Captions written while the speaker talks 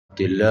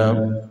عبد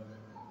الله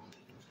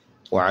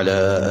وعلى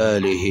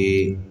آله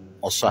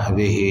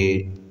وصحبه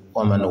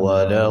ومن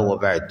والاه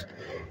وبعد.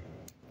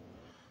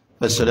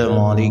 السلام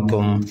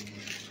عليكم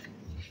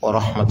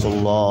ورحمة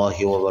الله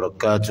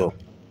وبركاته.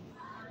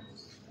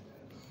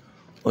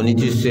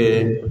 Oníjíṣe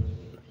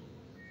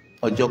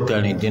ọjọ́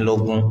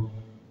kẹrìndínlógún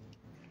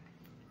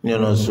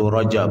nínú oṣù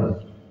Rajab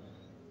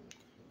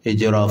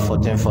Hijra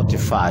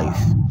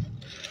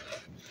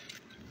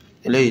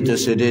 1445 eléyìí tó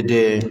ṣe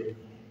déédéé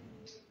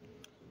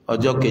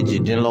ọjọ́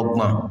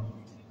kejìdínlọ́gbọ̀n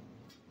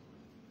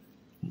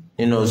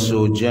nínú oṣù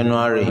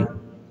January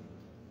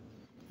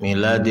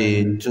miladi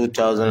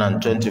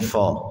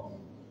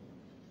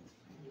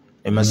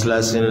 2024 ní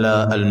mọ́sálásí ńlá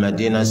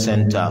Al-Madina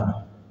Center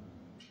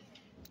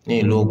ní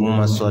ìlú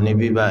Ògbómọ̀ṣọ́ ní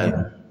bíbáyìí.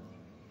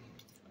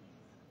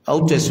 A ó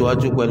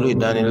tẹ̀síwájú pẹ̀lú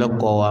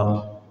ìdánilẹ́kọ̀ọ́ wa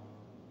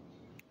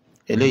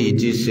eléyìí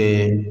tí ṣe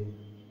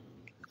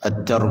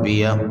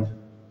at-tarbiya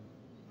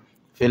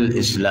fil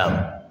Islam,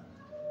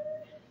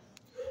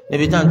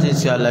 níbi tá à ń ti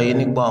ṣe àlàyé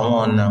nípa àwọn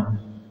ọ̀nà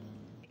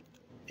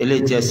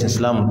eléyìí tí ẹ̀sìn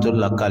Islam tó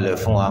là kalẹ̀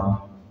fún wa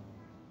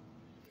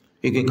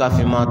kíkí ká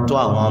fi máa tọ́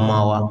àwọn ọmọ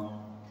wa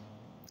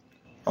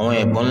àwọn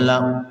ẹ̀bùn ńlá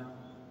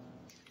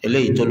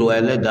eléyìí tó Olúwa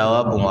Ẹlẹ́dàá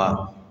wa bùn wa,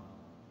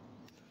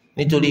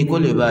 nítorí kó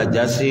lè bá a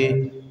já sí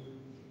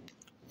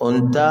ohun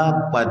tá a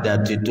padà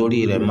ti torí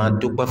rẹ̀ máa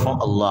dúpẹ́ fún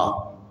Allah,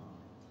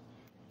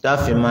 tá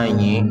a fi máa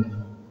yìn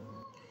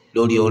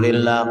lórí oore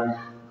ńlá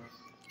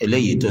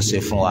eléyìí tó ṣe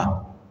fún wa.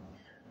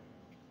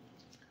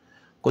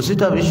 Kò sí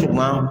tàbí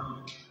ṣùgbọ́n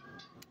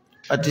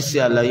a ti ṣe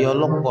àlàyé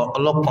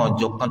ọlọ́kan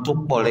ọ̀jọ̀kan tó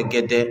pọ̀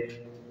rẹ́gẹ́dẹ́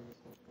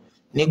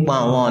nípa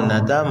àwọn ọ̀nà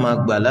tá a máa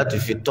gbà láti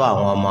fi tọ́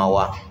àwọn ọmọ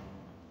wa.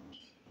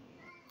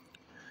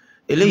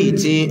 Eléyìí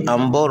tí à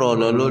ń bọ̀rọ̀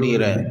lọ lórí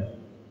rẹ̀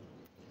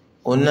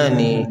òun náà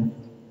ni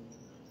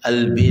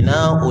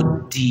albina'u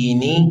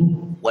ad-dini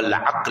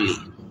wal-aqli.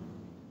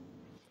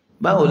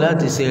 Báwo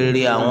láti ṣe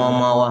rí àwọn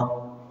ọmọ wa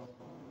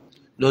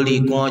lórí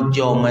kí wọ́n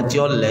jẹ́ ọmọ tí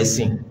ó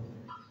lẹ́sìn?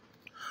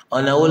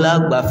 Ọ̀nà wo la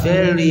gbà fẹ́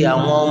rí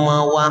àwọn ọmọ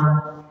wa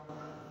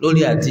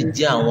lórí àti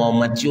jẹ́ àwọn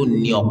ọmọ tí ó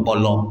ní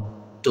ọpọlọ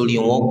torí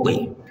wọ́n pè?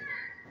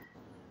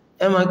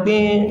 Ẹ máa pé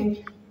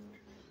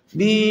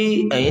bí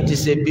ẹ̀yin ti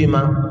ṣe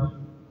bímọ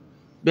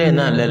bẹ́ẹ̀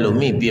náà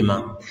lẹ́lòmíì bímọ.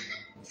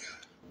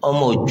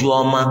 Ọmọ ojú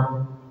ọmọ,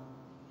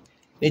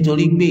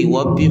 nítorí pé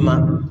ìwọ bímọ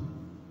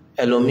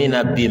ẹlòmíì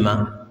náà bímọ.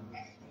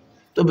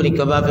 Tóbìnrin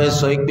kan bá fẹ́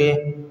sọ pé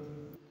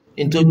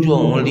nítòjú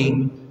òun rí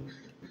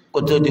kó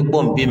tó di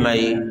pọ̀ ń bímọ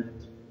yìí,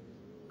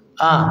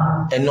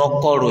 ẹnu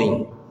ọkọ ròyìn,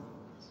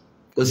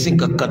 kò sí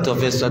nǹkan kan tó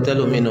fẹ́ sọ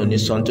tẹ́lòmíì náà ò ní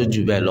sọ tó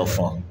jù bẹ́ẹ̀ lọ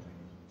fún ọ.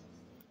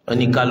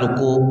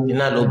 Oníkálukú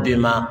iná ló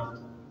bímọ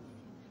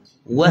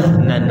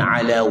wahnan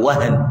ala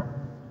wahn,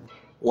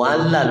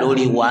 wàhálà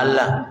lórí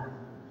wàhálà,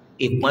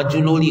 ìpọ́njú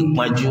lórí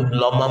ìpọ́njú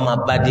lọ́mọ máa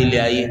bá délé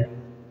ayé.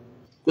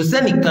 Kò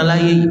sẹ́nìkan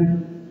láyé yìí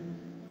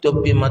tó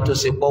bímọ tó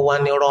ṣe pọ́ wá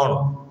ní rọrùn.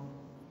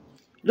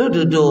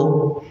 Lódodo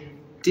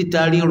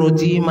títa ríro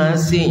tí máa ń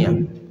ṣèyàn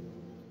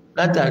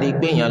látàrí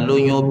pé èèyàn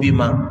lóyún ó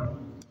bímọ,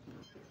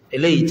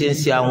 eléyìí tí ń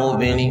ṣe àwọn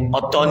obìnrin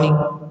ọ̀tọ̀ ni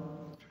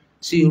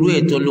sí irú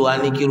ètò Olúwa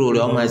ní kírò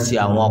rẹ̀ ó máa ṣe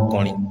àwọn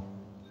ọkùnrin.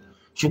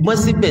 Ṣùgbọ́n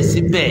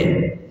síbẹ̀síbẹ̀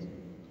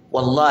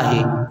wàláhì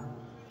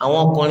àwọn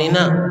ọkùnrin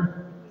náà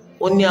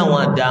ó ní àwọn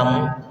àdààmú,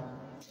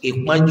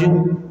 ìpọ́njú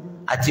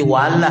àti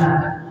wàhálà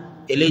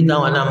eléyìí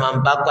táwọn náà máa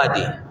ń bá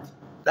pàdé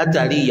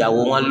látàrí ìyàwó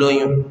wọn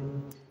lóyún,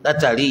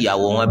 látàrí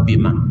ìyàwó wọn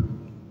bímọ.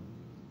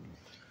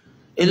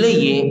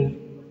 Eléyìí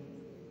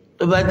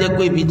tó bá jẹ́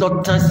pé ibi tó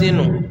tán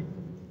sínú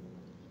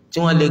tí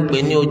wọ́n lè pè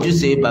ní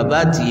ojúṣe bàbá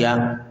àtìyá,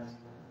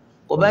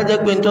 kò bá jẹ́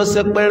pé ń tọ́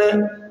sẹ́pẹ́rẹ́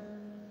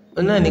ó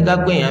náà ní ká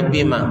pé èèyàn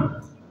bímọ,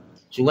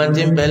 ṣùgbọ́n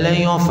tí ń bẹ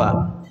lẹ́yìn ọ̀fà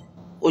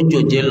ó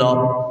jòjé lọ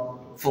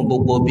fún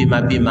gbogbo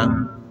bímabíma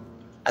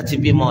àti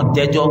bímọ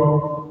ọ̀tẹ́jọ́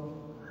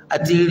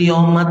àti rí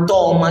ọmọ tọ́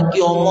ọmọ kí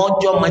ọmọ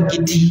ọjọ́ ọmọ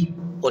gidi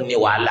ó ní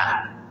wàhálà.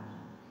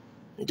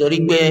 Nítorí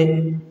pé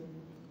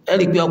ẹ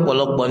rí i pé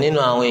ọ̀pọ̀lọpọ̀ nínú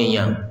àwọn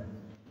èèyàn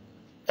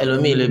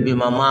ẹlòmíì lè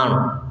bímọ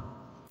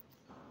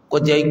 5 kó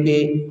jẹ́ pé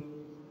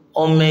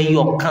ọmọ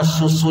ẹyọ kan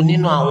ṣoṣo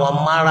nínú àwọn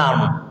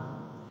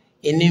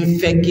 5 ìní ń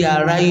fẹ́ kí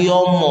ara yọ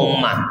ọmọ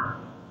mà,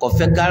 kò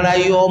fẹ́ kí ara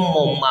yọ ọmọ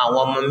mà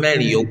àwọn ọmọ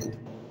 4 yòókù.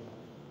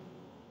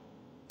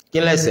 Kí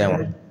lẹ́sẹ̀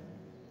wọn?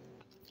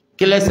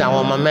 Kí lẹ́sẹ̀ àwọn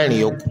ọmọ 4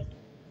 yòókù?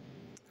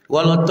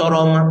 Wọ́n lọ tọrọ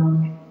ọmọ,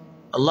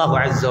 Allahu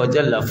Azza wa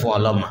Jalla fún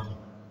ọlọ́mọ.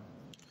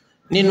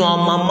 Nínú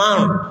ọmọ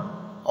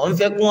 5 òun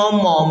fẹ́ kí wọ́n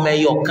mọ ọmọ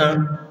ẹyọ kan,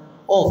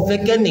 ó fẹ́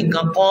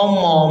kẹ́nìkan kọ́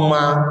mọ ọmọ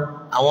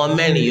àwọn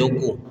 4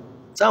 yòókù.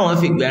 Sáwọn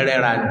fi gbẹ́rẹ́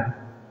ra ni,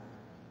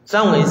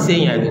 sáwọn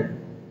èsèyàn ni.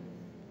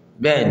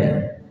 Bẹ́ẹ̀ ni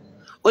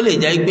ó lè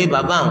jẹ́ pé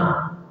bàbá àwọn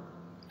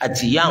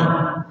àti ìyá àwọn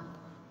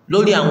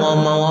lórí àwọn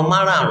ọmọ wọn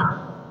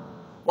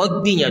 5 wọ́n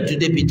gbìyànjú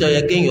débi tó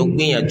yẹ kéèyàn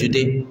gbìyànjú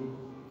dé.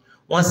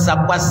 Wọ́n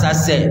sapá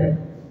sasẹ̀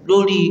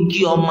lórí kí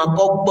ọmọ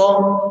kọ́ gbọ́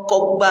kọ́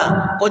gbà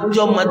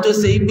kọjọ́ ọmọ tó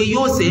ṣe pé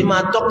yóò ṣe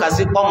máa tọ́ka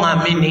sí pọ́nmọ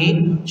mi ní,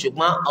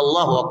 ṣùgbọ́n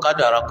Allahu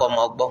qadara kọ́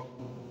ọmọ gbọ́.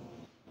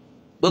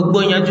 Gbogbo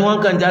ìyànjú wọn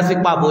kàn já sí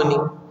pàbó ni.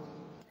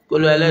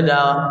 Olúwa Ẹlẹ́dàá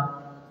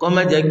kó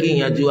má jẹ́ kí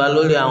ìyànjú wa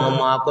lórí àwọn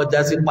ọmọ akọjá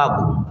sí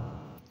pàbó.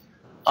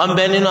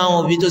 ọ̀nbẹ nínú àwọn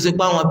òbí tó ṣe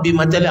pé àwọn bí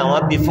ma tẹ́lẹ̀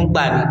àwọn bí fún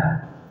gbà ní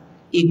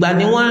ìgbà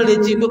ni wọ́n ń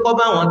retí pé kọ́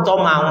bá wọn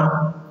tọ́mọ àwọn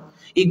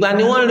ìgbà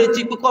ni wọ́n ń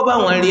retí pé kọ́ bá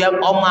wọn rí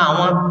ọmọ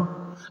àwọn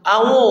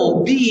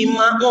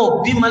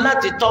òbí ma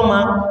láti tọ́mọ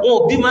wọn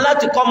òbí ma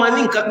láti kọ́mọ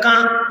ní nǹkan kan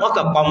wọ́n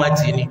kàn pọ́mọ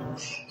tì ní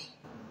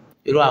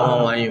irú àwọn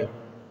wọ̀nyí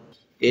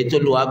ètò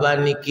Olúwa bá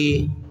ní kí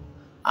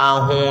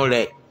ahun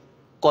rẹ̀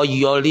kó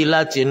yọrí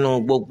láti inú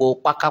gbogbo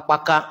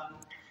pákápáká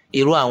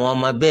irú àwọn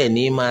ọmọ bẹ́ẹ̀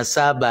ní máa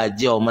sábà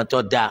jẹ́ ọmọ tó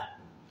dáa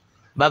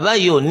bàbá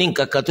yìí ò ní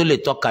nǹkan kan tó lè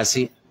tọ́ka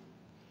sí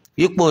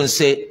ipò ń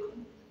ṣe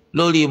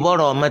lórí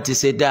bọ́rọ̀ ọmọ ti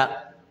ṣe dáa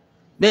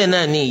bẹ́ẹ̀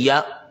náà ni ìyá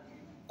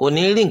kò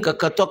ní rí nǹkan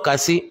kan tọ́ka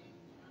sí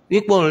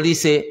ipò ń rí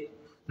ṣe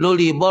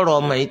lórí bọ́rọ̀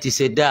ọmọ yìí ti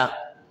ṣe dáa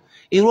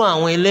irú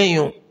àwọn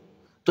eléyìí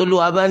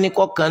t'Olúwa bá ní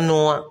kọ́kànnú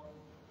wọn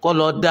kọ́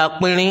lọ dá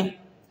pínrín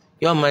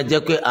yóò máa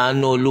jẹ́ pé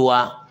àánú Olúwa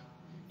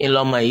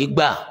ńlọmọ yìí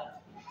gbà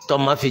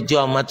tọmọ fi jẹ́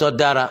ọmọ tó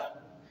dára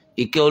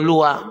ìkẹ́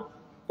Olúwa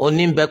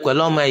oníbẹ̀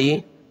pẹ̀lú ọmọ yìí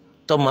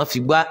tọmọ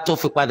tó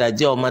fi padà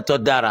jẹ́ ọmọ tó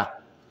dára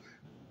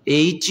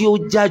èyí tí ó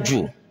jájù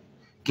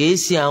kìí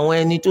ṣe àwọn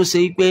ẹni tó ṣe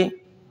pé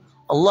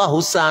Allahu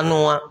ṣàánú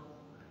wọn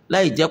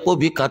láì jẹ́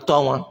póbi kan tọ́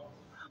wọn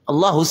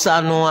Allahu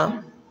ṣàánú wọn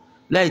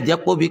láì jẹ́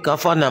póbi kan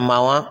fọ̀nà mà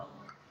wọn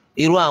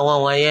irú àwọn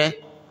wọ̀nyẹn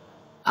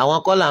àwọn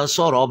kọ́ là ń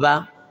sọ̀rọ̀ ọba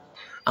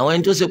àwọn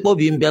ẹni tó ṣe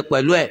póbi ń bẹ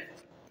pẹ̀lú ẹ̀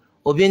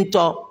òbí ń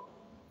tọ́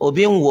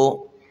òbí ń wò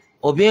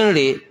òbí ń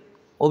rè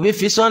òbí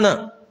fi sọ́nà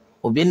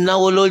òbí ń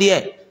náwó lórí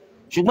ẹ̀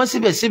ṣùgbọ́n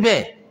síbẹ̀síbẹ̀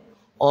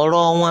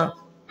ọ̀rọ̀ wọn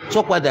tó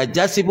padà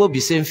já sí bóbi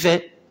ṣe ń fẹ́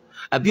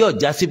àbí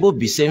ọ̀já sí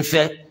bóbi ṣe ń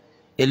fẹ́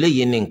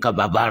eléyìí ni nǹkan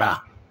bàbàrà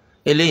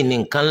eléyìí ni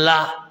nǹkan ńlá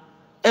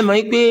ẹ mọ̀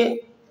yí pé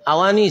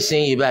àwa ní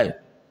ìsinyìí báyìí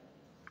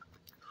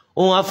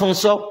ohun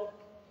afúnṣọ́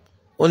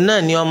òun náà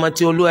ni ọmọ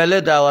tí Olúwa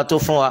ẹlẹ́dàá wa tó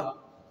fún wa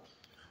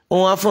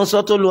ohun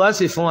afúnṣọ́ tó Olúwa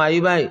sì fún wa yí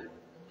báyìí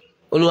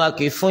Olúwa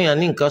kì í fún yàn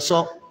ní nǹkan sọ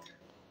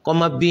kọ́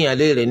má bíyàn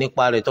léèrè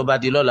nípa rẹ̀ tó bá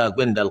di lọ́la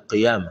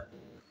gbẹ̀ndàlùkìyàmà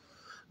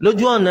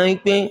lójú ọ̀nà yí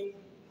pé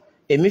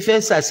èmi fẹ́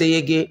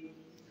ṣàṣeyege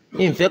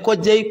ìfẹ́ kọ́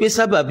jẹ́ pé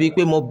sábàbí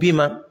pé mo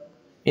bímọ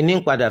ìní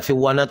padà fi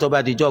wọná tó bá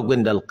dijọ́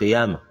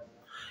gbẹ̀ndàlùkìyàmà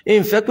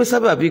ìfẹ́ pé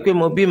sábàbí pé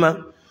mo bímọ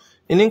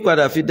ìní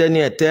padà fi dẹni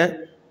ẹ̀tẹ́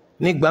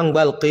ní gbangba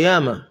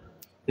alùkìyàmà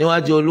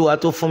níwájú Olúwa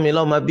tó fún mi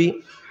lọ́mọ bí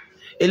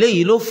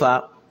eléyìí ló fà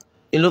á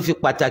ni ló fi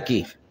pàtàkì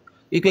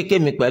wípé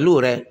kémi pẹ̀lú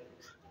rẹ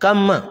ká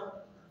mọ̀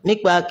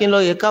nípa kí ló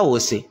yẹ káwò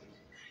ṣe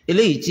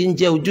eléyìí tí ń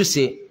jẹ́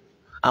ojúṣe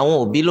àwọn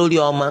òbí lórí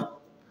ọmọ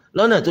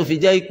lọ́nà tó fi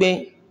jẹ́ pé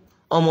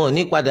ọmọ ò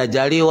ní padà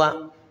jàre wa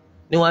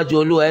níwájú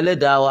Olúwa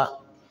ẹlẹ́dàá wa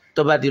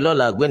tó bá di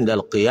lọ́la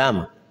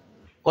gbẹ̀ndàlùkìyàmà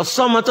kò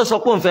sọ́mọ tó sọ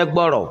pé òun fẹ́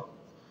gbọ́rọ̀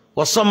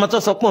kò sọ́mọ tó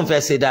sọ pé òun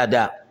fẹ́ ṣe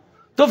dáadáa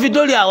tó fi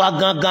dórí àwa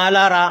gangan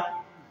alára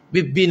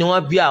bíbí ni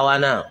wọ́n bí àwa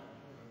náà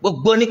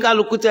gbogbo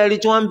oníkálukú tẹ́rí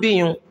tí wọ́n ń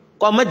bíyun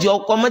kọ́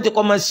mọ́jẹ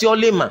kọ́ máa sí ọ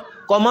lè mà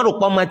kọ́ mọ́ rò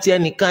pọ́ máa ti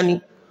ẹnìkan ni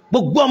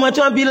gbogbo ọmọ tí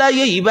wọ́n bí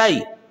láyé yìí báyìí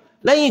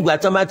lẹ́yìn ìgbà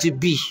tí wọ́n bá ti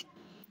bí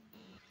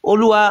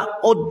Olúwa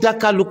ó dá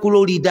kálukú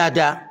lórí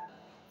dáadáa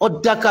ó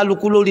dá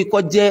kálukú lórí kó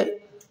jẹ́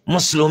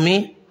mùsùlùmí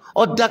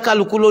ó dá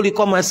kálukú lórí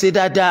kó máa ṣe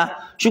dáadáa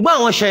ṣùgbọ́n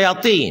àwọn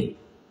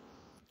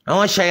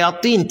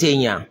ṣayatín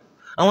tèèyàn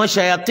àwọn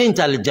ṣayatín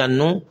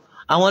tàlìjànú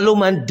àwọn ló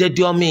máa ń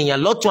dẹdẹ ọmọ èèyàn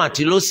lọ́tún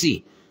àti lósì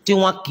tí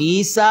wọn kì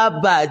í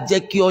sábà jẹ́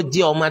kí ó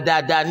jẹ́ ọmọ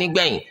dáadáa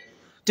nígbẹ̀yìn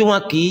tí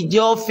wọn kì í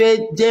jẹ́ ó fẹ́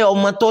jẹ́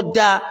ọmọ tó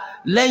dáa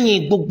lẹ́yìn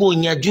gbogbo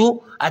ìyànjú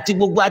àti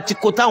gbogbo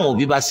àtikó táwọn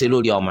òbí bá ṣe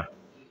lórí ọmọ.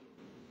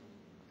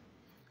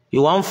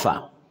 ìwọ ń fà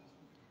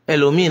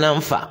ẹlòmíì náà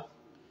ń fà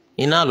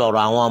iná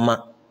lọ̀rọ̀ àwọn ọmọ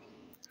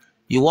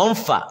ìwọ ń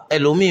fà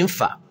ẹlòmíì ń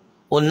fà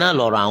òun náà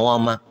lọ̀rọ̀ àwọn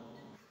ọmọ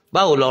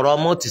báwo lọ̀rọ̀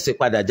ọmọ ti ṣe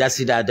padà já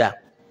sí dáadáa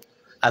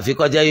àfi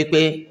kó jẹ́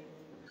wípé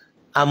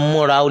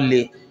amúra ó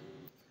le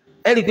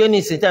ẹ̀rí pé ní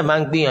ìsìntà máa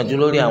ń gbìyànjú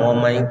lórí àwọn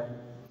ọmọ yín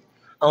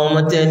àwọn ọmọ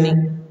tẹ́ ní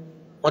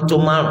wọ́n tó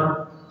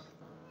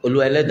 5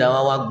 Olúwa ẹlẹ́dàá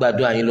wa wá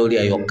gbàdúrà yín lórí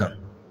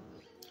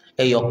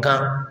ẹyọkan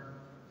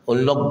òun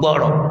lọ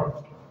gbọ́rọ̀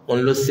òun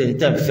ló ṣe ń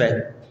tẹ̀fẹ́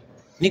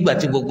nígbà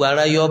tí gbogbo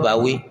ara yóò bá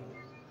wí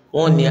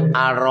wọ́n ní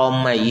ara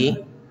ọmọ yìí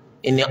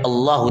ìní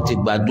Allahu ti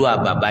gbàdúrà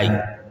bàbá yìí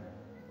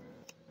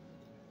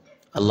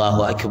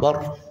Allahu akbar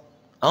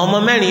àwọn ọmọ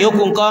 4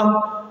 yòókù ńkọ́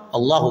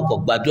Allahu kò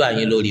gbàdúrà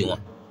yín lórí wọn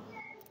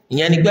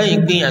ìyẹn ni gbẹ̀yìn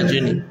gbìyànjú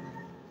ni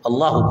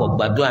Allahu kò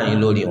gbàdúrà yín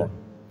lórí wọn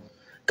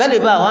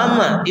kálíbà wa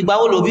mà ìgbà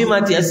wo lòbí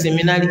máa tiẹ̀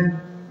sinmi náà rí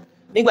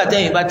nígbà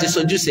tẹ́yìn bá ti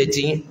sojú ṣe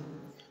tiyín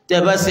tẹ́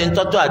ẹ bá ṣe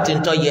ńtọ́tọ́ àti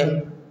ńtọ́yẹ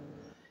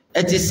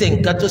ẹ ti ṣe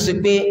nǹkan tó ṣe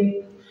pé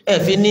ẹ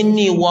fi ní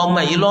ìwọ ọmọ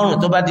yìí lọ́rùn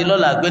tó bá di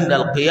lọ́la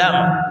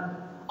gbẹ̀ndàlùkìyàmà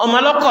ọmọ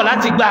lọ́kọ̀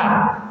láti gbà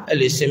ẹ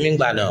lè sinmi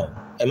gbà náà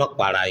ẹ má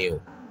para yín o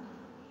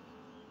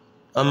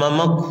ọmọ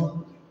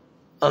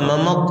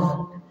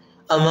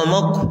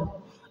mọ́kù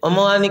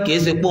ọmọ wa ní kìí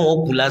ṣe pé òun ó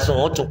kú lásán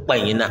òun ó tún pa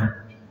ẹ̀yìn náà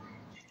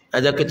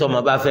ajá kí tọ́mọ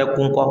bá fẹ́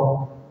kú ńkọ́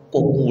kó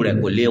kú rẹ̀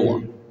kò léèwọ̀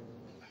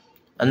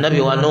anabi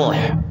wa Nuh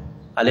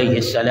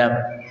alayhi salam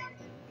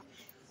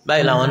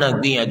báyìí làwọn náà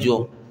gbìyànjú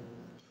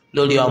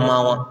lórí ọmọ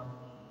wọn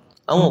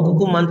àwọn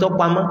òkúkú máa ń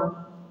tọ́pamọ́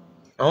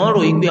àwọn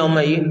rò yí pé ọmọ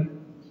yìí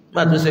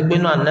má tó ṣe pé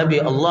náà anabi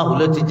Allahu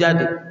ló ti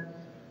jáde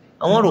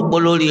àwọn rò pé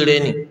lórí rẹ̀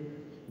ni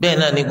bẹ́ẹ̀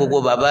náà ni gbogbo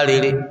bàbá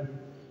rere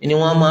ni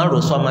wọ́n máa ń rò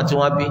sọ́mọ tí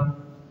wọ́n bí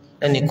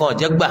ẹnìkan ò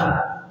jẹ́ gbà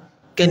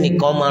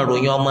kẹ́nìkan máa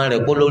ròyìn ọmọ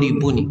rẹ̀ kó lórí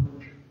ibú ni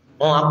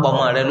wọ́n á pọ̀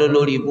ọmọ rẹ̀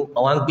lórí ibú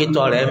àwọn ń gbé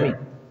tọ́ rẹ̀ mì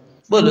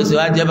báwo ló ṣe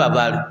wá jẹ́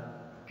bàbá rẹ̀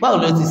báwo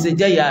ló ti ṣe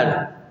jẹ́ ìyá rẹ̀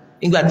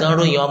nígbà tí wọ́n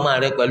ròyìn ọmọ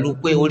rẹ̀ pẹ̀lú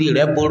pé orí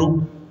rẹ̀ burú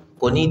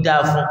kò ní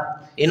dáa fún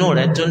inú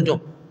rẹ̀ tó ń dùn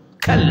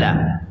kálá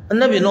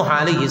Ànábì Nuh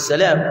alayhi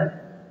salam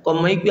kò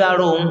mọ̀ ìgbé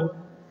ara òun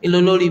ìlò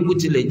lórí ibú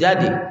ti lè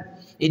jáde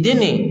ìdí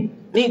nì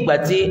ní ìgbà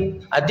tí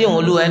àdéhùn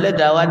Olúwa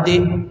Ẹlẹ́dàá wá dé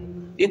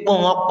ipò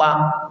wọn pa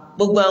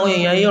gbogbo àwọn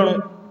èèyàn yìí run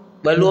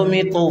pẹ̀lú omi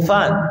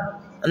Tufan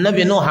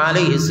Ànábì Nuh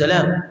alayhi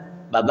salam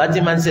bàbá tí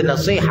máa ń ṣe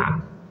nàṣíhà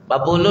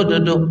bàbá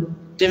olódodo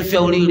tí ń fẹ́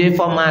oríire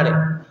fọ́mọ rẹ̀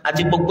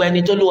àti gbogbo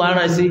ẹni tó lùwà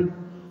rán sí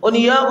ó ní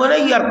ya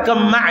bunayya irkab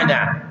ma'ana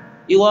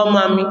ìwọ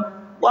ọmọ mi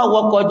wá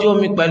wọkọ̀ ojú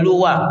omi pẹ̀lú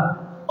wa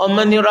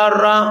ọmọ ní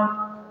rárá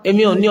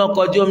èmi ò ní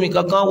ọkọ̀ ojú omi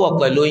kankan wọ̀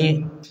pẹ̀lú yín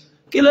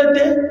kí ló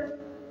dé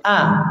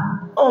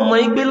ọmọ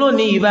ìgbé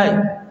lónìí yìí báyìí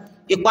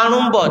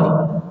ìparun ń bọ̀ ni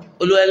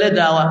Olúwa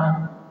Ẹlẹ́dàá wa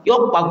yóò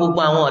pa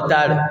gbogbo àwọn ọ̀tá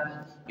rẹ̀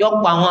yóò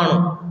pa wọ́n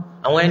run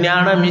àwọn ẹni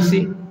arán mi sí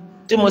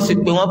tí mo sì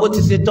pè wọ́n bó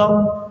ti ṣe tọ́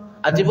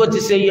àti bó ti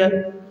ṣe yẹ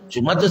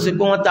ṣùgbọ́n tó ṣe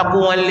pé wọ́n takú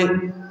wọn lé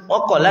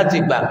wọ́n kọ̀ láti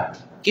gbà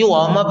kí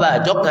wọ́n má bàa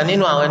jọ́kan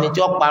nínú àwọn ẹni tí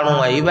wọ́n parun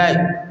wọ̀nyí báyìí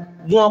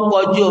bí wọ́n pọ̀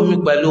ojú omi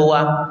pẹ̀lú wa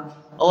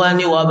ó wá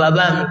ní wọ́n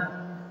bàbá mi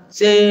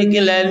ṣé kí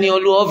lẹ ní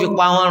Olúwa ó fi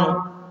pa wọ́n run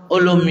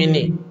olómi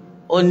ni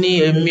ó ní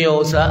èmi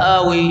ò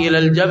sa'awi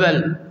ilal jabal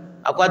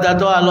àpáta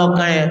tó wà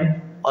lọ́kàn yẹn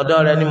ọ̀dọ̀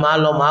rẹ̀ ni màá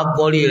lọ màá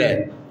gorí rẹ̀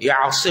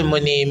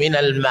ya'simuni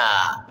minal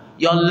ma'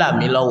 yọ́ là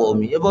mí lọ́wọ́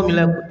omi ebó mi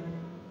lẹ́kọ̀ọ́.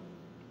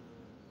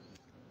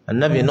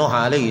 Ànábì Nuh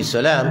alayhi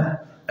salam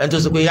ẹni tó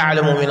sọ pé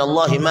ya'lamu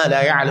minallahi ma la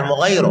ya'lamu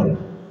ghayruhu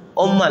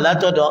ó mà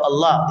látọ̀dọ̀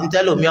Allah ń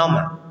tẹ́lẹ̀ omi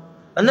ọ̀mà.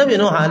 Ànábì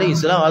Nuh alayhi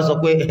salam wá sọ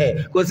pé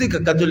kò sí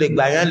kankan tó lè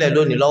gbà yẹn lẹ̀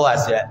lónìí lọ́wọ́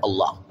àṣẹ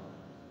Allah.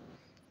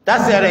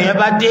 tásẹ̀ rẹ̀ yẹn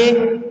bá dé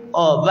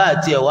ọba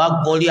àti ẹ̀wà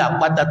gorí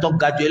àpáta tó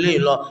ga jù eléyìí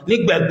lọ ní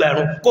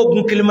gbẹgbẹ̀rún kó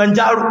gun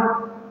Kilimanjaro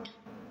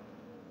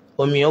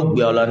omi ó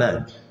gbé ọ lọ náà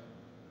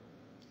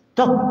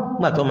tó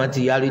gbà tó máa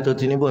ti yarí tó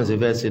ti ní bóun ṣe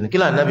fẹ́ ṣe ni kí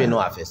lóò Ànábì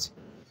Nuh àfẹ́sí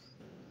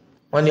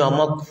wọ́n ní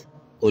ọmọ kù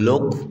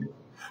olóòkù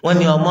wọ́n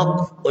ní ọmọ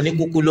kù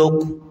oníkúkú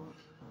lóòkù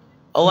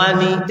ọwọ́ á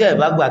ní tẹ́ ẹ̀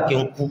bá gbà kí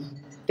n kú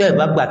tẹ́ ẹ̀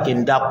bá gbà kí n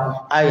dákú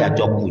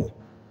àyàjọ kù ni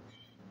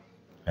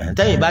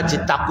tẹ́yìn bá ti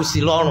takú sí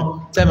lọ́rùn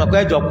tẹ́yìn pé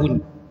ẹ̀jọ̀ kù ni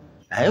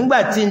àyìngbà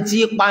tí n ti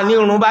pa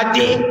nírun bá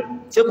dé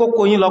ṣé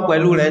kókó yín lọ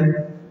pẹ̀lú rẹ̀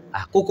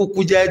àkókò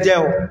kú jẹ́jẹ́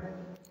o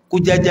kú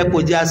jẹ́jẹ́ kó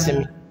jẹ́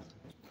àsinmi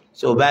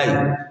so báyìí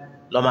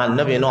lọ́mọ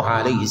Ànábì Nuh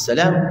alayhi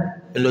salam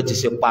ńlọ ti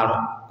ṣe parun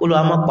kó ló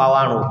wá mọ́ pa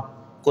wárùn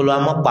kó ló wá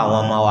mọ́ pa àwọn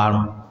ọmọ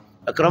wárùn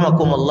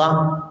akramakumullah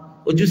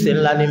ojúṣe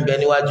ńlá ní bẹ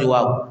níwájú wa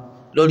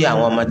lórí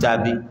àwọn ọmọ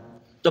tàbí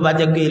tó bá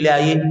jẹ́ pé ilé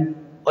ayé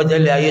ọjọ́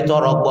ilé ayé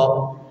tọrọ gbọ́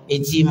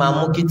etí máa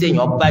mú kí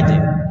téèyàn bàjẹ́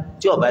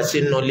tí ó bá sí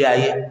nínú ilé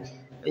ayé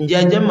ǹjẹ́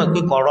ẹ jẹ́ mọ̀ pé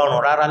kò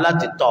rọrùn rárá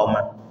láti tọ́ ọmọ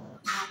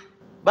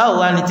báwo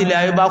wá ní tí ilé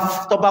ayé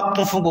tó bá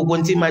kún fún gbogbo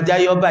tí máa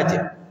jáyé ó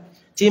bàjẹ́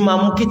tí máa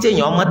mú kí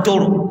téèyàn ọmọ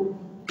tòrò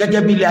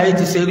gẹ́gẹ́ bí ilé ayé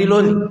ti ṣe rí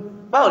lónìí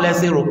báwo lẹ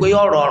ṣe rò pé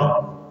yóò rọrùn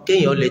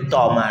kéèyàn ó lè tọ́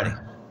ọmọ rẹ̀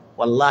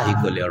wàláhì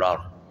kò lè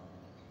rọrùn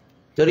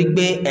torí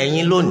pé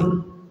ẹ̀yin lónìí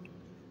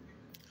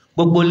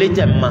gbogbo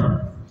létẹ̀ mọ́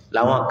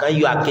làwọn kan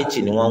yọ àkẹ́tì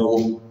ni wọ́n ń wó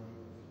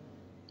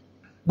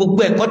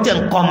gbogbo ẹ̀kọ́ tẹ̀ ń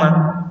kọ́ ma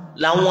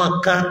làwọn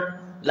kan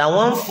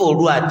làwọn ń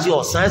fòru àti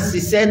ọ̀sán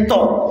ṣiṣẹ́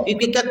tọ̀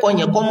wípé kẹ́kọ̀ọ́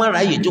yẹn kọ́ mọ́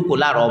ráyè jókòó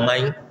lára ọmọ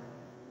yín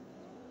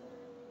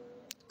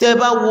tẹ́ ẹ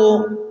bá wo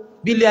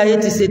bílé ayé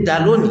ti ṣe dà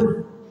lónìí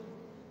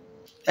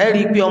ẹ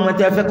rí i pé ọmọ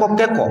tẹ́ fẹ́ kọ́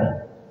kẹ́kọ̀ọ́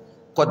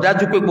kò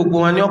dájú pé gbogbo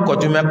wọn ni ó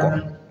kọjú mẹ́kọ̀ọ́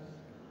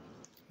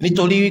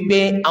nítorí wípé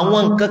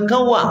àwọn nǹkan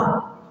kan wà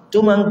tó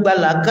máa ń gba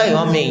làákàyè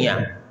ọmọ èèyàn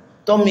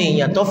tọ́mọ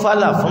èèyàn tó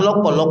fàlà fún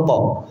lọ́pọ̀lọpọ̀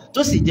tó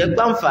sì jẹ́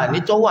gbàǹfààní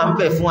tó wà ń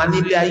bẹ fún wa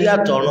nílé ayé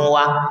àtọ̀run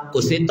wa kò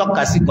sí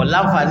tọ́ka sí kọ̀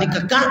láǹfààní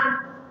kankan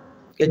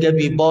gẹ́gẹ́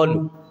bí bọ́ọ̀lù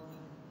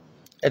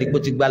ẹ̀rí kó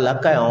ti gba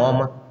làákàyè àwọn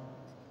ọmọ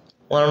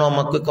wọ́n rán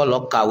ọmọ pé kó lọ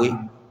kàwé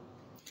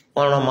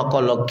wọ́n rán ọmọ kó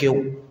lọ kíó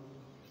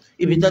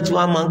ibi tó ti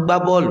wá máa ń gbá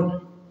bọ́ọ̀lù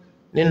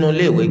nínú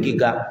iléèwé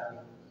gíga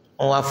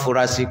wọ́n wá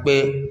fura sí pé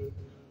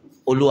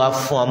Olúwa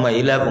fún ọmọ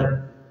yìí lẹ́bùn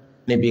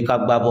níbi ká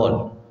gbá bọ́ọ̀lù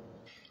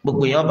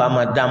gbogbo èèyàn bá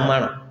máa dá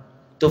márùn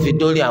tó fi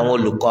dórí àwọn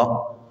olùkọ́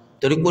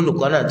torí pé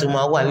olùkọ́ náà tún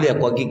máa wà nílé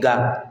ẹ̀kọ́ gíga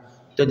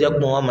tó jẹ́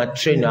pé wọ́n máa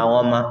train àwọn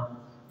ọmọ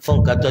fún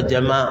nǹkan tó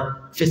jẹ́ máa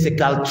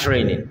physical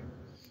training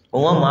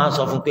wọ́n máa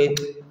sọ fún pé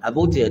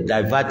àbótí ẹ̀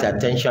divert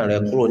attention rẹ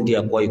kúrò ní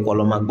ẹ̀kọ́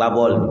ìkọlọ́ máa gbá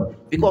bọ́ọ̀lù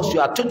because you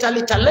are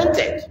totally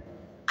talented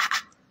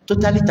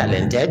totally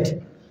talented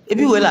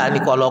ebi ìwé là ní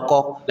kọ́ lọ́kọ́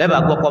lẹ́bàá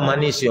gbọ́kọ́ máa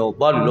ní ìsìn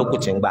bọ́ọ̀lù lókù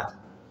tí ń gbà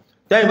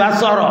tẹ́yìn bá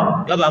sọ̀rọ̀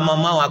yọba máa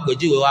máa wọn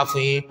àpèjúwe wá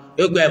fún yín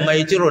ẹgbẹ́ ẹ̀mọ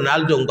etí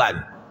Ronaldo ń gbà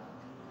ní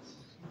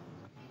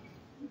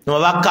ni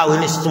wọ́n bá kàwé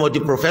ní sísúnmọ́ di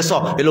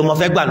professor èlò mọ́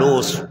fẹ́ gbà lówó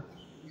oṣù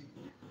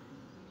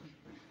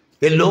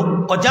èlò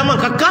kọjá mọ́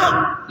kankan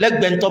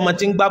lẹ́gbẹ̀ẹ́ ntọ́mọ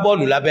tí ń gbá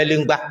bọ́ọ̀lù lábẹ́lé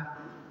ń gbá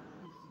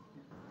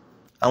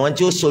àwọn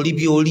tí ó sọrí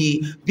bí orí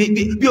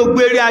bí ó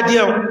gbé rí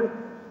adìẹ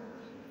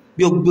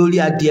bí ó gbé orí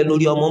adìẹ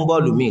lórí ọmọ ń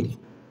bọ́ọ̀lù míì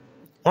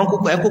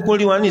wọ́n kúkú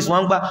rí wọn ní ìsìn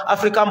wọ́n gbá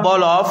African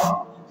Ball of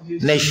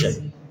Nation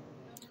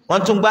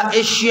wọ́n tún gba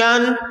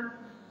Asian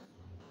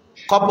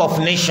Cup of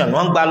Nation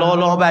wọ́n gba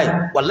lọ́wọ́lọ́wọ́ báyìí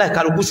wàláì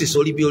kálukú sì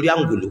sórí bí orí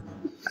àǹgùlù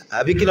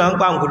àbí kí ló ń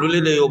pa ngùlù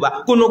lédè Yorùbá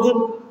kúnnugún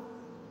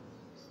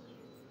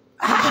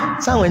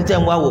sáwọn ẹni tẹ́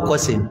ń wá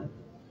àwòkọ́ṣe ni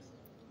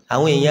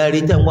àwọn èèyàn rí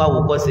tẹ́ ń wá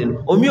àwòkọ́ṣe ni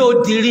omi ò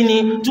di rí ni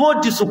tí wọ́n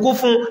di sùkú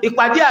fún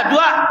ìpàdé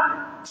àdúrà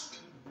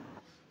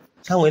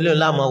sáwọn eléyìí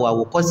láàmú wà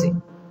àwòkọ́ṣe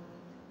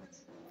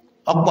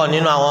ọ̀pọ̀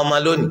nínú àwọn ọmọ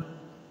lónìí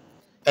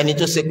ẹni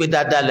tó ṣe pé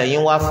dáadáa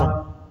lẹ́yìn wá fún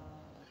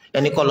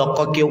ẹni kọ́ lọ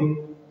kọ́ kíó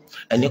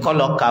ẹni kọ́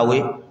lọ kàwé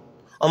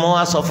ọmọ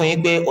wa sọ fún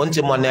yín pé òun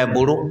ti mọ̀nà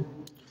ẹ̀bùrú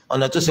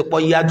ọ̀nà tó ṣe pọ̀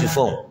yájú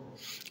fún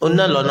òun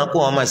náà lọ́nà kó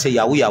wọn máa ṣe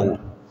yahoo yahoo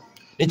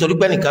nítorí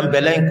pé nìkan bẹ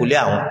lẹ́yìn kùlé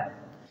àwọn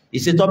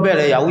ìṣètò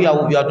bẹ̀rẹ̀ yahoo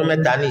yahoo bíi ọdún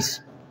mẹ́ta nìsí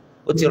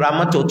ó ti ra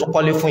mọ́tò tó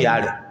kọ́lé fún ìyá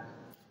rẹ̀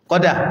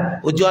kódà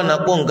ojú ọ̀nà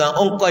gbòǹgàn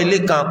ó ń kọ́ ilé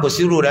kan kò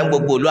sí irú rẹ̀ ń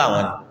gbogbo òlu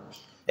àwọn ni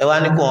ẹ wá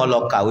ní kó wọn lọ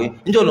kàwé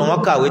níjọ́ ló wọn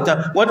kàwé tán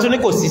wọ́n tún ní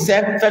kò síṣẹ́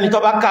fẹ́ni tó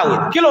bá kàwé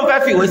kí ló ń fẹ́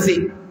fìwé sí.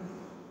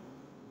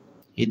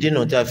 ìdí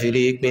nu tí a fi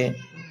rí i pé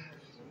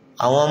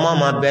àwọn ọmọ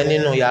máa bẹ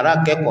nínú yàrá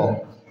kẹ́kọ̀ọ́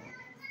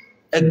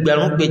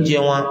ẹgbẹ̀rún péje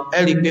wọn ẹ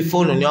rí i pé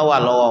fóònù ni ó wà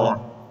lọ́wọ́ wọn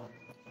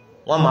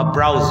wọ́n máa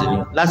browse ni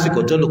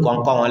lásìkò tó olùkọ́ ń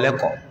kọ́ wọn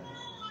lẹ́kọ̀ọ́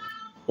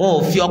wọn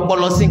ò fi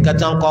ọpọlọ sí nǹkan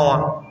tó ń kọ́ wọn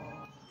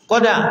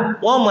kódà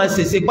wọ́n máa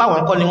ṣèṣe pé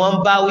àwọn kọ́ ni wọ́n ń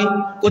bá wí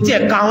kò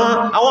tiẹ̀ ka wọn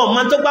àwọn ọmọ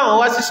tó gbà wọn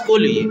wá sí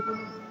skóòlù yìí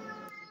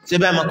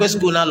síbẹ̀ mọ̀ pé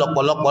skóòlù náà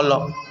lọ́pọ̀lọpọ̀ lọ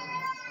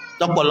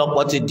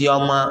tọ́pọ̀lọpọ̀ ti di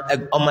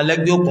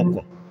ọmọlẹ́gbẹ́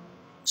òkùnkùn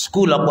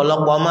skóòlù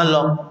ọ̀pọ̀lọpọ̀ ọmọ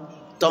lọ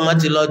tọ́mọ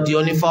ti lọ di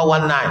oní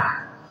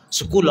 419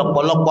 skóòlù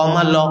ọ̀pọ̀lọpọ̀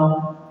ọmọ lọ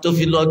tó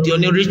fi lọ di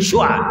oní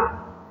ritual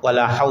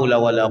wàlà hawla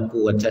wàlà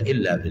quwwata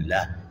illa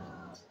billah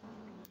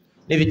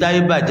níbi táyé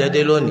bàjẹ́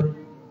dé lónìí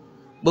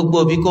gbogbo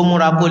òbí kó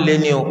múra kó lé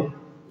ní o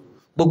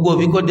gbogbo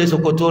òbí kó dé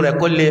ṣòkòtò rẹ̀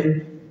kó lé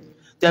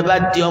tẹ́ bá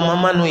di ọmọ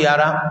mánu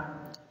yàrá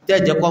tẹ́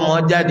jẹ́ kó ọmọ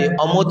jáde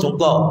ọmọ ó tún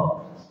gọ̀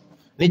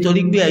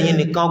nítorí pé ẹ̀yin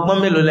nìkan ọgbọ́n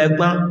mélòó lẹ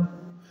gbọ́n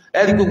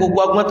ẹ rí gbogbo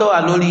ọgbọ́n tó wà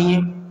lórí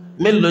yín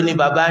mélòó ni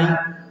bàbá yín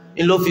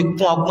ni ló fi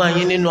kún ọgbọ́n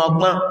yín nínú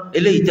ọgbọ́n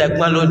eléyìí tẹ́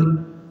gbọ́n lónìí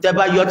tẹ́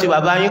bá yọ ti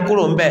bàbá yín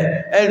kúrò ńbẹ̀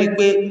ẹ rí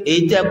pé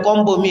èyí tẹ́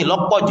kọ́ńbò míì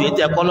lọ́pọ̀ ju èyí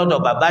tẹ́ kọ́ lọ́dọ̀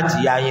bàbá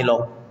tìyá yín lọ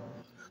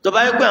tó bá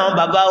yẹ pé àwọn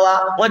bàbá wa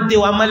wọ́n dé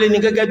wa mọ́lé ní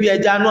gẹ́gẹ́ bí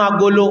ẹja inú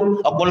agolo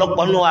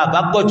ọ̀pọ̀lọpọ̀ nù àbá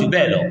pọ̀ jù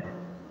bẹ́ẹ̀ lọ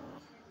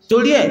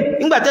torí ẹ̀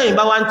nígbà tẹ́yìn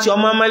bá wá ń ti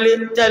ọmọ mọ́lé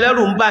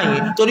tẹ́lẹ́rù ń bà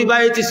yín torí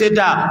báyé ti ṣe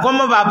dà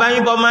kọ́mọ bàbá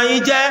yín bọ́ máa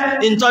yín jẹ́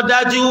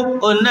ìtọ́dájú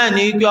òun náà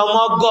ní pé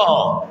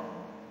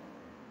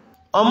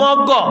ọmọ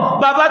gọ̀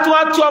bàbá tí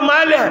wọ́n tú ọmọ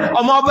ẹlẹ̀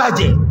ọmọ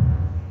bàjẹ́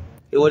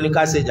èwo ni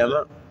ká ṣe jàmá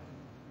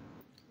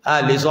a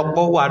lè sọ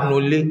pé wà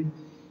nulẹ̀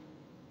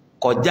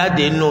kọ̀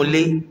jáde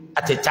nulẹ̀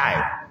at a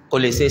time kò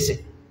lè ṣeéṣe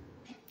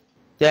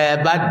tẹ́ ẹ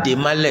bá dè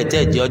mọ́lẹ̀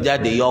tẹ́ ẹ jẹ́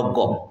ọjáde yọ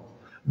gọ̀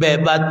bẹ́ẹ̀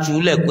bá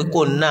túlẹ̀ pé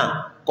kò náà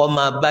kọ́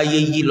máa bá yé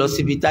yí lọ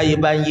síbi táyé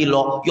bá ń yí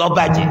lọ yọ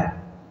bàjẹ́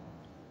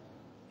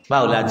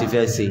báwo la ti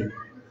fẹ́ ṣe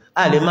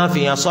a lè má fi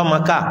hàn sọ́mọ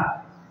ká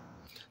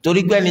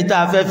torí pé ẹni tá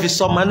a fẹ́ fi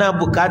sọ́mọ náà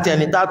bùkátà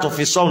ẹni tá a tún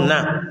fi sọ́mọ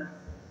náà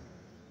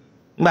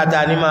nígbà tá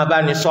a ní máa bá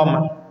ní sọ́mọ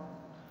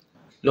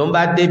ló ń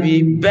bá débi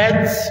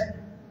bet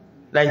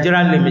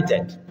Nigeria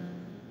Limited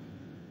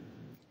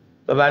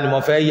bàbá ni mo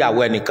fẹ́ yàwó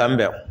ẹnìkan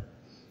bẹ̀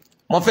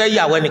mo fẹ́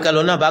yàwó ẹnìkan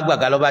lọ náà bá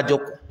gbàgà lọ́ba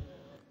jókòó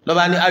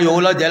lọ́ba ní ayò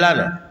owó lọ́jẹ́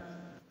lánàá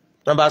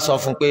wọ́n bá sọ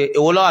fún pé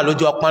èwo ló wà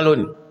lójú ọpọ́n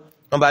lónìí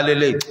wọ́n bá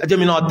lélẹ̀ ẹjẹ́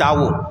mi náà ta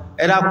wò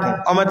ẹ dákun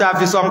ọmọ tá a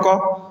fi sọ́ńkọ́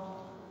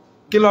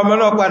kí lọ ọmọ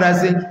náà padà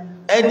sí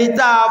ẹni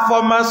tá a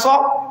fọmọ sọ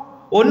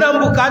òun náà ń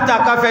bùkátà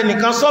káfẹ́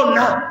nìkan sọ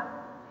náà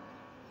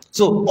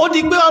so ó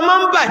di pé ọmọ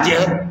ń bàjẹ́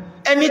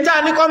ẹni tá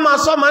a ní kọ́ máa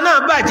sọ ọmọ náà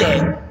bàjẹ́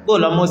bó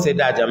lọ́mọ ṣe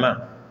dájà máa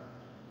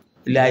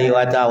ilé ayé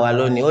wa tá a wà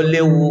lónìí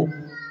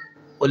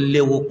ó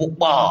léwu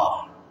púpọ̀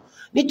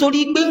nítorí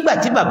pé ńgbà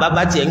tí bàbá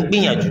bá tiẹ̀ ń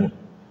gbìyànjú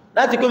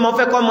láti pé mo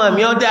fẹ́ kọ́ ọmọ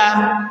mi ọ́ dáa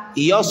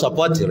ìyá ọ̀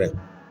sọ́pọ́tì rẹ̀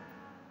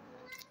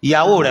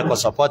ìyàwó rẹ̀ kò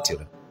sọ́pọ́tì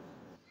rẹ̀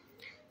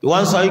ìwọ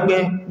ń sọ wípé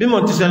bí mo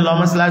ti ṣe ń lọ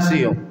mọ́ṣáláṣí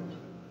yọ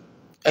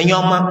ẹ̀yin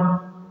ọmọ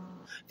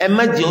ẹ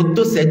mẹ́jẹ ó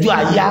tó ṣẹ́jú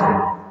àyá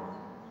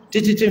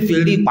títí tí ń fi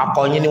rí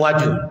ìpàkọ́ yín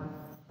níwájú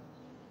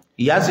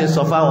ìyá sì ń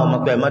sọ fáwọn ọmọ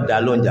pé ẹ má dá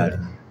lóúnjẹ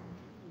rẹ̀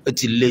ó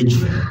ti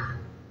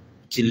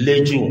lé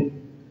jù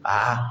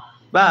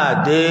bá a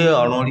dé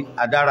ọ̀run rí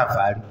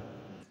adáràfà rí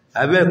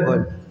abẹ́ ẹ̀kọ́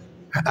ni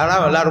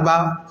aráwọ̀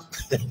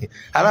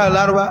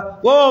lárúbá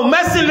wọ́n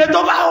mẹ́sìn lé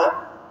tó bá wọn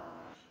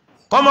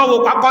kọ́mọ wò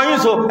pàkọ́ yín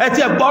so ẹ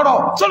ti ẹ̀ gbọ́rọ̀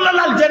tó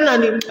lọ́lá Àlùjánnà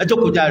ni ẹjọ́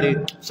kò járe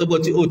sóbò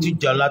tí ó ti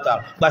jẹun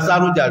látàrú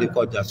gbàsáró járe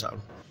kọjá sáró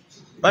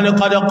wọ́n ni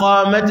qad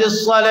qamatis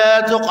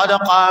salatu qad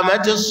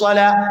qamatis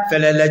salat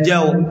fẹ̀lẹ̀lẹ̀jẹ́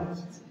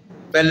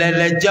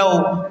o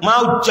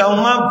máa jẹun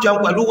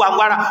pẹ̀lú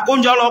wàngbára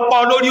oúnjẹ lọ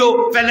pọ̀ lórí o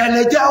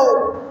fẹ̀lẹ̀lẹ̀jẹ́ o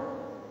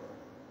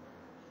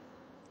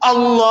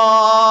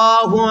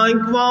Allahu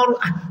Akbar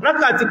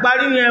rákà ti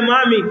parí ní ẹmọ́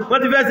àmì wọ́n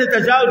ti fẹ́ ṣe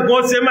tashahhud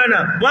wọ́n ṣe mẹ́nà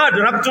wọ́n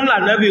àdúrà tún là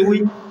náà bí wí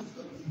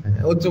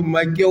ó tún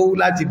máa kí ó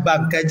láti bá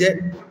nǹkan jẹ́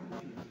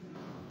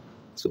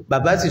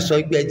bàbá sì sọ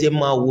pé ẹjẹ́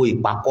máa wo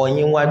ìpàkọ́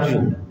yín wájú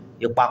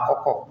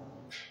ìpàkọ́kọ̀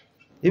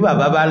bí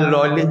bàbá bá ń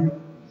lọlé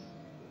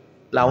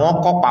làwọn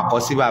kọ́ pàkọ́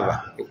sí bàbá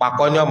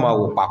ìpàkọ́ ní ọmọ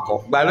wò pàkọ́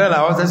gbà náà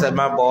làwọn ṣẹ̀ṣẹ̀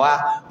máa bọ̀ wá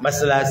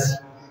mọ́ṣáláṣí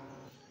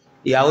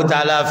ìyàwó ta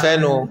la fẹ́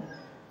nu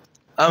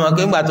ọmọ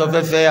kí ń gbà tó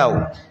fẹ́ fẹ́ yàwó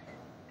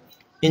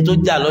ní tó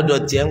jà lọ́dọ̀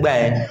tiẹ̀ ń gbà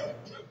yẹn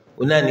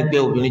ó náà ní pé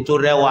obìnrin tó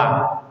rẹwà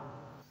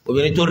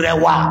obìnrin tó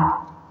rẹwà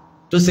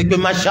tó ṣe pé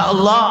masha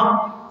Allah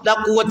la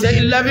quwwata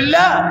illa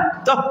billah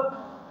tó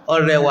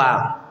ọrẹwà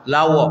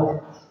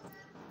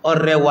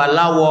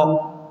láwọ̀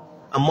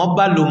àmọ́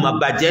bá lò mà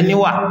bàjẹ́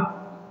níwà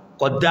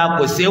kódà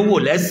kò ṣe é wò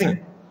lẹ́sìn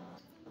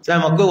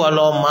sẹ́mi pé wọ́n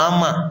lọ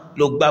màmá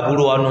ló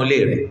gbàbúrú wọnú ilé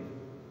rẹ̀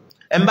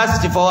ẹmbásí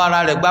ti fọwọ́ ara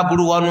rẹ̀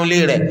gbàbúrú wọnú ilé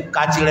rẹ̀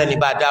káàtì rẹ̀ ní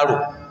bá dárò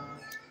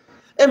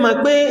ẹ mọ̀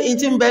pé n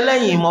ti ń bẹ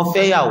lẹ́yìn mo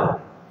fẹ́ yàwó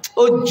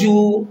ó ju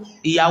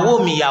ìyàwó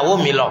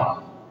mi lọ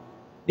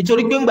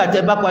nítorí pé ńgbà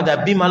tẹ́ bá padà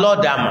bímọ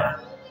lọ́ọ̀dà mọ̀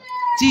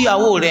tí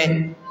ìyàwó rẹ̀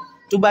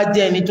tó bá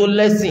jẹ́ ẹni tó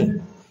lẹ́sìn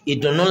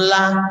ìdùnnú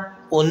ńlá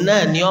òun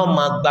náà ni ó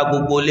máa gba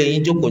gbogbo ilé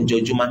yín jókòó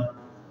njojúmọ́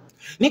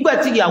nígbà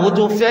tí ìyàwó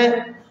tó fẹ́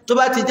tó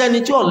bá ti jẹ́ ẹni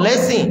tí ò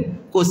lẹ́sìn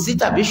kò sí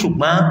tàbí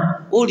ṣùgbọ́n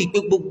ó rí i pé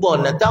gbogbo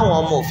ọ̀nà táwọn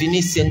ọmọ òfin ní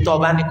ṣe ń tọ́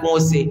bá ní kí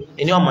wọ́n ṣe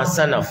ẹni ọmọ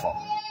sànà fún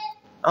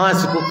àwọn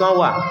àsìkò kan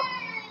wà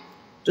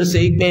tó ṣe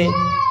pé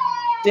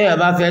téèyàn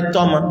bá fẹ́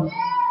tọ́mọ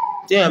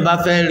téèyàn bá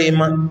fẹ́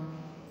rema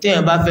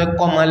téèyàn bá fẹ́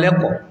kọ́mọ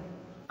lẹ́kọ̀ọ́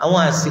àwọn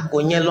àsìkò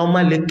yẹn lọ́mọ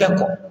lè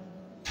kẹ́kọ̀ọ́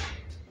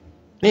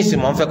ní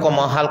ìsìnmọ́ fẹ́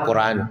kọ́mọ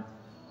Al-Qur'ani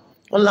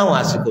wọ́n láwọn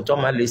àsìkò tó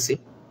máa lè ṣe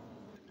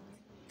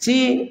tí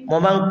mo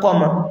bá ń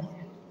kọ́mọ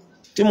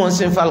tí mo ń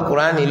sin fa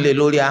Al-Qur'ani lé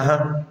lórí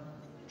ahọ́n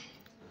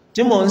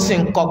tí mo ń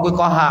sin kọ́ pé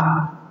kọ́ ha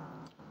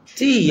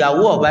tí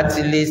ìyàwó ọba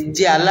ti lè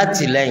jẹ́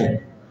alátìlẹ́yìn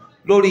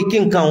lórí kí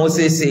nǹkan wọn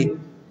ṣe é ṣe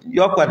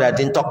yọ padà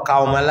dín tọ́ka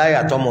ọmọ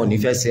aláyà tọmọ ò ní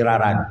fẹ́ ṣe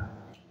rárá ni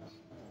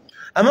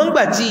àmọ́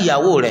ńgbà tí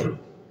ìyàwó rẹ̀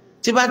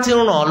tí bá ti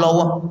ràn ọ́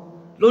lọ́wọ́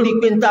lórí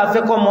pé níta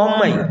fẹ́ kọ́ ọmọ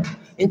ọmọ yìí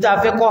níta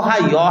fẹ́ kọ́ ha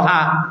yọ ha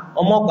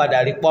ọmọ padà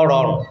rí pọ́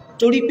rọrùn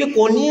torí pé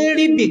kò ní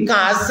rí bìkan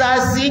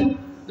àṣáṣí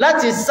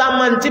láti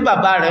sámọ́ tí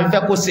bàbá rẹ̀ ń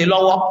fẹ́ kó ṣe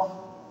lọ́wọ́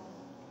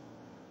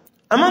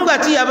àmọ́ ńgbà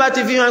tí ìyá bá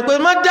ti fi hàn pé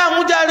má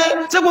dáhùn járe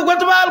ṣé gbogbo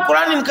tó bá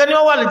Al-Qur'ani nìkan ni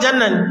wọ́n wà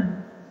lìjánà ni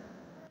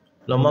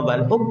lọ́mọ bá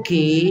ní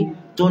ókè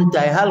tó ń ta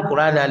ìhà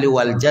Al-Qur'ani alẹ́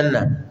wà lìjánà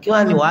kí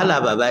wọ́n á ní wàhálà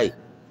bàbá yìí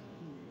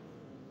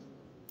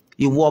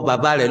ìwọ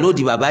bàbá rẹ̀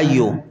lódì bàbá yìí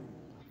o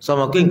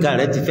sọmọ kí nǹkan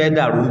rẹ̀ ti fẹ́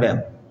dàrú mbẹ̀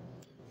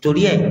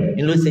torí ẹ̀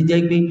ni ló ṣe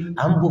jẹ́ pé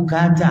à ń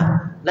bùkátà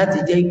láti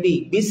jẹ́ pé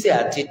ìgbésẹ̀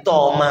àti tọ́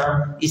ọmọ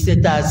iṣẹ́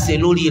tá a ṣe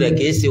lórí rẹ̀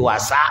kìí ṣe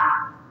wàsá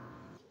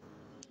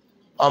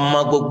ọmọ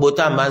gbogbo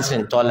tá a máa ń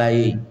sìn tọ́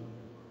láyé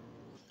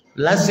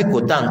lásìkò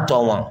tá à ń tọ́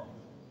wọn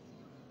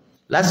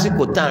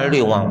lásìkò tá à ń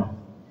rè wọn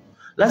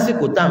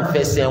lásìkò tá à ń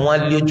fẹsẹ̀ wọn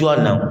lójú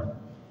ọ̀nà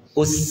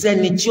kò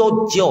sẹ́ni tí ó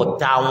jẹ́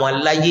ọ̀tá wọn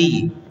láyé yìí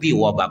bí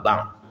ìwọ bàbá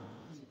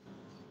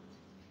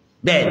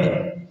bẹ́ẹ̀ ni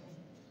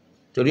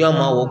torí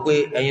ọmọ wò pé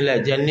ẹ̀yin lẹ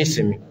jẹ́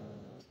nísìmí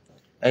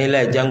ẹ̀yin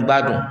lẹ jẹ́ ń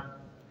gbádùn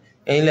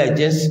ẹ̀yin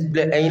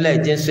lẹ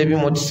jẹ́ ń ṣe bí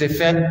mo ti ṣe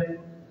fẹ́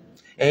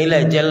ẹ̀yin lẹ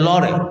jẹ́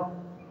lọ́rẹ̀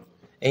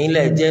ẹ̀yin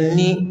lẹ jẹ́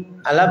ní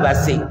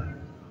alábàáṣe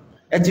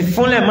ẹ ti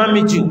fúnlẹ̀ mọ́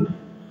mi jù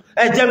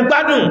ẹ jẹ́ ń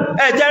gbádùn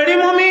ẹ jẹ́ rí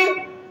mú mi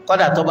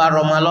kódà tó bá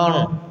rọmọ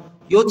lọ́rùn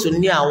yóò tún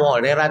ní àwọn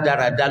ọ̀rẹ́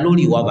rádaràda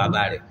lórí ìwọ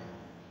bàbá rẹ̀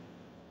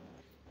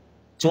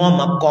tí wọ́n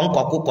máa kọ́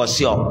ńkọ́ kúkọ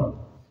sí ọ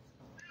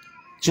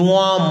tí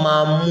wọ́n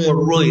máa mú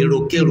ro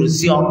èròkèrò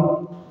sí ọ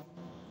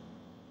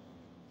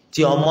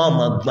tí ọmọ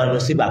ọmọ gbanu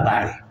sí bàbá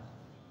rẹ̀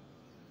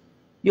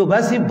Yorùbá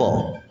sì bọ̀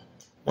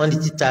wọ́n ní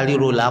títa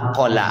ríro là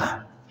kọlà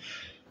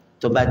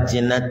tó bá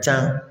jìnnà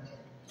tán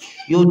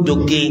yóò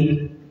dóge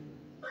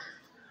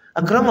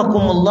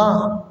akramakumullah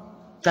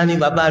tani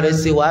bàbá rẹ̀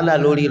ṣe wàhálà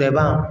lórí rẹ̀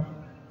báwọn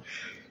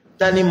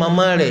tani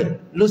màmá rẹ̀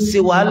ló ṣe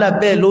wàhálà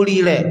bẹ́ẹ̀ lórí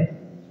rẹ̀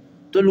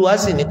tolúwa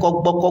sì ní kọ́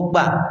gbọ́kọ́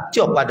gbà tí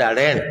ò padà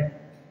rẹ́rìn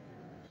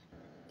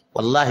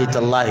wàláhi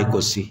tàláhi kò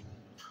sí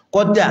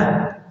kódà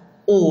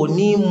ò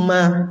ní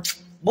máa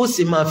bó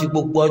sì máa fi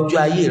gbogbo ọjọ́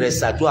ayé rẹ̀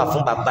ṣàdúrà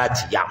fún bàbá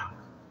àtìyá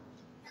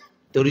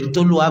torí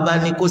tolúwa bá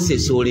ní kó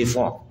ṣèṣe oore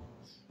fún ọ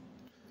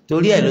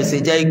torí ẹ̀ ló ṣe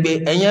jẹ́ pé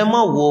ẹ̀yin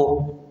mọ̀ wo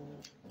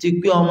ti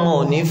pé ọmọ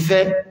ò ní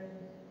fẹ́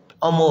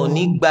ọmọ ò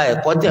ní gba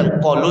ẹ̀kọ́ tẹ̀ ń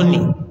kọ́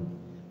lónìí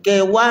kẹ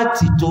wá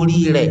ti torí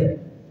rẹ̀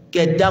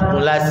kẹ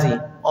dákun láti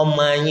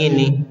ọmọ yín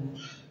ni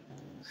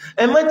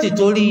ẹ má ti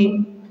torí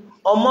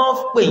ọmọ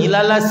pè yín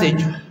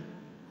lálásẹjù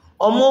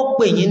ọmọ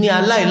pè yín ní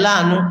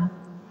aláìláàánú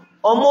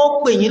ọmọ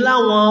pè yín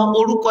láwọn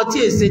orúkọ tí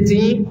èsè ti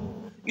yín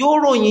yóò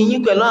ròyìn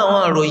yín pẹ̀lú àwọn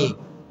àròyìn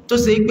tó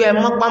ṣe pé ẹ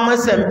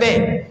mọ́pámọ́sẹ̀ ń bẹ̀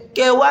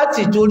kẹ wá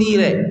ti torí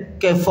rẹ̀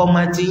kẹ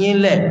fọmọ ti yín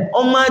lẹ̀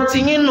ọmọ ti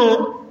yín nù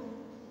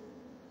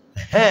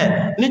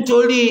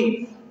nítorí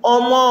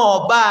ọmọ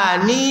ọba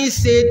ní í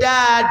ṣe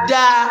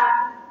dáadáa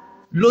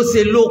ló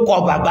ṣe ló kọ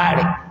bàbá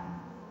rẹ̀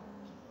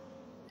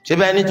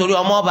síbẹ̀ nítorí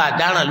ọmọ ọba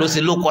àdáràn ló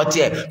ṣe ló kọ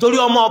tiẹ̀ torí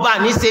ọmọ ọba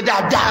ní í ṣe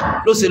dáadáa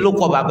ló ṣe ló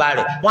kọ bàbá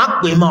rẹ̀ wọ́n á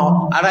pè mọ́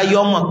ara yọ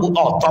ọmọ pé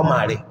ọ̀tọ́ mà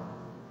rẹ̀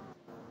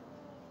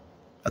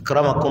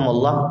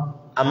akramakumullah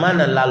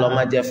amánà ńlá lọ́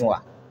máa jẹ́ fún wa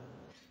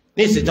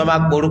ní ìsìtọ́ bá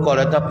gborúkọ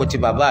rẹ̀ tán kò ti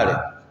bàbá rẹ̀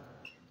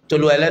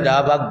tolú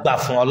ẹlẹ́dàá bá gbà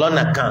fún ọ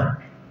lọ́nà kan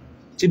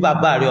tí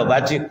bàbá rẹ̀ ọba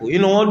ti kú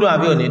inú wọn dùn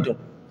àbí ò ní dùn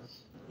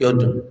yóò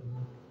dùn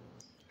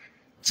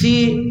tí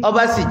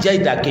ọba sì jẹ́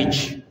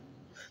ìdàkejì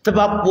tó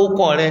bá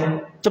pòókọ rẹ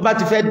tó bá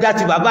ti fẹ́ dá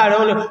ti bàbá rẹ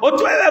wọn lè ó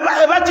tó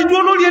ẹ bá ti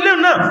dúró lórí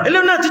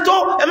eléyìí náà ti tó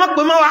ẹ má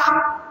pè mọ́ wa.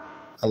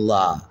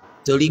 Allah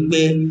torí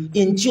pé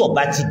n tí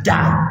ọba ti dá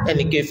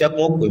ẹnìkan fẹ́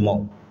kún ó pè mọ́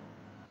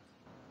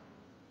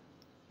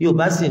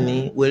Yorùbá sì ní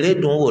wèrè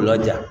dùn wò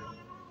lọ́jà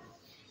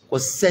kò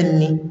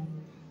sẹ́ni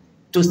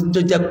tó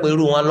jẹ́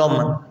pẹ̀lú wọn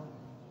lọ́mọ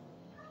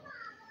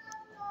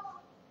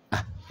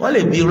wọ́n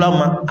lè bí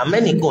lọ́mọ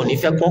àmẹ́nìkan ò ní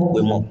fẹ́ kó pè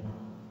mọ́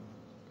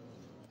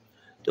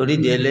torí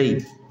di eléyìí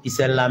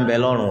iṣẹ́ ńlá ń bẹ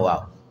lọ́rùn wa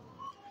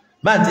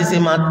bá ti ṣe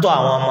máa tọ́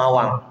àwọn ọmọ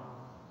wa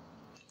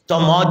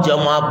tọmọ ọjọ́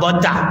ọmọ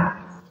bọ́tà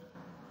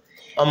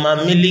ọmọ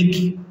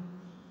mílíkì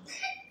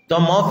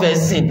tọmọ fẹ́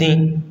sìn dín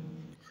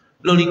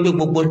lórí pé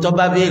gbogbo ntọ́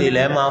bá béèrè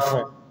lẹ́ẹ̀ máa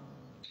fún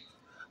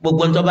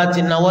gbogbo ntọ́ bá ti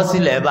náwó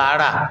sílẹ̀ bá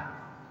rà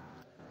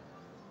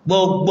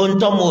gbogbo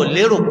ntọ́ mo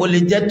lérò kó lè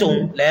jẹ́ tòun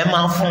lẹ́ẹ̀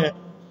máa fún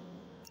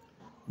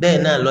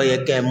bẹ́ẹ̀ náà ló yẹ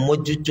kẹ́ ẹ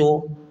mójútó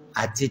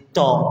àti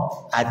tọ́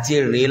àti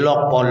rèé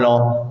lọ́pọlọ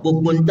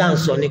gbogbo ń dá ń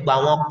sọ nípa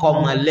wọn kọ́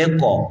ọmọ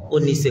lẹ́kọ̀ọ́ ó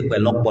ní í ṣe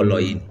pẹ̀lú ọpọlọ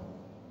yìí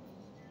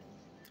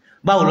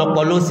báwo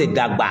lọ́pọlọ ó ṣe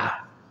dàgbà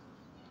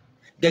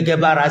gẹ́gẹ́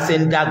bára ṣe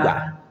ń dàgbà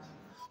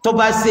tó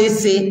bá ṣeé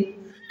ṣe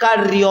ká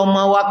rí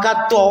ọmọ wa ká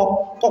tọ́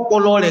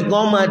kọ́pọlọ rẹ̀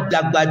gan máa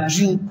dàgbà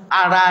ju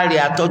ara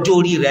rẹ̀ àtọ́jú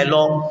orí rẹ̀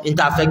lọ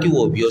níta fẹ́ kí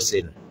wò bí ó ṣe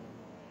nù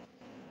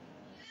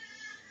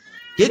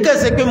kì í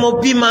kẹsẹ̀ pé mo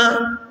bí ma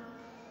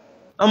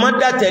ọmọ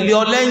dàtẹ̀lé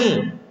ọ lẹ́yìn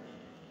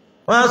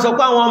wọ́n á sọ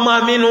pé àwọn ọmọ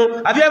mi nu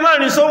àbí ẹ máa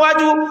rìn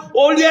sówájú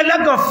orí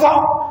ẹlẹ́gàn fọ́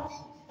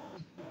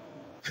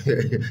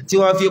tí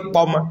wọ́n fi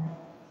pọ̀ ma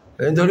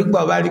nítorí pé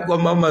ọba rí pọ̀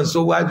mọ́ mọ́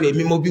sówájú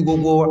èmi mo bí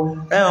gbogbo wọn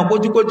ẹ̀hàn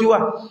kójúkójú wà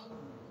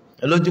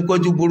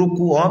lójúkójú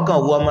burúkú wọn kàn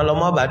wọ ọmọ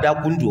lọmọ bá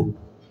dákúndù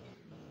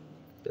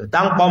tá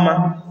ń pọ̀ ma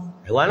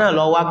ìwà náà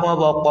lọ wá kí wọ́n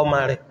bọ́ pọ̀ ma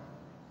rẹ̀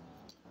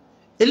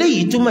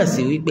eléyìí túmọ̀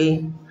sí wípé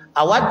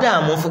àwa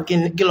dààmú fún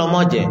kí lọmọ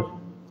jẹ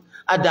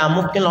àdààmú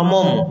kí lọmọ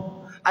mu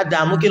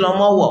àdààmú kí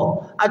lọmọ wọ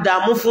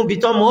àdààmú fún ibi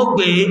tọmọ ó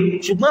gbé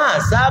ṣùgbọ́n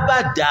àsábà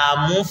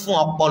dààmú fún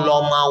ọpọlọ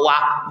ọmọ wa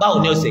báwo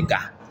ni ó ṣe kà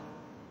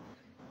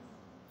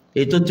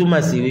ètò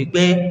túmọ̀ sí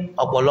wípé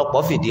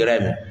ọ̀pọ̀lọpọ̀ fìdí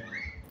rẹmi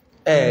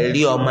ẹ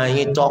rí ọmọ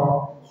yín tọ́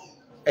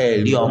ẹ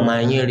rí ọmọ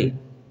yín rè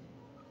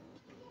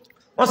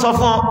wọ́n sọ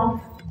fún ọ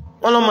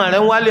wọ́n lọ́mọ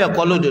rẹ̀ ń wálé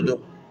ẹ̀kọ́ lódodo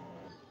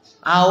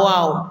àwa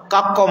ò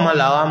kákọ́ ọmọ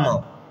làwa mọ̀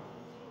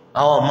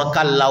àwọn ọmọ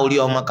ká la orí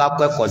ọmọ ká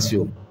kọ́ ẹ̀kọ́ sí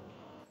o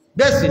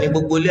bẹ́ẹ̀ sì ni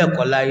gbogbo ilé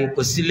ẹ̀kọ́ láyé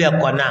kò sí ilé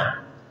ẹ̀kọ́ náà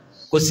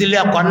kò sí ilé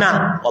ẹ̀kọ́ náà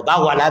ọba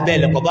wà lábẹ́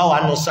ilẹ̀ kọba wà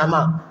nù sámà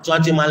tí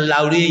wọ́n ti máa ń la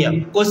orí èèyàn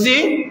kò sí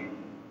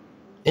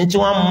ní tí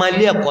wọ́n mọ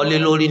ilé ẹ̀kọ́ lé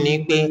lórí ni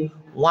pé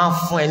wọ́n á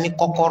fún ẹ ní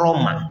kọ́kọ́rọ́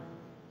mà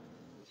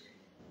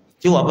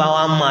tí wọ́n bá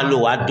wá máa lò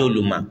wá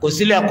dòlù mà kò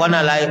sí ilé ẹ̀kọ́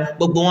náà láyé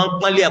gbogbo wọn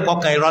pọ́n ilé ẹ̀kọ́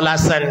kan irọ́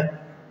lásán ni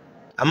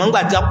àmọ́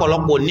ńgbà tí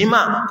ọ̀pọ̀lọpọ̀ onímà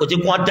kò tí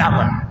wọ́n dà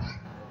mà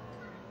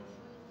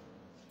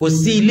kò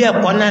sí ilé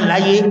ẹ̀kọ́ náà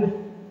láyé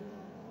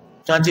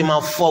tí wọ́n ti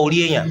máa fọ́ orí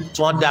èèyàn tí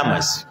wọ́n dà mà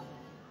sí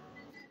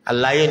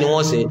àlàyé ni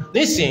wọ́n ṣe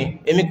nísìn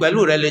èmi pẹ̀lú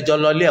rẹ lè jọ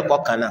lọ ilé ẹ̀kọ́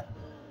kan náà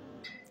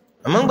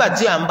àmọ́ ńgbà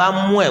tí à ń bá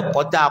mú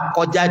ẹ̀kọ́ tá a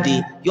kọ́ jáde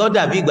yóò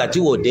dàbí ìgbà tí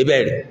wò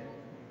débẹ̀ rẹ̀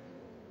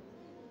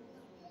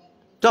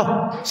tọ́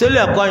sílé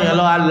ẹ̀kọ́ yẹn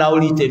lọ́wọ́ la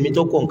orí tèmi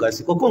tó kó nǹkan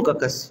sí kó nǹkan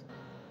kan sí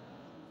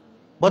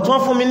but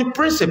wọ́n fún mi ní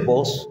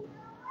principles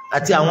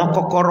àti àwọn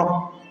kọ́kọ́rọ́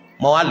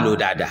mo wá lò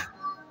dáadáa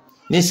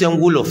ní ṣe ń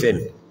wúlò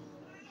fẹ́mi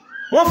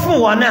wọ́n fún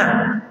wọn náà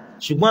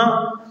ṣùgbọ́n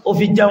ó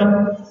fi jẹun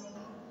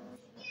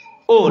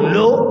ó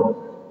lò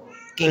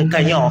kí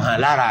nǹkan yẹn hàn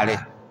lára rẹ̀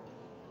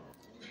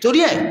torí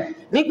ẹ̀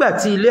nígbà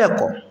tí ilé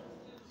ẹ̀kọ́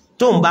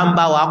tó ń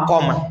bá wa kọ́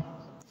ma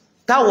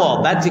táwọ̀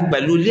ọ̀bá ti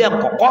pẹ̀lú ilé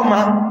ẹ̀kọ́ kọ́ ma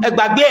ẹ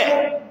gbàgbé ẹ̀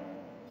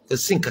kò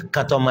sí nǹkan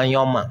kan tó máa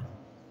yan ma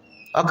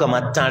ọkàn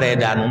máa tán rẹ̀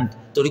dànù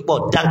torí pọ̀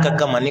dá nǹkan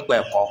kan ma nípa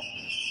ẹ̀kọ́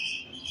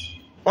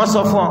wọ́n sọ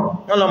fún ọ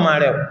wọ́n lọ́ máa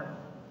rẹ̀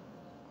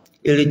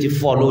èrè ti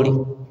fọ́ lórí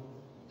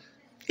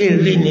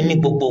èrè ní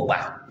gbogbo gbà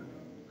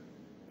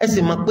ẹ sì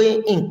mọ̀ pé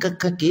nǹkan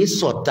kan kì í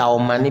sọ̀tà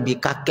ọmọ níbi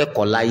ká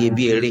kẹ́kọ̀ọ́ láyé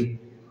bí eré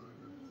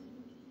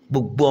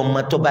gbogbo ọmọ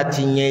tó bá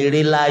ti yan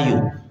eré láàyò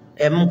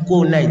ẹ mú kó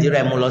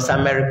Nàìjíríà mú lọ sí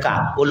Amẹ́ríkà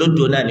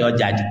olódò náà ni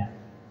ọjà jù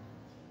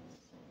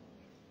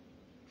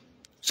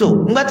so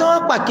ńgbà tí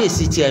wọ́n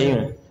pàkíyèsí tiẹ̀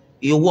yùn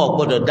ìwọ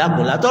gbọ́dọ̀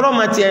dágùn látọ́rọ́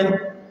máa tiẹ̀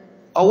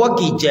ọwọ́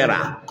kì í jẹrà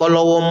kọ́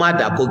lọ́wọ́ má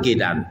dà kó gé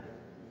dànù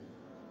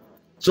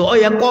so ó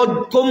yẹ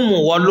kó mú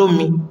wọ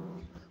lómi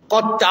kó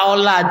ta ọ́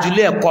láàjú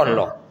ilé ẹ̀kọ́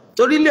ńlọ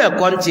torí ilé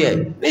ẹ̀kọ́ ń tiẹ̀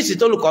níṣì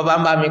tó olùkọ́ bá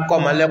ń bá mi kọ́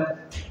ọmọ lẹ́kọ̀ọ́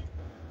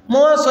mo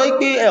wá sọ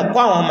pé ẹ̀kọ́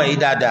àwọn ọmọ yìí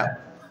dáadáa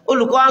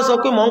olùkọ́ á sọ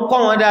pé mò ń kọ́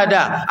wọn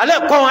dáadáa alẹ́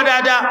kọ́ wọn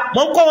dáadáa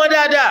mò ń kọ́ wọn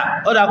dáadáa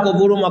ó dà kó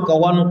burú mọ́ kàn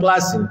wọnú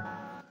kíláàsì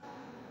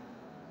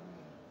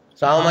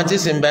so àwọn ọmọ tí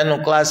sì ń bẹnu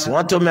kíláàsì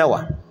wọ́n tó 10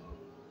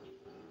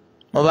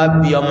 mo bá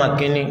bí ọmọ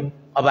kínní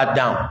ọba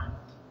dáhùn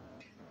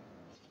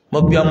mo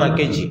bí ọmọ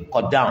kejì kò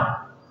dáhùn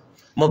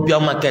mo bí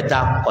ọmọ kẹta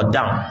kò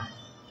dáhùn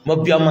mo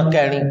bí ọmọ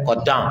kẹrin kò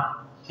dáhùn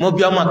mo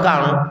bí ọmọ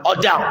karùn ó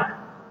dáhùn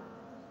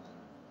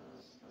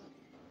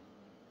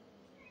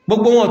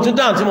gbogbo wọn ò tún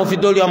dáhùn tí mo fi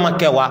dórí ọmọ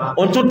kẹwàá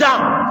ò tún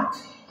dáhùn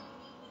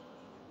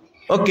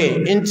ok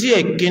ntí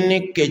èkíní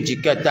kejì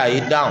kẹta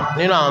yìí dáhùn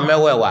nínú àwọn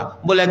mẹ́wẹ̀ẹ̀wá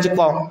bólẹ́tì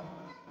kọ́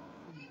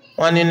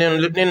wọn ní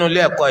nínú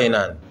ilé ẹ̀kọ́ yìí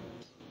náà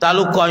ta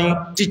ló kọ́ yín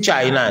tíṣà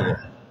yìí náà ni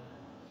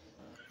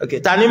ok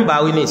ta ní ń bá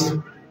wí nìsí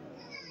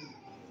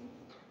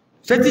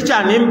ṣé tíṣà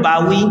ní ń bá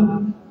wí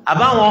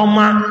àbáwọn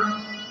ọmọ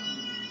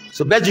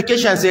so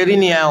education ṣe rí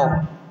nìyẹn o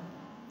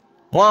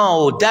wọn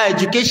ò dá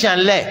education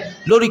lẹ̀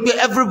lórí pé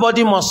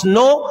everybody must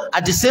know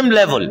at the same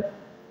level.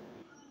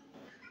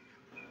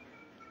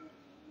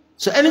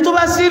 So ẹni tó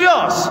bá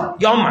serious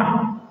yọ mà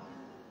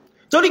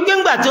torí pé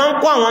ńgbà tí wọ́n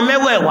kó àwọn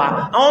mẹ́wẹ̀ẹ̀wá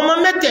àwọn ọmọ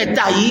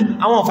mẹ́tẹ̀ẹ̀ta yìí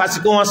àwọn ò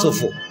fàsìkò wọn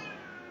ṣòfò.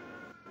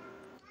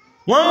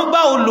 Wọ́n ń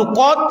bá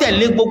olùkọ́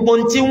tẹ̀lé gbogbo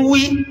ohun tí ń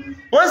wí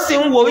wọ́n sì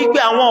ń wo wípé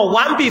àwọn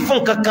ọ̀wá ń bì fún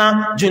kankan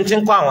ju ti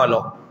ń kọ́ àwọn lọ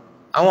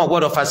àwọn ò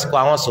gbọ́dọ̀ fàsìkò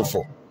àwọn ṣòfò.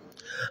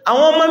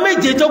 Àwọn ọmọ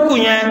méje tó kù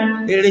yẹn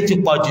eré ti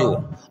pọ̀ jù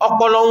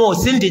ọpọlọ wọn ò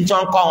sí ní tí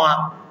wọ́n kọ́ wọn.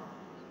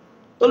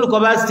 Olùkọ́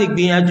bá sì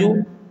gbìyànjú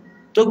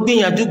tó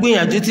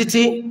gbìyànjú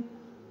títí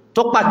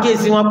tó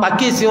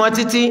pàkíyèsí wọn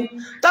títí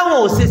táwọn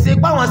ò ṣèṣe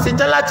páwọn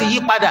ṣetán láti yí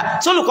padà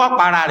sólùkọ́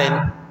para rẹ̀ ni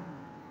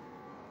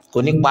kò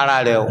ní para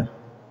rẹ̀ o.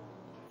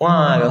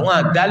 Wọ́n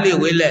àdálé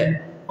ìwé lẹ̀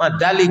wọ́n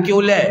àdálé kí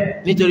ó lẹ̀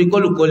nítorí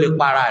kólùkọ́ lè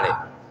para rẹ̀.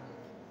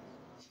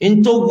 In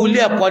tó wulé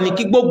ẹ̀kọ́ ni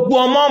kí gbogbo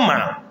ọmọ mà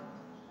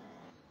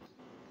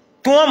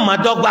kí wọ́n mà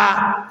dọ́gba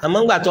àmọ́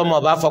ńgbà tó ọmọ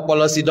ọba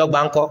fọpọlọ sí dọ́gba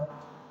ńkọ́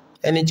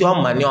ẹni tí ó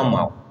mà ní ọmọ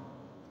o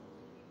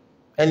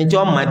ẹni tí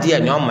ó mà díẹ̀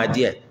ní ọmọ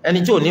díẹ̀ ẹni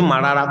tí ò ní mà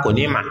rárá kò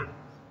ní mà.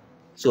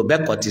 So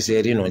bẹ́ẹ̀ kọ́ ti ṣe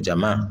rí nu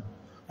jàmá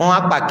wọ́n wá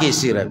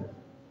pàkíyèsí rẹ̀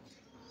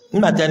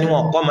nígbà tí ẹni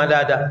wọn kọ́ ọmọ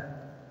dáadáa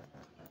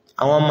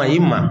àwọn ọmọ yìí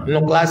mà nínú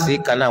kíláàsì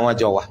kan náà wọ́n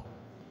jọ wà.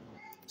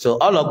 So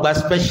ọlọ́gba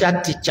special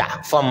teacher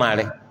fọ́ọ̀mà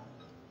rẹ̀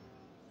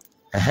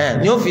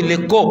ni ó fi lè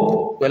cope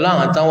pẹ̀lú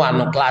àwọn tán wà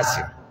nínú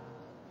kíláàsì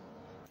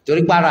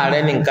torí para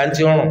rẹ̀ ní nǹkan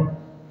tí ó rùn.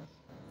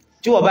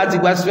 Tí wọ́n bá ti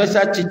gba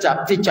special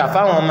teacher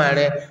fáwọn ọmọ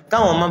rẹ̀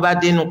káwọn ọmọ bá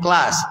dé nínú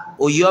kíláàsì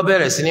òye ó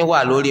bẹ̀rẹ̀ sí ní wà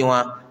lórí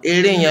wọn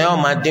eré yẹn yóò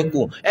máa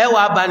dínkù ẹ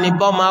wàá bá ní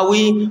bọ́ máa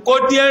wí kó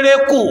dín eré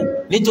kù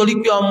nítorí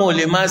pé ọmọ ò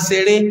lè máa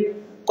ṣeré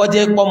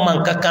kọjá pọ́ mọ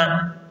nǹkan kan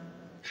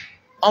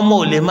ọmọ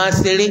ò lè máa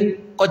ṣeré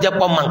kọjá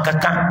pọ́ mọ nǹkan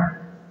kan.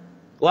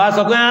 Wàá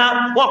sọ pé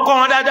wọ́n kọ́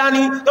wọn dáadáa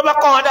ni tó bá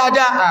kọ́ wọn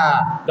dáadáa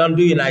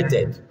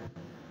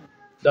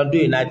don't do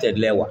united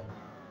lẹ́wà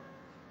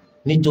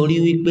nítorí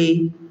wípé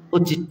ó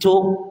ti tó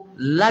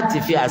láti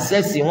fi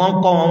àṣẹ́sì wọn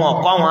kọ́ wọn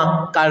kọ́ wọn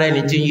kárẹ́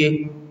ni tí ń yé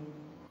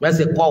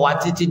mẹ́sẹ̀ kọ́ wa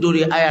títí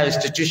dórí higher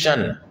institution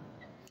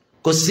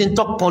kò sí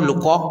tọ́kàn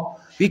olùkọ́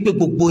wípé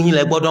gbogbo yín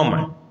lẹ gbọ́dọ̀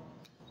mọ̀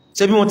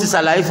ṣé bí mo ti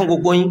ṣàlàyé fún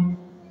gbogbo yín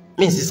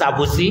mi sì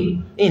ṣàbòsí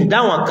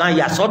ìdáwọn kan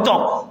yà sọ́tọ̀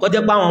kọjá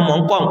pé àwọn mọ̀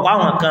ń kọ́ nǹkan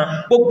àwọn kan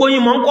gbogbo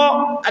yín mọ̀ ń kọ́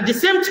at the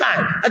same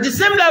time at the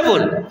same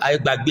level àyè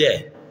gbàgbé ẹ̀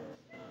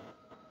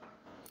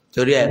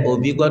torí ẹ̀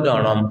òbí gbọ́dọ̀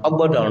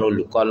ran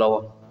olùkọ́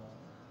lọ́wọ́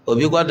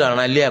òbí gbọ́dọ̀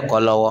ran ilé ẹ̀kọ́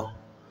lọ́wọ́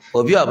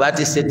òbí ọba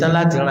ti ṣetán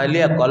láti ran ilé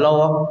ẹ̀kọ́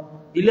lọ́wọ́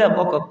ilé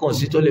ẹ̀kọ́ kankan ò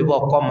sí tó lè bọ́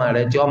ọkọ́ ọmọ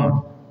rẹ̀ tí ó mọ̀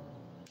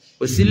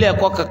kò sí ilé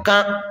ẹ̀kọ́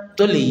kankan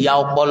tó lè ya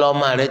ọpọlọ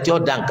ọmọ rẹ̀ tí ó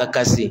dá nǹkan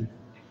kan sí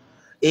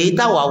èyí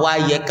táwa wá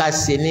yẹ ká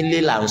ṣe nílé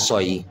là ń sọ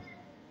yìí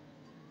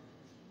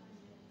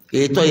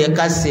èyí tó yẹ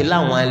ká ṣe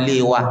láwọn ilé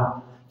wa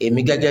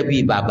èmi gẹ́gẹ́ bí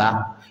bàbá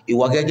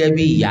ìwọ gẹ́gẹ́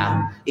bí ìyá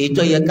èyí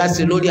tó yẹ ká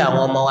ṣe lórí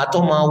àwọn ọmọ wa tó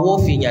máa wó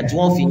fìyàn tí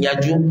wọ́n fi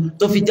yanjú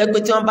tó fi jẹ́ pé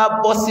tí wọ́n bá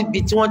bọ́ síbi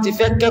tí wọ́n ti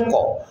fẹ́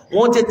kẹ́kọ̀ọ́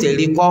wọ́n tètè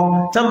rí kọ́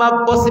tí wọ́n bá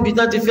bọ́ síbi tí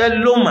wọ́n ti fẹ́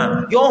lómà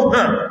yóò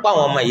hàn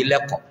páwọn ọmọ yìí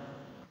lẹ́kọ̀ọ́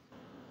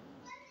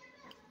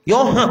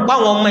yóò hàn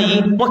páwọn ọmọ yìí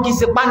wọ́n kì í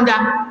ṣe pàǹdà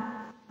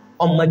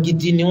ọmọ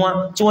gidi ni wọ́n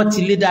tí wọ́n ti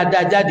lé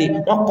dáadáa jáde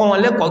wọ́n kọ́ wọn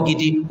lẹ́kọ̀ọ́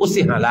gidi ó sì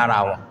hàn lára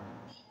wọn.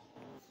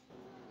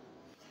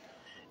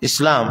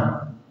 Islam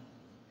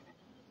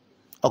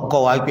ọkọ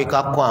wa pé ká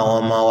kọ́ àwọn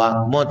ọmọ wa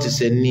bọ́n ti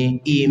ṣe ní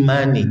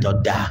ìmánì tó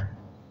dáa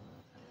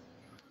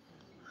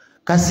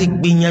ká sì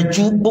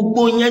gbìyànjú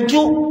gbogbo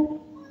yànjú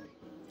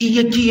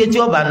iyekíye tí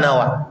ó bá ná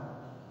wa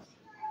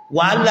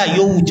wàhálà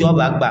yòówù tí ó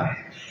bá gbà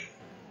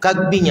ká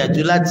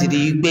gbìyànjú láti rí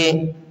i pé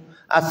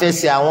a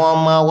fẹsẹ̀ àwọn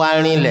ọmọ wa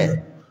rinlẹ̀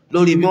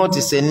lórí bí wọ́n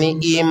ti ṣe ní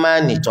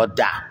ìmánì tó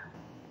dáa.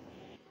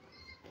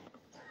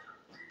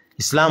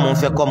 Islam ń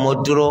fẹ́ kọ́ ọmọ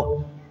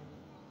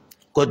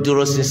kó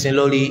dúró ṣinṣin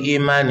lórí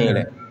ìmánì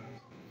rẹ̀.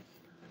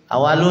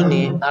 Àwa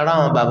lónìí ara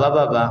àwọn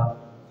bàbá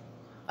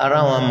ara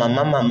àwọn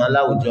màmá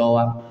láwùjọ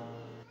wa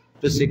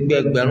tó ṣe pé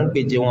ẹgbẹ̀rún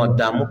péje wọn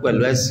dààmú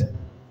pẹ̀lú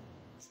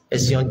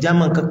ẹ̀sìn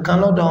ọ̀jámọ̀ kankan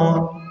lọ́dọ̀ wọn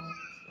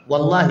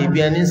wàláhì bí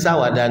ẹni ń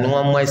ṣàwàdà ni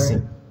wọ́n mú ẹ̀sìn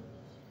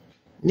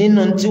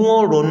nínú tí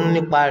wọ́n ronú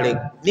nípa rẹ̀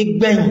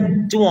nígbẹ̀yìn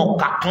tí wọ́n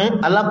kà kún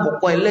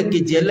alákọ̀ọ́kọ́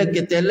ẹlẹ́kejì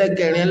ẹlẹ́kẹtẹ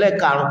ẹlẹ́kẹrin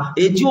ẹlẹ́karùn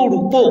èyí tí ó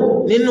rúpò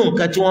nínú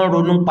nǹkan tí wọ́n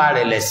ronú nípa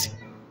rẹ̀ lẹ̀sìn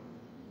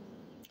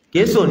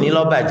kéésò ní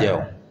lọ́bàjẹ́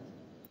o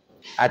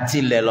àti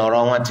ilẹ̀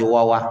lọ̀rọ̀ wọn ti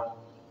wọ́ wá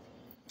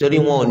torí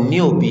wọn ò ní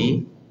òbí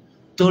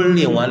tó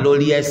lè wọn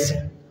lórí ẹ̀sìn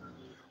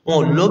wọn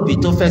ò lóbi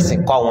tó fẹ̀sìn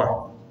kọ́ wọn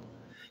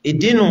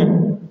ìdínú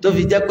tó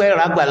fi jẹ́ pé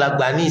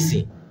ràgbàlagbà ní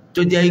ìsìn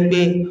tó jẹ́ pé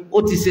ó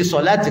ti ṣe sọ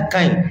láti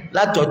káyìn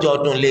látọjọ́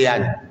ọdún léyà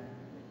ni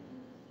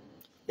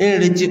ń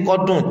retí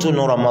kọ́dún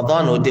túnú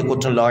Ramadan ó dé kó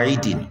tún lọ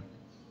ìdì ni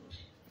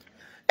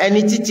ẹni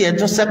títí ẹ̀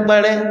tún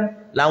sẹ́pẹ́rẹ́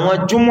làwọn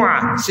júmọ̀à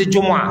sí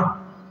júmọ̀à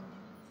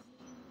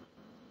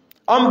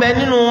ọ̀nbẹ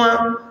nínú wọn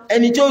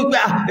ẹni tí ó gbé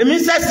èmi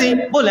sẹ́sìn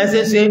bó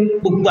lẹ́sẹ̀ ṣe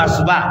gbogbo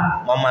àṣùbà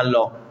wọn máa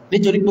lọ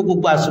nítorí pé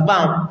gbogbo àṣùbà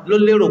ló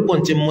lérò pé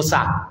òun ti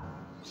Musa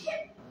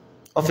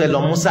ó fẹ́ lọ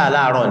Musa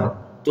láàárọ̀ ni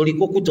torí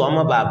kókútọ̀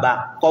ọmọ bàbá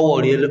kọ́wọ́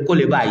rẹ̀ kó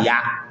lè bá yá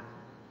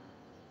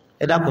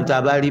ẹ dákun tá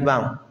a bá rí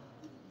báwọn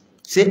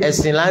ṣé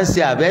ẹ̀sìn là ń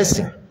ṣe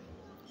àbẹ́sìn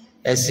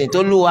ẹ̀sìn tó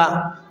lúwa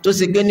tó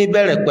ṣe pé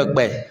níbẹ̀rẹ̀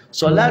pẹ̀pẹ̀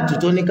sọ̀láàtù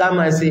tó ní ká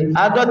máa ṣe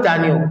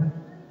 50 ni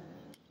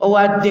ó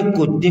wá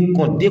dínkù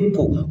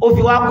ó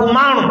fi wá kù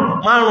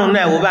márùn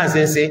náà ẹ̀wọ́ bá ń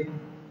ṣe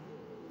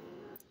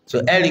so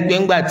ẹ rí i pé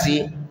ńgbà tí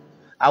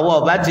àwọn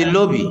ọba ti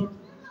lóbi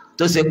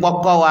tó ṣe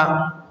pọ́kọ́ wa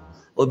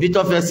òbí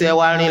tó fẹsẹ̀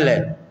wa rinlẹ̀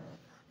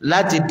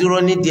láti dúró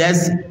nídìí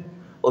ẹ̀sìn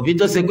òbí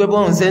tó ṣe pé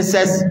bóun ṣe ń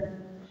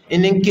ṣẹ̀sìn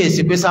ní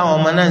kíyèsí pé sáwọn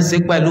ọmọ náà ń ṣe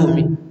pẹ̀lú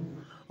mi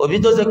òbí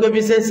tó ṣe pé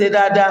bí ṣe ń ṣe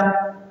dáadáa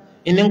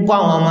ní ń kó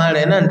àwọn ọmọ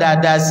rẹ̀ náà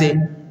dáadáa ṣe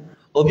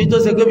òbí tó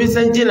ṣe pé bí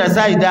ṣe ń jìnnà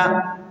sáìdá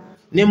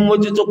ní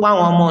mójútó pa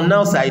àwọn ọmọ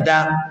náà sáìdá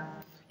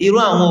irú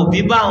àwọn òbí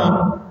báwọn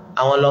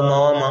àwọn lọmọ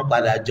wọn máa ń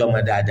padà jọmọ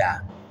dáadáa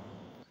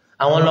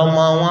àwọn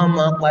lọmọ wọn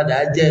máa ń padà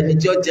jẹ ẹni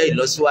tí ó jẹ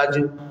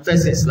ìlọsíwájú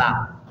fẹsẹ̀ Islam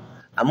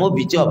àmọ́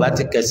òbí tí ọba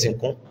ti kẹsìn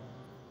kún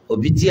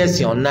òbí tí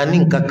ẹ̀sìn ọ̀nà ní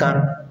nǹkankan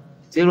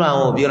tí irú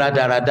àwọn òbí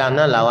rádaràda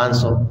náà làwa ń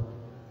sọ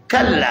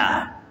kálá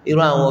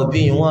irú àwọn òbí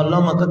yìí wọn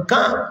lọ́mọ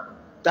kankan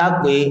tá a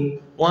pé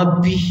wọ́n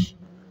bí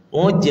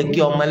wọ́n jẹ́ kí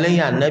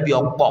ọmọlẹ́yìn ànábì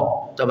ọ̀pọ̀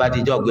tó bá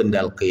dijọ́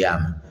gbẹ̀ndàl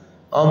kìyàmù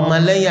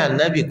ọmọlẹ́yìn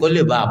ànábì kó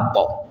lè bá a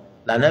pọ̀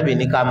lànábì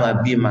ní ká máa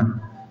bí ma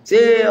ṣé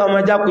ọmọ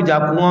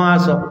jákujàku wọn á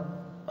sọ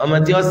ọmọ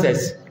tí ó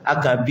sẹ̀sì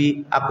akàbí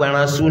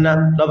apẹran súná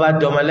lọ́ba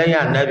di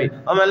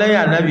ọmọlẹ́yìn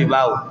ànábì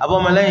báwo àbọ̀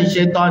ọmọlẹ́yìn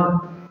ṣetán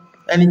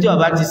ẹni tí ó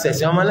bá ti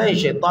sẹ̀sì ọmọlẹ́yìn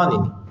ṣetán ni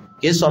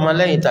kì í sọ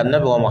ọmọlẹ́yìn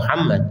tànábì wa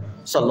Muhammad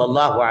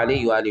sallallahu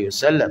alayhi wa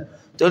sallam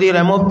torí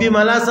rẹ̀ mo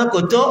bímọ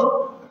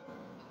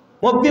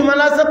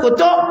lásán kò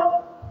tó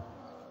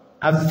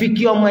àfi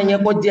kí ọmọ yẹn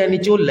kó jẹ́ ẹni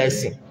tí ó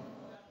lẹ́sìn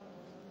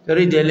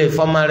torí délé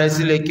fọmọ rẹ̀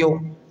sílé kí ó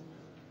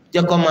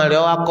jẹ́ kọ́mọ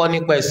rẹ̀ wá kọ́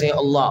nípa ẹ̀sìn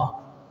Allah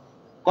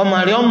kọ́mọ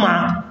rẹ̀ ọmọ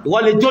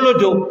ìwọlé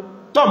jólódo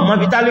tó mọ́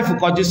bí tálífù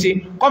kọjú sí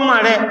kọ́mọ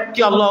rẹ̀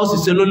kí Allah ó sì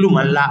ṣe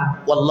lólùmọ̀ ńlá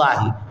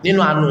wàláhì nínú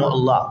àánú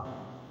Allah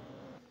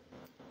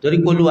torí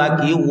pé Olúwa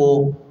kì í wo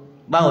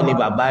báwo ni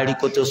bàbá rí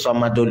kó tó sọ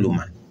ọmọdé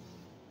olùmọ̀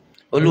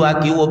Olúwa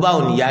kì í wo báwo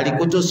ni ìyá rí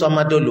kó tó sọ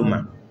ọmọdé olùmọ̀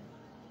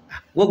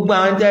gbogbo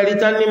àwọn tẹ́ rí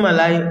tán ní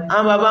màláyé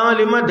àwọn bàbá wọn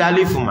lè má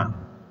dálé fún ma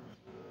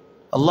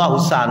Allahu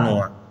ṣàánú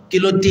wọn kí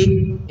ló dé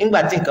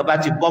nígbàtí nǹkan bá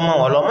ti bọ́ mọ́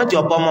wọn lọ wọ́n ti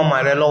bọ́ mọ́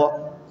rẹ lọ́wọ́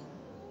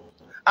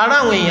ara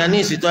àwọn èèyàn ní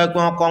ìsìtọ́ ẹ pé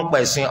wọ́n kọ́ ń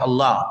pẹ̀ sí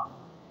Allah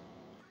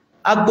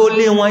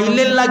agboolé wọn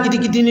ilé ńlá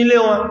gidigidi nílé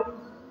wọn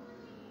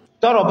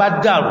tọ́rọ̀ bá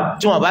dàrú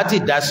tí wọ́n bá ti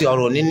dá sí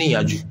ọ̀rọ̀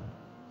níníyànjú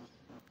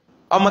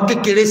ọmọ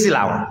kékeré sí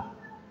làwọn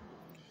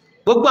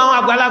gbogbo àwọn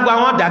àgbàlagbà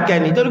wọn dákẹ́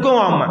ní torí pé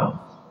wọn mọ̀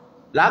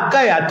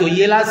lákàyà tó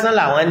yé lásán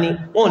làwọn ní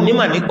wọn ò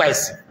nímọ̀ nípa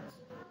ẹ̀sìn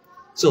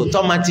so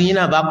tọ́mọ tí yín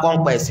náà bá kọ́ ń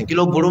pa ẹ̀sìn kí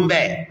ló burú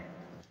bẹ́ẹ̀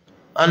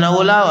ọ̀nà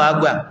wo láwọ̀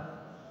àgbà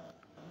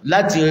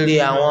láti rí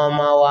àwọn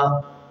ọmọ wa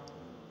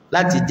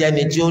láti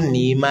jẹ́ni tí ó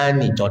ní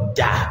ìmánì tó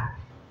dáa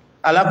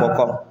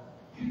alákọ̀ọ́kọ́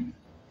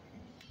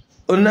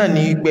ó náà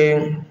ní pé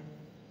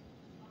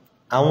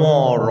àwọn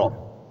ọ̀rọ̀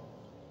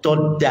tó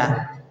dáa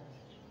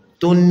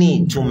tó ní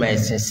ìtumọ̀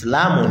ẹ̀sìn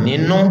ìsìláàmù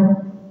nínú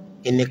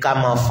ìníká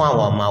máa fún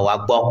àwọn ọmọ wa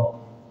gbọ́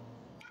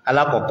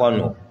alákọ̀ọ́kọ́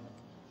nù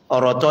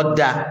ọ̀rọ̀ tó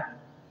dáa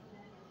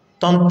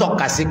tó ń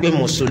tọ́ka sí pé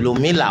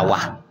mùsùlùmí là wà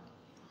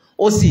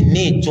ó sì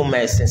ní ìtumọ̀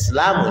ẹ̀sìn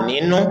ìsìláàmù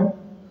nínú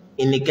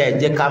ìníká ẹ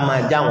jẹ́ ká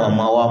máa já àwọn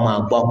ọmọ wa máa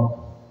gbọ́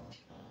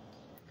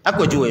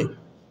àpèjúwe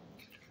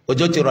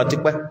òjò ti rọ̀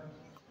tipẹ́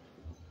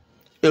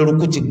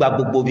eruku ti gba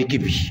gbogbo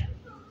bíkíbi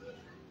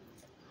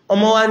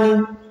ọmọ wa ní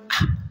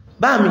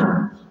bá mi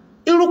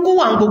eruku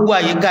wà ń gbogbo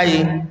àyíká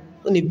yìí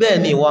ó ní bẹ́ẹ̀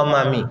ni ìwọ ọmọ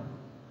mi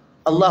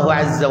Allahu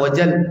azza wa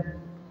jal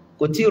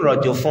kò tí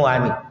rọ̀jò fún wa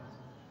ni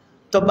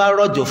tó bá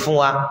rọ̀jò fún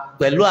wa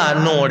pẹ̀lú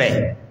àánú rẹ̀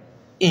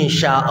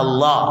insha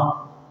Allah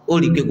ó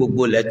rí pé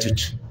gbogbo lẹ̀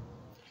tutù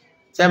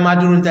ṣe máa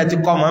dúró ní tẹ́tí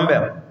kọ́ mọ́ ń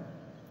bẹ̀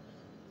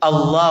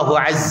Allahu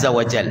azza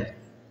wa jal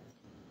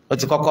ó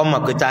ti kọ́kọ́ mọ̀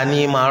pé ta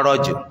ní máa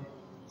rọ̀jò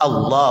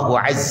Allahu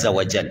azza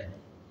wa jal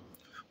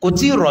kò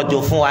tí rọ̀jò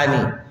fún wa ni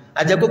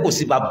a jẹ́ pé kò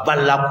sí bàbá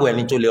ńlá kú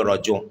ẹni tó lè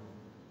rọ̀jò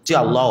tí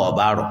Allah ò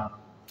bá rọ̀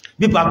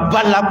bí bàbá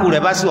ńlá kú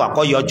rẹ̀ bá sì wà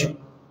kọ́ yọjú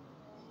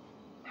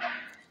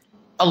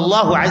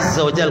Allahu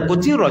azza wa jal kò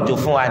tí rọ̀jò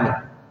fún wa ni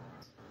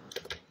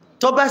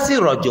tó bá sì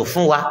rọ̀jò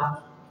fún wa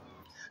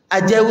a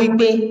jẹ́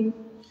wípé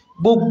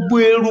gbogbo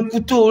eruku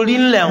tó rí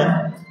ńlẹ̀hún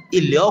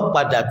ilẹ̀ ó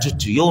padà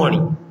tutù yóò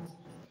rìn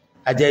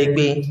a jẹ́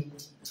wípé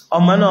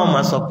ọmọ náà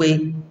máa sọ pé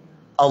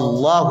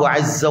Allahu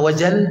azza wa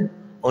jal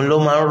òun ló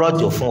máa ń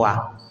rọ̀jò fún wa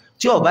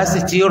tí ó bá sì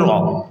ti rọ̀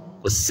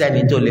kò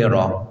sẹ́ni tó lè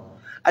rọ̀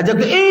a jẹ́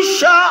pé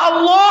insha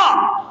Allah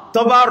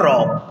tó bá rọ̀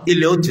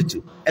ilẹ̀ ó tutù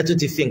ẹ tún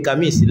ti fi nǹkan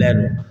míì sí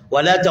lẹ́nu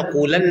wala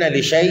taqulanna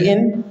li shay'in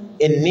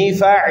inni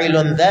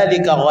fa'ilun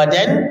dhalika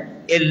ghadan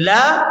illa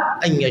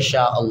an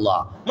yasha Allah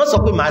mo sọ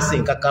pé màá ṣe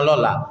nǹkan kan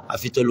lọ́la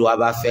àfi t'Olúwa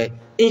bá fẹ́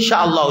insha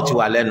Allah ó ti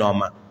wà lẹ́nu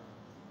ọmọ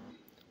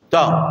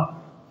tó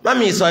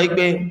mami sọ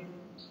pé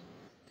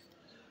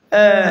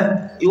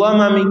ìwọ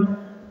mami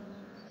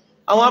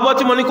àwọn abọ́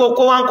tí mo ní kó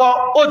wá ń kọ́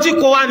ó ti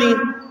kó wá ni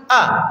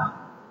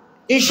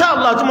insha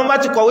Allah tí mo bá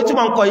ti kọ̀wé tí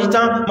mo ń kọ̀ yìí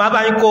tán màá bá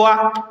yín kó wá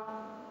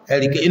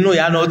ẹ̀rìkẹ́ inú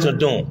ìyá náà ó tún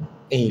dùn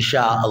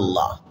insha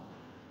Allah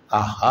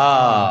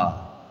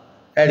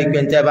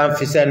ẹ̀rìkẹ́ tẹ́ bá ń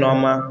fi sẹ́nu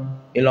ọmọ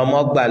ìlọmọ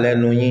gbà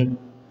lẹ́nu yín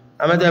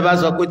àmọ́tẹ́ bá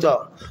sọ pé tọ́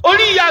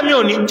orí ìyá mi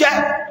ò ní jẹ́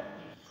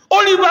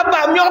orí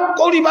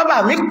bàbá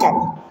mi kọ̀.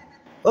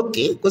 Ok,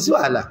 kò sí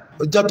wàhálà,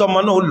 ọjọ́ tọmọ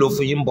náà ó lò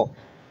fún yín bọ̀.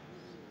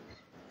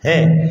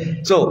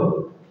 So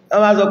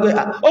wọ́n máa sọ pé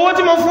owó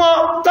tí mo fún ọ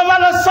tó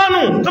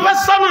bá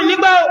sọnù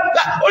nígbà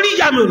orí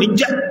ìyá mi ò ní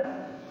jẹ́,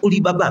 orí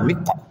bàbá mi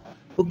kọ̀.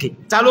 Ok,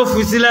 ta ló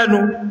fi sí lẹ́nu?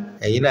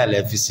 Ẹ̀yin náà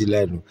lẹ fi sí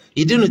lẹ́nu.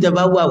 ìdí nu tẹ́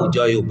bá wọ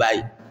àwùjọ Yorùbá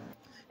yìí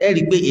ẹ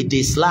rí i pé èdè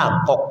Islam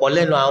ọ̀pọ̀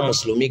lẹ́nu àwọn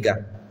mùsùlùmí gan,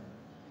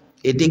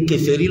 èdè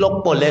kèfèrí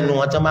lọ́pọ̀ lẹ́nu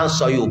wọn tó máa ń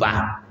sọ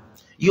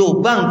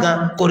Yorùbá nǹkan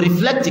kò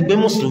reflect pé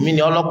mùsùlùmí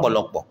ni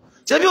ọlọ́pọ̀lọpọ̀.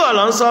 ṣé bí wọ́n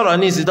lọ ń sọ̀rọ̀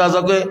ní ìsìtọ́ sọ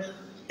pé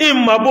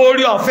ìmọ̀ bó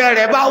orí ọ̀fẹ́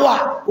rẹ̀ bá wà,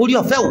 orí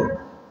ọ̀fẹ́ wò?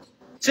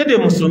 ṣédè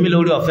mùsùlùmí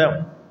lórí ọ̀fẹ́ wò?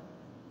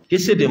 kí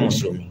ṣédè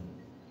mùsùlùmí?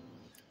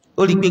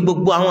 ó rí i pé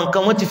gbogbo àwọn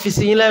nǹkan wọ́n ti fi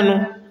sí yín lẹ́nu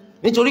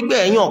nítorí pé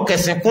ẹ̀yin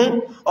ọ̀kẹsìn kún,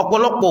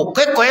 ọ̀pọ̀lọpọ̀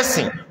kẹ́kọ̀ọ́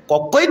ẹ̀sìn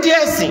kọ̀kọ́ èdè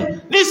ẹ̀sìn.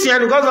 nísìnyẹn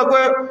nìkan sọ pé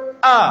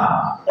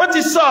wọ́n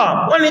ti sọ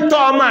wọ́n ní tọ́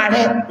ọmọ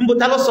rẹ̀ níbo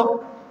ta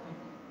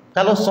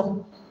ló sọ?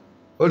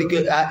 ó rí i pé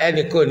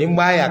ẹnìkan ò ní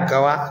mú àyà kan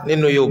wá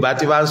nínú Yorùbá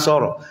tí bá ń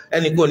sọ̀rọ̀,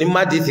 ẹnìkan ò ní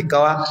má dìtì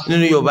kan wá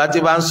nínú Yorùbá tí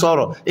bá ń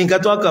sọ̀rọ̀. nǹkan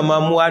tí wọ́n kàn máa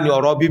mú wá ní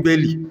ọ̀rọ̀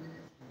Bíbélì.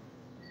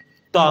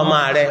 tọ́ ọmọ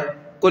rẹ̀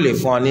kó lè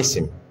fún ọ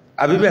nísìnyí,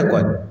 àbí bẹ́ẹ̀ kọ́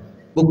ni?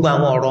 gbogbo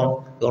àwọn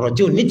ọ̀rọ̀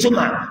tí ò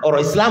nítumọ̀,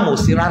 ọ̀rọ̀ Islam ò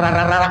sí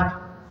rárá.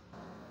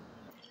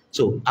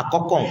 So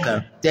àkọ́kọ́ nǹkan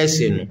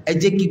tẹ́sí nù, ẹ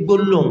jẹ́ kí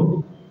gbólóhùn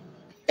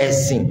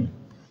ẹ̀sìn,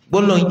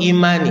 gbólóhùn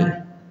ìmánì,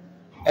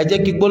 ẹ jẹ́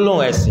kí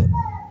gbólóhùn ẹ̀sìn,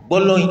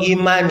 gbólóhùn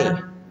ìmánì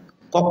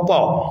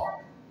kọ́pọ̀.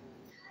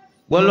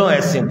 gbólóhùn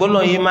ẹ̀sìn,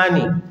 gbólóhùn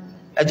ìmánì,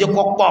 ẹ jẹ́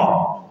kọ́pọ̀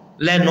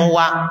lẹ́nu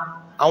wa.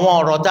 àwọn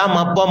ọ̀rọ̀ tá a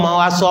máa bọ́ máa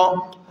wá sọ,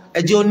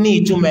 ẹ jẹ́ ó ní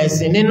ìtumọ̀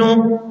ẹ̀sìn nínú.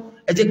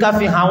 ẹ jẹ́ ká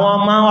fi hàn àwọn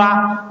ọmọ wa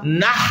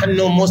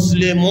nahnu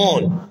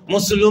muslimun,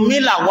 mùsùlùmí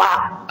là wa,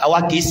 àwa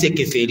kì í ṣe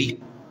kèfèrí.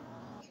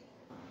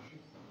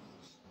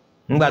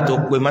 nígbà tó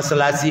pe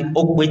masalasi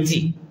ó pe tì,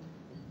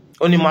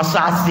 ó ní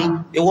masáàsì,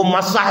 èwo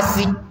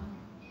masáàsì?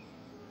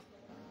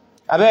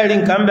 abẹ́rẹ́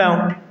nǹkan bẹ́ẹ̀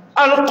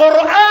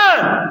al-Qur'an,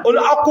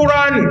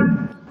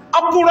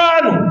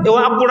 akuranu, èwo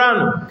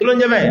akuranu? kí ló ń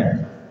jẹ́ bẹ́ẹ̀?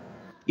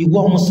 ìwọ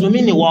mùsùlùmí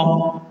ni wọ́n.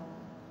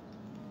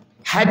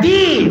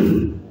 hadith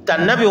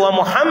tànàbí wa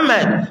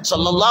Muhammad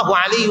sallallahu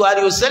alayhi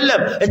wa sallam,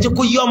 ẹ jẹ́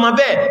kó yí ọmọ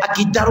bẹ́ẹ̀ a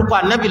kì í dárúkọ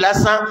ànábì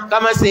lásán ká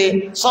má ṣe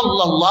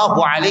sallallahu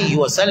alayhi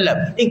wa sallam.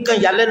 nǹkan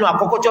ìyàlẹ́nu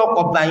àkọ́kọ́ tí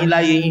ọkọ̀ bá yín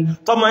láyé yín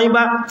tọ́mọ yín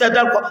bá tẹ́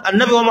dárúkọ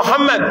ànábì wa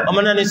Muhammad, ọmọ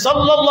náà ni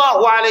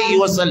sallallahu alayhi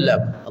wa sallam.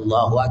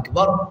 Allahu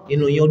akbar,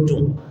 inú yóò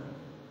dùn.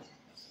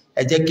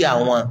 ẹ jẹ́ kí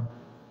àwọn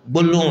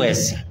gbólóhùn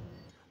ẹ̀sìn,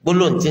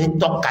 gbólóhùn tí ń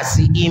tọ́ka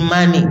sí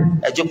ìmánì,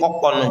 ẹ jẹ́ kó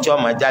pọnù tí ó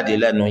máa jáde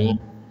lẹ́nu yín.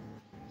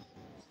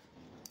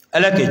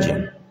 ẹlẹ́kejì,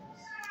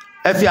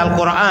 ẹ fi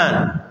al-Qur'an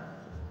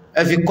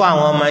ẹ fi kọ́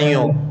àwọn ọmọ yín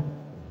o,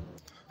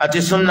 àti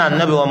sunna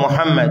nabi wa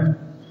Muhammad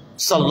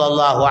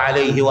sallallahu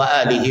alayhi wa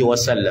alihi wa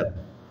sallam.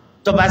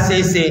 tó bá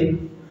ṣeéṣe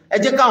ẹ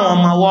jẹ́ káwọn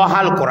ọmọ wọ́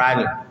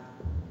al-Qur'ani,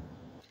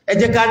 ẹ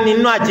jẹ́ ká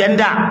nínú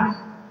àjẹ́ndà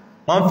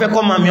wọ́n fẹ́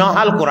kọ́ mami ọ́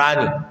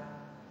al-Qur'ani.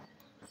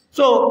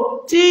 so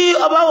tí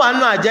ọba wà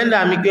nínú àjẹ́ndà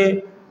mi pé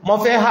mo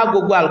fẹ́ há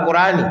gbogbo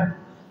al-Qur'ani,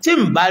 tí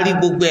n bá rí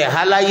gbogbo ẹ̀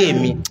há láyé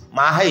mi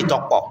máa há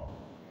ìtọ́pọ̀.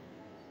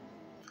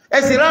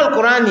 ẹ̀sìn rá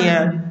al-Qur'ani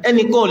yẹn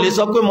ẹnìkan ò lè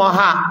sọ pé mo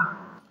há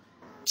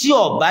tí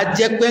ó bá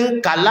jẹ́ pé ń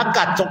kà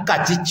lákàtúnkà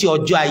títí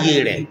ọjọ́ ayé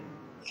rẹ̀.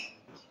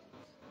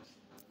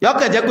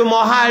 yọ́kẹ̀ jẹ́ pé mo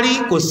há rí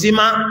kò sí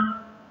má,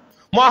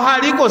 mo há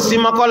rí kò sí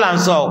má kọ́ là ń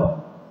sọ.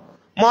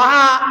 mo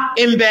há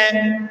ń bẹ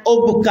ó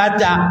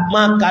bùkátà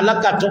máa kà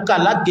lákàtúnkà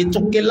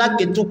lákètúnkè.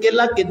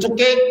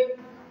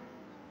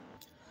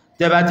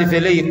 tẹ́ bá ti fẹ́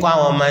léyìí kọ́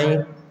àwọn ọmọ yín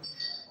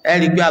ẹ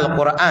rí pé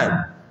al-Qur'an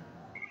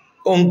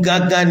òun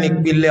gángan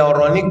nípìlẹ̀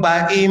ọ̀rọ̀ nípa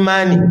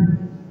ìmánì.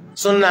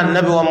 sunna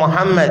nabi wa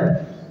Muhammad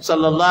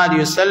sallallahu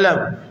alayhi wa sallam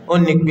ó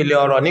nípìlẹ̀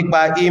ọ̀rọ̀ nípa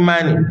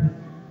ìmánì.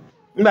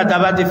 nígbà tá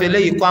a bá ti fẹ́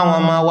léyìí kọ́ àwọn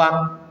ọmọ wa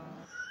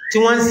tí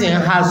wọ́n sì ń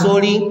ha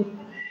sórí,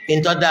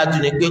 ìtọ́ dáa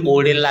tún ní pé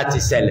oore láti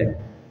ṣẹlẹ̀.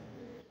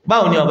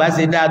 báwo ni ọba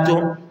ṣe dáa tó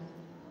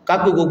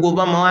kápẹ́ gbogbo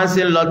bọ́mọ wá ń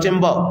ṣe ń lọ tí ń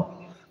bọ̀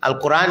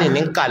al-Qur'ani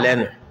ní kà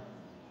lẹ́nu,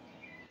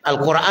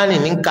 al-Qur'ani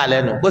ní kà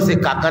lẹ́nu. bó ṣe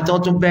kà kan tó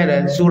tún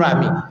bẹ̀rẹ̀ súra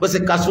mi, bó ṣe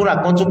ka súra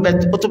kan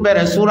tó tún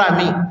bẹ̀rẹ̀ súra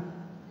mi.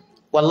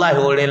 wàláhì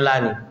oore ńlá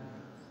ni.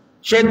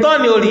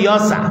 ṣètánì orí yọ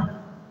sà,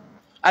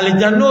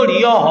 àlìjánnà orí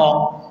yọ họ,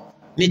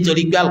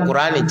 nítorí pé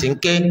al-Qur'ani ti ń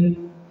ké.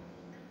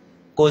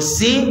 kò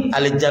sí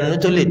àlìjánnà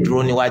tó lè dúró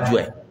níwájú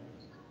ẹ̀.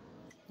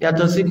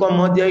 yàtọ̀ sí kọ́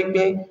ọmọdé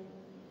pé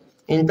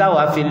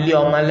ìntàwà fi lé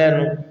ọmọ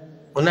lẹ́nu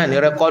òun náà ní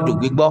rẹ́kọ́ọ̀dù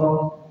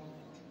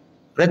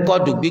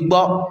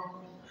gbígbọ́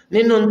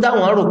nínú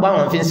táwọn rò pé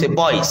àwọn fi ń ṣe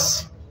boys,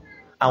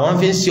 àwọn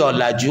fi ń ṣe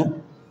ọ̀làjú.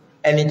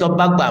 ẹni tó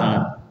bá gbà mú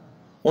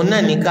òun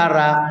náà ní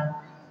kára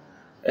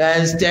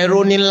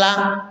stereo nílá,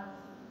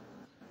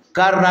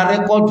 kára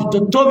rẹ́kọ́ọ̀dù tó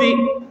tóbi,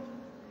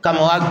 ká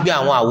máa wá gbé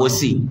àwọn àwo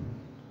sí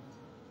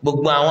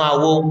gbogbo àwọn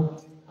àwo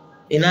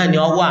iná ni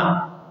ọ wà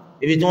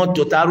ibi tí wọ́n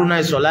tó Haruna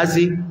Ìṣọ̀lá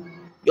sí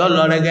yọ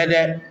lọ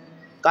rẹ́gẹ́dẹ́,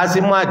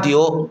 Kásímù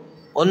Àdìó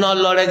ọ̀nà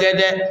lọ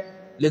rẹ́gẹ́dẹ́,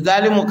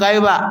 Lẹ́gálí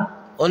Mùkáíbà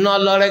ọ̀nà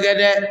lọ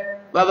rẹ́gẹ́dẹ́,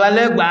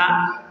 Babalẹ́gbà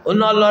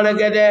ọ̀nà lọ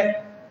rẹ́gẹ́dẹ́,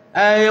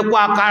 epo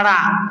àkàrà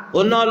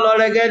ọ̀nà lọ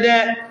rẹ́gẹ́dẹ́,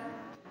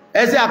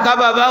 ẹsẹ̀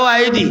àkábà bá wà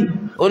ìdì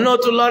ọ̀nà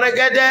tún lọ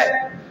rẹ́gẹ́dẹ́.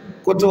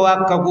 kó tó wá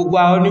ka gbogbo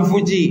àwọn ní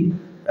Fuji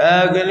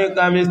gini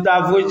kan Mr.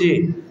 Fuji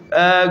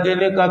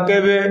gini kan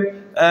Kébé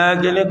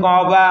gini kan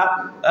ọba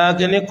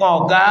gini kan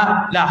ọ̀gá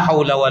la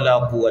hawla wala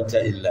quwwata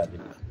illa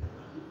billah.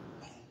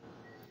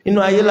 Inú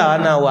ayé làwọn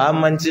náà wà á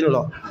máa ń tí ń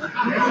lọ.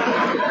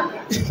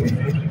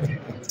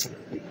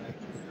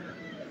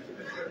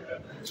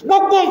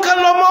 Gbogbo nǹkan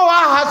lọ mọ́ wa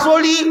ha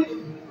sórí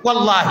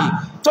wàláhì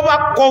tó bá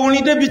kọ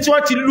orin débi tí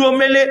wọ́n ti lú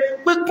omele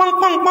pé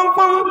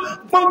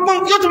pọ́npọ́npọ́npọ́npọ́npọ́n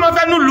yóò tún máa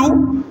fẹ́ nú lù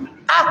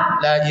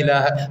la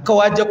ilaha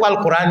kọwa jẹ́ kó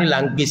alkùránì là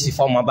ń gbé sí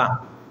fọ́mọ bá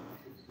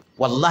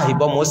wàláhì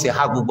bọ́ mọ́ sí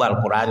ha gbogbo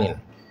alkùránì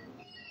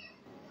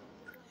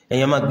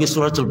ẹ̀yẹ máa gbé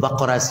Suratul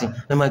Baqara sí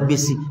ẹ máa gbé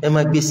sí ẹ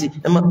máa gbé sí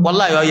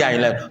wàláhì ọ̀yà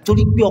ilẹ̀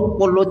torí pé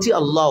ọpọlọ tí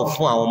Allah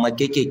fún àwọn ọmọ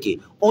kéékèèké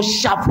ó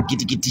ṣàpù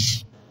gidigidi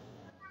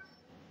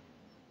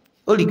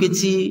ó rí pé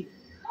tí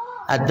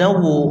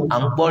àdánwò à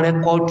ń gbọ́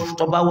rẹ́kọ́ọ̀dù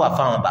tó bá wà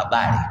fáwọn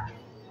bàbá rẹ̀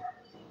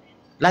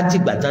láti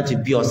ìgbà tán ti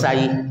bí ọ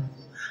sáyé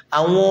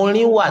àwọn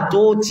orin wà tó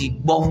ti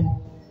gbọ́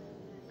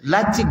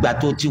láti ìgbà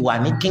tó ti wà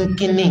ní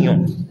kínkín níyàn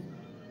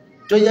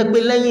tó yẹ pé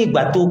lẹ́yìn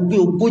ìgbà tó pé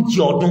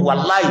 40 ọdún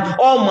wàláhì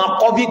ó máa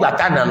kọ́ bí ìgbà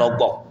tánà lọ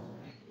gbọ́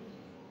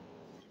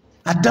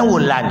àdánwò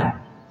lánìí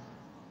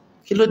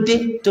kí ló dé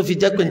tó fi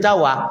jẹ́ pé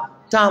táwa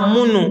tá a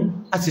múnu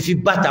a sì fi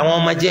bá tàwọn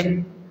ọmọ jẹ́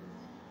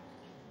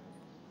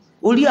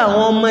orí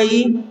àwọn ọmọ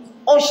yìí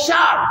ó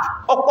sharp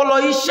ọpọlọ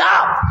yìí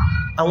sharp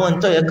àwọn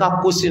ǹtọ́ yẹ ká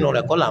kó sínú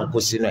rẹ̀ kọ́ là ń kó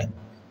sínú ẹ̀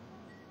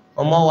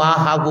ọmọ wa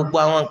ha gbogbo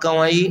àwọn nǹkan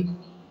wọn yìí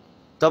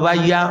tó bá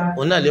yá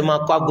òun náà lè máa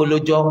kó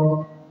agolójọ́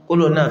kó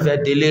lóun náà fẹ́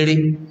delére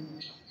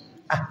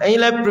ẹ̀yin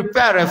lẹ́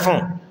prepare rẹ̀ fún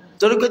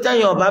torí pé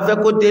táyìn ọba fẹ́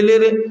kó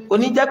delére kò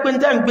ní jẹ́ pé ní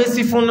táyìn gbé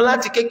sí fún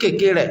láti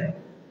kéékèèké rẹ̀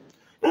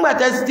nígbà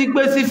tẹ́ ti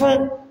gbé sí fún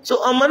so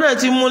ọmọ náà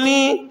ti mú ní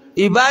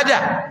ìbádà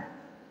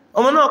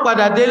ọmọ náà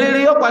padà delére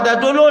yóò padà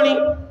dolórin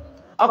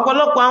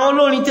ọ̀pọ̀lọpọ̀ àwọn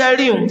olórin tẹ́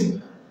rí un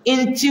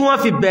in tí wọ́n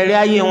fi bẹ̀rẹ̀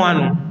ayé wọn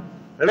nù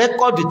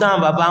rẹ́kọ́ọ̀dù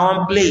táwọn bàbá wọn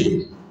play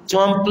tí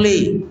wọ́n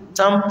play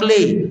tán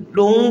play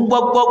lòun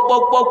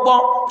gbọ́gbọ́gbọ́gbọ́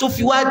tó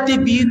fi wá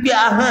débi wípé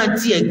ahọ́n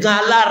tiẹ̀ gan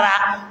alára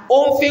ó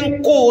ń fi ń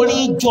kó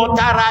orin jọ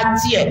tara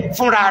tiẹ̀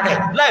fúnra rẹ̀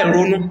láì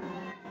ronú.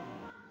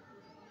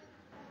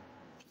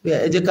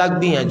 ẹ jẹ́ ká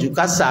gbìyànjú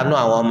ká ṣàánú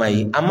àwọn ọmọ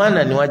yìí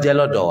amánà ni wọ́n jẹ́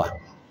lọ́dọ̀ wa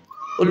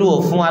Olúwa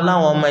fún wa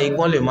láwọn ọmọ yìí kí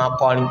wọ́n lè máa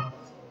kọrin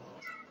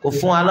kò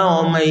fún wa láwọn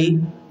ọmọ yìí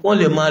wọ́n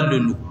lè máa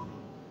lùlù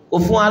kò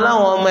fún wa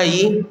láwọn ọmọ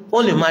yìí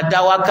wọ́n lè máa dá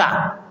wákà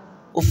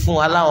ó fún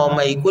wa láwọn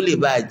ọmọ yìí kó lè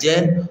bá jẹ́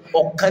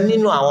ọ̀kan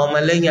nínú àwọn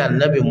ọmọlẹ́yìn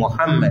anabi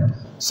Muhammad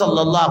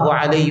sallallahu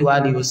alayhi wa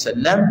alihi wa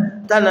sallam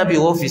tánàbí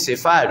wọ́n fi ṣe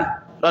fáàrí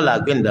lọ́la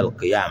gbẹ̀ndàl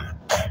kìyàmà.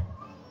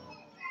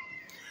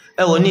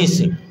 ẹ wò ní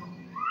ìsìn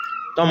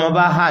tọmọ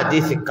bá há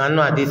àdéhìí kan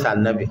náà àdéhìí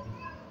anabi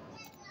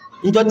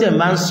níjọ́ tẹ̀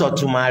máa ń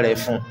sọ̀túnmá rẹ̀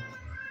fún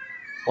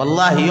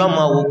wàláhì yọ́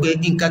máa wò pé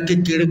nǹkan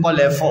kékeré kọ́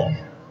lẹ fún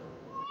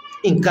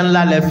nǹkan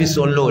ńlá lẹ fi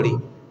so lórí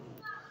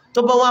tó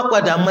bá wá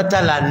padà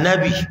mọ́tàlá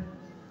nábì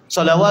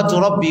salawatu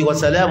rabbi wa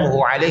salamuhu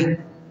alayhi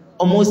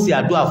ọmọ ó sì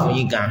àdúrà fún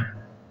yín gan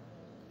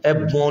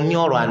ẹbùn ní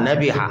ọ̀rọ̀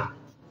ànábì ha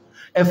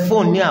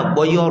ẹfún ní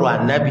àgbọ́yé ọ̀rọ̀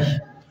ànábì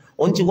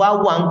òun ti wá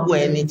wà ń gbọ́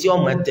ẹni tí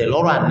ọmọ tẹ̀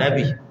lọ́rọ̀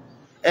ànábì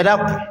ẹ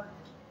dákun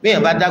bí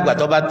èèyàn bá dàgbà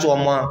tó bá tó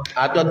ọmọ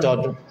 50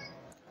 ọdún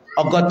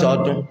 60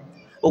 ọdún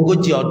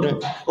 40 ọdún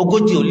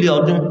 40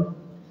 ọdún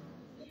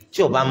tí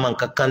ò bá mọ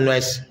nǹkan kan nú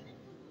ẹ̀sìn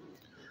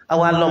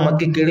àwa lọ́mọ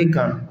kékeré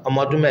kan ọmọ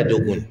ọdún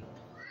 15 ni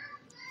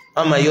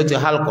ọmọ yìí ó ti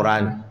hal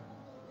Qur'an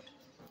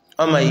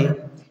ọmọ yìí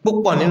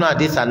púpọ̀ nínú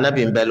àdìsí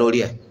ànábì ń bẹ lórí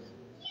ẹ̀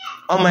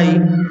ọmọ yìí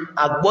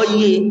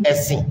àgbọ́yé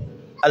ẹ̀sìn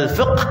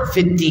al-fiqh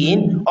fi ddin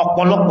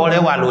ọ̀pọ̀lọpọ̀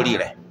rẹ̀ wà lórí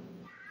rẹ̀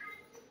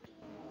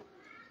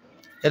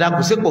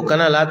ẹ̀dàkùn sípò kan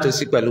náà látò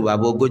sí pẹ̀lú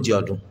bàbá 40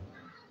 ọdún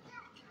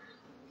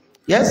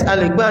yes a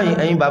lè gbá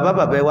ẹ̀yin bàbá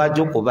ẹ wá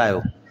jókòó báyìí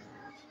o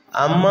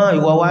àmọ́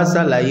ìwọ wá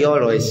ṣàlàyé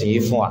ọ̀rọ̀ ẹ̀sìn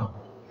yìí fún wa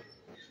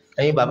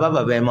ẹ̀yin bàbá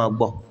ẹ máa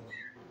gbọ́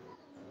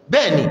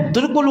bẹ́ẹ̀ ni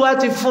torípolúwa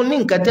ti fún ní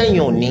nǹkan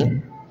tẹ́yìn ò ní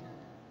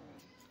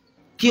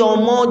kí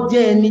ọmọ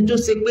jẹ́ ẹni tó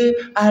ṣe pé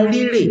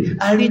arírè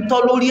arítọ́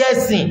lórí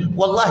ẹ̀sìn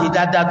wàláhì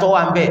dáadáa tó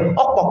wà ń bẹ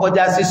ọ̀pọ̀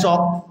kọjá sísọ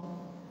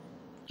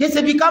kìí ṣe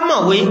bí ká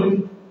mọ̀wé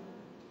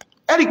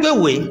ẹ̀rí pé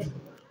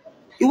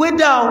ìwé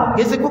dá o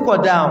kìí ṣe púpọ̀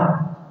dá o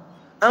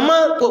àmọ́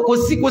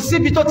kò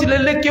síbi tó ti lè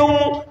lé kí ó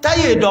mú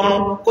táyé ìdọ̀run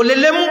kò lè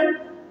lé mú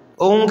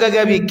òun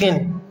gẹ́gẹ́ bí kín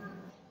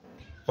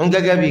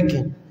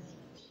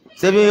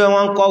ṣé bí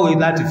wọ́n ń kọ̀wé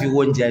láti fi wo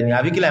oúnjẹ ni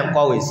àbí kílẹ̀ ń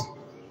kọ̀wé sí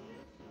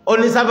ó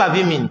ní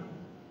sábàbí mi ni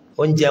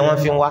oúnjẹ wọn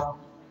fi ń wá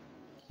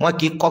wọn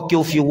kì í kọ́ kí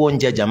ó fi wo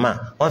oúnjẹ jàmá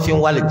wọn fi ń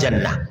wá lè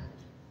jẹ́nà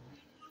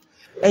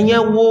ẹ̀yẹ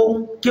wo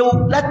kí ó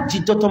láti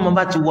tọ́tọ́ mọ́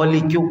bá ti wọlé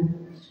kí ó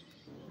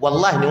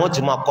wàláhì ni wọ́n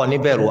ti máa kọ́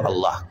níbẹ̀rù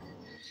Allah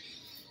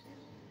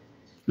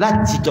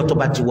láti tọ́tọ́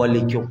bá ti wọlé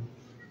kí ó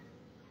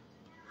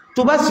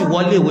tó bá sì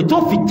wọlé ìwé tó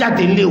fi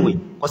jáde léèwé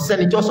kò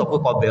sẹ́ni tó sọ pé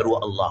kó bẹ̀rù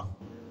Allah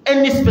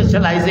any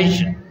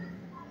specialization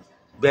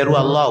bẹ̀rù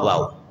Allah ọba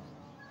o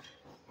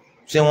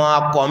ṣé wọ́n á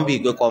kọ́ ń bí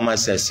pé kọ́ máa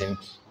ṣẹ̀sìn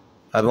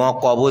àbí wọ́n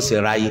kọ́ bó ṣe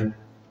ráyé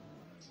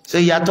ṣé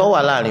ìyàtọ̀ wà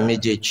láàrin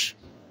méjèèjì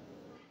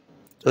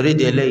torí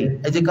de eléyìí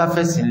ẹ jẹ́ ká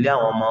fẹ̀sìn lé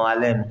àwọn ọmọ wa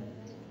lẹ́nu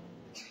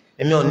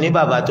èmi ò ní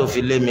bàbá tó fi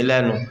lé mi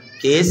lẹ́nu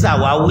kìí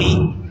ṣàwáwí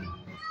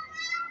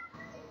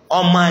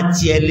ọmọ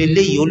tiẹ̀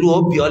lélẹ́yìí Olúwa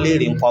bí ọ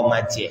léèrè nǹkan ọmọ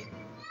tiẹ̀.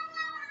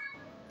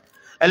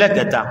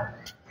 Ẹlẹ́kẹta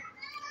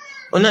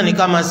ó náà ní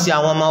ká máa ṣe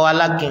àwọn ọmọ wa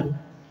lákin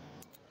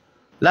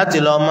láti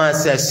lọ máa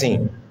ṣẹ̀sìn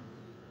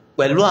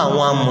pẹ̀lú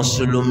àwọn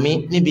mùsùlùmí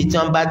níbi tí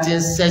wọ́n bá ti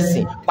ń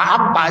ṣẹ̀sìn,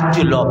 pàápàá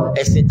jùlọ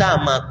ẹ̀sìn tá a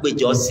máa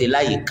péjọ ṣe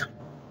láyè kan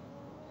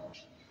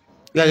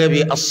gẹ́gẹ́ bí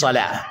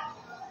as-salah.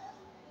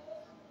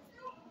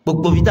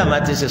 Gbogbo bí tá a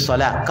máa ti ṣe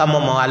sọ́lá ká mọ́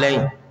ọmọ wa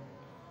lẹ́yìn.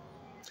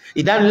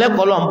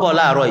 Ìdánilẹ́kọ̀ọ́ ló ń bọ̀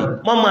láàárọ̀ yìí,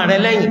 mọ́mọ́ rẹ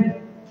lẹ́yìn,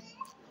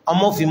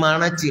 ọmọ òfin máa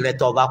rántí rẹ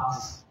tó bá kú.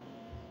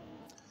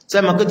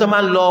 Sẹ́mi pé tó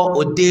máa ń lọ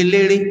òde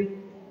eléré,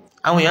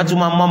 àwọn èèyàn tún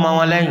máa mọ́ ọmọ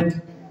wọn lẹ́yìn.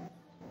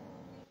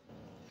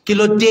 Kí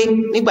ló dé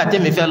nígbà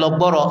tẹ́mi fẹ́ lọ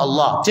gbọ́rọ̀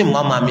Allah tí mọ́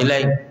ọmọ mi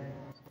lẹ́yìn?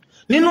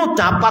 Nínú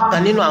ìtàn apá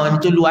kan nínú àwọn ẹni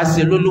tó lu wá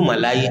ṣe lólùmọ̀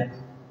láyé,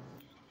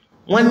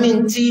 wọ́n ní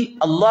tí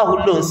Allahu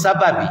ló ń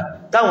sábàbí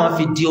táwọn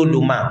fi di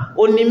olùmọ̀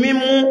ó ní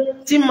mímú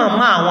tí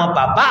màmá àwọn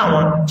bàbá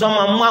àwọn tó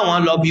máa mú àwọn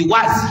lọ bí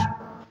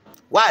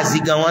wáàzí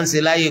gan wọ́n ń ṣe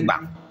láyé gbà.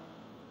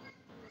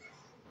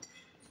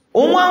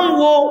 Òun wá ń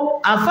wo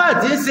àfáà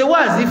tí ń ṣe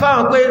wáàzí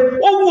fáwọn pé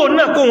ó wù ó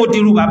náà kóhun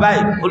dirú bàbá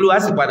yìí, Olúwa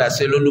sì padà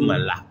ṣe lólùmọ̀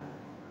ńlá.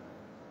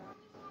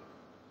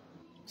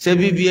 Ṣé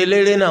bíbi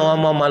eléré náà wọn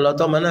mọ lọ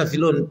tọmọ náà fi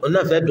lóun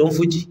náà fẹ́ dùn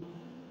fújì,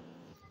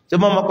 ṣé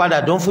mọ́ padà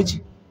dùn fújì?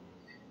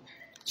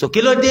 Sòkè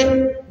ló dé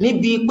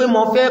níbi pé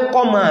mo fẹ́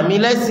kọ́ mọ́ mi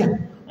lẹ́sìn,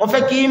 mo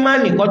fẹ́ kí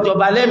ìmánì kó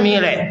jọba lẹ́mìí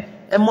rẹ̀,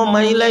 ẹ mọ́ ọmọ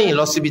yín lẹ́yìn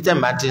lọ síbi tẹ́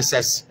ń bá ti ń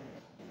sẹ́sìn.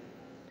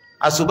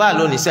 Àsùbá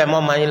lónìí sẹ́ mọ́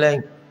ọmọ yín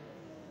lẹ́yìn,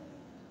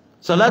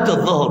 sọ̀látù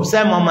dhuhr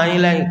sẹ́ mọ́ ọmọ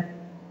yín lẹ́yìn,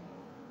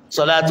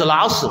 sọ̀látù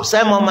asr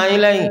sẹ́ mọ́ ọmọ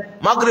yín lẹ́yìn,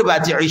 magrib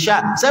àti ìṣá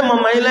sẹ́ mọ́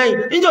ọmọ yín lẹ́yìn.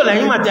 Níjọ́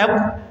lẹ́yìn mà tẹ́kù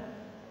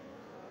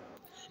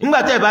nígbà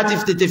tẹ́ ẹ bá ti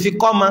tètè fi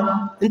kọ́ ma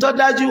nítorí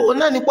dájú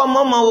oná nípa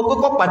ọmọ wo pé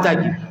kọ́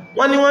pàtàkì.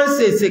 Wọ́n ní wọ́n ń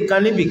ṣe èsè kan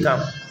níbì kan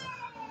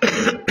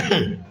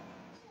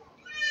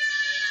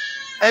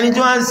ẹni tí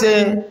wọ́n ń ṣe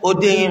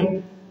òde yẹn,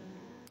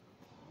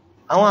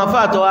 àwọn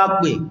àfáàtọ̀ wá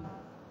pè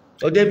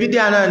òde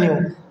bídíà náà ni o.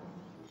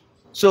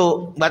 So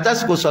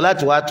gbàtàsíkò sọ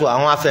láti wá tó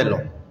àwọn afẹ́ lọ,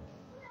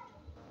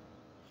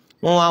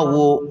 wọ́n wá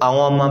wo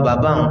àwọn ọmọ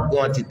bàbá wọn pé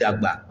wọ́n ti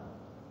dàgbà.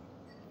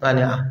 Wọ́n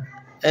ní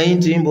ẹ̀yin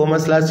tí ń bọ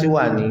mọ́sálásí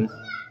wà ní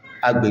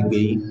agbègbè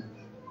yìí,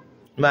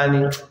 máa ní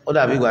ó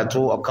dàbí ìgbà tó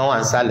ọ̀kan wà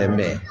ń sálẹ̀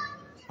mẹ́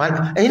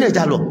ẹ̀yin náà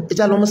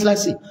ẹjá lọ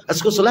mọ́sálásí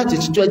àsìkò sọ láti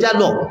tútù ẹjá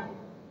lọ.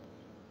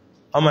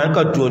 Ọmọ yẹn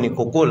kàn dúró ní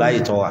kókó láyé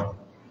tọ́ wa.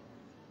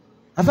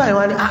 Afáàyè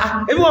wa ní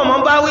ebi wọn mọ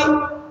bá wí.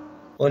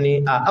 Ó ní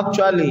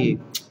actually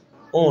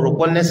òun rò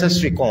pọ́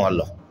necessary kan wọn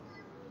lọ.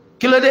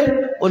 Kí ló dé?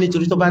 Ó ní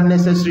torí tó bá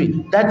necessary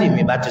dáàdì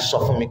mi bá ti sọ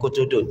fún mi kó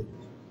tó dòní.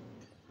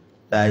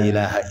 La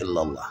ilaha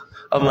illallah.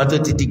 Ọmọ tó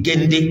ti di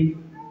géńdé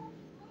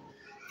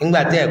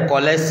nígbà tí ẹ̀kọ́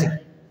lẹ́sìn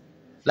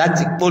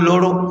láti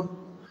polówó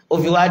ó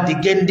fi wá di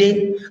géńdé.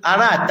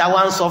 Ará àtàwa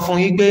ń sọ fún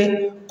yín pé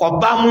kò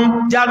bá mú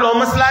já lọ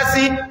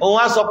mọ́sálásí, òun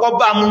á sọ kò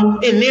bá mú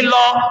ìní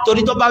lọ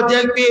torí tó bá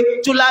jẹ́ pé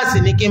túláàsì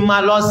ní kí n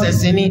máa lọ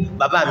ṣẹ̀sìn ní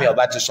bàbá mi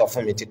ọba ti sọ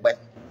fún mi tipẹ́.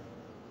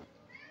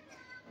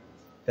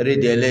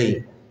 Erédìí eléyìí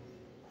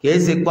kìí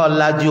ṣe pọ́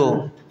lájú o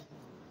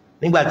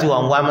nígbà tí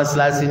wọ́n ń wá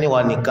mọ́sálásí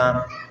níwọ̀n nìkan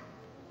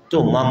tó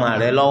mọ́mọ́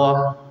rẹ lọ́wọ́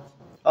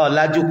ọ̀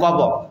lájú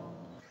kọ́bọ̀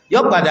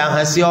yóò padà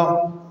hàn sí ọ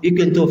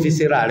ike tó fi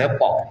ṣe ra rẹ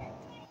pọ̀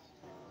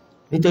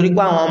nítorí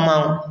pé àwọn ọmọ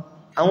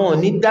àwọn ò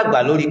ní dàgbà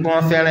lórí pé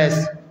wọ́n fẹ́ràn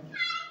ẹ̀sìn,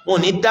 wọn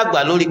ò ní dàgbà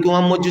lórí pé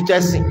wọ́n mójútó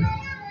ẹ̀sìn.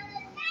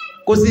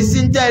 Kò sì sí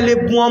tẹ́ ẹ lè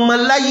bùn ọmọ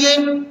láyé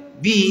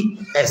bíi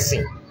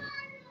ẹ̀sìn.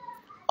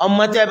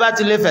 Ọmọ tẹ́ bá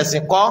ti lè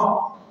fẹ̀sìn kọ́,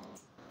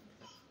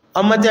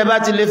 ọmọ tẹ́ bá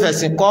ti lè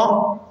fẹ̀sìn kọ́,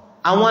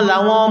 àwọn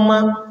làwọn ọmọ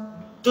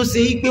tó ṣe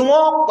yí pé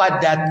wọ́n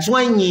padà tún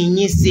ẹ̀yìn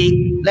yín ṣe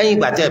lẹ́yìn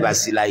ìgbà tẹ́ ẹ bá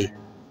sí láyé.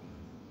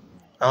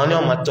 Àwọn ni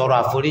wọ́n máa tọrọ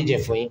àforíjì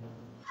fún yín,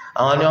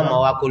 àwọn ni wọ́n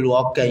máa wá kólú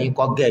ọkẹyìn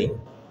kọ́gẹ̀yìn.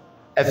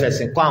 Ẹ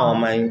fẹ̀sìn kọ́ àwọn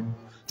ọmọ yín.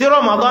 Tí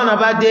Ramadan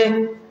bá dé,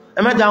 ẹ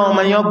má jẹ́ àwọn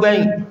ọmọ yín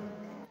ọgbẹ̀yìn,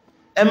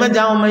 ẹ má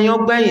jẹ́ àwọn ọmọ yín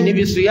ọgbẹ̀yìn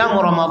níbi sùyàmù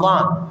Ramadan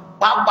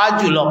pàápàá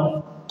jùlọ.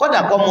 Kódà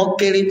kọ́ ọmọ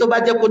kéré tó bá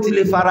jẹ́ kó ti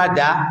lè fara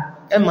dà,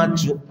 ẹ má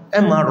tu, ẹ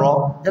má rọ,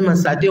 ẹ má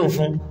ṣàdéhùn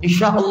fún.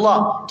 Inshallah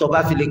tó bá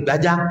fi lè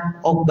gbájá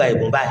ọgbà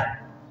ẹ̀bùn báyìí.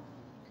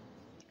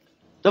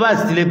 Tó bá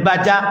sì ti lè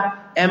bájá,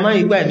 ẹ má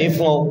ìgbà ẹ̀ ní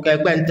fún ọ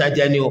kẹgbẹ́ ń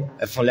tajà ní o,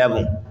 ẹ fún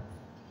lẹ́bùn.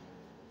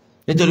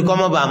 Nítorí kọ́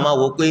mọ́ bá máa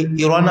wò pé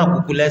irọ́ náà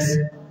kúkú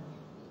lẹ́sìn.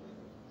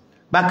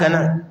 Bákan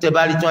náà tẹ́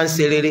bá rí tí wọ́n ń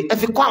ṣe rere, ẹ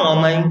fi kọ́ àwọn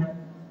ọmọ yín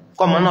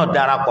kọ́mọ náà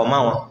darapọ̀ mọ́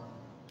wọn.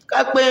 Ká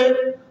pé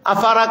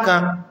afárá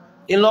kan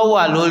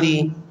ńlọ́wọ́ lórí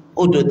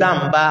odò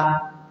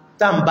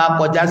tá ń bá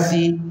kọjá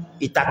sí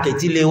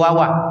ìtàkẹ́tílé wá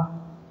wà.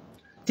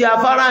 Tí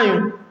afárá yìí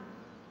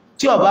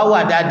tí ó bá wà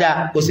dáadáa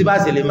kò sí bá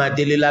ṣe lè máa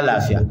délé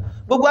lálàáfíà.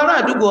 Gbogbo ará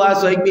àdúgbò wa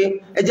sọ pé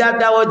ẹ jẹ́ á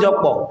dáwọ́jọ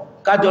pọ̀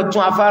kájọ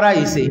tún afárá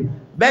yìí ṣe.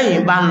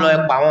 Bẹ́yìn bá ń lọ ẹ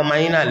pa àwọn ọmọ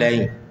yín náà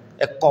lẹ́yìn,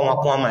 ẹ kọ́ wọn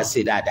kí wọ́n máa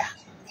ṣe dáadáa.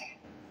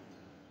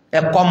 Ẹ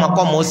kọ́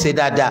ọmọkọ́mọ ó ṣe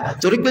dáadáa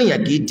torí pé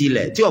èèyàn kì í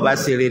dilẹ̀ tí ó bá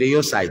ṣe rere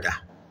yóò ṣàìdá.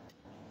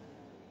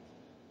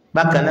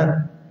 Bákan náà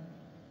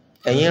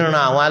ẹ̀yin ran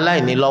àwọn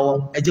aláìní lọ́wọ́,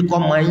 ẹ jẹ́ kọ́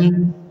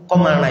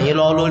máa ràn yín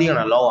lọ́wọ́ lórí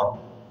ìrànlọ́wọ́.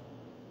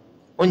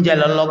 Oúnjẹ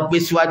lọ gbé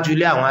síwájú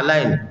ilé àwọn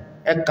aláìní,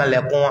 ẹ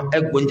kanlẹ̀kùn wọn ẹ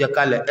gbóúnjẹ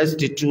kalẹ̀ ẹ sì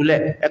ti túlẹ̀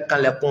ẹ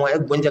kanlẹ̀kùn wọn ẹ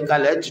gbóúnjẹ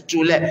kalẹ̀ ẹ ti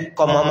túlẹ̀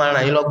kọ́ ọmọ ọmọ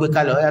ràn yín lọ gbé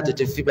kalẹ̀ ọ̀yà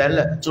tètè fi bẹ́ẹ̀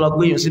lẹ̀ tó lọ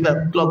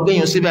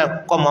gbéyùn síbẹ̀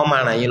kọ́ ọmọ ọmọ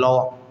ràn yín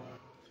lọ́wọ́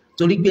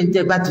torí pé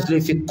njẹ́ bá ti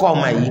fi kọ́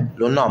ọmọ yìí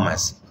ló náà mà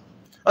sí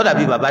ó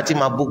dàbí bàbá tí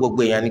máa bú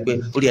gbogbo èèyàn ni pé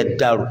orí ẹ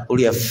dàrú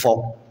orí ẹ fọ́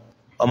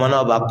ọmọ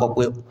náà bá kọ́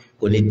pé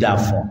kò ní dáa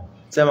fọ́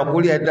sẹ́mi kó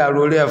orí ẹ dàrú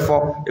orí ẹ fọ́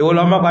èwo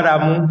lọ́mọ padà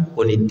mú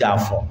kò ní dáa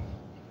fọ́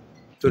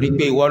torí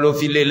pé ìwọ ló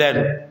fi lé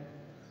lẹ́nu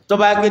tó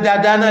bá gbé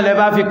dáadáa náà lẹ́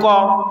bá fi kọ́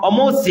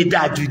ọmọ ó ṣe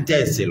dáa ju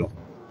tẹ̀sí lọ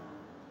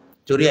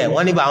torí ẹ̀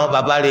wọ́n ní bá àwọn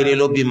bàbá rere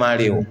ló bí máa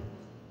rè o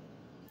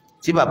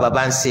tí bàbá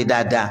bá ń ṣe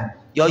dáadáa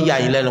yọ ya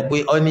yín lẹ́nu pé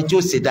ẹni tí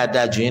ó ṣe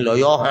dáadáa jù yín lọ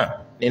yọ hàn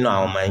nínú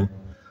àwọn ọmọ yín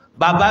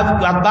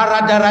bàbá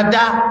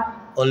rádaràdá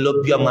òun ló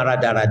bí ọmọ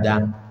rádaràdá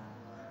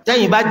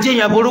tẹ́yìn bá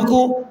jẹ́yàn burúkú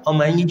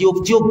ọmọ yín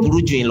tí ó burú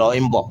jù yín lọ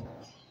ń bọ̀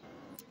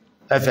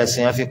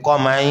ẹfẹ̀sìn ẹ fi kọ́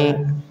ọmọ yín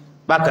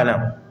bákan náà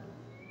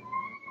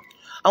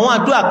àwọn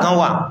àdúrà kan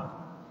wà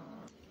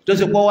tó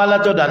sì pọ̀ wá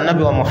látọ̀dọ̀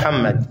Ànábì wa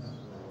Muhammad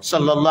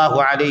sallallahu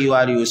alayhi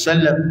wa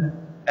sallam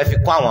ẹ fi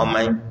kọ́ àwọn ọmọ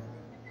yín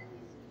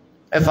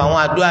ẹ fà àwọn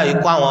àdúrà yìí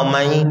kọ́ àwọn ọmọ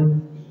yín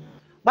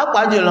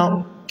pàápàá jùlọ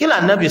kí là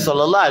Ànábì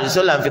sallallahu alayhi wa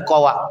sallam fi kọ́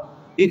wa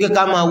ike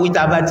ká máa wí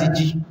tá a bá ti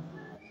jí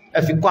ẹ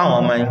fi kọ́ àwọn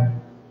ọmọ yín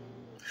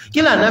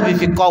kí là Ànábì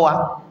fi kọ́ wa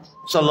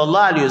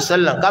sallallahu alayhi wa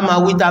sallam ká máa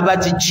wí tá a bá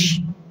ti jí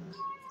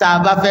tá a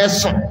bá fẹ́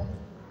sùn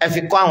ẹ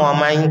fi kọ́ àwọn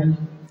ọmọ yín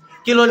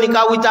kí ló ní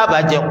ká wí tá a bá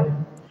jẹun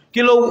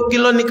kí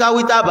ló ní ká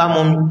wí tá a bá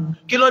mumi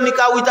kí ló ní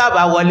ká wí tá a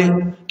bá wọlé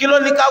kí ló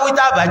ní ká wí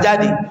tá a bá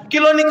jáde kí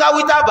ló ní ká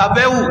wí tá a bá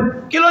bẹ́wù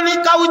kí ló ní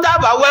ká wí tá a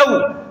bá wẹ́wù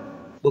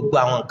gbogbo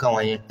àwọn nǹkan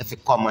wọ̀nyẹn ẹ fi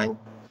kọ́ ọmọ yín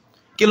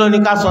kí ló ní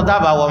ká sọ tá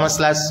a bá wọ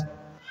mọ́ṣáláṣí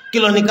kí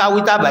ló ní ká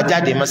wí tá a bá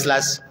jáde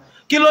mọ́ṣáláṣí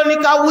kí ló ní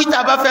ká wí tá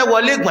a bá fẹ́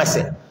wọlé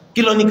ìgbọ̀nsẹ̀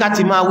kí ló ní ká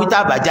ti máa wí tá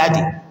a bá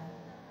jáde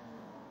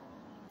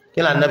kí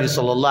ló Ànábì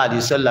sallallahu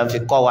alaihi wasallam fi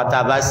kọ́ wa tá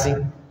a bá sín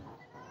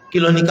kí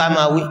ló ní ká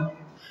máa wí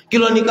kí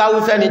ló ní ká wí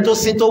fẹ́ni tó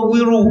sín tó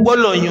wírú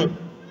gbólóyún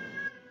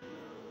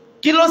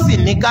kí ló sì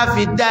ní ká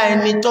fi dá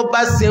ẹni tó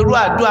bá ṣerú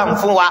àdúrà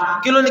fún wa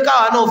kí ló ní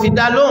káwa náà fi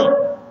dá lóhùn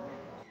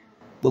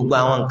gbogbo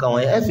àwọn nǹkan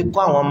wọ̀nyí ẹ fi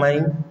kọ́ àwọn ọmọ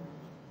yín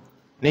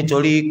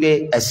nítorí pé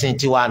ẹ̀sìn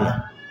tiwa nù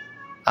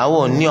àwọn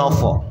ò ní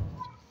ọ̀fọ̀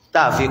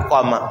tá a fi kọ́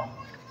ọmọ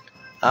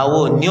àwọn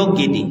ò ní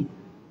ògèdè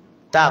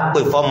tá a pè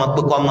fọ́mọ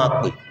pé kọ́ máa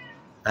pè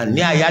àní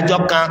àyájọ́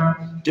kan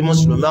tí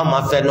mùsùlùmí ọmọ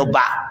fẹnu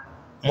bà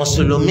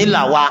mùsùlùmí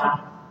là wa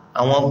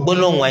àwọn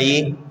gbólóhùn wọ̀nyí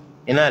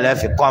iná ilẹ̀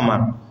fi kọ́ ọmọ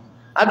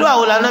àdúrà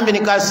wo la Ànábì ní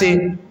ká ṣe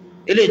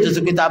ilé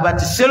ìtòsí pé tá a bá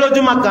ti ṣe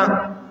lójúmọ́ kan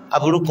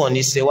aburú kan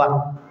ní ṣe wá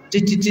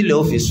títí tílẹ̀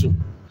ó fi ṣú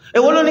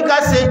èwo ló ní ká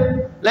ṣe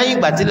lẹ́yìn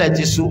ìgbà tílẹ̀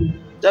ti ṣú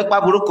tẹ́pá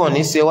aburú kan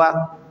ní ṣe wá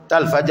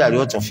tálífàjàrí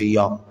ó tún fi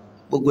yọ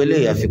gbogbo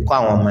eléyìí ẹ fi kọ́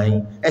àwọn ọmọ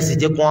yín ẹ sì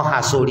jẹ́ kí wọ́n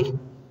há sórí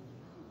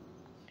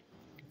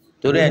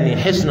torí ẹ ní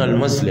hisnul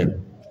muslim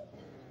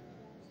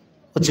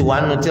ó ti wà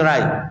nù tíra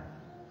yìí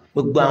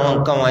gbogbo àwọn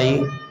nǹkan wọ̀nyí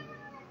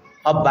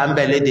ọba ń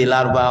bẹ lédè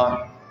lárúbáwá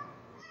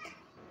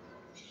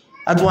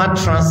a tún wá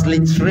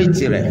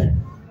transliterate rẹ̀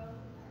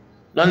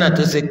lọ́nà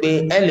tó ṣe pé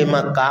ẹ lè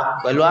máa kà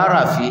pẹ̀lú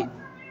àràfi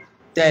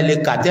tẹ́ ẹ lè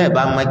kà tẹ́ ẹ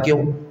bá máa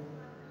kéwù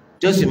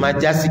tí ó sì máa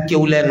já sí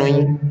kéwù lẹ́nu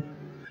yín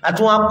a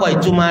tún wá kọ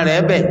ìtumọ̀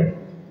rẹ̀ bẹ̀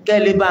kẹ́ ẹ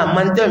lè bá a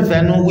máa ń tẹ̀ ń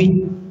fẹ́nu wí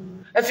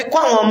ẹ fi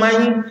kọ́ àwọn ọmọ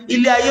yín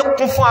ilé ayé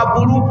kún fún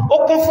aburú ó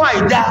kún fún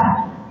àìdá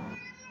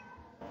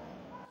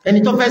ẹni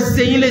tó fẹ́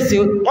ṣe yín léṣe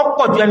wọ́n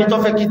pọ̀ ju ẹni tó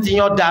fẹ́ kí ti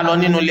yán da lọ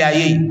nínú ilé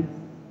ayé yìí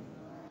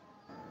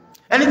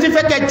ẹni tí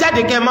fẹ́ kẹ́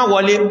jáde kẹ́ má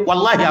wọlé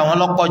wàláhì àwọn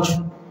lọ́kọ́ jù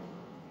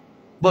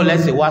bó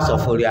lẹ́sẹ̀ wá sọ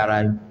fórí ara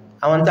yìí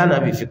àwọn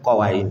tánàbí fi kọ́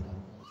wa yìí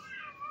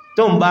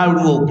tó ń bá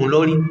ru oògùn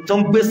lórí tó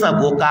ń gbé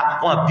Ṣàngó ká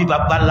wọn bí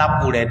bàbá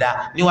lápò rẹ̀ dá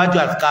níwájú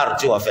àfikàrù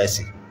tí wọ́n fẹ́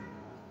sí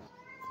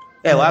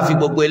ẹ wá fi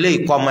gbogbo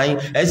eléyìí kọ́ ọmọ yín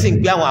ẹ sì ń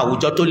gbé àwọn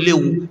àwùjọ tó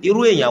léwu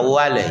irú èèyàn wo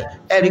wà lẹ́yìn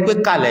ẹ rí i pé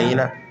kàlẹ̀ yín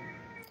náà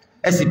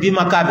ẹ sì bí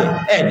mọ́kàbẹ̀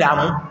ẹ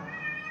dààmú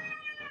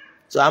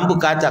so à ń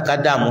bùkátà ká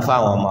dààmú fún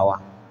àwọn ọmọ wa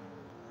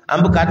à ń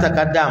bùkátà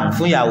ká dààmú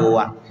fún ìyàwó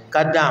wa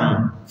ká dààmú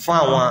fún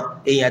àwọn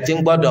èèyàn tí ń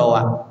gbọ́dọ̀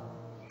wa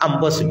à ń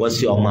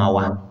bọ̀sibọ́sí ọmọ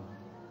wa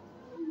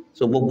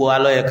so gbogbo wa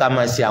ló yẹ ká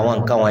máa ṣe àwọn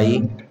nǹkan wọ̀nyí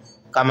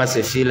ká máa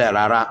ṣe fílẹ̀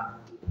rárá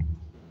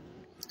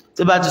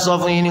tí bá ti sọ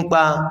fún yín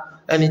nípa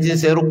ẹni tí ń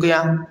ṣe rúkìá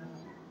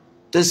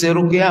tó ṣe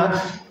rúkìá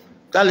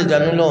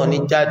tálẹ̀jánu lọ́wọ́ ní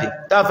jáde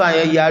táfà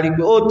yẹn yarí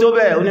pé ó tó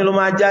bẹ́ẹ̀ ó ní ló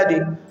máa jáde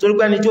torí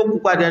pé ẹni tí ó kú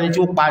padà ẹni tí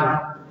ó pa ni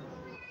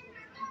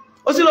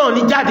ó sì lọ́wọ́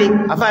ní jáde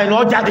àfáà ní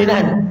ọ jáde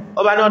náà ni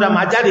ọba ní ọ̀dà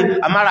máa jáde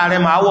àmàrà rẹ̀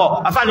máa wọ̀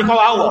àfáà ní kọ́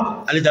wá wọ̀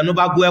àlẹ̀jánu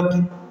bá gbọ́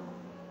ẹkún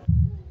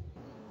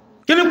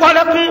kí ni pọ́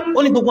lẹ́kún ó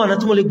ní gbogbo ọ̀nà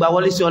tí mo lè gbà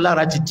wọlé sí ọ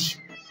lára títì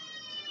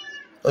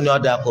ó ní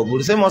ọ̀dà kò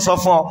burú ṣé mo sọ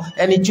fún ọ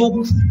ẹni tí ó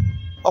kú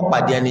ọ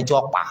pàdé ẹni tí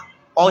ó pa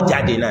ọ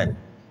jáde náà ni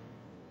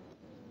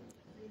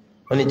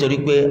ó nítorí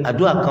pé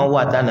àdúrà kan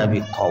wà tánàbí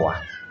kọ́ wa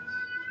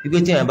wípé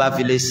tí èèyàn bá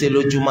fi lè ṣe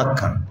lójúmọ́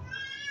kan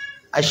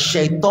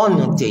àṣẹ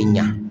ìtọ́nù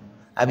tèèyàn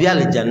àbí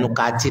àlejànú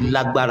ká ti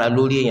lágbára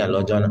lórí èèyàn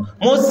lọ́jọ́ náà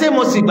mo ṣe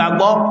mo sì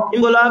gbàgbọ́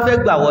níbo ló wá fẹ́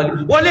gbà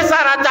wọlé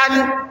sára ta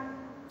ni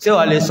ṣé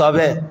wọ́n lè sọ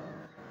bẹ́ẹ̀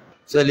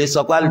ṣé o lè sọ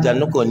pé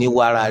àlejànú kò ní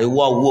wọ ara rẹ̀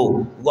wọ́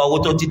owó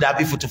tó ti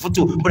dàbí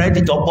fùtùfùtù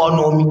búrẹ́dì tó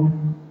bọ́nu omi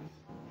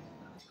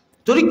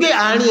torí pé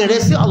àárín rẹ̀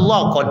sí Allah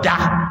kò dá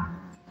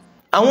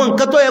àwọn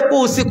nǹkan tó yẹ kó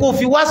o ṣe kó o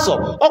fi wá sọ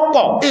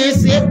ọ̀pọ̀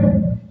èsì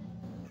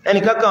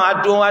ẹnìkan kan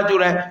adùn wájú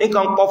rẹ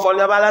nǹkan pọfọ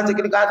ní ọba láti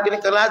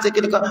kíníkan láti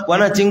kíníkan wọn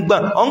náà ti ń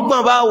gbọ̀n ọ ń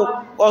gbọ̀n báwo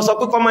ọ sọ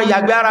pé kọ́mọ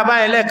yàgbé ara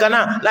báyẹn lẹ́ẹ̀kan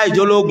náà láì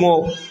jólógun o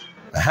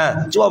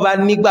tí wọ́n bá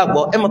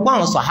nígbàgbọ́ ẹ mọ̀ pé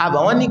àwọn sàhábà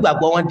wọ́n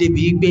nígbàgbọ́ wọn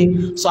débi pé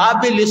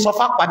sàhábà lè sọ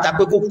fápàtà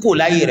pé kó kú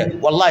láyé rẹ̀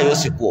wàláhì ó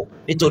sì kú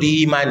nítorí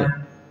ìmánì.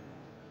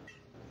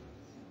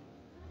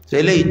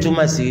 eléyìí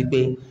túmọ̀ sí wípé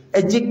ẹ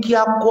jẹ́ kí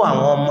a kó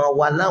àwọn ọmọ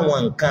wa láwọn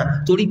nǹkan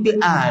torí pé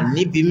a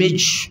níbi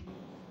méjì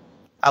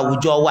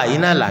àwùjọ wa yìí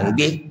náà là ń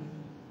gbé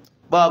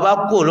báwa bá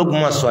kú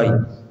Ògbómọ̀ṣọ́ yìí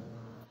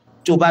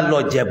tó bá lọ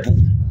Jẹ̀bú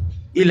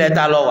ilẹ̀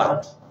ta lọ wà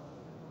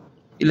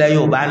ilẹ̀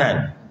Yorùbá náà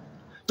ni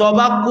tó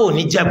bá kú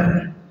ní Jẹ̀bú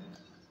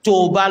tó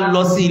bá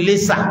lọ sí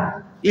Iléṣà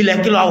ilẹ̀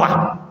kí ló wà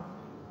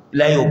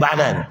ilẹ̀ Yorùbá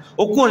náà ni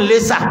okú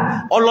Iléṣà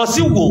ọlọ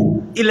sí Wò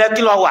ilẹ̀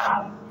kí ló wà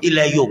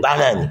ilẹ̀ Yorùbá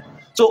náà ni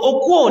tó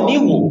okú òní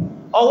Wò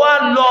ọwọ́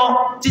lọ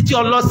títí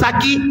ọlọ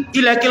Ṣakí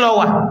ilẹ̀ kí ló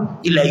wà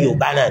ilẹ̀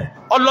Yorùbá náà ni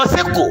ọlọ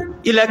sẹ́kọ̀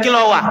ilẹ̀ kí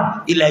ló wà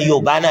ilẹ̀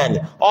Yorùbá náà ni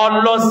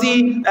ọlọ sí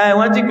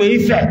wọ́n ti pè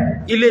Ifẹ̀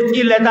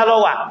ilẹ̀ ta ló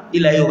wà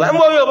ilẹ̀ Yorùbá ń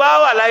bọ́ Yorùbá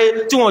wà láyé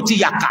tí wọ́n ti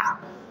yàkà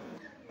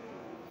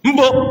ń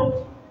bọ́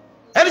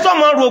ẹni tó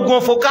mọ rògùn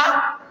òfòká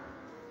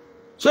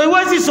so ìwé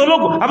sí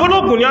ìsológun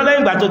abólógún ní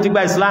ọlẹ́yìn ìgbà tó ti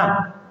gba Islam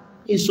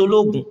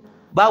ìsológun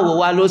báwo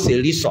wá ló ṣe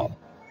rí sọ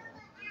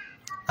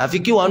àfi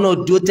kí wọn náà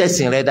dúró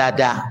tẹ̀sìn rẹ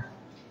dáadáa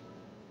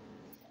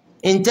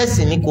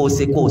ìtẹ̀sìn ní kò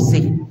ṣe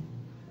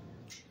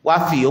wá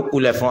fi yòókù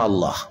lẹ̀ fún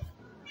Allah.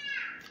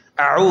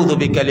 A'udhu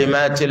bi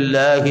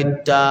kalimatillahi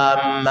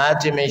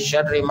tammati min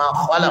sharri ma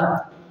khalaq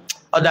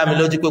ó dá mi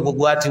lójú pé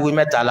gbogbo wa ti wí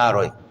mẹ́ta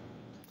láàárọ̀ yìí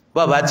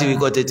bọ́ọ̀bá ti wí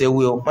kó tètè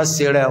wí o wọ́n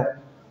ṣe rẹ o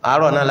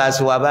àárọ̀ náà la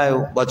ṣe wà báyìí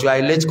o but you are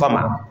a late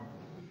comer.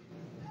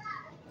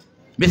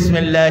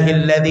 Bismillahi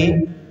alladhi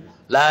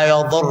la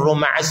yadurru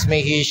ma'a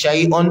ismihi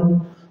shay'un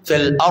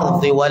fil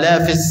ardi wala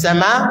fis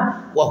sama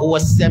wa huwa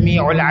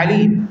as-sami'ul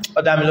 'alim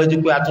ó dá mi lójú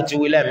pé a tún ti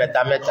wí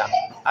lẹ́ẹ̀mẹ́ta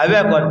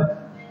àbẹ́ẹ̀kọ́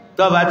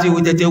tọ́ọ̀bá ti wí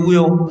tètè wí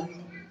o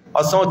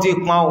ọ̀sán ti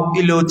pọn o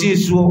ilẹ̀ ò tí ì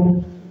sú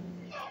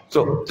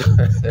o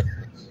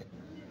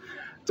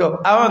tó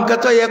àwọn nǹkan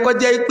tó yẹ kó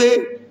jẹ́ pé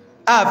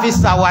a fi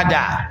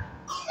ṣàwàdà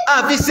a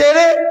fi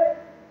ṣeré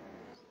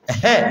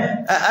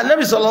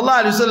Ànábì sallallahu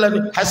alaihi wasallam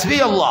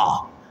hasbiyallah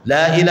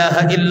la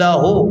ilaha illa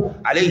hu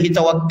alayhi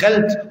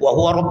tawakkaltu wa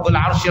huwa rabbul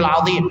arshil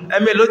azim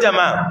ẹ̀mẹ́ ló jẹ́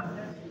máa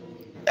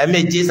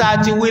ẹ̀mẹ́jì sáà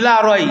ti wí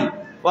láàárọ̀ yìí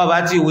wọ́n bá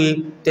ti wí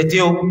tètè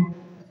o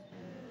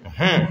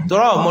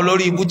tọ́rọ ọmọ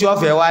lórí ibú tí wọ́n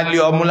fẹ́ wá lé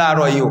ọmú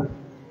láàárọ̀ yìí o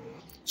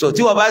so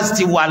tí wọ́n bá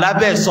ti wà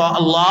lábẹ́ sọ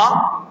Allah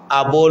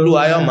àbò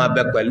Olúwa yóò máa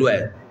bẹ pẹ̀lú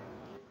ẹ̀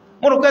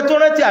mo rò pé tó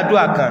rántí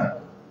àdúrà kan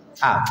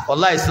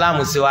ọlá Islam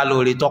sí wa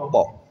lórí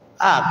tọ́pọ̀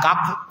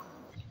kápù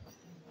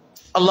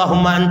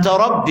Allahumma anta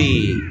rabbi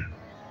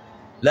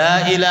la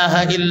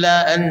ilaha illa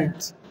ant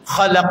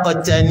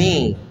khalaqtani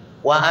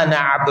wa ana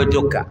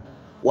abduka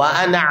wa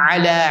ana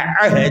ala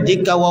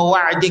ahdika wa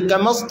wa'dika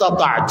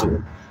mastata'tu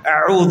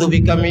أعوذ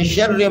بك من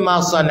شر ما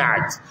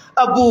صنعت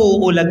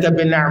أبوء لك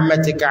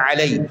بنعمتك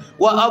علي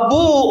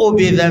وأبوء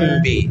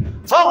بذنبي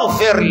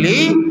فاغفر لي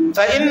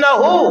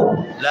فإنه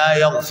لا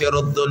يغفر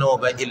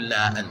الذنوب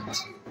إلا أنت.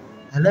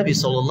 النبي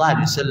صلى الله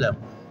عليه وسلم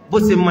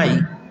بثمي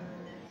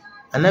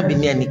النبي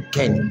نياني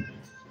كني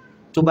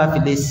تبا في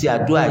لسي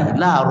أدواي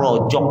لا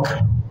رجوك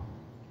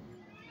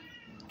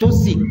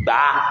تسي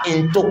با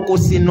انتو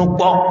كسي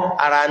نقبو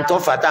أرى انتو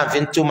فتان في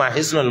انتو ما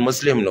حسن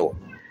المسلم لو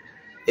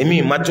èmi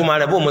ìmọ̀túnmá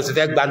rẹ̀ bó mo sì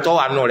fẹ́ gba tó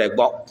wà nù rẹ̀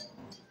gbọ́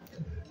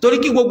torí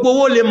kí gbogbo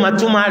owó lè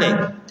mọ̀túnmá rẹ̀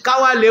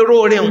káwá lè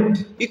róore hùn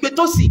wípé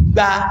tó sì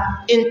gba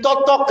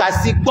ìtọ́tọ́ka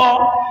sí gbọ́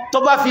tó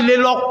bá fi lè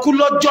lọ kú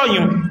lọ́jọ́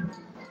yùn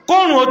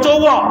kóòrùn ó tó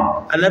wọ̀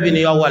Ànábì ní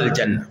yó wọ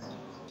àlùjánnà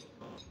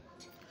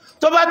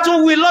tó bá tún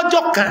wí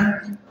lọ́jọ́ kan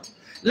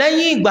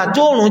lẹ́yìn ìgbà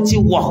tóòrùn ti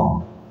wọ̀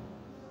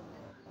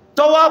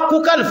tó wá kú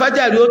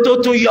kálífájàrí ó tó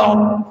tún yọ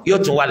yóò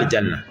tún wọ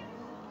àlùjánnà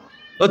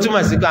ó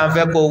túmọ̀ sí pé à ń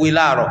fẹ́ kó wí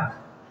láàárọ̀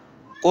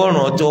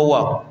kóòrùn tó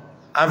wọ̀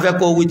a ń fẹ́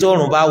kó wí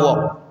tóòrùn bá wọ̀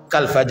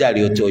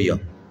kálífàjárì ó tó yọ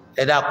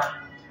ẹ dákun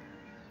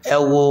ẹ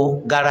wo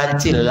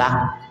garanti ńlá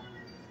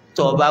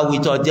tó o bá wí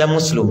tó o jẹ́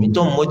mùsùlùmí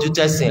tó ń mójú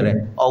tẹ̀sìn rẹ̀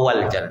ó wọ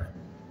àlùjánnà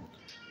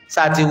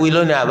sáà ti wí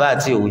lónìí àbá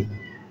àti ìwé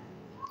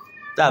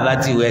tá a bá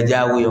ti ìwé ẹja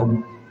wí o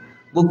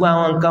gbogbo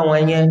àwọn nǹkan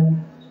wọn yẹn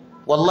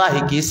wàláhì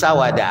kì í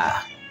ṣàwàdà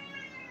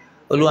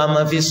Olúwa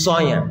máa fi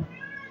sọ̀yàn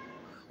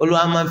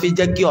Olúwa máa fi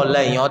jẹ́ kí ọ̀la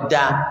èèyàn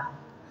dáa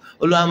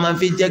Olúwa máa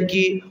fi jẹ́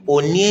kí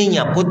òní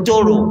èèyàn kó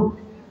tòrò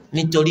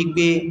nítorí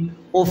pé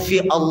ó fi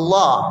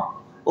Allah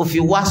ó fi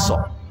wàsọ̀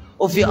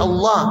ó fi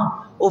Allah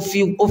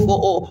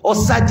ó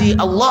sádi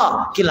Allah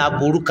kí là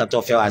burú kan tó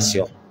fẹ́ wá sí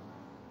ọ.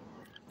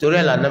 torí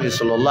ẹ̀ l'Ànábì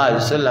sallallahu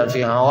alaihi wasallam fi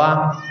hàn wá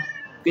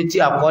pé tí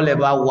àkọọ́lẹ̀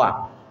bá wà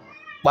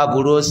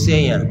pàbùrú ó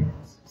séèyàn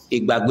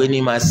ìgbàgbé ní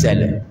máa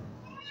ṣẹlẹ̀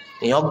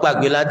èèyàn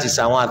gbàgbé láti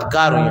sàwọn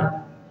àdúkàrù yẹn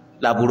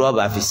làbúrú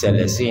ọba fi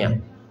ṣẹlẹ̀ síyàn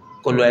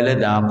kó lọ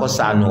Ẹlẹ́dàá kó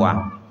ṣàánú wa.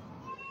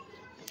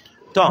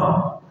 tọ́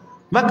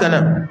bákan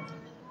náà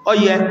ó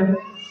yẹ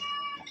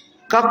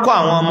ká kọ́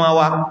àwọn ọmọ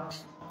wa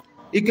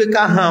ike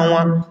ká hàn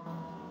wọn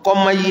kọ́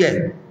mọ́ yẹ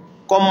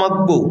kọ́ mọ́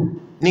gbò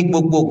ní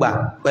gbogbo gbà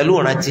pẹ̀lú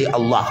ìrántí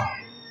Allah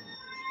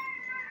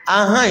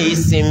ahọ́n yìí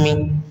sinmi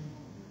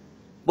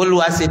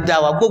bólúwa ṣe dá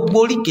wa gbogbo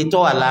oríkèé tó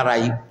wà lára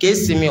yìí kìí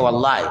sinmi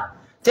wàláì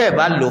tẹ́ ẹ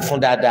bá lò fún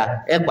dáadáa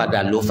ẹ padà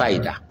lò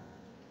fàyídà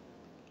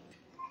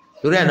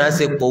torí ẹ̀ náà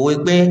ṣe pòwe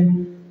pé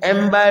ẹ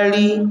ń bá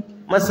rí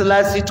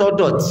mọ́sálásí tó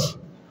dọ̀tí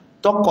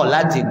tọkọ̀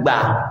láti gbà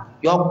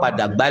yọ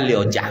padà gbálẹ̀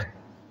ọjà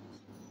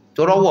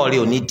torọ́wọ́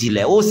rẹ̀ ò ní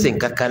dilẹ̀ ó sì ń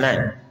kankan náà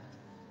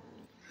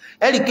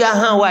ẹ rí i pé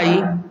ahọ́n wa yìí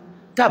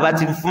tábà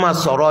ti fún ma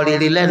sọ̀rọ̀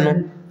rere lẹ́nu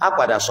á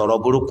padà sọ̀rọ̀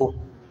burúkú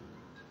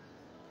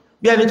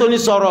bí ẹni tó ní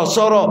sọ̀rọ̀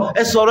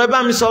ẹ sọ̀rọ̀ ẹ bá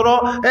mi sọ̀rọ̀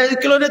ẹ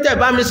kí ló dé tẹ̀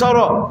bá mi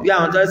sọ̀rọ̀ bí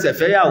àwọn tó ẹsẹ̀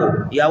fẹ́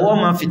ìyàwó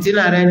ọmọ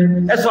fìtínà rẹ ni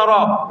ẹ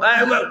sọ̀rọ̀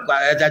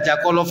ẹ jàjà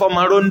kọ lọ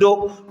fọmọ rondo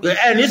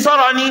ẹ ní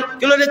sọ̀rọ̀ ni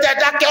kí ló dé tẹ̀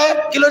dákẹ́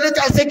kí ló dé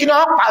tẹ̀ ṣe kí ni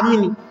wọ́n pa mí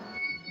ni.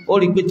 ó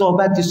rí i pé tó o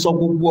bá ti sọ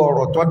gbogbo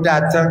ọ̀rọ̀ tó dáa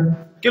tán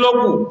kí ló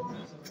kù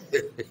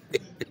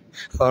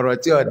ọ̀rọ̀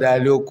tí ọ̀dà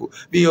ló kù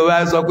bí o bá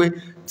sọ pé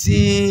tí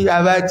a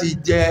bá ti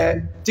jẹ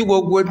tí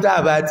gbogbo tá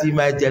a bá ti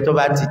máa jẹ tó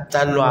bá ti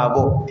tán lọ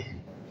àbọ̀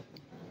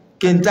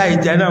kí n ta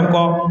ìjẹ náà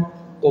kọ́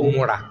ó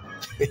múra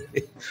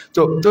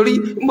torí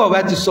nígbà bá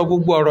ti sọ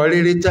gbogbo ọ̀rọ̀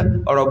rere tán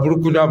ọ̀rọ̀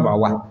burúkú náà máa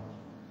wà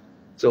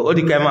ó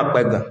di ká ẹ máa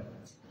pẹ́ gan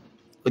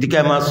ó di ká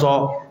ẹ máa sọ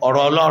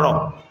ọ̀rọ̀ ọlọ́rọ̀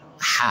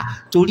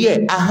torí ẹ̀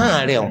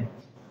ahọ́n rẹ̀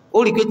ó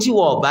rí i pé tí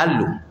wọ́n bá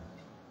lò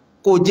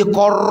kó o jẹ́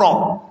kó rọ̀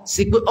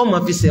sí pé ọmọ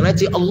fi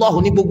ṣèrántí Allah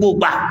ní gbogbo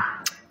gbà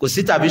kò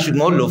sí tàbí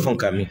ṣùgbọ́n ó lò fún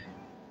nǹkan mi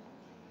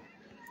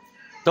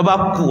tó bá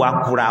kú wa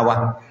kúra wa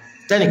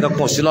tẹ́nìkan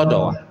kún sí lọ́dọ̀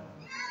wa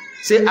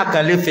ṣé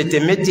akànlé fètè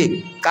méjì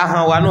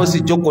káhàn wa náà sì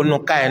jókòó nù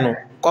ká ẹnu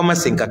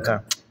kọ́mọ̀sì kankan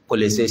kò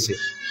lè ṣeé ṣe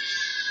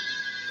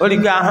ó rí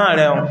i pé ahọ́n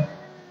rẹ̀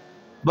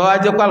bá wá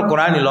jẹ́ pé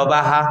Al-Qur'ani lọ́ba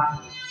ha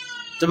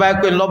tó bá yẹ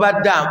pé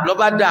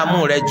lọ́ba dààmú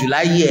rẹ̀ jù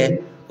láyé ẹ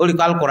ó rí i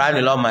pé Al-Qur'ani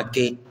lọ́ọ́ máa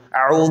ké.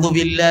 أعوذ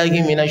بالله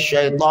من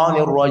الشيطان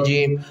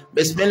الرجيم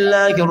بسم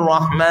الله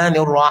الرحمن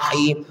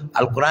الرحيم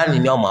القرآن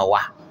ni ó máa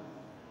wà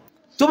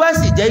tó bá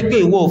sì jẹ́ pé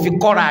ìwọ ò fi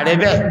kọ́ra rẹ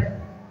bẹ́ẹ̀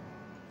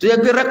tó yẹ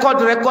pé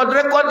rẹ́kọ́dù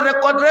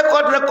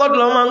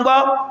lọ́ máa ń gbọ́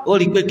ó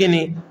rí i pé kí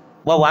ni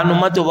wọ́n wà nù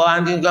mọ́tò bọ́ wá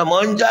ń gbọ́ mọ́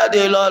ń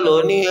jáde lọ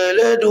lóní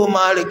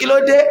Elédùmarè kí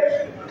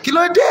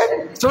ló dé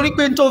torí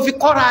pé tó fi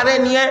kọ́ra rẹ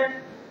nìyẹn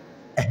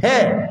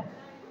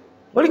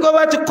oríkọ́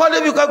bá ti kọ́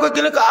débi kan pé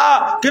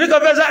kìníkà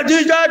fẹ́ sáàdì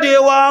jáde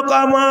wá ká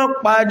mọ́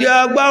pàdé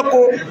agbáko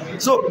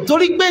so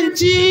torí pé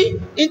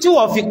tí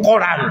wọ́n fi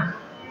kọ́ra nù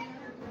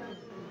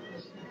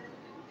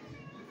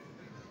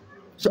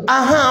so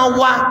ahọ́n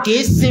wa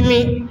kìí sinmi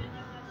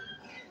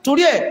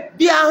torí ẹ̀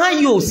bí ahọ́n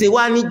yóò ṣe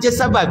wá ní jẹ́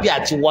sábàbí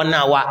àti wọ́nà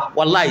wa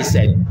wallahi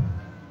sẹ́ni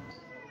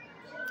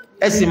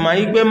ẹ sì máa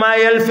yí pé ma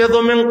yalfidhu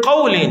min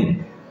qawlin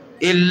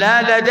illa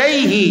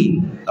ladayhi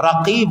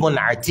raqibun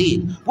atid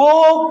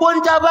gbogbo ń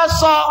jábá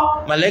sọ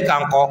màlẹ́kà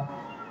ń kọ́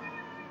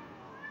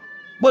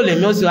bóòlù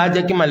mi ó sì wá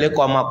jẹ́ kí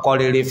màlẹ́kà ọmọ kọ́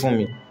rere fún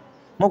mi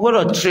mo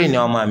gbọ́dọ̀ tírèèni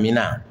ọmọ mi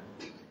náà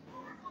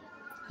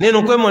nínú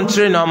pé mo ń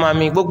tírèèni ọmọ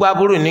mi gbogbo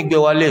aburú ní gbé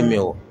wọlé mi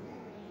o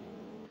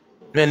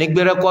mi ò ní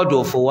gbé rẹ́kọ́ọ̀dù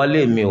òfò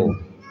wọlé mi o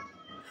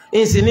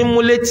ìsì ní mú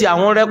létí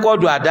àwọn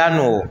rẹ́kọ́ọ̀dù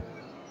àdánù o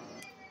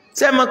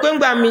ṣé ẹ mọ̀ pé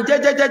ńgbà mi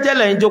jẹ́jẹ́jẹ́jẹ́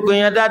lẹ́yìn jókòó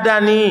yẹn dáadáa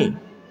níyìn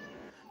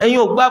ẹ̀yin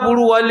ò gbá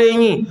burú wọlé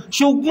yín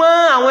ṣùgbọ́n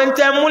àwọn ẹni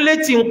tẹ́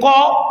múlétì ń kọ́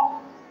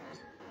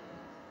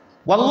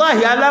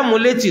wàláhì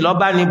alámúlétì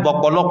lọ́ba ní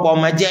bọ̀pọ̀lọpọ̀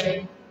ọmọ jẹ́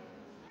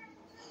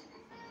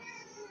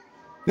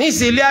ní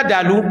ìsìlẹ̀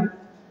àdàlú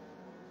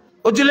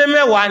ojúlé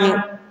mẹ́wàá ni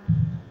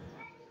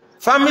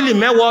fámílì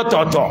mẹ́wàá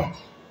ọ̀tọ̀ọ̀tọ̀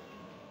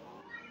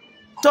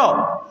tọ́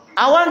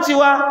àwọn tí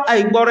wá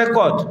àìgbọ́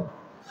rẹ́kọ̀d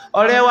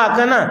ọ̀rẹ́ wa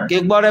kan náà kìí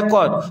gbọ́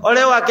rẹ́kọ̀d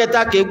ọ̀rẹ́ wa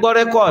kẹta kìí gbọ́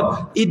rẹ́kọ̀d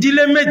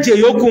ìdílé méje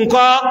yòókù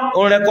ńkọ́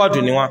òun rẹ́kọ̀d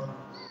ni wọ́n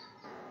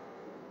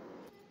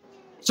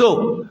so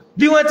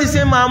bí wọ́n ti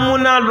ṣe máa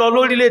múná lọ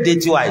lórílẹ̀-èdè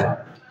tiwa yìí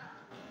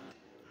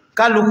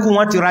kálukú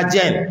wọ́n ti ra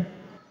jẹ́n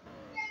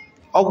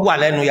ọgbà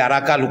lẹ́nu yàrá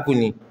kálukú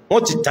ni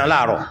wọ́n ti tàn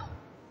láàrọ̀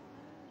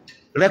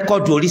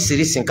rẹ́kọ́dù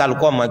oríṣiríṣi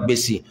kálukú ọmọ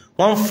gbèsè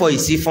wọ́n ń fọ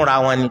ìsí fúnra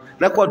wọn ni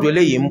rẹ́kọ́dù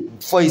eléyìí ń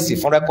fọ ìsí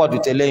fún rẹ́kọ́dù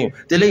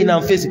tẹ́lẹ̀yìn náà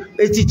ń fèsì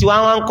etí tí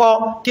wọ́n ń kọ́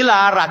kí là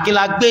á rà kí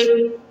là gbé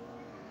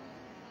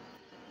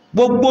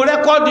gbogbo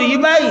rẹ́kọ́dù yìí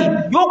báyìí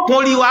yóò kún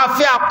orí wa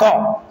fẹ́ akọ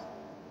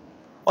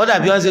ó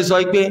dàbí wọ́n ṣe sọ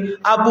pé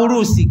aburú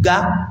sìgá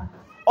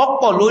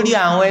ọ̀pọ̀ lórí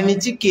àwọn ẹni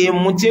tí kìí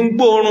mu tí ń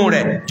gbóòórùn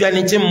rẹ̀ ju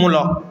ẹni tí ń mu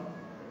lọ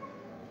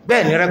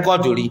bẹ́ẹ̀ ni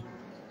rẹ́kọ́dù rí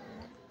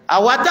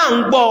àwa tá ń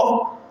gbọ́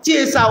tí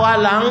èsà wa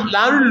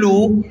là ń lù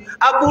ú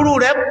aburú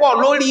rẹ̀ pọ̀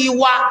lórí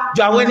wa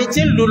ju àwọn ẹni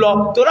tí ń lù lọ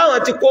torí àwọn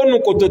ti kó nu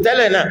kòtò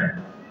tẹ́lẹ̀ náà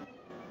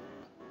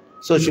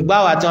so ṣùgbọ́n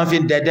àwa tí wọ́n fi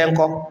dẹ̀dẹ́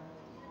ńkọ́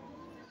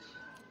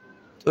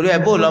torí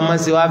ẹ̀ bó lọ́mọ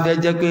sí wa fẹ́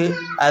jẹ́ pé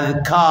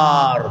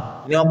azkar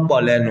ní ọ̀pọ̀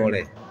lẹ́nu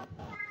rẹ̀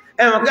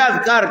ẹ̀wọ̀n ká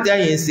azkar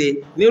tẹ́yìn ṣe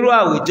nírú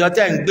àwùjọ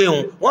tẹ́ ń gbé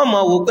wọn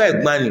mọ̀ owó pẹ́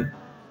ẹ̀gbọ́n ni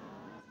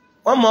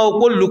wọ́n mọ̀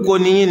owó lùkọ́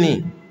níyìn ni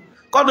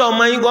kọ́dọ̀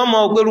ọmọ yín gan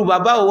mọ̀ pé rú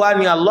bàbá òwa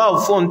ni Allah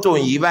fóun tó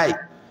yìí báyìí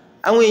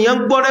àwọn èèyàn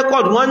gbọ́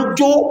rẹ́kọ̀dù wọ́n ń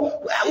jó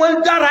wọ́n ń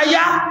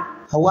dárayá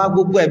àwa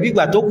gbogbo ẹ̀ bí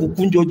ìgbà tó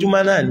kúkú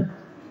jojúmọ́ náà ni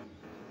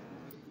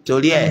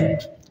torí ẹ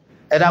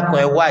dákun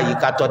ẹ wá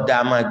àyíká tó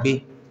dáa máa gbé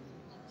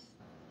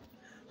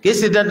kìí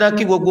ṣe dandan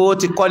kí gbogbo ó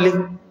ti kọ́lé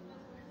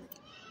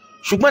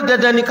ṣùgbọ́n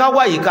dandan ni ká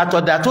wá àyíká tó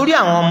dáa torí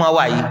àwọn ọmọ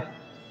wa yìí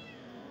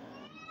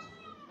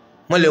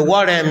mo lè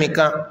wọ́rẹ́ mi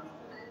kan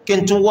kí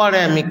n tún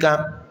wọ́rẹ́ mi kan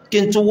kí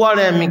n tún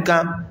wọ́rẹ́ mi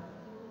kan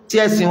tí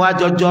ẹ̀sìn wa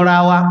jọjọra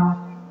wa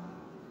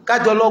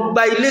kájọ lọ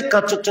gba ilé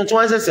kan tuntun tí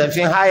wọ́n ṣẹ̀ṣẹ̀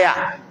fi háyà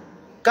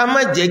ká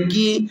má jẹ́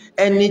kí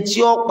ẹni tí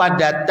ó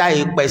padà ta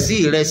ìpẹ́ sí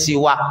ìrẹsì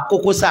wa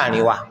kókó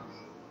sáàrin wa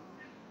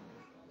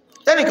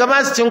tẹ́nìkan bá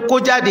sì ti ń kó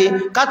jáde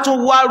ká tún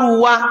wárú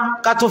wa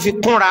ká tún fi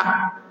kúnra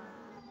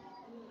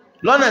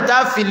lọ́nà tá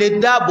a fi lè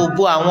dáàbò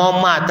bo àwọn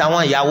ọmọ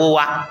àtàwọn ìyàwó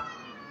wa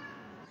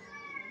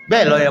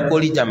bẹ́ẹ̀ ló yẹ kó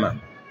rí jàmá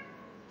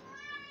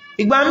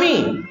ìgbà míì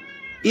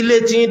ilé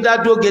tí yín dá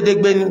dúró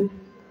gedegbe ni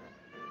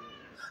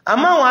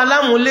àmọ́ àwọn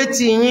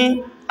alámúlétí yín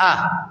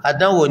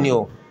àdánwò ni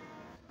o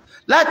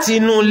láti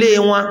inú ilé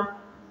wọn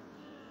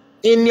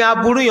ìní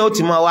aburú yẹn ó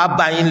ti máa wá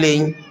bá yín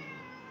lẹ́yìn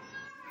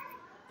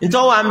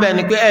nítorí wà ń bẹ̀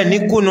ni pé ẹ̀ ní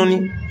kúnu ni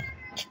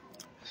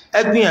ẹ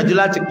gbìyànjú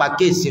láti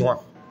pàkíyèsí wọn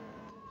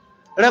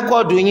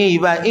rẹ́kọ̀dù yín yìí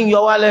bá ń yọ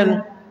wá lẹ́nu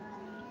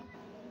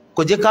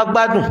kò jẹ́ ká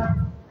gbádùn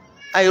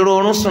àìrò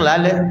oorun sùn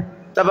lálẹ́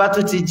tábà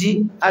tún ti jí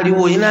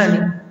ariwo yìí náà ni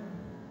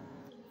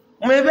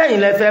mo ẹbẹ́ yìí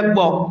lẹ fẹ́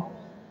gbọ́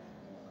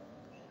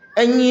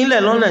ẹ̀yin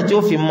ilẹ̀ lọ́nà tí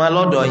ó fi máa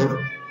lọ́dọ̀ yín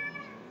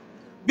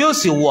bí ó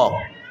sì wọ̀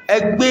ẹ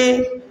gbé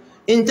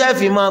njẹ́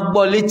fi máa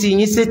gbọ́ létí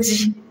yín sétí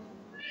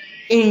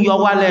ń yọ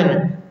wá lẹ́nu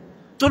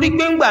torí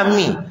pé ńgbà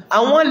míì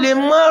àwọn lè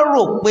má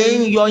rò pé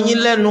ń yọ yín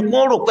lẹ́nu kó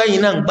rò pé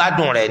ẹ̀yin náà ń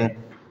gbádùn rẹ̀ ni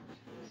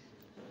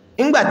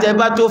ńgbà tẹ́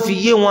bá tó fi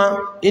yé wọn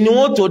ni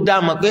wọn tó dá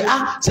mọ̀ pé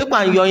sípà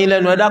ń yọ yín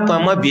lẹ́nu ẹ dákun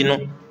ẹ má bínú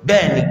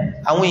bẹ́ẹ̀ ni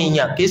àwọn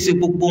èèyàn kìí ṣe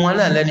gbogbo wọn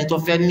náà lẹ́ni tó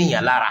fẹ́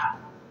níyàn lára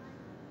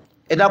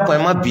ẹ dákun ẹ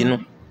má bínú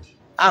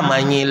àmà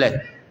yín lẹ̀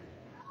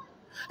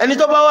ẹni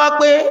tó bá wá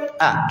pé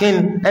kíni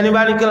ẹni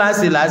bá ní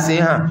kíláàsì làásì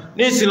hàn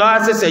ní ìsìlọ́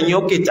àṣẹṣẹ yín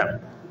ó kèjà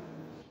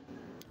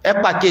ẹ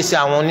pàkíyèsí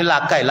àwọn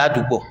onílàákàyè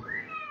ládùúgbò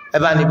ẹ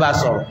bá ní bá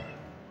sọ̀rọ̀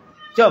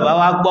tí ó bá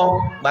wá gbọ́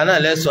gbà náà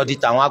lẹ́sọ̀ di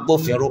tàwọn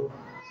agbófinró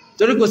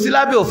torí kò sí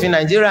lábẹ́ òfin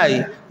Nàìjíríà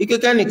yìí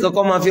ikẹ́kẹ́ nìkan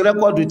kọ́ máa fi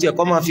rẹ́kọ́ọ̀dù tiẹ̀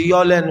kọ́ máa fi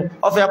yọ́ lẹ́nu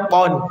ó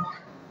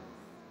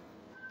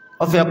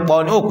fẹ́ pọ̀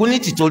ni òkú ní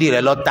tìtorí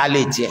rẹ̀ lọ tá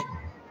lé tiẹ̀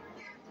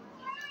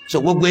so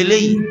gbogbo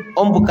eléyìí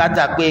ó ń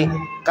bùkátà pé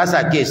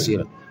kásàkíyèsí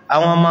rẹ̀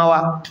àwọn ọmọ wa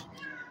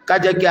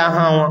kájẹ́ kí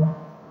ahọ́n wọn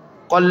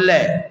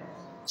kọ́lẹ̀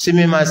sí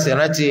mímá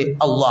ṣèrántí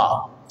Allah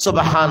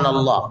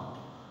subhanallah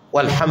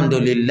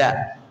walhamdulillah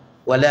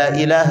wala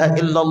ilaha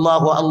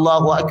illallah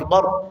allahu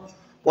akbar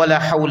wala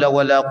hawla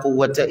wala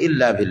quwwata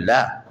illa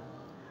billah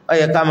ó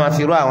yẹ ká máa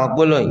fi rú àwọn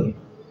gbólóyìn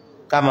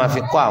ká máa fi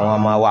kọ́ àwọn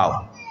ọmọ wa o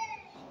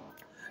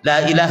la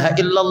ilaha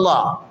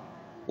illallah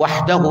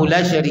wahdahu la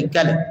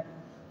sharika lahu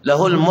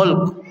lahul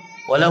mulk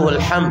wa lahul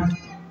hamd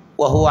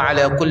wa huwa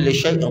ala kulli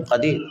shay'in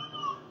qadir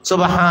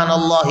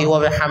subhanallahi wa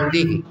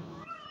bihamdihi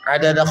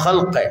adada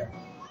khalqihi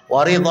wa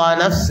rida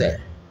nafsihi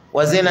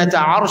wa zinata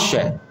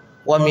arshihi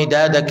wa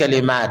midada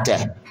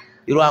kalimatihi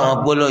irú àwọn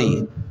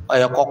gbólóyìn ó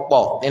yẹ kó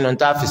pọ̀ nínú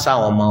tá a fi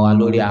sáwọn ọmọ wa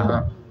lórí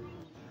ahọ́n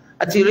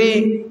àti rí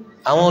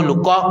àwọn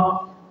olùkọ́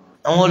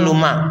àwọn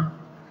olùmọ̀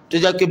tó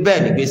jẹ́ pé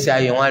bẹ́ẹ̀ nígbésí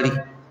ayé wọn rí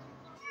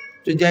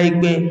tó jẹ́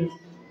pé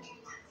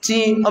tí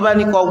ọba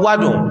ní kó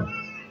wádùn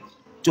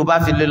tó bá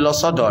fi lè lọ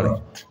sọ́dọ̀ rẹ̀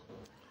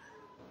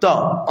tọ́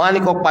wọn ní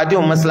kó pàdé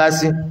òun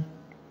mọ́sálásí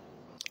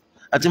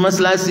àti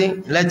mọ́sálásí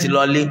lẹ́tì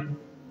lọlé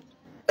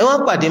ẹ wọ́n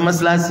pàdé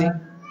mọ́sálásí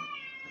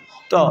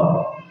tọ́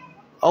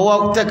ọwọ́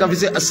tẹ́kan fi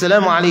ṣe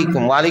assalamu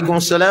alaikum wa alaikum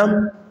salam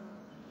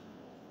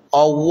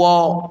ọwọ́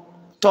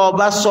tọ́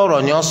bá sọ̀rọ̀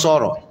ni ọ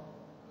sọ̀rọ̀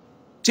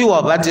tí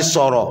wọ́n bá ti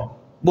sọ̀rọ̀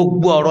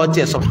gbogbo ọ̀rọ̀ tí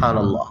ẹ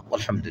subhanallah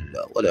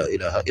walhamdulillah wala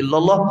ilaha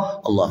illallah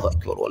allahu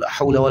akbar wala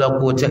hawla wala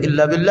quwwata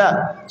illa billah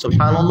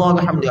subhanallah wa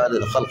bihamdihi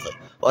adada khalqihi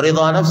wa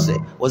rida nafsihi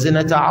wa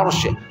zinata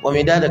arshihi wa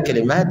midada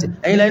kalimatihi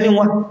ẹ̀yin lẹ́ni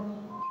wá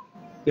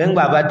yẹn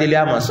gbà bá délé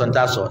àmọ́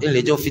sọ́ńtà sọ ilé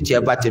jẹ́ òfin tí ẹ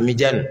bá tẹ̀mí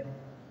jẹ́nu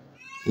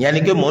ìyẹn ni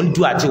pé mò ń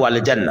du àti wà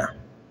lè janna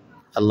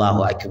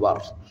allahu akbar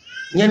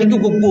ìyẹn ni pé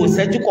gbogbo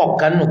ìṣẹ́jú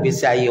kọ̀ọ̀kan nù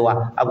gbèsè ayé wa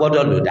a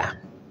gbọ́dọ̀ lò dá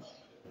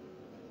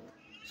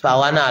fún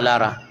àwa náà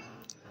lára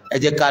ẹ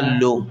jẹ́ ká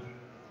lo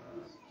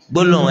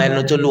gbólóhùn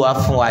ẹnu tó lù wá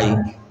fún wa yìí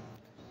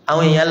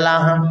àwọn èèyàn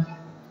láhán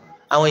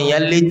àwọn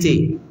èèyàn létè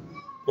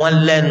wọ́n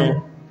lẹ́nu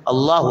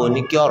Allah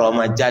ní kí ọ̀rọ̀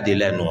máa jáde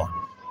lẹ́nu wọn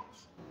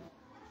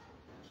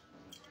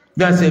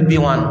bí wọ́n ṣe bí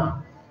wọn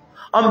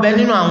ọ̀nbẹ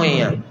nínú àwọn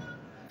èèyàn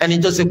ẹni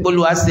tó ṣe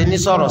polówó á ṣe ní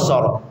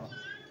sọ̀rọ̀sọ̀rọ̀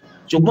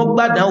ṣùgbọ́n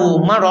gbàdánwò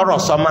má rọ̀rọ̀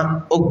sọ́mà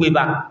ó gbé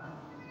bá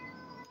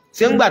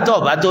ṣé ń gbà tó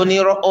ọ̀bá tó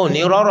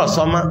ní rọ̀rọ̀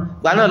sọ́mà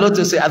gbà náà ló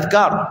ti ṣe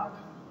adhkar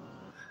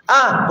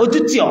ojú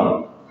tì ọ́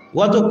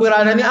wọ́n tó pera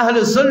rẹ̀ ní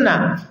ahlu sunna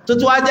tó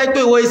tó wá jẹ́ pé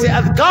ìwọ ìṣe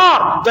adhkar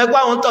tó ẹgbẹ́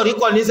àwọn tọ̀rí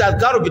kọ́ ní ṣe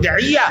adhkar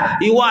bid'iyya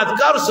ìwọ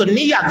adhkar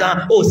sunniyya gan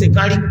ó sì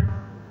kárí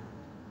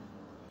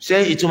ṣé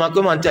ìtumọ̀ pé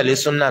mọ̀ ń tẹ̀lé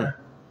sunna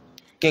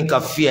kí n kà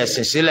fi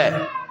ẹ̀sìn sílẹ̀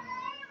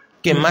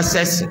kí n má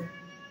sẹ́sìn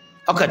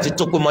ọkà tí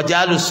tó pé mọ̀ jẹ́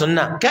ahlu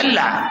sunna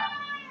kalla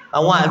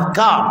àwọn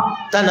adhkar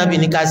tánàbí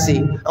ní ká ṣe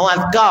àwọn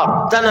adhkar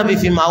tánàbí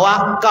fi máa wá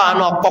káwọn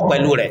náà pọ̀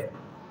pẹ̀lú rẹ̀.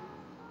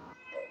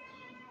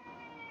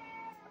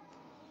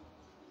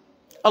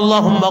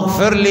 اللهم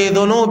اغفر لي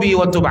ذنوبي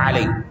وتب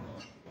علي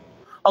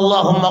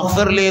اللهم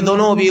اغفر لي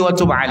ذنوبي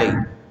وتب علي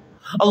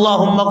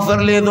اللهم اغفر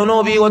لي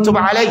ذنوبي وتب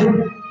علي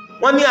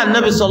wọ́n ní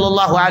anabi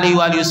sallallahu alayhi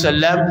wa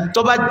sallam tó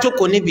bá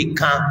jókòó níbi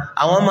kan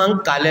àwọn máa ń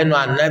kà lẹ́nu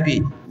anabi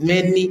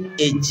méní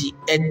èjì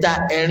ẹ̀ta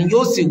ẹ̀rin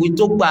yóò sì wí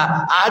tó gba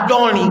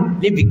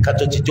 70 níbi kan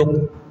tó ti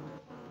jókòó.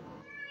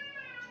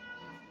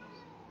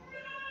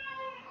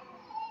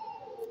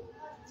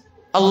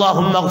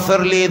 Allahumma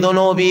ighfir li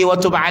dhunubi wa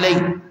tub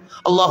alayhi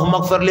Allahumma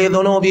ighfir li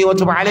dhunubi wa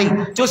tub alayhi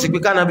tí ó sì pé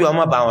kánábì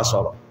ọmọ bá wọn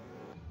sọ̀rọ̀.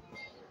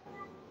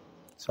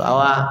 So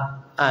àwa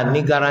a ní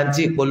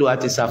garanti ìpolówó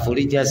àti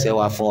ṣàforíjì ẹ̀ṣẹ̀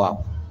wa fún wa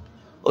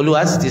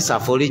Olúwa sì ti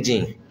ṣàforíjì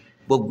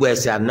gbogbo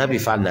ẹ̀ṣẹ̀ ànábì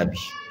fànábì.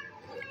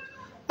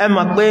 Ẹ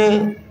mọ̀ pé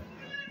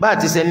bá a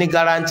ti ṣe ní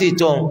garanti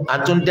tó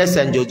àtún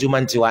dẹ́ṣẹ̀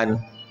ńjojúmọ́ ti wá ní.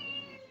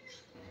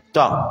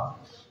 Tọ́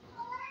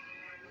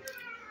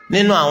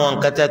nínú àwọn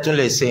nǹkan tẹ́ tún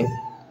lè ṣe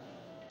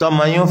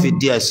tọ́mọ yóò fi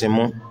di ẹ̀sìn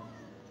mú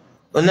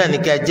ó náà ní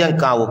kẹ́ jẹ́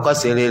nǹkan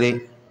àwòkọ́ṣe rere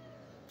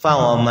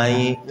fáwọn ọmọ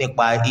yín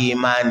nípa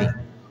ìmánì.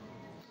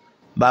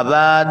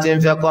 Bàbá tí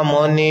ń fẹ́ kọ́ ọmọ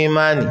ní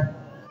ìmánì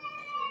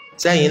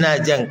sẹ́yìn náà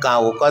jẹ́ nǹkan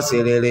àwòkọ́ṣe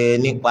rere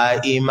nípa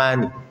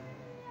ìmánì.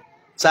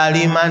 Sáré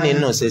ìmánì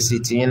nù ṣe sí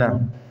tìyín náà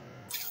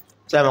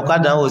sẹ́mi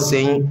kádàáwò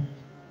sẹ́yìn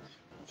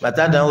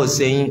bàtàdàáwò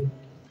sẹ́yìn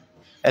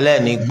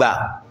ẹlẹ́ni gbà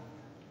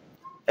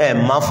ẹ̀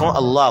má fún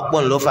Allah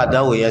pọ́n ló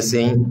fàdáwò yẹn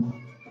sẹ́yìn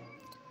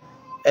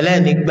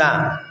ẹlẹ́ni gbà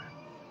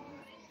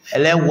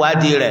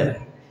ẹlẹ́wádìí rẹ̀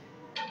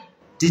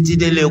títí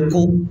délé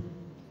kú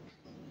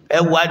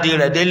ẹwádìí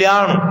rẹ̀ délé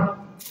àrùn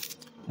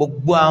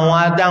gbogbo àwọn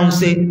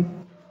adáhunṣe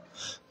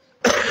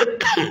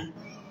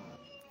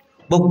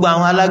gbogbo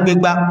àwọn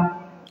alágbègbà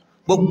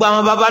gbogbo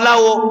àwọn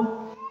babaláwo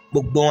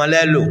gbogbo wọn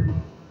lẹ́lò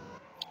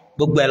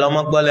gbogbo ẹ̀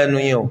lọ́mọ gbọ́ lẹ́nu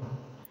yìí o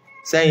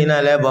sẹ́yìn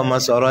náà lẹ́bọ̀ ọmọ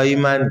sọ̀rọ̀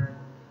ìmánì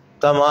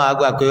tọmọ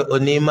àgbà pé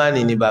oní ìmánì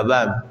ni bàbá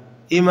mi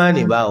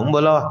ìmánì bá òun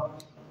bọ́ lọ́wọ́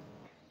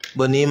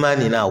bó ní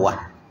ìmánì náà wà.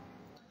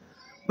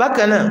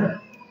 Bákan náà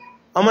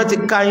ọmọ ti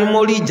ká yín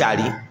mórí ìjà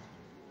rí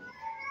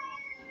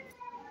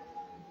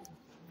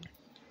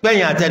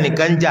gbẹ̀yìn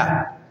àtẹnìkan ń jà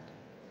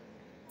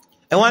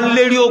ẹ wọ́n ń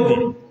lérí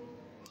ogun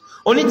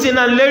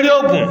onítìínà ń lérí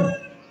ogun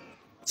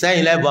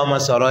sẹ́yìn lẹ́bọ̀ ọmọ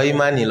sọ̀rọ̀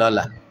ìmánì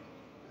lọ́la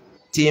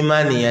tí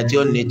ìmánì yẹn tí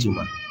ó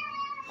nítumọ̀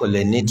kò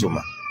lè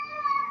nítumọ̀.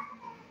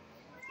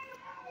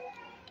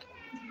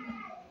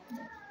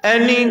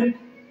 ẹni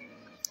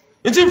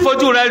ní tí ń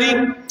fojú rẹ rí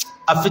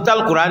àfitá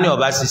alukurani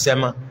ọba ṣiṣẹ́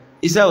mọ́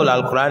iṣẹ́ wo la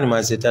alukurani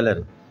máa ṣe tẹ́lẹ̀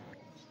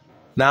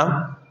náà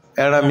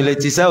ẹran mi lè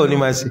ti iṣẹ́ wo ni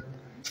máa ṣe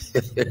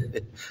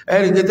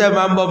ẹnì kẹtẹ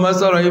máa ń bọ́ ọmọ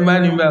sọ̀rọ̀ yìí máa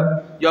ń níbẹ̀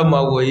yọ ọmọ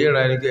wòye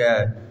rẹ ní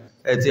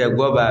ẹ ti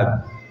ẹ̀gbọ́ bá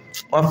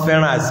wọn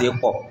fẹ́ràn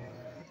àṣepọ̀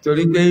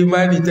torí pé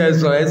ìmánì tẹ́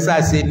sọ ẹ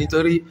ṣàṣe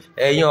nítorí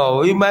ẹ̀yin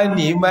ọ̀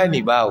ìmánì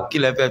bá ò kí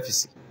lẹ fẹ́ fi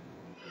sí.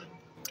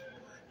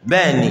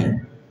 bẹ́ẹ̀ ni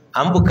à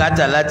ń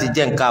bùkátà láti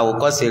jẹ́ nǹkan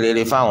àwòkọ́ṣe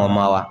rere fáwọn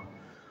ọmọ wa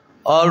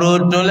ọ̀rọ̀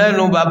dùn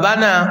lẹ́nu bàbá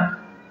náà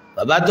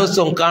bàbá tó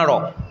so nǹkan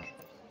rọ̀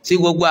sí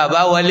gbogbo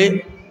àbáwọlé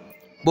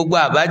gbogbo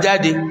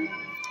àbájáde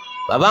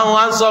bàbá wọn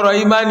á sọ̀rọ̀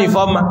ìmánì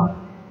fọ́mà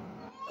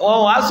wọn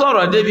wá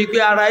sọ̀rọ̀ débi pé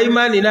ara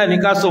ìmánì náà ní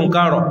ká so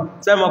nǹkan rọ̀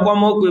sẹ́mọ̀ pọ́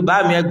mọ́ pé bá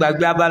mi ẹ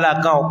gbàgbé abala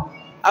kan o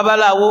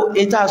abala wo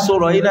èyí tá a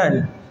sọ̀rọ̀ yìí náà ni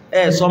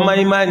ẹ sọmọ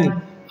ìmánì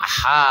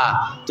aha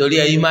torí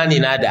ẹ ìmánì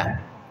náà dà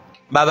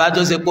bàbá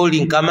tó ṣe kó rí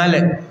nǹkan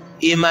mọ́lẹ̀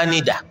ìmánì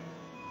dà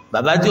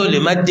bàbá tí ó lè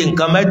má dé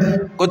nǹkan mẹ́tì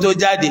kó tó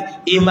jáde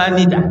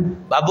ìmánì dà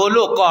bàbá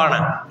olóòkọ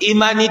ọ̀ràn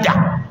ìmánì dà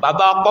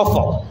bàbá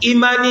ọkọ̀fọ̀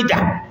ìmánì dà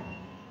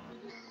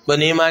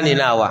gbọ́n ìmánì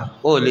náà wà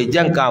ó lè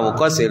jẹ́ nǹkan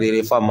àwòkọ́ṣe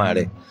rere fọ́mọ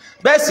rẹ̀.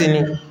 Bẹ́ẹ̀ sì ni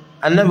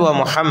anabi wa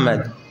Muhammad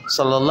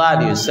sallallahu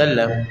alayhi wa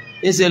sallam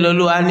ńṣe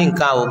lolúwa ní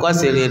nǹkan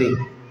àwòkọ́ṣe rere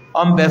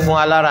ó ń bẹ fún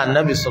alára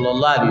anabi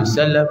sallallahu alayhi wa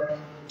sallam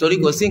torí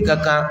kò sí nǹkan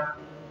kan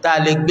tá a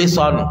lè gbé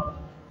sọnù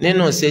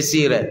nínú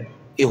ìṣesí rẹ̀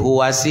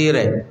ìhùwàsí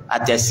rẹ̀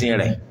àtẹ̀sìn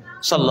rẹ̀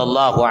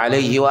sallallahu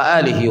alayhi wa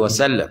alihi wa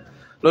sallam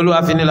lolúwa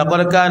fi ní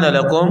laqad kana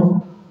lakum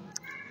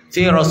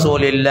fi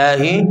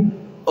rasulillahi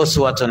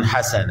uswatun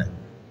hasana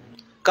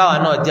káwa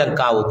náà jẹ́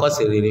nǹkan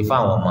àwòkọ́ṣe rere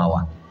fáwọn ọmọ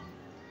wa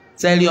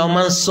sẹ́rí ọmọ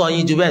ń sọ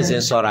yín ju bẹ́ẹ̀ ṣe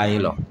ń sọra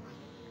yín lọ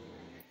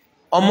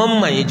ọmọ ń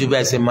mọ̀ yín ju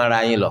bẹ́ẹ̀ ṣe ń mara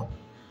yín lọ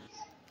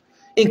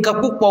nǹkan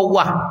púpọ̀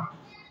wà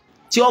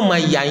tí ọmọ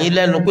ìyá yín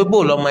lẹ́nu pé bó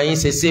lọ́mọ yín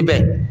ṣe ṣe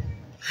bẹ́ẹ̀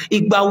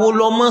ìgbà wo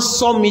lọ́mọ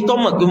sọ mi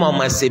tọ́mọ̀ pé mo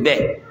máa ṣe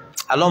bẹ́ẹ̀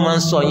àlọ́ máa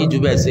ń sọ yín ju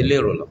bẹ́ẹ̀ ṣe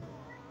lérò lọ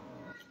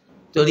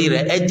torí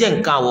rẹ̀ ẹ jẹ́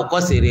nǹkan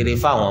àwòkọ́ṣe rere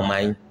fáwọn ọmọ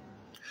yín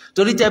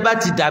torí tẹ́ bá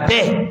ti dà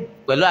bẹ́ẹ̀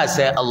pẹ̀lú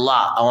àṣẹ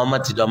Allah àwọn ọmọ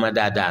ti dọ́mọ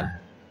dáadáa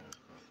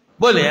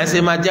bóòlù yẹn ṣe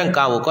máa jẹ́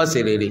nǹkan àwòkọ́ṣe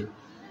rere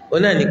ó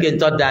náà ní kí n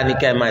tọ́ da ni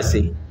kẹ́ ẹ máa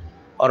ṣe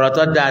ọ̀rọ̀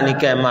tọ́ da ni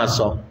kẹ́ ẹ máa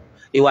sọ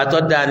ìwà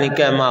tọ́ da ni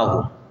kẹ́ ẹ máa hù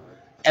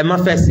ẹ má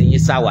fẹ̀sìn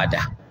yín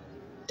ṣàwàdà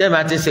tẹ́ ẹ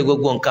máa ti ṣe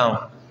gbogbo nǹkan o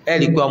ẹ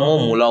rí i pé ọmọ ò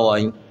mú lọ́wọ́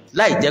yín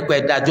láì jẹ́ pé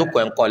ẹ dá jókòó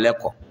ẹ̀ ń kọ́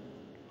lẹ́kọ̀ọ́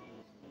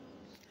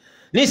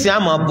nísìnyí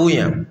àmọ́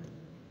búyàn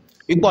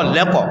pípọ̀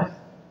lẹ́kọ̀ọ́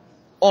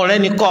ọ̀rẹ́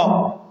ni kọ́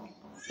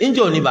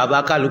níjọ́ ni bàbá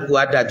kálukú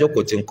á dá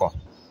jókòó ti ń kọ́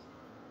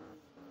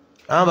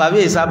àwọn bàbá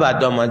yìí sábà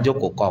dọ́mọ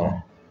jókòó kọ́ wọn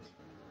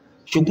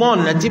ṣùgbọ́n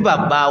ọ̀nà tí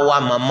bàbá wa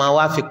màmá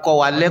wa fi kọ́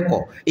wa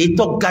lẹ́kọ̀ọ́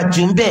ètò ga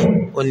jù ń bẹ́ẹ̀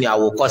ó ní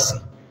àwòkọ́ṣe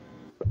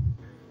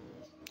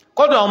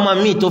kódà ọmọ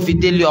mi tó fi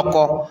délé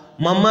ọkọ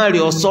màmá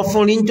rẹ̀ ó sọ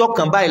fún ríńjọ́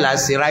kan báyìí là á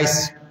ṣe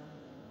ráìsì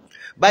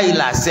báyìí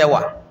là á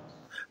ṣẹ̀wà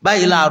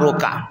báyìí là á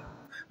roka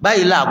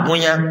báyìí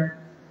làgúnyán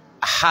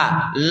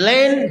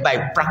learn by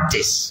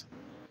practice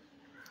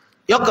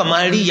yọkàn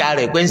máa rí ìyá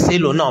rẹ̀ pé ń ṣe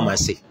lò náà máa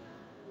ṣe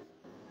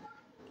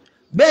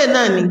bẹ́ẹ̀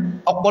náà ni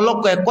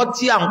ọ̀pọ̀lọpọ̀ ẹ̀kọ́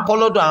tí à ń kọ́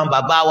lọ́dọ̀ àwọn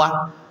bàbá wa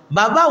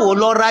bàbá wo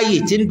lọ ráyè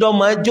tí ń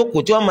dọ́mọ jókòó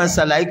tí wọ́n máa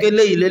ṣàlàyé pé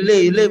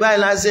léyìí báyìí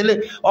láti ṣe lé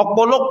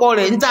ọ̀pọ̀lọpọ̀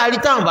rẹ̀ ń tàrí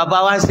táwọn bàbá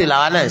wa ń ṣe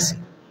làwa náà ṣe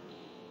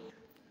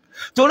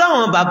torí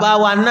àwọn bàbá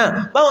wa náà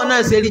báwọn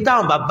náà ṣe rí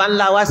táwọn bàbá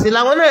ńlá wa ṣe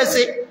làwọn náà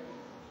ṣe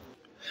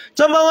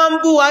tí wọ́n bá wá ń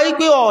bú wa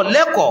wípé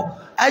ọ̀lẹ́kọ̀ọ́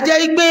ajẹ́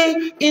wípé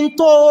ń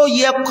tó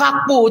yẹ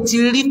kápò ti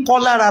rí kọ́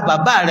lára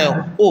bàbá rẹ̀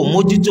ò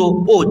mójútó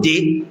òde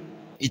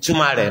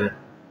ìtumọ̀ rẹ̀ nù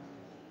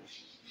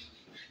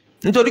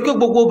nítorí pé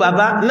gbogbo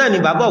bàbá náà ni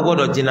bàbá ò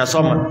gbọdọ̀ jìnnà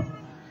sọ́mọ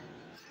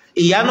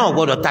ìyá náà ò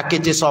gbọdọ̀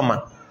takété sọ́mọ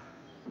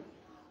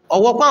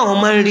ọwọ́ pé àwọn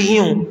máa ń rí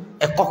yín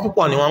ẹ̀kọ́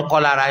púpọ̀ ni wọ́n ń kọ́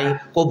lára yín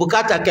kò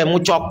bùkátà kẹ́ mú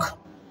chọ́k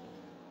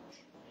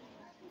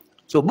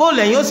so bóòlù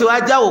ẹ̀yin ó sì wá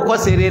jáwò kọ́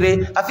sí rere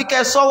àfi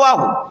kẹ́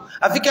sọ́wọ́wò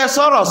àfi kẹ́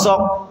sọ̀rọ̀ sọ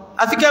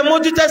àfi kẹ́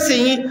mójútẹ́sí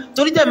yín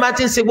torí tẹ̀ máa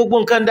ti ń ṣe gbogbo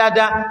nǹkan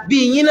dáadáa bí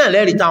yín náà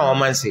lẹ́rìí táwọn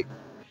máa ń ṣe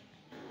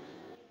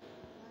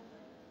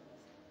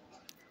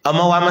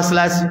ọmọ wa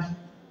mọ́sálásí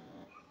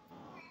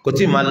kò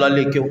tí ì máa lọ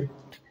lé kí o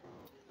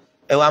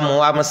ẹ wá mú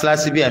wa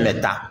mọ́sálásí bí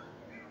ẹ̀mẹ́ta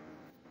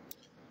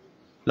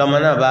lọ́mọ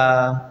náà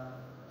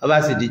bá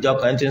sì dijọ́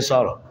kan tí ń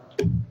sọ̀rọ̀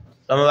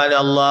lọ́mọ bá ní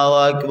Allahu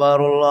akbar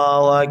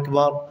Allahu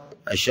akbar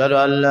ashhadu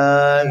an la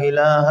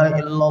ilaha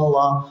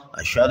illallah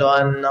ashhadu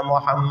anna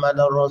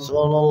muhammadan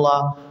rasulullah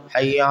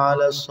hayya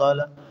ala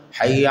as-salah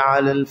hayya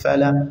ala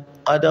al-falah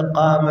qad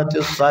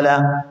qamatis salah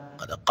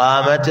qad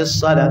qamatis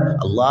salah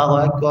Allahu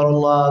akbar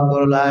Allahu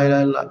akbar la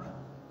ilaha illallah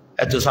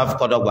ẹ tó sáfù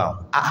kọ́dọ̀gbà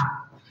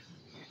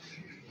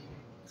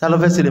sálọ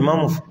fẹ́ sílẹ̀ máa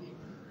mú fún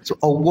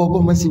ọwọ́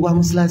ọgbọ́n mọ́ sí wá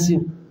mọ́síláṣí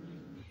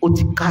ó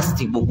ti cast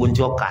gbogbo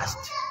ní ọ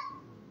cast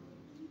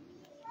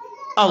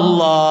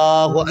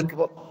Allahu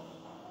akbar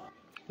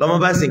lọ́mọ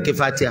bá sì ń ké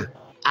fatia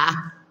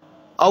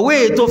ọwọ́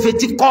ètò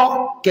fetí kọ́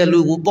kẹlú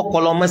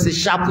bọ́kọlọ mọ́ sí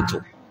ṣáàpùtù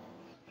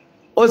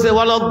ó sì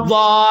wọ́n lọ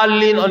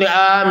gbọ́ọ̀lì ní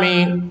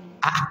àmín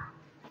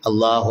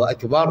Allahu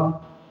akbar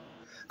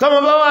tọ́mọ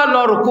bá wà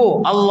lọ rùkú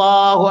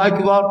Allahu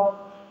akbar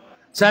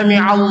sami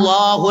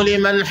Allahu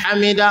liman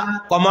hamida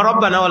kọmọ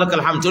rabbana wa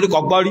lakal hamd torí kọ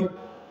gbọ́rí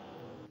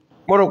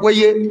mo rò pé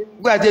yé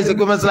gbé àti ẹsẹ̀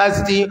pé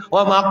mọ́sálásí tí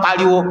wọ́n máa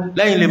pariwo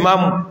lẹ́yìn lè máa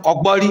mú kọ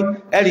gbọ́rí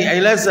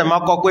ẹ̀yìn lẹ́sẹ̀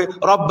máa kọ pé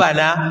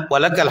rabbana wa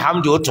lakal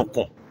hamd ó tún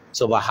kùn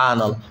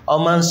subhanallah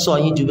ọmọ ń sọ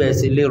yín ju bẹ́ẹ̀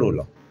sí lérò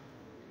lọ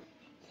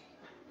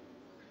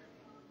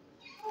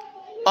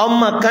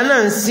ọmọ kan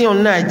náà ń sin òun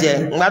náà jẹ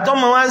ìgbà tó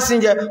ọmọ wa ń sin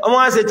jẹ ọmọ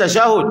wa ṣe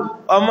tashahud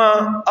ọmọ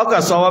ọkà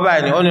sọ wọ́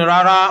báyìí ni ó ní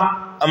rárá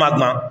ọmọ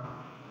àgbọn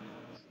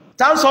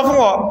tá ń sọ fún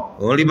ọ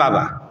òun rí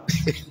bàbá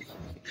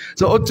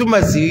so ó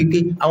túmọ̀ sí wípé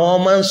àwọn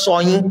ọmọ ń sọ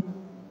yín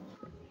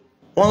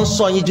wọ́n ń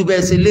sọ yín ju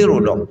bẹ́ẹ̀ ṣe lérò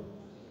lọ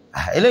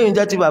eléyìí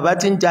jẹ́ ti bàbá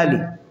tí ń jalè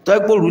tọ́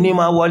ìpòrú ní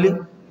máa wọlé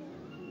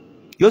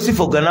yóò sì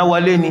fògànà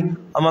wọlé ni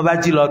ọmọ bá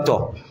jí lọ tọ̀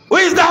who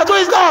is that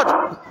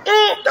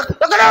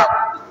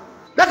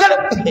dákàdá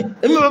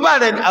èmi bàbá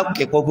rẹ̀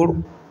kẹ̀kọ́ burú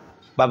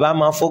bàbá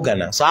máa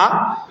fògànà sá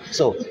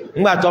so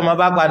ńgbà tó ọmọ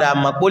bá padà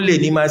mọ̀ pé ó lè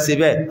ní máa ṣe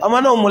bẹ́ẹ̀ ọmọ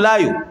náà mú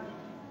láàyò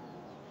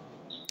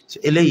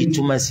eléyìí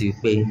túmọ̀ sí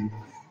pé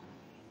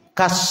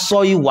ká sọ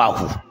ìwà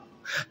hù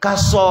ká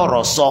sọ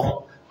ọ̀rọ̀ sọ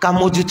ká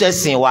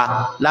mójútẹ́sìn wa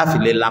láfi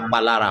lè lápá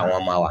lára àwọn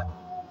ọmọ wa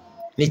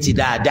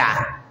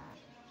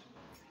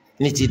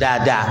ní ti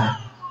dáadáa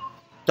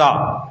tọ́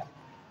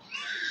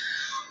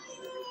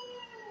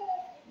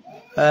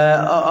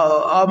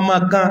ọmọ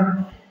kan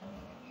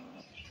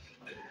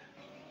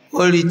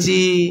orí tí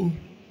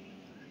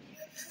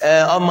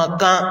ọmọ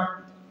kan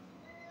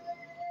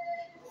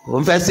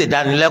òun fẹ́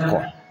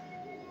ṣèdánilẹ́kọ̀ọ́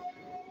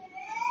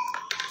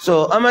so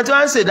ọmọ tí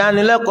wọ́n ń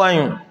ṣèdánilẹ́kọ̀ọ́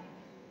yìí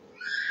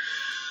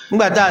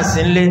nígbà tá a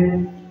sì ń lé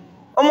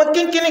ọmọ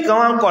kínkínní kan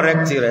wọ́n ń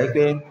kọ̀rẹ́kìtì rẹ̀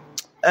pé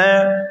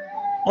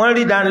wọ́n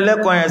rí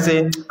ìdánilẹ́kọ̀ọ́ yẹn ṣe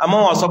àmọ́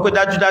wọ́n sọ pé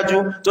dájúdájú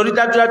torí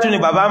dájúdájú ni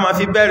bàbá máa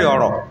fi bẹ̀rẹ̀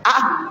ọ̀rọ̀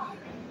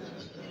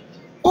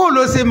ó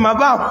ló ṣe máa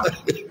bá wọn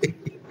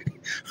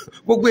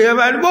gbogbo èèyàn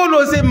bá ní bó ló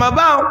ṣe máa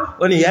bá wọn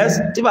ò ní yẹn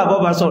tí bàbá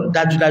bá sọ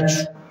dájúdájú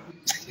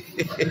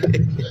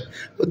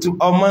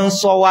ọmọ ń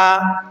sọ wá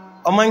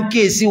ọmọ ń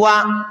kíyèsí wá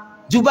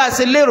ju bá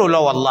ṣe lérò lọ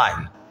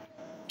wàláhì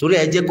torí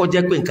ẹ jẹ́ kó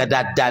jẹ́ pé nǹkan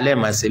dáadáa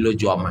lẹ́ẹ̀ma ṣe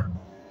lójú ọmọ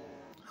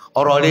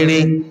ọ̀rọ̀ rere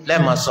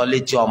lẹ́ẹ̀ma sọ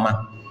létí ọmọ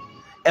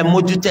ẹ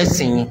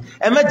mójútẹ́sìn yín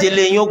ẹ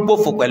mẹ́jẹ̀lẹ́ yín ó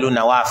gbófò pẹ̀lú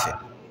nàwáfẹ̀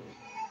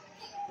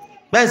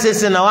bẹ́ẹ̀ ṣe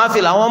ṣe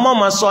nàwáfẹ̀ làwọn ọmọ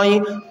máa sọ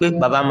yín pé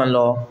bàbá máa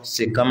lọ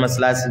ṣèkan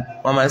mọ́ṣáláṣí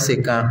wọ́n máa ń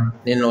ṣèkan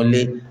nínú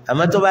ilé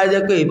àmọ́ tó bá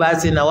jẹ́ pé ìbá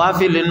ṣe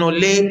nàwáfẹ̀ nínú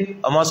ilé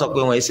ọmọ sọ pé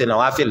wọ́n ṣe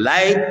nàwáfẹ̀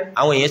láì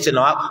àwọn èèyàn ṣe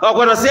nàwáfẹ̀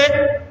ọ̀gbọ́dọ̀ ṣe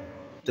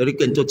torí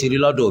pé n tó ti rí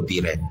lọ́dọ̀ òbí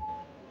rẹ̀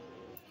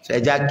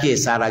ṣẹjá kíyè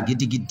sára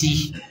gidigidi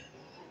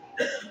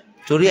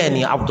torí ẹ̀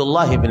ní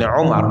Abdullahi ibn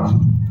Umar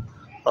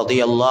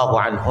radiyallahu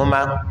anhuma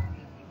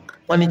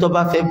wọ́n ní tó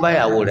bá fẹ́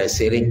báyàwó rẹ̀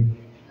ṣeré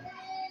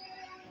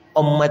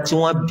ọmọ tí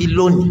wọ́n bí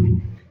lónìí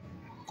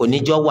kò ní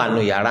jọ wà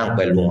nù yàrá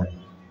pẹ̀lú wọn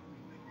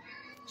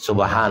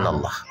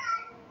subhanallah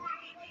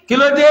kí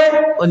ló dé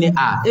ó ní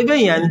ebe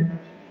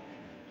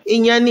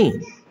ìyàn ni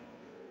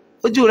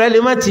ojú rẹ̀ lè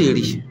má ti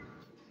rí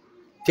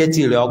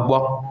kétí rẹ̀ ọgbọ́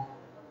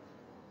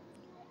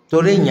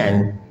torí ìyàn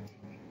ni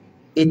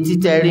etí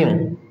tẹ́rìn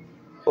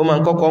ó máa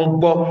ń kọ́kọ́ ń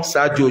gbọ́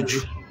ṣáájú ojú.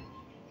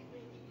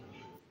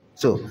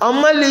 So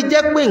ọmọ lè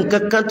jẹ́ pé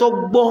nǹkan kan tó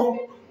gbọ́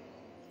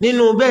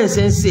nínú bẹ́ẹ̀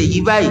ṣe ń ṣe yí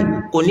báyìí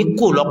kò ní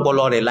kó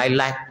lọ́pọlọ rẹ̀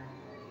láíláí.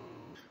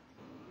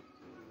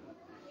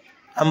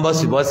 à ń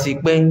bọ̀sibọ́sí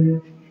pé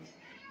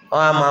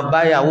wọ́n á máa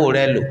báyàwó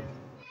rẹ̀ lò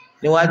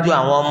níwájú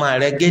àwọn ọmọ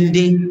rẹ̀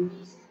géńdé.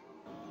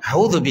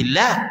 A'udhu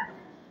billah,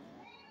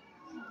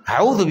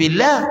 a'udhu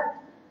billah.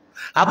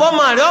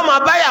 Àbọ̀mọ̀ rẹ̀ ó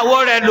máa báyàwó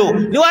rẹ̀ lò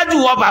níwájú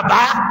wọ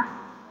bàbá.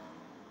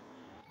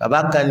 Bàbá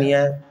kan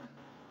nìyẹn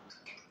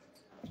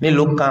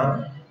nílùú kan,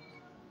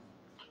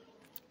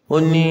 ó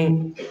ní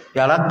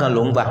yàrá kan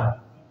ló ń gbà,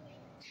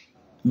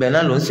 bẹ́ẹ̀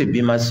náà ló ń sì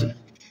bímọ sí,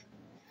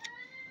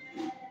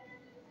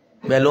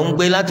 bẹ́ẹ̀ ló ń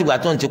gbé láti ìgbà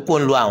tó ń ti kó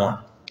ń lo àwọn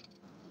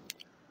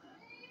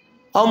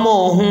ọmọ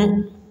òun.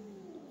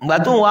 Ìgbà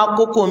tó ń wá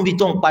kókó ń bí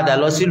tó ń padà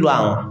lọ sílùú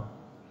àwọn,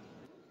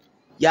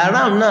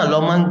 yàrá náà lọ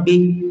máa ń gbé,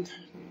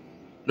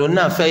 lòun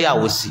náà fẹ́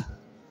yàwó sí.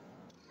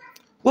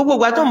 Gbogbo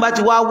ìgbà tó ń bá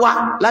ti wá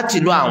láti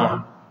ìlú àwọn,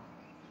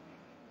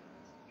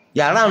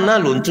 yàrá náà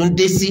ló ń tún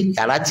dé sí,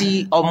 yàrá tí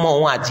ọmọ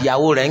òun àti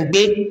ìyàwó rẹ̀ ń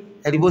gbé.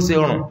 Ẹ̀rí bó ṣe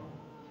rùn.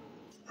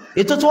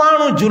 Ètò tó wá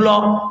rùn jùlọ,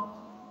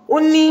 ó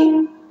ní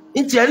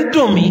tiẹ̀ ń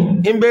dùn mí,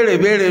 ń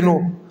béèrè nù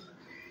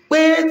pé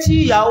tí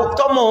ìyàwó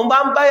tọmọ òun bá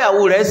ń bá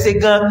ìyàwó rẹ̀ ṣe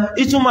gan,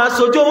 ìtumọ̀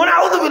aṣojú òun náà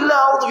a'udhu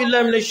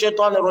billahi minash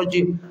shaitanir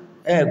rajim.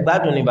 Ẹ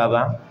gbádùn ni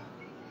bàbá,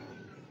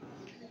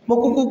 mo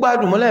kúkú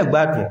gbádùn, mo lẹ́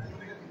gbádùn.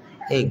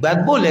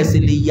 Ìgbàgbọ́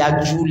lẹ́sẹ̀ lè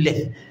yájú lẹ̀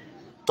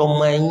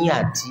tọmọ ẹ̀yìn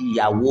àti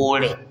ìyàwó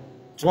rẹ̀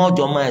tí wọ́n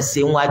jọ máa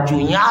ṣe wájú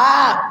yín.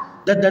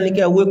 Dandan ní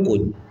kẹ́ ẹ wé kò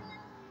ní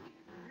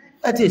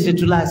láti èsì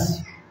túláàsì,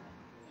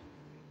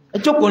 ẹ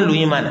jókòó ń lù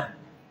yín mànà.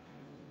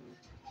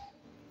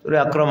 Torí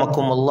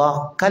akramakumullah,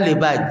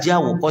 kálíbà jẹ́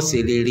àwòkọ́ṣe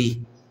rere,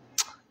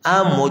 á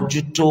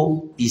mójútó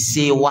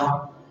ìṣe wa,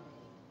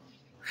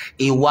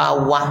 ìwà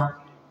wa,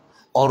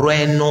 ọ̀rọ̀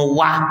ẹnu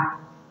wa,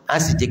 á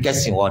sì jẹ́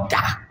kẹ́sìn wọ́n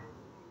dà.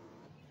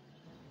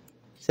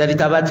 Sẹ́ni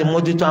tá a bá ti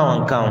mójútó àwọn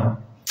nǹkan,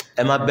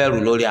 ẹ má bẹ̀rù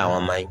lórí àwọn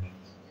ọmọ yín.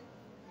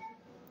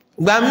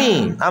 Ìgbà míì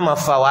a máa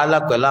fa wàhálà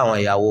pẹ̀lú àwọn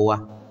ìyàwó wa,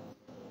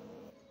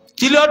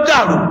 kí ló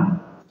dàrú.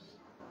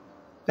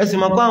 Ẹ sì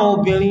mọ̀ pé àwọn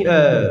obìnrin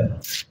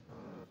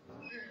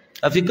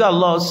àfi kí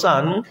Allah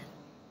ṣàánú,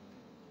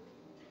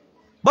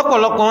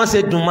 bọ́pọ̀lọpọ̀ wọn ṣe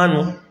dùn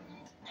mánu.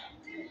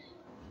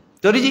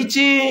 Torí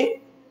tí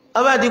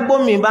abádìpọ̀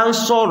mi bá ń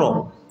sọ̀rọ̀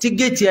tí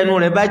géètì ẹnu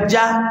rẹ̀ bá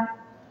já,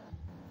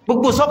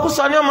 gbogbo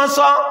sọkúsọ ni ó máa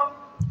sọ,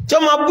 tí ó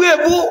máa bú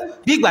èbú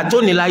bí ìgbà tó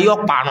nílá yọ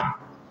parun.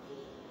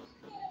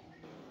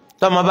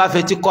 Tọ́mọ bá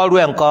fetí kọ́rú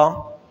ẹ̀ ńkọ́,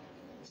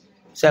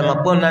 ṣe mọ̀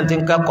pé òun náà ti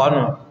ń kẹ́kọ̀ọ́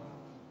nù.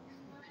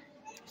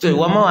 So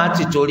ìwọ mọ́ wàá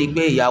ti torí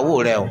pé ìyàwó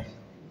rẹ̀ ò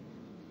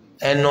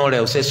ẹnu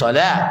rẹ̀ ò ṣe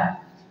sọ̀lẹ́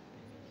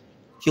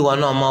kí wọn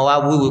náà máa wá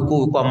wíwí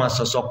kúwí kọ́ máa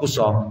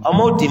sọ̀sọ́kúsọ.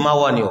 Ọmọ òdì máa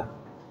wọ̀ ni o,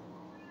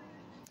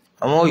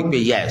 ọmọ ò pé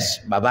yes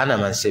bàbá náà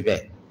máa ń ṣe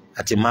bẹ́ẹ̀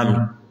àti mami.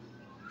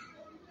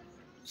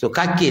 So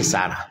ká kíyè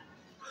sára,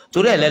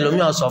 torí ẹ̀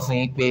lẹ́lòmíràn sọ fún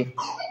yín pé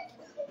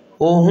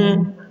òun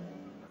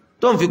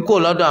tó ń fi kó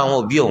lọ́dọ̀ àwọn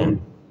òbí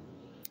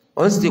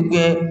òun sì ti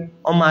pé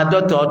ọmọ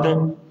 50 ọdún,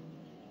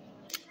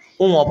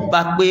 òun ọba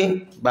pé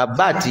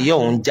bàbá àtìyá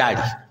òun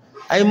jàre,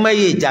 ayé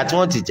mẹ́yẹ ìjà tí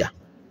wọ́n ti jà,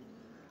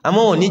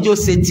 àmọ́ òun níjó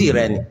sétí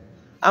rẹ ni,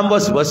 à ń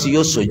bọ̀sibọ́sí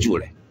yóò sojú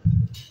rẹ̀.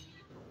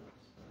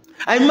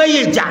 Ayé mẹ́yẹ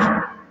ìjà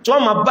tí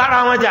wọ́n máa bára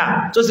wọn jà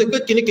tó ṣe pé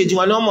kíní kejì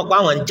wọn ni wọ́n mọ̀ pé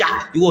àwọn ń jà,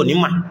 ìwọ ò ní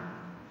mà.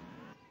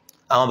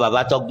 Àwọn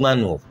bàbá tó gbọ́n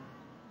nù o,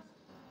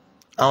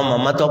 àwọn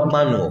màmá tó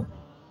gbọ́n nù o.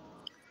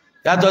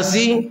 Yàtọ̀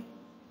sí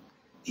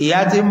ìyá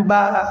tí ń bá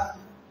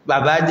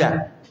bàbá jà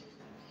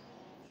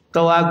tó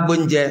wá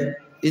gbóúnjẹ,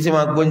 ìtì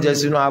máa gbóúnjẹ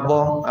sínú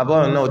abọ́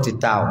náà ti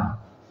ta o.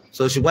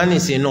 So ṣùgbọ́n ní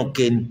ìsinú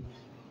kéni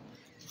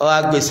ọ wá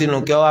gbé sínú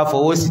kí ọ wá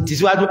fọwọ́ sí ti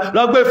síwájú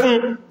lọ gbé fún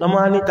lọmọ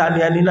níta ni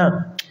ẹni náà,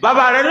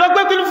 bàbá rẹ̀ lọ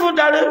gbé kí fún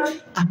darí.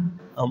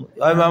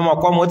 Ọmọ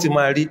ọkọ mo ti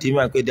máa rí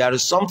tìmọ̀ pé there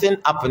is something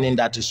happening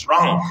that is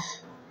wrong.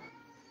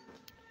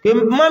 Pé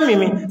mọ́mì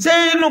mi ṣé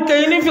inú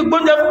kẹyìn ní fi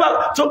gbóúnjẹ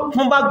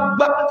fún bá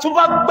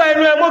gbá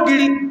ẹnu ẹ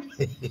mọ́gìrì.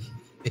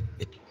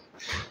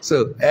 So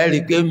ẹ rí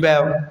i pé ń bẹ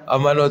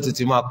ọmọ náà tún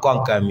ti máa kọ́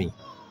nǹkan mi,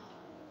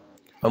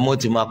 ọmọ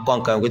tí máa kọ́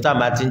nǹkan pé táwọn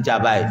bá ti ń jà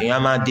báyìí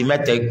èèyàn máa di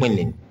mẹ́ta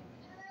ìpínlẹ̀.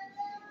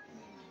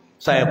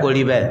 Sọ yẹ kó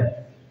rí bẹ́ẹ̀,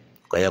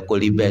 kò yẹ kó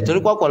rí bẹ́ẹ̀, torí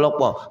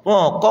pọ̀pọ̀lọpọ̀ wọn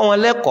ò kọ́ wọn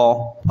lẹ́kọ̀ọ́,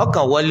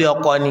 ọkàn wọlé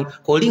ọkọ ni,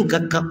 kò rí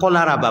nǹkan kan kọ́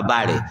lára bàbá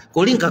rẹ̀, kò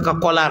rí nǹkan kan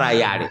kọ́ lára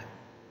ìyá rẹ̀.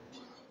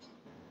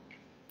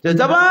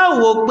 Tètè bá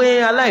wò pé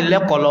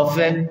aláìlẹ́kọ̀ọ́ lọ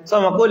fẹ́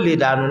sọmọ kó lè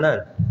dànù náà,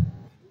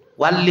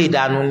 wá lè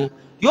dànù ni,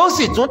 yóò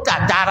sì tún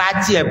tàtàrà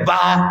tiẹ̀ bá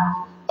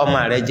ọmọ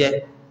rẹ̀ jẹ́.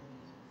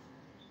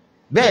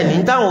 Bẹ́ẹ̀ ni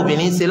táwọn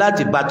obìnrin ṣe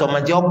láti bá tọmọ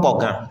jẹ́ ọ̀pọ̀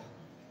gan,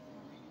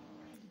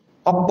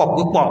 ọ̀pọ̀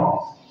púpọ̀.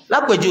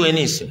 Lápèjúwe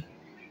ní ìsìn,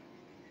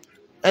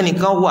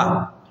 ẹnìkan wà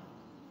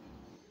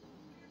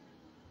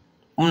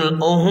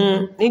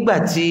òun nígbà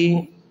tí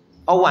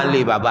ó wà nílé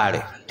bàbá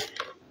rẹ̀,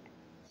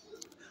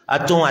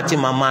 àtòun àti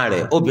màmá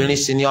rẹ̀, obìnrin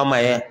sì ni ọmọ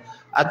yẹn,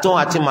 àtòun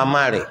àti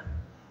màmá rẹ̀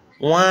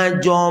wọ́n á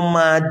jọ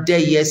máa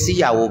dẹ́yẹ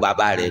síyàwó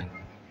bàbá rẹ̀.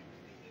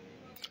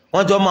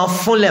 wọ́n jọ máa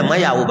fúnlẹ̀ mọ́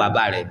ìyàwó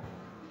bàbá rẹ̀,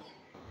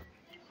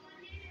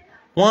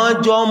 wọ́n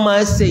jọ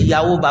máa ṣe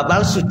ìyàwó bàbá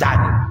ń sùtà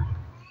ní.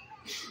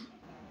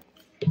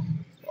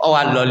 Ó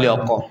wá lọlé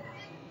ọkọ.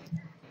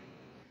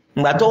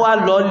 Ìgbà tó wá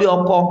lọlé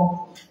ọkọ,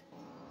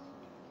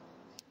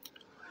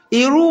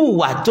 irú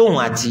ìwà tóun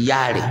àti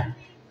ìyá rẹ̀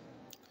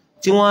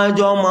tí wọ́n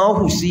jọ máa ń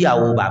hù sí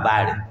ìyàwó bàbá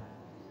rẹ̀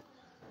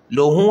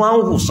lòun wá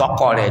ń hù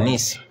sọ́kọ rẹ̀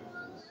nísìn.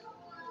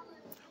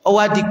 Ó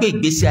wá di pé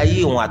ìgbésí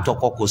ayé òun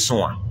àtọkọ kò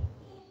sunwọ̀n,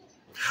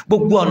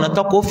 gbogbo ọ̀nà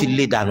tọ́kọ ó fi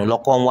lè dànù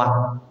lọ́kọ ń wá.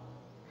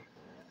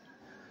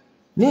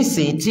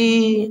 Nísìn tí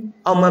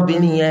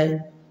ọmọbìnrin yẹn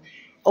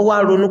ó wá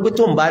ronú pé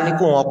tóun bá ní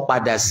kó wọn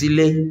padà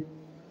sílé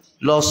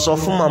lọ sọ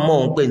fún màmá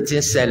òun pé tí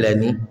ń ṣẹlẹ̀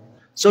ní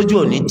sójú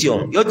òní tí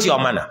òun yóò tí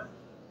ọmọ náà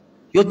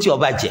yóò tí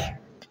ọba jẹ,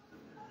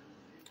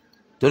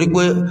 torí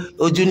pé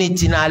ojú ní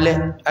tí náà alẹ́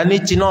ẹni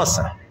tí náà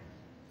sàn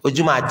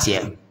ojú máa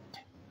tiẹ̀,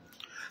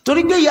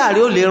 torí pé ìyá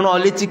rẹ̀ ó lè rán ọ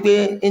létí pé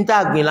ń tá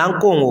àgbìn là ń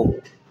kó òun o,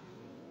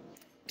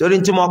 torí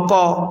tí mo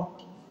kọ́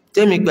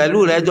tèmi pẹ̀lú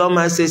rẹ̀ jọ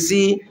máa ṣe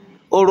sí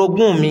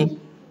orogún mi,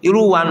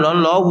 irú wa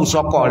lọ hù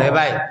sọ́kọ rẹ̀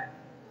báyìí.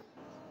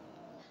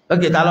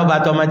 Lókè ta lọ́ba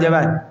tó ọmọ jẹ́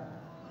báyìí,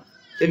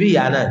 ṣébí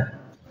ìyá náà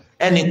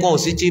ẹnìkan ò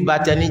sí tí ba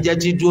tẹni jẹ́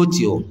tí dúró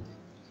tì ó,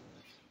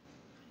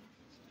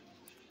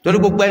 torí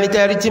gbogbo ẹni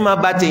tẹ́rí tí máa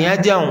ba tèèyàn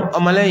jẹun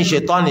ọmọlẹ́yìn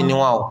ṣètọ́nì ni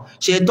wọn o.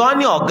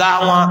 Ṣètọ́nì ọ̀gá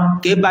wọn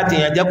kìí ba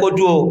tèèyàn jẹ́ kó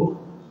dúró.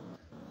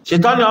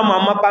 Ṣètọ́nì ọmọ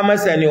ọmọpá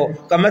mẹ́sẹ̀ ni o,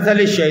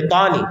 kamathali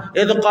ṣètọ́nì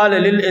idh qala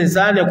lil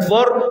insani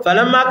kfur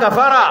falamma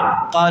kafara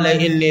qala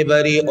inni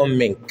bari'un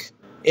mink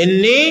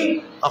inni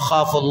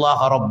akhafu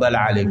Allaha rabbal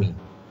alamin.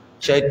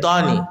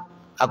 Ṣètọ́nì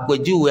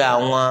àpèjúwe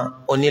àwọn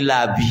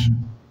onílàbí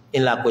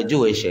ńlá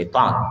àpèjúwe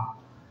ṣètọ́nì.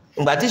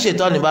 Ìgbà tí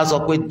ṣètọ́nì bá sọ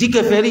pé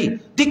díkẹfẹ́rí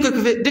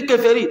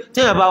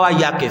tí yẹn bá wá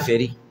ya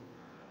kẹfẹ́rí,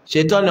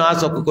 ṣètọ́nì wá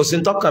sọ pé kò sí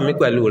tọ́kàn mi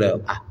pẹ̀lú rẹ̀.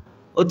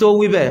 Ó tó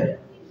wí bẹ́ẹ̀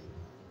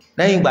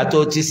lẹ́yìn ìgbà tó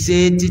ti ṣe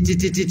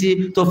títí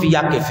tó fi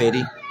ya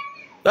kẹfẹ́rí,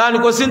 wọ́n ní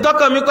kò sí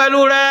tọ́kàn mi pẹ̀lú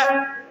rẹ̀.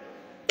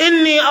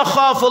 inni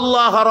akhafu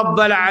Allaha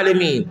rabbal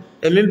alamin,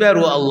 èmi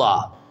bẹ̀rù Allah.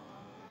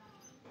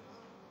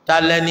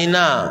 Talẹ́ni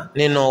náà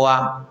nínú wa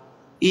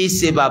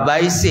ìṣe bàbá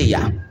ìṣe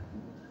ìyá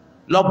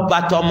lọ́ba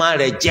tọ́mọ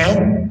rẹ̀ jẹ́,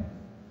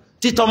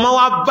 títọ́mọ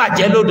wa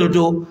bàjẹ́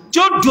lódodo tí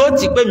ó dúró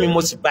tì pé mi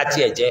mo sì bá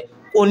tiẹ̀ jẹ́,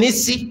 kò ní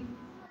sí.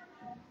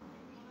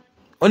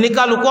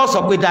 Oníkálukú ó sọ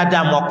pé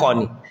dáadáa mọ́kọ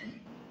ni,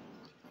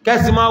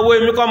 kẹ́sì máa wo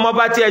èmi kọ́ mọ́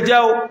bá tiẹ̀ jẹ́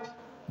o.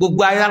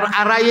 Gbogbo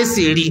aráyé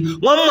sì rí,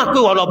 wọ́n mọ̀ pé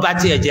wọ́n lọ bá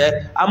tiẹ̀ jẹ́,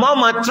 àmọ́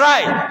ọmọ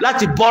try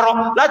láti bọ́rọ̀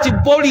láti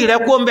bórí rẹ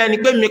kó ń bẹ ni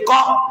pé mi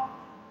kọ́.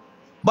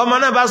 Bọ́mọ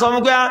náà bá sọ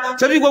fún pé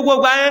ṣé bí gbogbo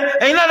gbà yẹn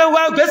ẹ̀yin náà lè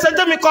wá òkè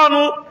ṣẹ́jẹ́ mi kọ́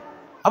nu,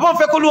 àbọ̀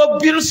fẹ́ kó ló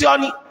bínú sí ọ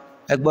ni.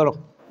 Ẹ gbọ́rọ̀,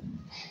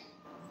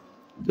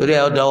 torí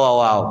ẹ dọ́wọ́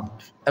wa o,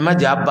 ẹ má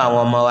jẹ́ àbá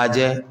àwọn ọmọ wa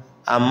jẹ́,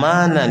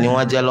 àmánà ni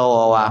wọ́n jẹ́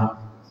lọ́wọ́ wa.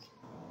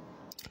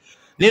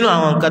 Nínú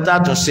àwọn nǹkan tá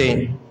a tún ṣe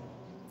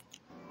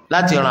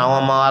láti ran àwọn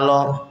ọmọ wa lọ,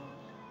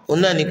 òun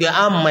náà ni pé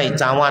a mọ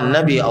ìtàn àwọn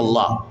ànábì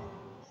Allah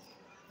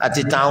àti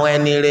ìtàn àwọn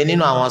ẹni rere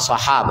nínú àwọn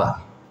sàhábà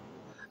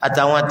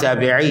àtàwọn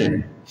tàbíìn,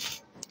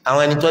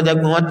 àwọn ẹni tó jẹ́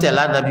pé wọ́n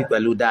tẹ̀lé ànábì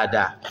pẹ̀lú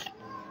dáadáa.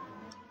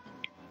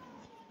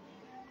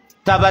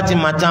 Tá a bá ti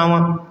máa tán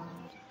wọn,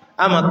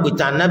 a máa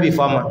pìtàn ànábì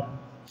fọ́mọ,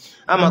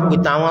 a máa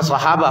pìtàn àwọn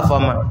sàhábà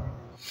fọ́mọ.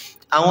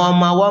 Àwọn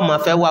ọmọ wa máa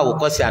fẹ́ wá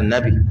àwòkọ́ṣe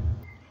ànábì,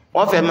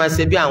 wọ́n fẹ́ máa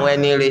ṣe bí àwọn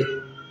ẹni rere,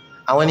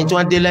 àwọn ẹni tí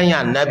wọ́n dé lẹ́yìn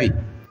ànábì.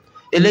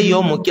 Eléyìí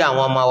ó mú kí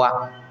àwọn ọmọ wa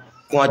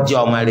kí wọ́n jẹ́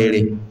ọmọ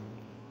rere.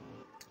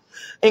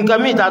 Nǹkan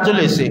míì tá a tún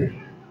lè ṣe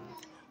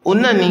òun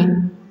náà ni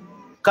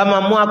ká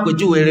máa mú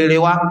àpèjúwe rere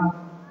wá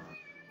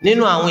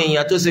nínú àwọn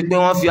èèyàn tó ṣe pé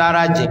wọ́n fi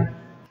ara jìn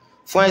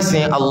fún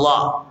ẹ̀sìn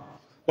Allah,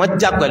 wọ́n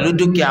jà pẹ̀lú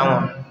dúkìá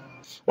wọn,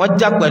 wọ́n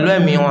jà pẹ̀lú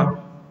ẹ̀mí wọn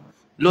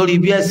lórí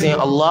bí ẹ̀sìn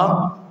Allah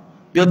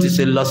bí ó ti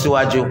ṣe lọ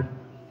síwájú.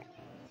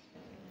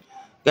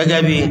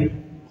 Gẹ́gẹ́ bí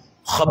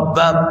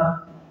Khabbab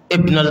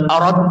ibn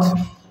al-Arad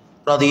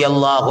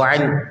radiyallahu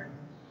anhu,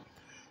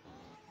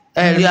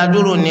 ẹ̀rí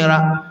adúrú nira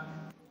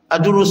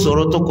adúrú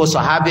ṣòro tó kó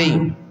sàhábé yìí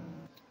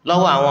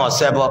lọ́wọ́ àwọn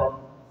ọ̀ṣẹbọ,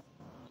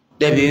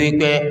 débi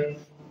wípé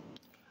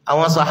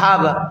àwọn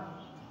sàhábà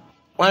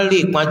wọ́n rí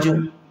ìpọ́njú,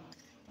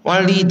 wọ́n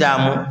rí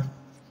ìdààmú,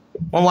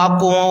 wọ́n wá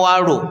kó wọ́n wá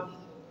rò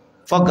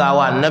fọ́gá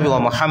wa nabi wa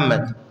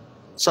Muhammad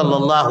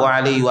sallallahu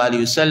alayhi wa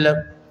sallam,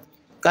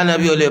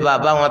 kánábí ó lè bá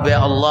wọn bẹ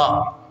Allah,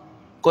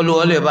 kó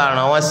ló lè bá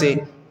ràn wọ́n sí,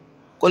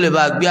 kó lè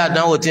bá gbé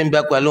àdánwò tí ń bẹ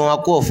pẹ̀lú wọn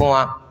kó fún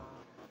wa.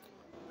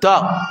 Tọ́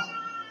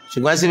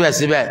ṣùgbọ́n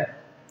síbẹ̀síbẹ̀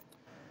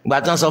ìgbà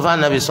tán sọ fún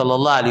anabi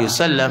sallallahu alayhi wa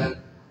sallam,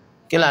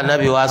 kí lè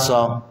anabi wa sọ?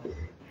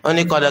 Ó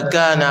ní qad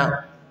kana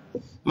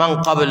man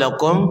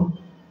qablakum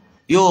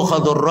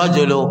yu'khadhu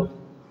ar-rajulu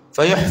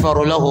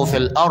fayuhfaru lahu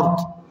fil ard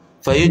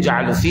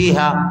fayuj'alu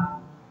fiha.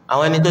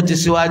 Àwọn ẹni tó ti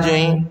síwájú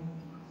yín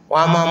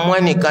wọ́n á máa mú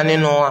ẹnìkan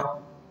nínú wọn,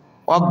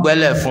 wọ́n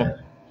gbẹ́lẹ̀ fún,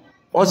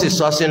 wọ́n sì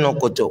sọ sínú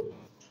kòtò.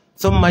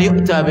 Thumma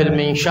yu'ta bil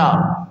minshar,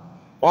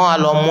 wọ́n á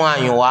lọ mú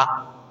àyùn wá,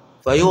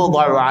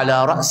 fayuda'u ala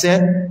ra'sihi,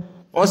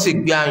 wọ́n sì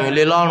gbé àyùn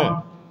lé lọ́rùn.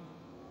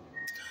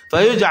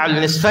 Fayuj'al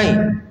nisfayn,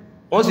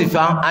 wọ́n sì fi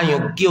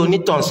àyùn gé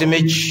onítàn sí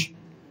méjì.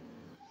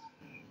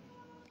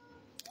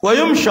 Wa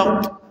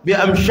yumshat bi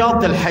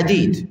amshat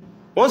al-hadid,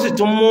 wọ́n sì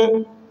tún mú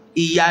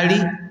ìyàrí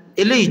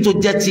eléyìí tó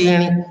jẹ́ ti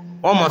irin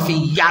wọ́n máa fi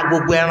ya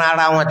gbogbo ẹran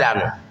ara wọn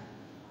dànù,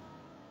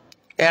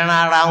 ẹran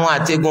ara wọn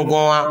àti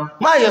egungun wọn.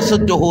 Ma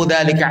yasudduhu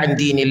dhalika an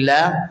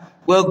dinillah,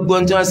 gbogbo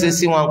tí wọ́n ṣe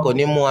sí wọn kò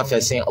ní mú wọn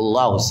fẹ̀sìn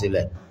Allah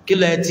sílẹ̀. Kí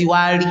lẹ ti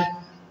wá rí,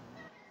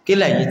 kí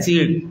lẹ́yìn tí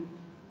rí?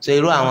 Ṣe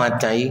irú àwọn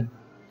àtàn yìí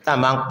tá a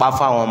máa ń pa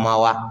fáwọn ọmọ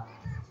wa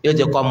yóò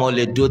jẹ́ kọ́ ọmọ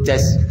lè dúró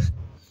tẹ̀sìn,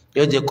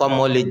 yóò jẹ́ kọ́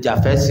ọmọ lè jà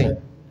fẹ́sìn,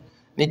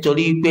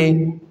 nítorí pé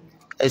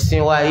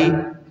ẹ̀sìn wa yìí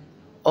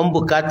ó ń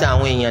bùkátà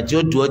àwọn èèyàn tí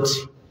ó dúró tì.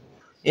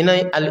 Iná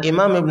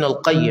al-Imam Ibn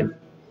al-Qayyim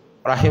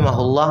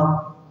rahimahullah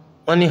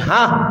wọ́n ní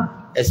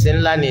ẹ̀sìn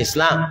ńlá ní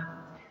Islam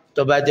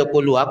tó bá jẹ́ pé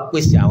Olúwa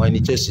pèsè àwọn ẹni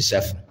tó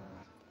ṣiṣẹ́ fún.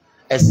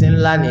 Ẹ̀sìn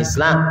ńlá ní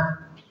Islam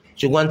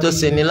ṣùgbọ́n tó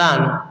ṣe ní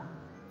láàánú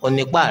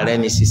onípa rẹ̀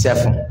ní ṣiṣẹ́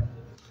fún.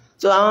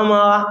 tó àwọn ọmọ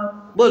wa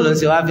bóòlù ń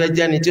ṣe wá fẹ́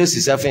jẹ́ ni tí ó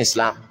ṣiṣẹ́ fún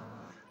Islam,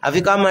 àfi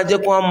ká máa jẹ́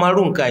kó wọ́n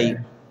marú nǹkan yìí.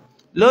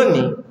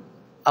 Lónìí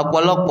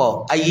ọ̀pọ̀lọpọ̀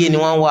ayé ni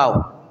wọ́n ń wá o,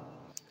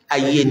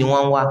 ayé ni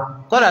wọ́n ń wá,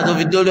 kódà tó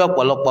fi dórí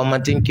ọ̀pọ̀lọpọ̀ ọmọ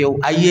tí ń kéwú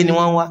ayé ni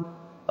wọ́n ń wá.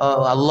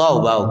 Allah ò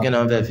bá òkè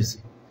náà fẹ́ fi sí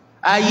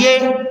ayé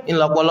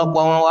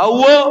ńlọ́pọ̀lọpọ̀ wọn wá,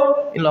 owó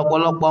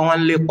ńlọ́pọ̀lọpọ̀ wọn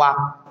ń lépa.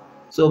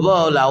 so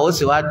bọ́ọ̀ làwọn ó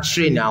sì wá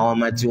train àwọn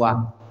ọmọ tiwa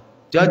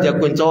tí ó jẹ́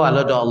pé ń tọ́wà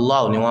lọ́dọ̀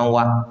Allah ni wọ́n ń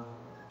wá,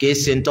 kìí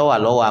ṣe ń tọ́wà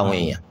lọ́wọ́ àwọn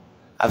èèyàn.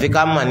 Àfi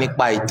ká mọ̀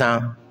nípa ìtàn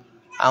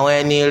àwọn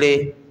ẹni rere,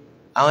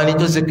 àwọn ẹni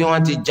tó ṣe pé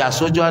wọ́n ti jà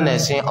sójú ọ̀nà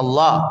ẹ̀sìn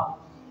Allah,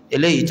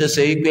 eléyìí tó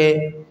ṣe wípé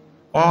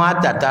wọ́n wá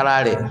tàtàrà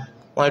rẹ̀,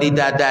 wọ́n rí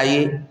dáadáa yé,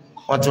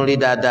 wọ́n tún rí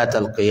dáadáa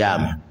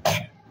tal-qiyamah.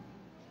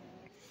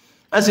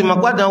 A sì mọ̀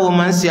pàdán wo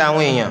máa ń ṣe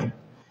àwọn èèyàn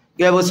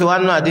gẹ́gẹ́ bó ṣe wá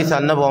nínú hadith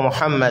Ànábì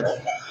Muhammad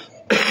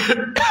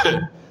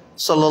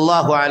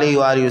sallallahu alayhi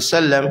wa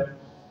sallam,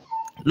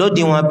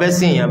 lódì wọn bẹ́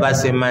sí èèyàn bá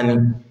ṣe máa ní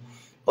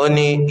ó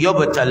ní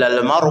yubtala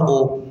al-mar'u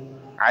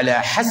ala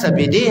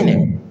hasabi dinihi,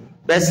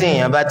 bẹ́ sí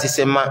èèyàn bá ti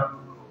ṣe máa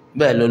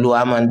bẹ́ẹ̀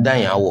l'Olúwa máa ń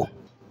dáyàn wò.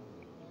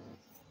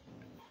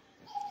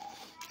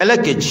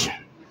 Ẹlẹ́kejì,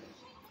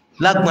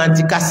 lágbọ́n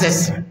ti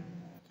kásẹ̀sì,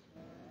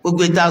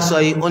 gbogbo ìta sọ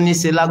yìí ó ní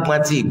ṣe lágbọ́n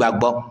ti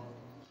ìgbàgbọ́,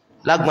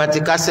 lágbọ́n ti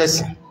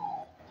kásẹ̀sì.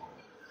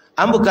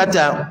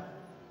 Àmbùkátà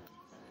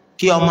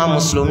kí ọmọ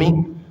mùsùlùmí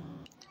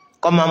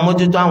kó máa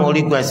mójútó àwọn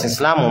orígun ẹ̀sìn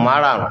Islam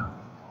márààrún,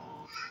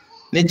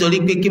 nítorí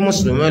pé kí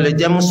mùsùlùmí ó lè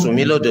jẹ́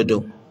mùsùlùmí lódodo,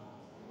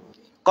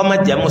 kó má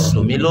jẹ́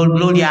mùsùlùmí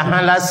lórí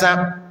ahọ́n lásán,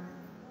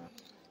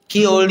 kí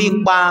orí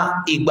pa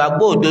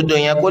ìgbàgbọ́ òdodo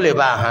yẹn kó lè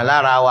bá hàn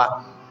lára wa.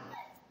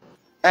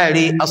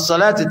 Ẹ̀rí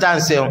as-salati tá à ń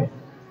ṣeun,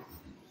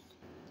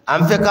 à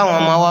ń fẹ́ káwọn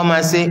ọmọ wa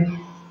máa ṣe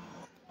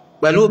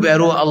pẹ̀lú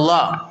bẹ̀rù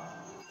Allah,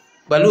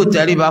 pẹ̀lú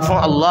tẹríba fún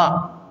Allah,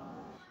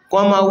 kó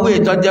wọ́n máa wí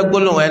ìtọ́jẹ́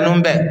gbólóhùn ẹnu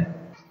ń bẹ̀,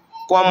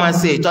 kó wọ́n máa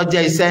ṣe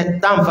ìtọ́jẹ́ iṣẹ́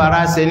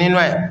táǹfààrà ṣe nínú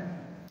ẹ̀,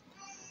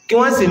 kí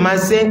wọ́n sì máa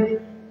ṣe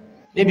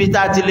níbi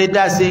tá a ti lè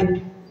dá ṣe,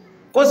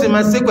 kó sì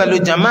máa ṣe pẹ̀lú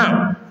jama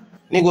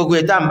ní gbogbo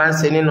ìta ń bá ń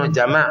ṣe nínú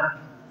jama.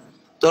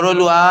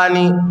 Torólúwa wá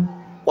ní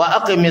wa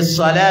aqimis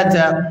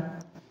salata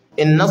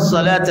inna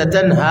as-salata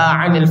tanha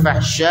 'anil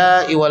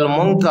fahsha'i wal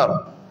munkar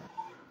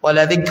wa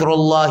la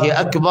dhikrullahi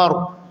akbar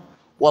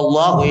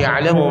wallahu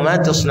ya'lamu ma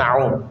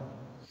tasna'un.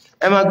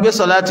 Ẹ máa gbé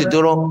sọláàtì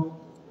dúró,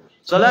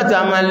 sọláàtì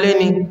a máa lé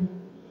ní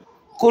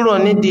kúrò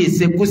nídìí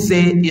ìṣekúṣe,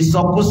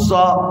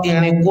 ìsọkúsọ,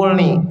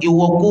 ìrìnkúrìn,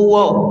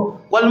 ìwòkúwò,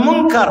 wal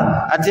munkar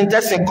àti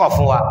tẹ́sìn kọ̀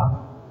fún wa.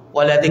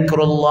 Wa la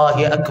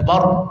dhikrullahi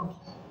akbar,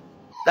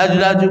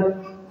 dájúdájú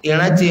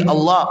ìrántí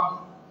Allah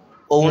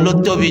òun ló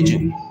tóbi jù.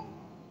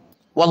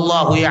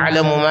 Wallahu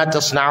ya'lamu ma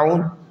tasna'un,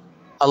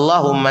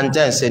 Allahu man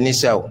tẹ́ǹsẹ̀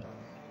níṣẹ́ o.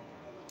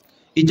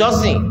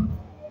 Ìjọsìn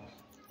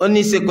ó ní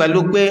í ṣe pẹ̀lú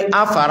pé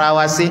a fara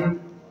wa sí,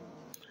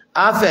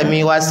 a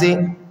fẹ̀mí wa sí.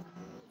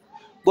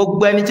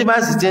 Gbogbo ẹni tí bá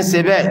sì ti ń ṣe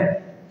bẹ́ẹ̀,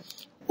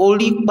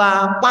 orí pa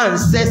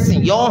páńsẹ́sìn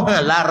yóò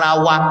hàn lára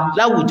wa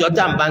láwùjọ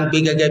tá à ń bá ń gbé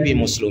gẹ́gẹ́ bí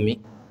mùsùlùmí.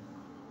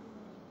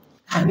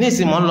 Ní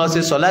ìsìn mò ń lọ sí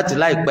sọ̀láàtì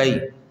láìpẹ́ yìí,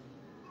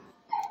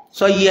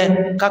 sọ yẹ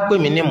ká pè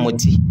mí ní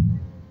mùtí,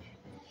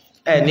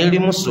 ẹ ní rí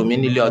mùsùlùmí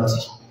nílé ọtí,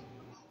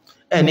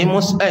 ẹ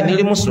ní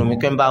rí mùsùlùmí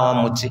kí ń bá wọn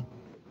mutí.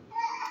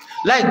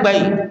 Láìpẹ́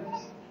yìí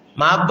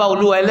màá bá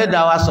Olúwa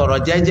Ẹlẹ́dàá wa sọ̀rọ̀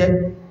jẹ́jẹ́,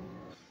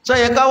 sọ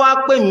yẹ ká wá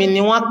pè mí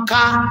ni wọ́n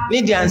ká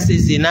nídìí à ń ṣe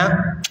zina,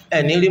 ẹ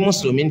ní rí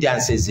mùsùlùmí nídìí à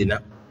ń ṣe zina.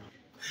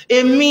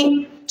 Èmi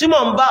tí mò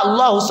ń bá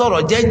Allah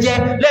sọ̀rọ̀ jẹ́jẹ́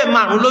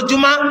lẹ́ẹ̀márùn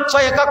lójúmọ́, sọ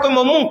yẹ ká pé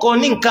mo mú nǹkan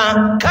ní nǹkan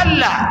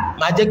kálà,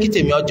 màá jẹ́ kí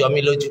tèmi ọjọ́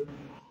mi lójú.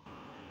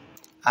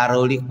 Ara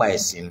orí pa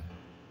ẹ̀sìn,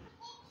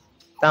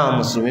 táwọn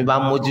mùsùlùmí bá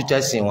mójútó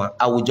ẹ̀sìn wọn,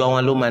 àwùjọ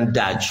wọn ló máa ń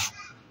dáa jù.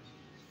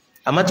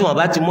 Àmọ́ tí wọ́n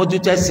bá ti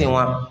mójútó ẹ̀sìn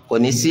wọn, kò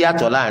ní sí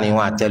yàtọ̀ láàrin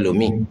wọn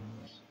àtẹlòmíì.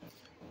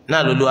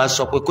 Náà l'Olúwa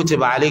sọ pé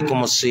kutiba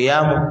alaykumus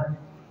siyamu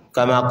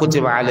kama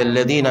kutiba ala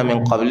alladhina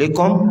min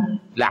qablikum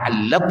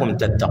la'allakum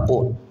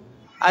tattaqun.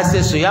 A ṣe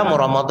sùyàmù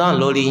Ramadan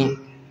lórí yín,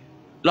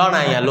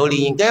 lọ́ranyàn lórí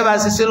yín, gẹ́gẹ́ bá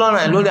ṣe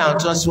lọ́ranyàn lórí àwọn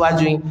tí wọ́n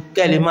síwájú yín,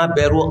 kẹ́ ẹ lè máa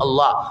bẹ̀rù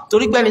Allah.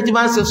 Torí pé ẹni tí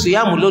bá ń ṣe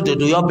sùyàmù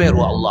lódodo yó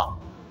bẹ̀rù Allah.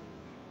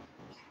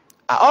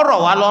 Ọ̀rọ̀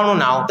wa lọ́rùn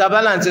náà,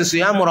 tabala ń ṣe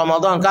sùyàmù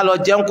Ramadan ká lọ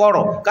jẹun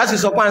kọ̀rọ̀, ká sì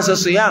sọ pé à ń ṣe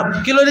sùyàmù,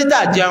 kí ló dé tà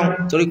jẹun?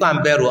 Torí pé à ń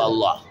bẹ̀rù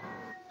Allah.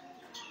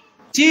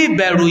 Tí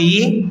ìbẹ̀rù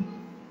yìí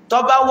tó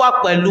bá wà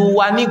pẹ̀lú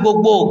wa ní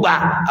gbogbo ìgbà,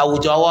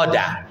 àwùjọ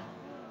wọ́ọ̀dà.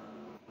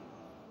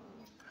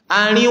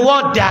 àárín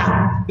wọ́n dà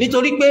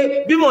nítorí pé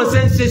bí mo ṣe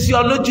ń ṣe sí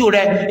ọ lójú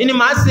rẹ ni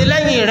màá ṣe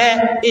lẹ́yìn rẹ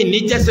ìní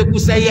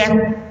jẹ́sẹ̀kúsẹ́yẹ.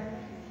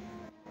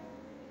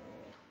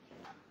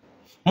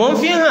 mo ń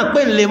fi hàn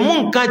pé lè mú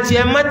nǹkan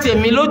tiẹ̀ má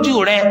tèmi lójú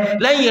rẹ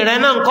lẹ́yìn rẹ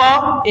náà ńkọ́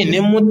ìní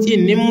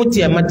mú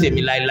tiẹ̀ má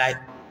tèmi láéláé.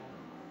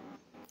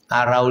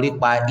 ara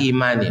orípa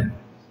ìmánì.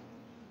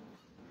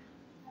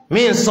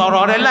 mi ń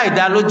sọ̀rọ̀ rẹ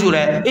láìdá lójú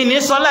rẹ ìní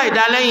sọ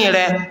láìdá lẹ́yìn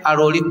rẹ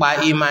ara orípa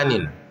ìmánì.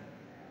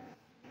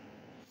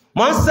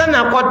 mo ń sẹ́nà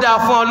kọ́ dáa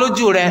fún ọ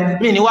lójú rẹ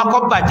mi ní wá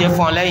kọ́ bàjẹ́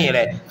fún ọ lẹ́yìn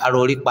rẹ ara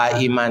orípa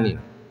ìmánì.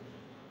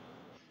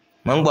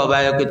 mo ń gbọ́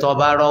báyọ̀ pé tó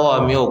bá rọ́wọ́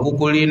mi ò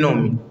kúkú rí inú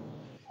mi.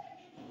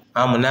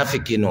 àwọn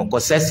mùnáfìkì nù kò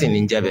sẹ́sìn ní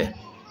jẹ́bẹ̀.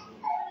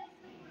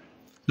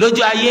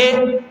 lójú ayé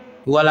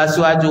ìwọ la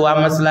síwájú wa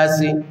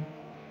mọ́sálásí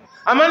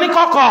àmọ́ ní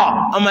kọ̀kọ̀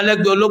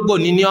ọmọlẹ́gbẹ́ ológbò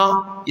níní ọ́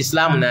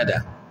Islam nada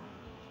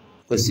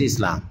kò sí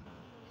Islam.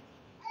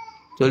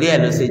 torí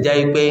ẹ̀ ló ṣe jẹ́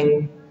pé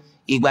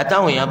ìgbà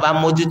táwọn èèyàn bá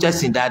mójú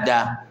tẹ̀sìn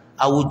dáadáa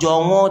àwùjọ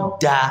wọn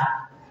da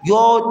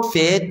yóò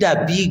fẹ́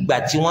dàbí ìgbà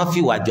tí wọ́n fi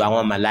wà jọ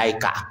àwọn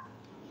màláìka.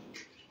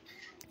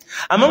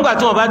 àmọ́ ìgbà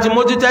tí wọ́n bá ti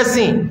mójú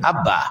tẹ̀sìn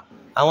àbá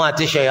àwọn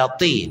àti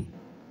ṣayatin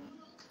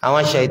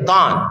àwọn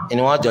ṣaitan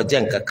ni wọ́n jọ jẹ́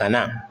nǹkan kan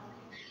náà.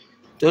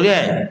 torí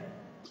ẹ̀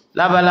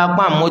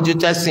lábalápá mójú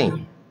tẹ̀sìn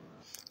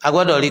a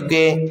gbọ́dọ̀ rí i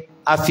pé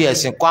a fi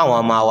ẹ̀sìn kọ́ àwọn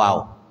ọmọ wa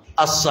o.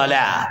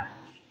 as-salat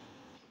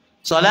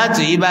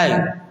sọláàtì yìí báyìí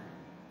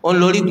ó ń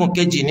lórígun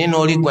kejì nínú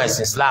orígun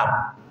ẹ̀sìn Islam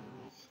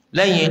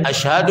lẹ́yìn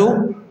ashhadu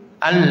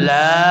an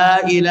la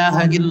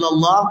ilaha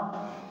illallah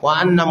wa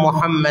anna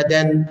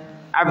muhammadan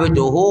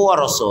abduhu wa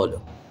rasuluhu.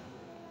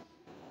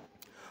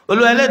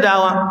 Olúwa Ẹlẹ́dàá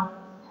wa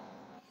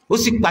ó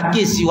sì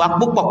pàkíyèsí wa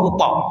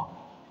púpọ̀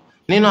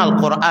nínú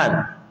al-Qur'an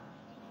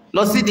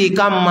lọ sídìí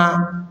ká ma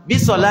bí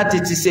sọláàtì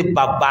ti ṣe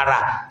bàbàrà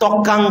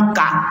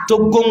tọ́kàǹkà tó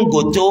góńgò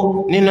tó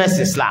nínú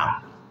ẹ̀sìn Islam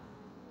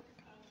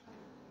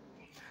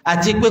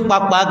àti pé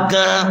pápá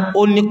gan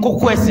ó ní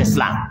kókó ẹ̀sìn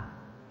Islam.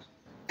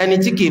 ẹni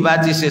tí kìí bá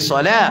ti ṣe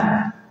sọlẹ́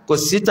kò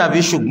sí tàbí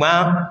ṣùgbọ́n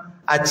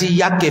àti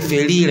ya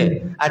kèfèrí rẹ̀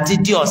àti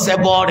di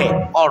ọ̀sẹ́bọ rẹ̀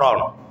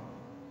ọ̀rọ̀rùn.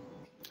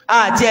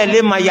 àti ẹ̀ lè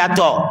máa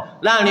yàtọ̀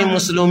láàrin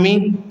mùsùlùmí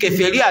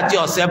kèfèrí àti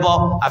ọ̀sẹ́bọ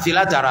àfi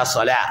látara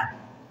sọlẹ́.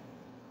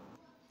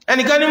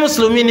 ẹnìkan ní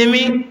mùsùlùmí ni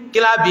mí kí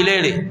lábì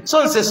léèrè só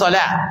ń ṣe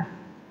sọlẹ́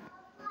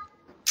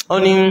ó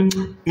ní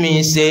mi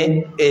ń ṣe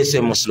èsè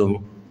mùsùlùmí.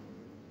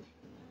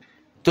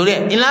 torí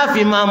ẹ̀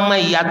ìláàfin máa ma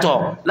ìyàtọ̀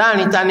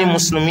láàrin ta ni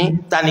mùsùlùmí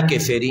ta ni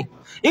kèfèrí.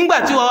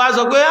 nígbàtí wọ́n wá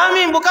sọ pé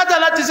àmì bùkátà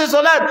láti ṣe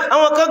sọ́láàtì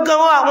àwọn kankan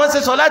wọ́n àwọn ṣe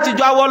sọ́láàtì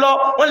jọ awọ́ lọ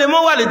wọ́n lè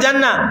mọ́ wà lè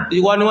Jánnà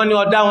ìwọ ni wọ́n ní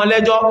ọ̀dá wọn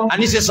lẹ́jọ́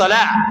àní ṣe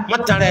sọ́láà má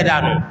tàn rẹ̀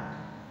dànù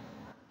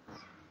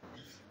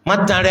má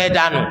tàn rẹ̀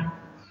dànù.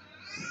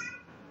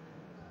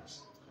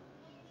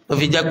 ó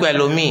fi jẹ́ pé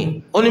ẹlòmíì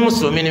ó ní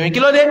mùsùlùmí ni mi kí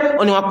ló dé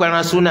ó ní wọ́n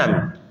pẹ̀ràn súnà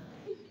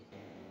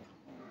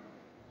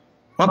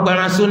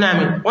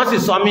mi wọ́n sì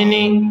sọ mí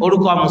ní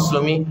orúkọ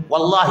mùsùlùmí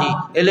wàláhì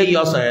eléyìí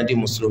ọ̀sán yẹn di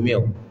mùsùlùmí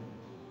o.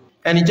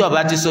 ẹni tí ó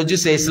bá ti sojú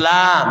ṣe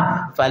Islam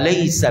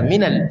falaysa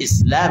minal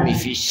Islami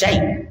fi shay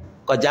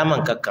kọjá mọ́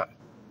kankan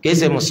kìí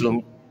ṣe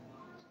mùsùlùmí.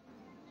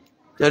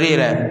 torí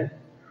rẹ̀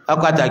ó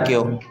pàtàkì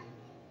o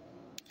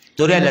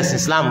torí ẹlẹ́sìn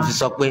Islam fi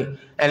sọ pé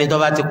ẹni tó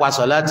bá ti pa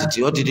sọ̀láàtì tí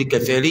ó ti di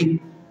kèfèrí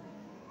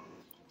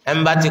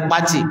ẹni bá ti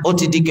pátì ó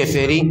ti di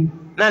kèfèrí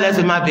náà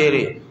lẹ́sìn máa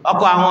béèrè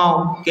ọkọ àwọn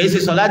kìí ṣe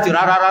sọ̀láàtì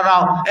rárá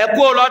ẹ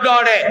kú lọ́dọ̀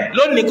rẹ̀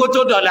lónìí kó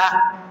tó dọ̀la.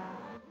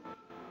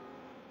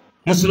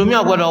 mùsùlùmí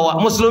ọ̀gbọ́dọ̀ wà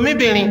mùsùlùmí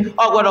bìnrin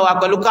ọ̀gbọ́dọ̀ wà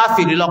pẹ̀lú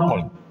káfìrí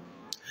lọ́kùnrin.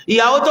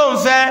 ìyàwó tó ń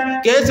fẹ́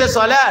kìí ṣe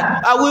sọ̀láàt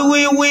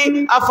awíwíwí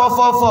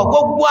afọ̀fọ̀fọ̀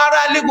gbogbo ará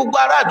ilé gbogbo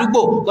ará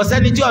àdúgbò kò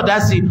sẹ́ni tí ọ̀dá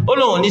sí ó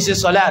lóun ní ṣe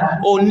sọ̀láàt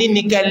òní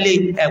ní kẹ́lé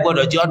ẹ̀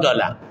gbọ́dọ̀ jẹ́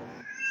ọ̀dọ̀là.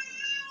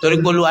 torí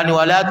pé Olúwa ní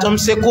wala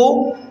tumsiku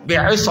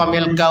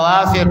bi'isamil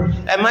kawafir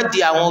ẹ má di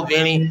àwọn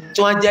obìnrin tí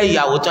wọ́n jẹ́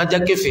ìyàwó tí wọ́n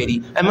jẹ́ kèfèrí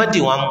ẹ má di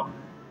wọn mú.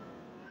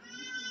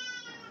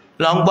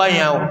 lọ ń gbọ́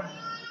yẹn o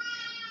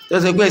tó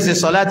ṣe pé ṣe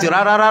sọ̀láàt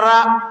rárá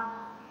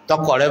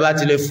tọkọ rẹ bá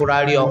ti lè fura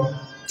rí ọ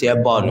tí ẹ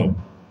bọ ọnu.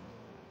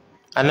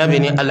 Ànábì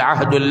ní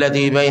al-ahdu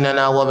alladhi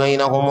baynana wa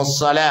baynahumus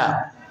salah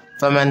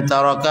faman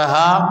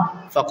tarakaha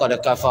faqad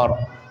kafar.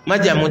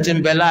 májẹ̀mú tí ń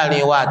bẹ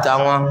láàrin wa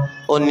àtàwọn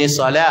ó ní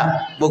sọlá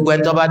gbogbo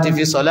ẹni tó bá ti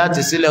fi sọlá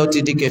ti sílẹ̀ ó ti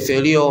di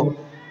kèfèrí o.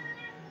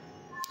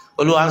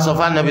 Olúwa ń sọ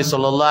fún Ànábì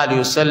sallallahu alayhi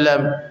wa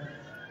sallam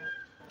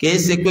kìí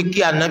ṣe pé kí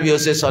Ànábì ó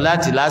ṣe sọlá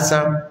ti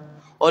lásán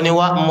ó ní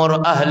wa'mur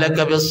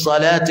ahlaka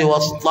bis-salati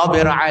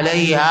wastabir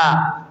 'alayha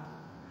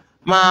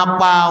máa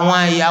pa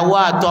àwọn ìyàwó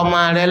àtọmọ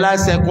rẹ̀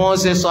láṣẹ kí wọ́n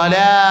ṣe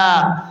sọlá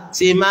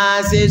sì máa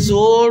ṣe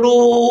sùúrù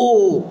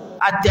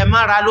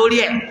àtẹ̀mára lórí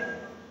ẹ̀.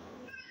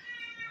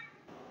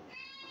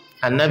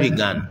 Ànábì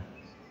gan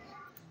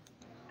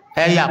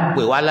ẹ yà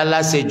pè wá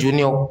láláṣẹ jù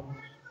ni o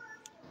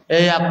ẹ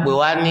yà pè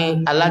wá ní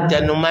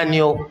alátẹnumá ni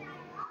o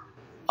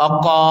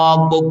ọkọ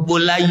gbogbo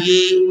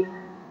láyé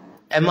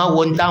ẹ má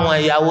wo ní táwọn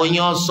ìyàwó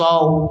yín sọ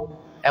o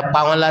ẹ pa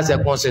wọn láṣẹ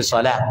kí wọ́n ṣe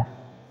sọlá.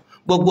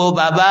 gbogbo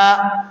bàbá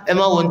ẹ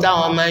má wo ní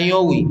táwọn ọmọ yín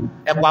ò wí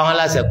ẹ pa wọn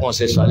láṣẹ kí wọ́n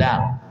ṣe sọlá.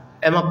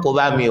 ẹ má kó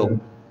bá mi o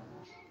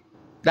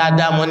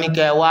dáadáa mo ní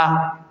kẹ́ ẹ wá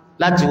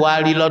láti wá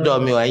rí lọ́dọ̀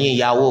mi ò ẹ̀yin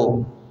ìyàwó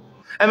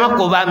ẹ má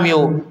kó bá mi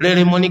o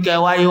rere mo ní kẹ́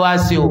wáyé wá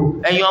sí o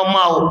ẹ̀yin ọmọ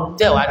o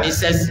tẹ́ wá ní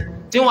sẹ́sì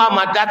tí wọ́n á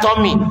máa dátọ́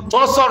mi tí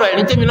wọ́n sọ̀rọ̀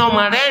ẹ̀rín tèmi náà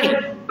máa rẹ́rìn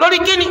lórí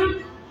kíni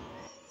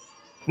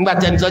nígbà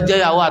tẹ́ni tó jẹ́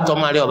ìyàwó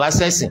àtọmọ rẹ̀ ọba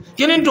sẹ́sì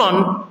kíni dùn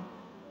ọ̀nù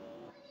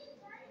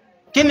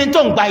kíni tó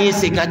ń gba ayé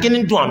ṣèkà kíni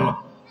dùn ọ̀nù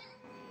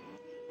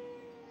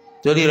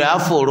torí rẹ̀ á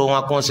fòrò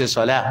wọn kó ń ṣe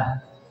sọ̀lá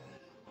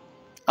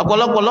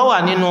ọ̀pọ̀lọpọ̀ ló wà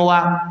nínú wa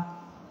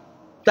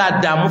tá a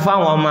dààmú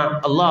fáwọn ọmọ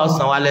Allah ó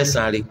san wá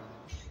lẹ́san rẹ̀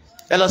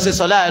ẹ lọ ṣe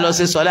sọ̀lá ẹ lọ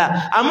ṣe sọ̀lá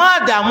àmọ́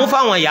àdààmú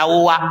fáwọn ìyàwó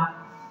wa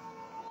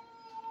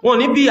wọn ò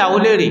ní bí ìyàwó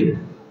léèrè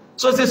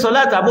so ṣe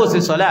sọ̀lá tàbí ò ṣe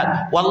sọ̀lá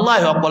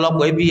wàláhì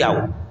ọ̀pọ̀lọpọ̀ ẹbí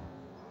ìyàwó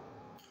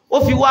ó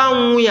fi wá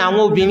ń win àwọn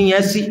obìnrin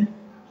yẹn sí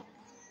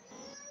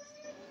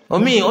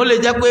omi ó lè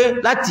jẹ́ pé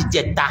láti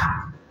jẹta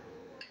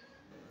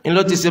ni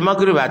ló ti ṣe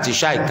Maghrib àti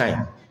ṣáì kan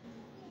yìí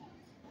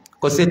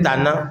kò sí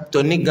tàná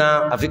tòní gan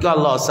àfikún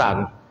Allah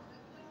ṣàánú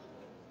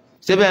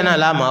síbẹ̀ náà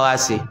láàmú wá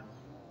sí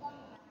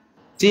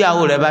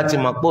tíyàwó rẹ̀ bá ti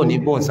mọ̀ pé òní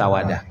bò ń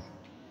ṣàwàdà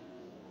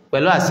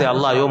pẹ̀lú àṣẹ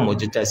Allah yóò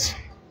mójú tẹ̀sí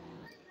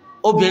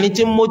obìnrin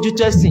tí ń mójú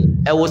tẹ̀sí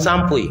ẹ wo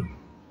sáǹpù yìí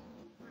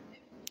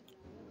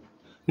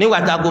nígbà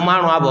tágo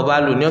 5 àbọ̀ bá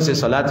lù ní ó ṣe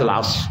sọ̀látùl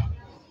Asr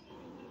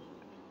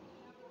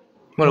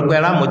mo rò pé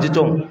ẹ̀rá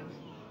mójútó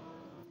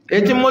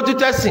èyí tí mójú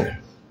tẹ̀sí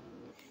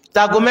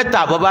tágo 3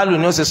 àbọ̀ bá lù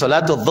ní ó ṣe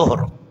sọ̀látù Dhuhr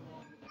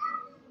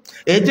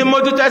èyí tí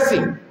mójú tẹ̀sí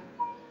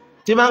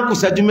tí máa ń kù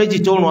ṣẹ́jú méjì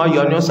tó rùn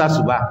ọyọ ní ó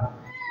ṣàṣùbà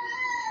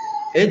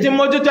èyí tí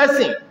mójú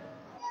tẹ̀sí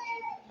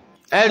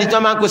ẹ̀rí tó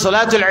máa ń pè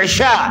sọ̀látùl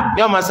Isha ní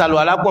ọmọ sàlù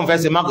alápòun fẹ́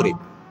ṣe Maghrib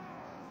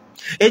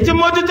èyí tí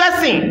mójú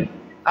tẹ̀sí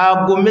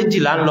aago 12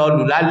 ń lọ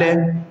lù lálẹ́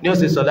ní ó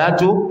ṣe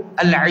sọ̀látù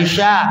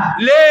al-Isha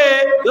lé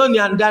yóò ní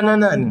àndáná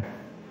náà ni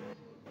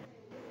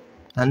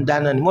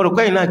àndáná ni mo rò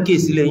pé ìnáà kí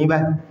èsì lẹ́yìn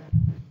báyìí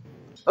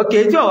ok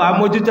tí ọ̀wà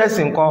mójú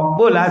tẹ̀sí nǹkan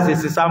bóòlù á ṣe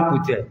sáǹpù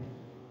tẹ̀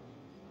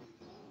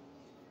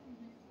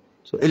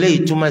eléyìí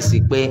túmọ̀ sí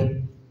pé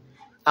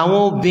àwọn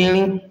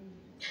obìnrin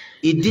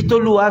ìdí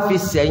t'Olúwa fi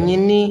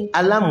sẹ́yìn ní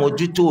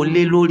alámòjútó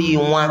lé lórí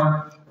wọn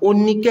ó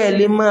ní kẹ́ ẹ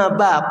lè máa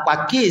bá a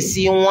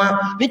pàkíyèsí wọn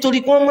nítorí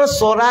kí wọ́n má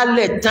sọ̀rọ̀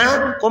alẹ̀ tán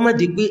kó má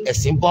di pé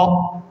ẹ̀sìn bọ́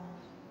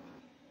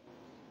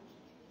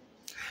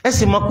ẹ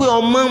sì mọ̀ pé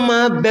ọmọ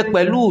máa bẹ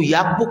pẹ̀lú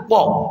ìyá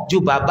púpọ̀ ju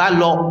bàbá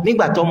lọ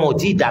nígbà tó ọmọ ò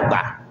tí ì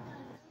dàgbà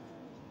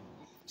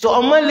so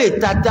ọmọ lè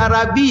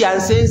tatara bí ìyá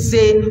ń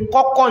ṣe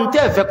kọ́kọ́ ń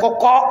tẹ́ ẹ̀fẹ́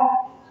kọ́kọ́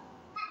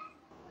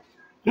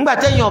nígbà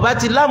tẹ́yìn ọba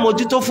ti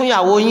lámòjútó fún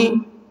ìyàwó yín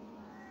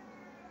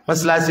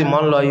mọ́sálásí mọ́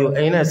ń lọ yóò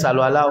ẹ̀yin náà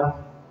sàlù alá o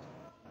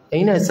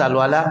ẹ̀yin náà sàlù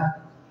alá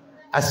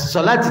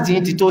àṣìṣọ́ láti tí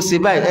yín ti tó ṣe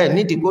báyìí ẹ̀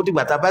nídìí kó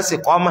dìgbà tá a bá ṣe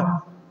kọ́ mà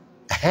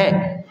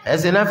ẹ̀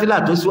ṣe náfìlà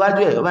tó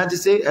síwájú ẹ̀ ọba ti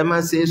ṣe ẹ̀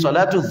máa ṣe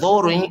sọ̀látù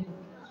Dhuhr yín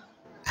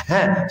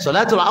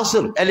sọ̀látù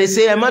Asr ẹ̀ lè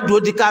ṣe ẹ̀ má dúró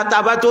di ká tá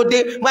a bá tó dé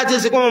bá ti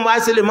ṣe kó wọn bá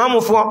ṣe lè má mú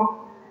fún ọ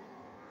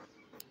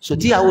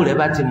sòtíyàwó rẹ̀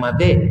bá ti mà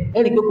bẹ́ẹ̀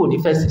ẹ̀ rí i pé kò ní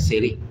fẹ́ sì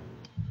ṣeré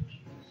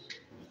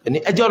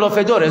ẹjọ́ lọ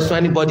fẹjọ́ rẹ̀ sún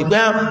anybody pé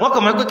wọ́n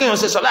kàn máa pé kéèyàn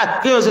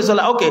ṣe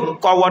sọ́lá ok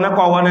kọ́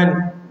wọ́ná ni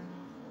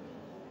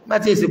bá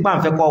tí èsì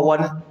pàǹfẹ́ kọ́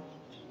wọ́ná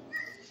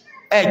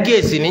ẹ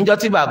kíyèsí níjọ́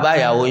tí bàbá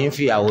ìyàwó yín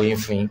fi ìyàwó yín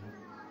fún yín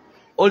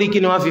ó rí kí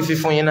ni wọ́n fi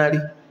fún yín náà rí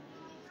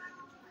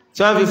tí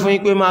wọ́n fi fún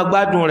yín pé máa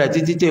gbádùn rẹ̀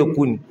títí tẹ́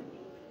kú ni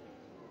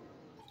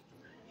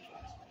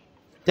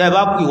tẹ́ ẹ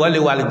bá kú ìwọlé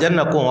wà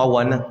àlùjánnà kó wọ́n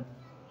wọ́ná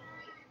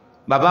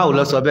bàbá ò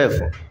lọ sọ bẹ́ẹ̀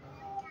fún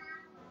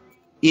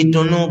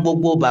ìdùnnú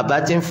gbogbo bàbá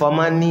tí ń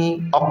fọmọ ní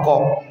ọkọ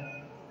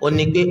ó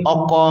ní pé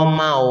ọkọ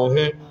ọmọ òun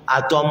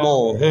àtọmọ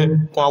òun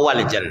kún wà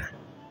lè jẹnà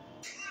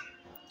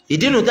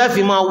ìdínú tá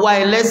fi máa wá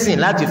ẹlẹ́sìn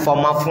láti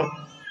fọmọ fún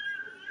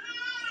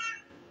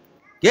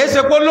kìí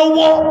ṣe pé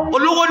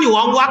olówó ni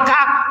wọ́n ń wá ká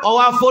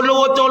ọwọ́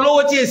afọlówó tó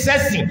olówó tí ì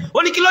sẹ́sìn ó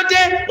ní kí ló dé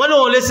wọ́n ní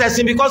òun lè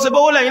sẹ́sìn bí kọ́sẹ̀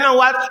bówó lẹ́yìn náà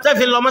wá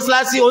tẹ́fì lọ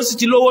mọ́sálásí òun sì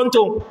ti lówó ń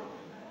tó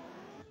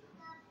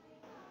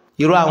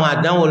irú àwọn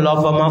àdánwò lọ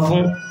fọmọ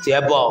fún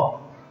tiẹ̀ bọ̀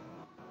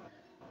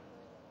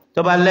tó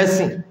bá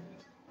lẹ́sìn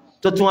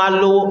tó tún á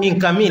lówó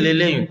nǹkan míì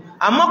lélẹ́yìn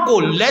àmọ́ kò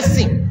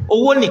lẹ́sìn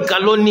owó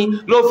nìkan ló ní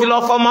ló fi lọ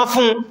fọmọ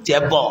fún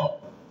tiẹ̀ bọ̀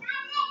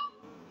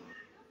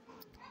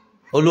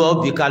olúwa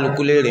bí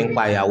kálukú léèrè ń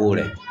pa ìyàwó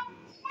rẹ̀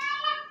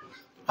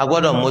a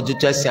gbọ́dọ̀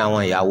mójútó ẹ̀sìn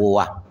àwọn ìyàwó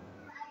wa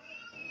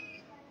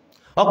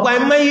ọ̀pọ̀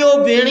ẹ̀mẹ́yẹ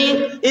obìnrin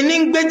ìní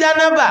ń gbé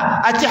jánábà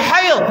àti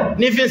hayo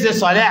ní fi ń ṣe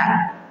sọ̀lẹ́ à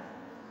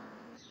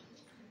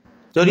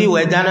torí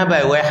ìwẹ̀ jánábà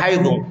ìwẹ̀ hayo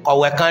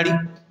kọ̀wẹ̀ kan rí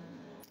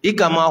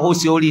ìkà máa hó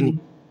sí orí ni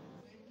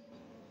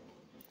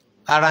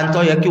ara ń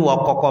tọ́ yẹ kí wọ́n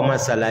kọ́kọ́ máa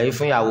ṣàlàyé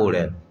fún ìyàwó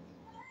rẹ̀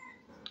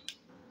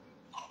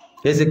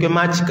lẹ́sẹ̀ pé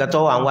máàcì kan tó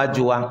wà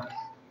wájú wa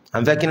à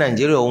ń fẹ́ kí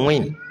Nàìjíríà ó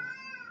win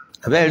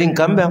àbẹ́ rí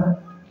nǹkan bẹ́ẹ̀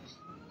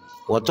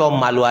wọ́n tó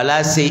màlúù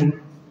aláṣẹ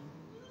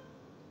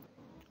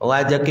wọ́n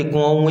á jẹ́ kí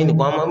wọ́n win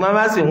nìkan wọ́n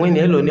bá sì win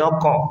èlò ní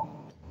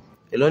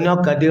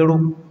ọkàn dérò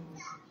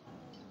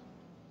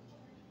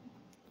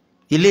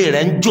ilé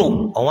rẹ̀ ń jò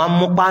àwọn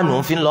amúpáànù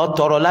fi lọ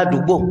tọrọ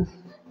ládùúgbò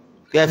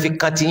kí ẹ fi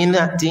kan tiyín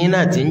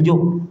náà ti ń jò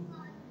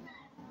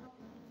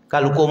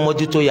kálukú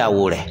mójútó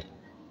ìyàwó rẹ̀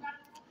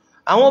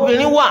àwọn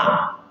obìnrin wà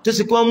tó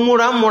sì kí wọ́n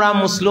múra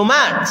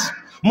muslimat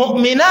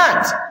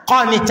mu'minat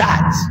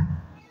qanitat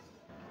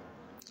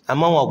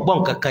àmọ́ wọn gbọ́n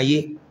kankan yé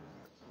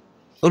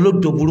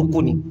olódo burúkú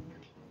ni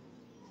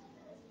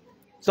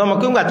sọmọ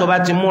kí ngbà tó bá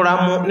ti múra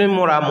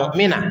mú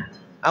mínà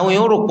àwọn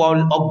èèyàn rò pọ̀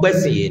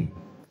ọgbẹ́sìn yẹn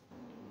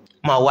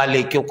máa wá lé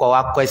kí ó kọ́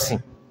wá kẹ́sìn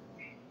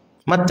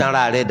má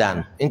tanra rẹ̀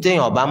dànù nítorí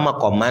ọba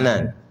mọ̀kọ́ mánà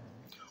ni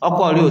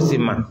ọkọ rí òsì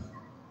mà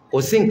kò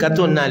sí nǹkan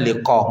tó náà lè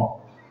kọ́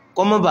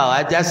kó mọ́ bàá wá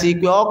já sí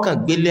pé ọkàn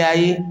gbélé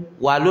ayé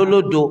wà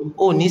lólódo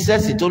ó ní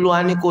sẹ́sì tó ló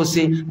wá ní kó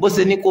ṣe bó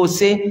ṣe ní kó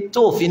ṣe tó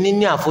òfin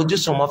ní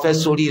àfojúsùn mọ́ fẹ́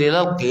sórí rẹ̀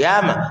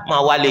lọ́kẹ́yàmà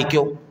máa wá lé kí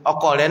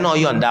ọkọ rẹ̀ náà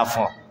yọ̀ǹda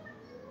fún ọ.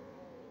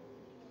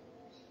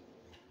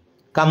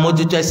 ká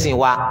mójútó ẹ̀sìn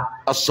wa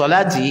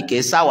ọ̀sọ̀láàtì yìí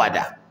kìí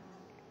ṣàwàdà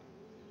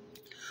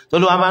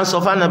tolúwa máa ń sọ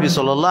fún Ànábì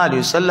sallallahu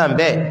alayhi wa sallam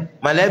bẹ́ẹ̀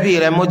mọ̀lẹ́bí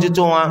rẹ̀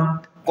mójútó wọn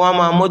kó wọn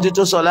máa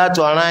mójútó sọ̀láàtì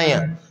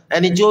ọ̀ranyàn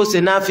ẹni tí ó ṣe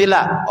náfìlà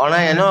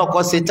ọ̀ranyàn náà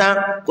kọ́ ṣe tán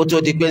kó tó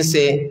di pé ń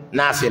ṣe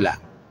náfìlà.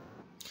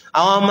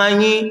 àwọn ọmọ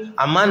yín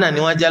àmánà ni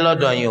wọ́n jẹ́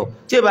lọ́dọ̀ yín o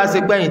tí ì bá ṣe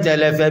pẹ́yìn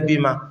tẹ́lẹ̀ fẹ́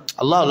bímọ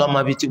Allah ló mọ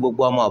ibi tí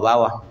gbogbo ọmọ ọba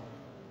wà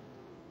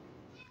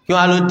kí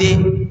wọ́n á ló dé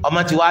ọmọ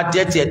tí wàá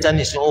jẹ́ tiẹ̀ tán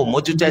nìṣó ò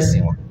mójútó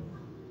ẹ̀sìn wọn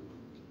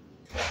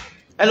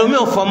ẹlòmí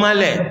ò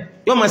fọmọlẹ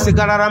yóò máa ṣe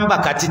kárára ń bà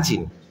ká títì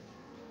ni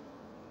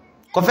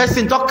kò fẹ́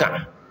sí tọ́kàn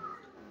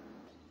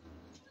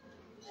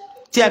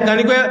tí ẹ kàn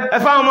ní pé ẹ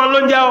fáwọn ọmọ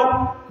lóúnjẹ o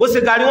ó ṣe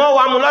gàrí wọn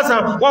wà mú lọ́sàn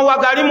wọn wá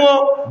gàrí mú o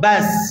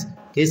bẹ́ẹ̀sì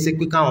kìí ṣe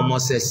pé káwọn ọmọ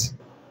ṣẹ̀sì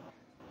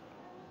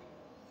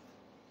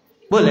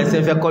bóòlù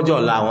ẹsẹ̀ fẹ́ kọjọ́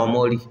ọ̀la àwọn ọmọ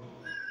rí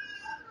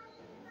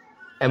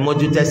ẹ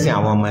mójú tẹ́sìn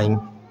àwọn ọmọ yín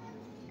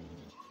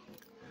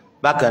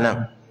bákan náà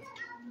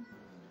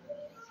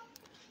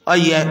ó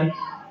yẹ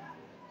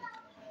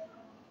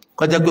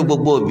kọjá pé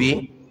gbogbo òbí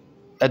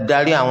ẹ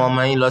darí àwọn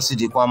ọmọ yín lọ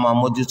sídìí kí wọ́n máa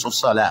mójútó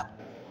sọlá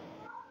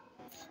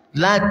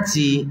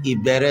láti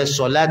ìbẹ̀rẹ̀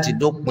sọ láti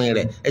dópin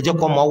rẹ̀ ẹ jẹ́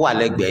kó ọmọ wà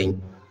lẹ́gbẹ̀ẹ́ yín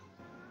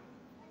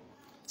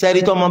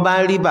sẹ́rí tọ́mọ bá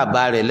rí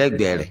bàbá rẹ̀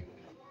lẹ́gbẹ̀ẹ́ rẹ̀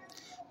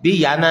bí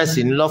ìyá náà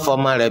sì ń lọ́fọ̀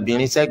ọmọ rẹ̀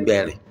bìnrin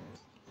sẹ́gbẹ̀ẹ́ rẹ̀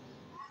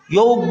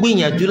yóò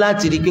gbìyànjú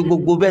láti rí pé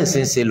gbogbo bẹ́ẹ̀ ṣe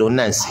ń ṣe lòun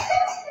náà ṣe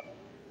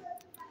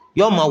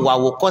yóò máa wà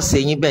wò kọ́ṣe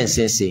yín bẹ́ẹ̀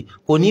ṣe ń ṣe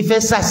kò ní fẹ́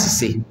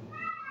ṣàṣìṣe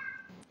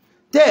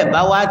tẹ́ ẹ̀ bá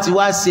wá ti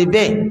wá ṣe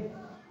bẹ́ẹ̀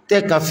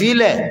tẹkàn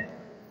fílẹ̀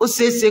ó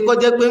ṣeéṣe kó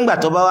jẹ́ pé ńgbà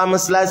tó bá wá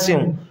mọ́ṣáláṣí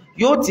òun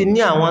yóò ti ní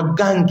àwọn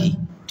gáǹgì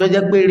tó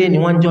jẹ́ pé eré ni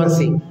wọ́n jọ ń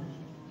ṣe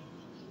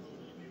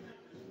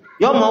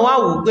yóò mọ̀ wá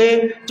wù pé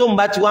tó ń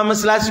bá ti wá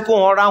mọ́ṣáláṣí kó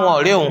wọn ráwọn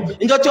ọ̀rẹ́ òun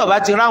níjọ́ tí ó bá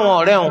ti ráwọn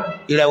ọ̀rẹ́ òun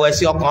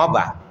ìrẹ̀wẹ̀sì ọkàn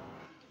ọba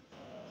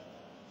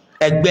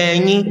ẹgbẹ́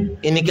yín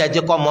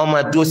ìníkẹ́jẹ́ kọ́ ọmọ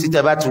dúró sí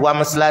tẹ́ bá ti wá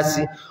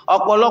mọ́ṣáláṣí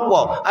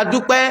ọ̀pọ̀lọpọ̀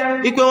adúpẹ́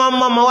wípé wọ́n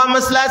mọ́ ọmọ wá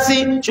mọ́ṣáláṣí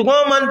ṣùgbọ́n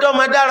wọ́n máa ń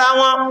dọ́mọ dára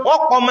wọn wọ́n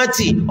pọ̀ ọmọ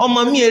tì ọmọ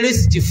mi eré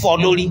sì ti fọ́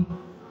lórí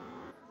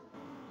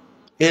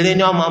èrè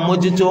ni ọmọ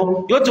mójútó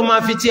yóò tún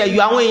máa fi ti ẹ̀yọ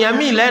àwọn èèyàn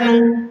míì lẹ́nu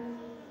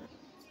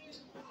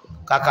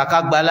kàkàkà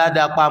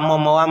gbalada pa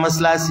mọ́mọ́ wa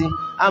mọ́sálásí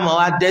àmọ́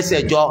wa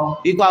dẹ́sẹ̀ jọ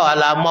wípé àwa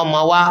la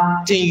mọ́mọ́ wa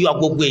tí ń yọ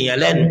gbogbo èèyàn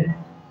lẹ́nu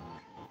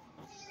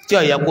tí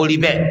ó yẹ kó rí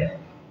bẹ́ẹ̀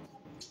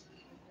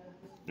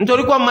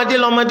nítorí pé ọmọdé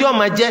lọmọdé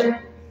ọmọ jẹ́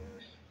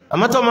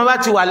àmọ́ tó ọmọ bá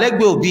ti wà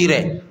lẹ́gbẹ̀ẹ́ òbí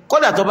rẹ̀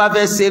kódà tó bá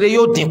fẹ́ ṣeré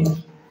yóò dínkù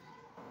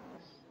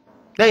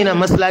lẹ́yìn náà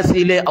mọ́sálásí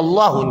ilé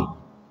Allah ni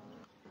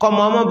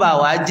kọmọ ọmọ bá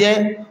wà jẹ́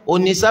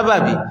oní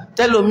sábàbí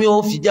tẹ́lómi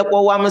ó fi jẹ́pọ̀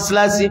wá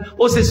mọ́sálásí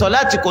ó sì sọ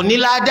láti kò ní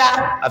ládá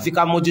àfi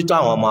ká mójútó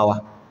àwọn ọmọ wa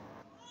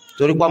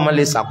torí pé ọmọ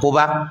lè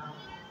ṣàkóbá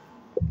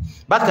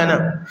bákan náà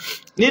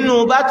nínú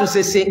bá tún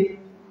ṣe ṣe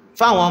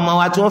fáwọn ọmọ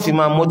wa tí wọ́n fi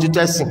máa mójútó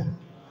ẹ̀sìn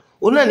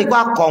òun náà nípa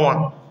kọ́ wọn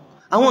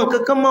àwọn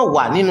nǹkan kan máa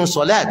wà nínú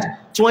sọ̀láàtì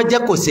tí wọ́n jẹ́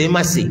kò ṣeé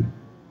má ṣe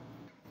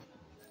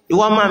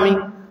ìwọ máa mi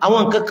àwọn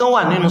nǹkan kan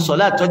wà nínú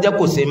sọ̀láàtì tó jẹ́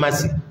kò ṣeé má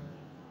ṣe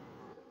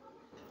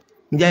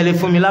ǹjẹ́ ilé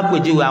fún mi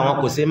lápèjúwe àwọn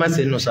kò ṣeé má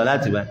ṣe nínú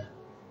sọ̀láàtì báyìí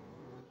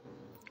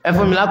ẹ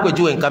fún mi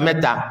lápèjúwe nǹkan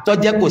mẹ́ta tó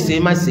jẹ́ kò ṣeé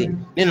má ṣe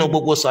nínú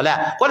gbogbo sọ̀láà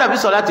kódà bí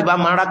sọ̀láàtì bá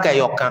máa ń rákà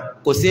ẹyọ kan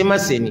kò ṣeé má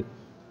ṣe ni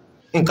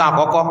nǹkan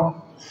àkọ́kọ́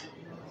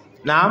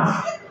náà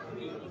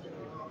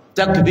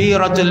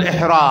takbiratul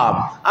ihram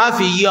a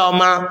fi yí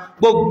ọmọ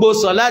gbogbo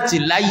sọ̀láàtì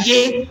láyé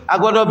a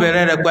gbọ́dọ̀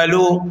bẹ̀rẹ̀ rẹ̀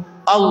pẹ̀lú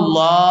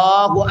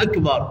Allahu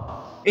akbar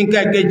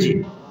nǹkan kejì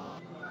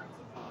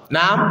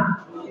náà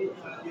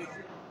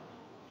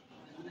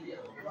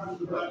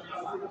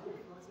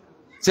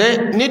ṣe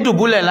ní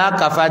dùbúlẹ̀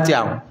láàkà Fatiha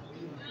àwọn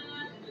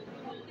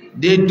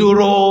dé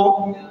dúró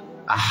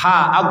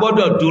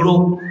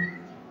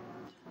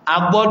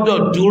agbọ́dọ̀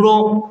dúró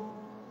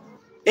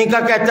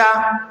nǹkan kẹta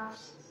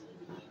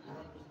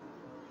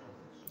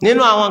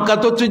nínú àwọn nǹkan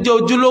tó tún jẹ́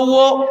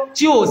ojúlówó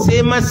tí ò ṣe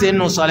má ṣe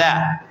nù sọ́lá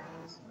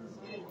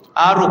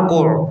àrùkù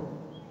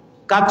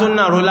kátún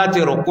nàró láti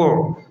rùkù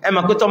ẹ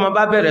mọ̀ pé tọ́mọ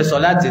bá bẹ̀rẹ̀ sọ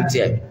láti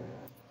tiẹ̀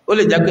ó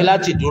lè jẹ́ pé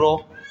láti dúró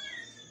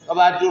tó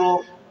bá dúró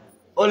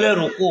ó lè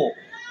rùkù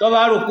tó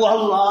bá rùkù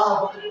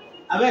Allah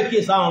abẹ́kí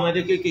sáwọn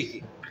ọmọdé kéékèèké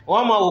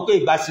wọ́n máa wò pé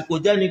ìbásíkò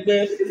jẹ́ ni pé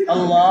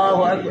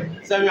Allahu Akbar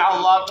sami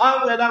Allah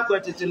táwọn ẹ̀dàkùn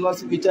ẹ̀ tètè lọ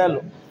síbi tẹ́lọ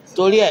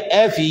torí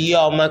ẹ̀ fi yé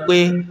ọmọ pé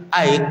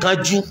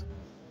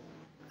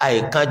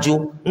àìkánjú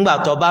ńgbà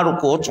tó bá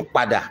rùkù ó tún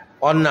padà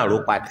ó nàró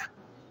padà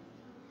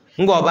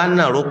ńgbà ó bá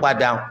nàró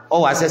padà ó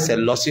wá ṣẹ̀ṣẹ̀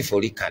lọ sí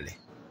foríkalẹ̀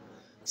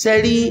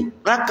sẹ́rí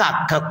rákà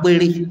kan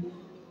péré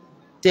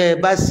tẹ́ ẹ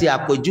bá ṣe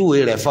àpèjúwe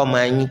rẹ̀ fọ́mọ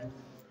yín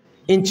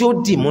ní tí ó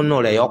dì múnú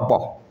rẹ̀ yọ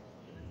pọ̀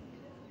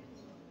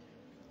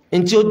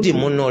ntí ó dì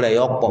múnú rẹ̀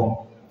yọ pọ̀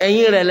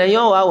ẹ̀yìn rẹ̀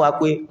lẹ́yìn ọ̀wá wá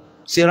pé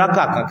ṣe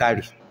rákà kankan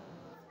rí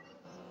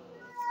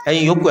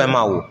ẹ̀yìn yòókù ẹ̀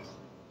máa wò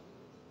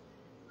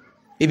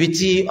ibi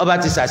tí ọba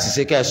ti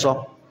ṣàṣìṣe kẹ́ ẹ sọ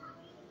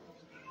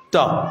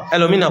tọ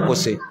ẹlòmínà kò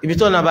ṣe ibi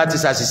tó náà bá ti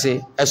ṣàṣìṣe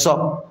ẹ sọ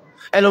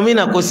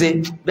ẹlòmínà kò ṣe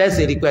bẹ́ẹ̀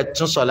sì rí pé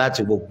tún sọ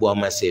láti gbogbo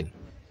ọmọ ṣe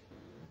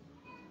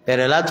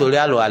bẹ̀rẹ̀ látòrí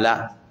àlùwàlá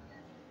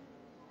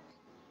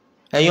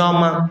ẹ̀yin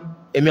ọmọ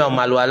èmi ọmọ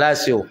àlùwàlá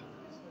ṣe o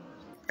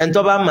ẹni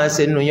tó bá máa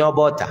ṣe nínú yín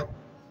ọbọ ọ̀tà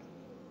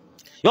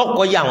yóò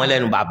kọ́ yà wọ́n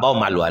lẹ́nu bàbá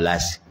ọmọ àlùwàlá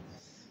ṣe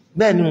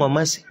bẹ́ẹ̀ ni wọ́n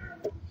máa ṣe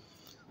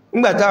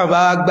nígbà táwọn bá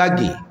wá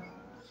gbàgé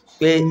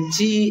pé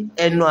tí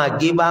ẹnu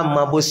àgé bá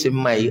mọ bó ṣe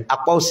mọ yìí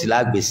apá òsì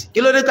lágbèsì kí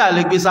ló dé tà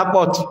lè gbé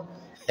sápọ̀tù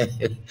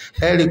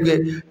ẹ rí i pé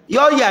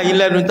yóò yà yín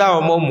lẹ́nu táwọn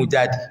ọmọ mú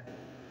jáde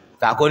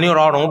kàkó ní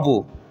rọrùn bò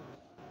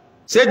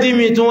ṣé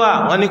dìmí tún wà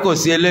wọ́n ní kò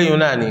sí eléyìí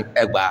náà ní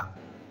ẹgbàá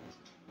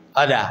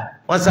ọ̀dà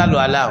wọ́n sálù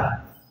aláwọ̀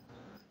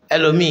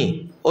ẹlòmíì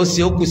ó sì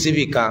ó kù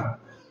síbi kan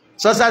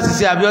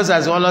sọ́sàṣìṣe àbí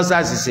ọ̀sàṣì wọn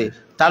lọ́sàṣìṣe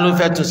ta ló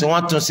fẹ́ túnṣe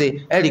wọ́n túnṣe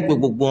ẹ rí i pé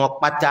gbogbo wọn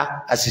pátá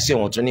àṣìṣe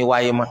wọn tún ní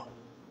wáyé mọ́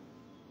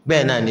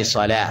bẹ́ẹ̀ náà ní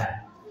sọ̀lẹ́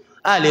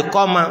a lè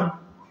kọ́ ma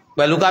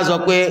pẹ̀lú ká sọ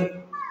pé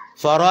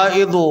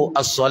faraidu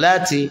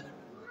as-salati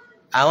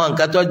àwọn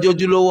nǹkan tó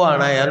jójúlówó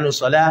ọ̀ràn yẹn nù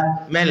sọ̀lẹ́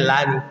mẹ́ńlá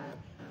ni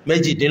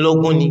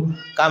 18 ni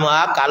ká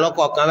máa kà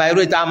lọ́kọ̀ọ̀kan báyìí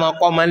irú ìta máa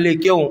kọ́ ma ń lè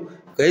kéwòn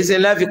kìí ṣe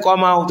lẹ́fi kọ́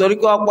ma torí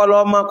pé ọpọlọ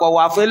ọmọ kọ̀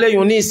wà fún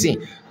eléyìí ní ìsìn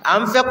à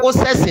ń fẹ́ kó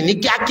sẹ̀sìn ní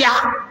kíákíá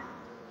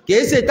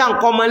kìí ṣe tá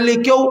nǹkan ma ń lè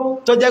kéwòn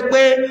tó jẹ́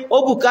pé ó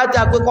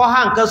bùkátà pé kọ́ há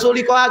nǹkan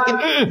sórí kọ́ há kí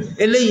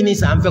eléyìí ní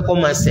ìsìn à ń fẹ́ kó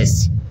máa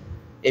sẹ̀sìn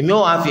èmi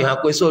ò wá fi hàn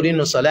pé sórí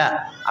inú sọlá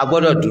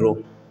agbọ́dọ̀ dúró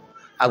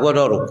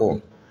agbọ́dọ̀ rúkú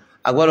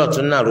agbọ́dọ̀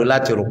tún nàró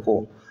láti rúkú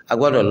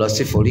agbọ́dọ̀ lọ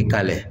sí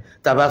foríkalẹ̀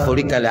tàbá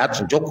foríkalẹ̀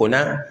àtúnjókòó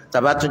náà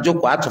tàbá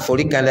túnjókòó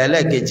àtúnforíkalẹ̀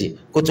ẹlẹ́ẹ̀kejì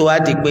kó tó wá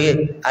di pé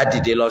a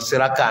dìde lọ sí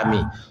rákà mi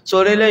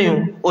sórí lẹ́yìn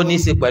ó ní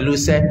í ṣe pẹ̀lú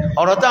iṣẹ́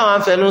ọ̀rọ̀ táwọn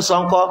afẹnú sọ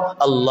ń kọ́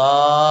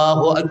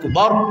Allahu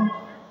Akbar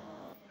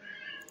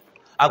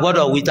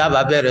agbọ́dọ̀ wí tábà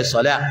bẹ̀rẹ̀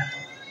sọlá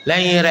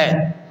lẹ́yìn rẹ̀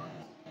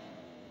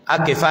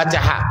ake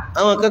Fatiha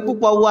àwọn kan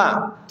púpọ̀ wà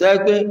tó yẹ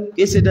pé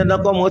kìí ṣe dandan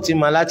kọ́ mọ́ ti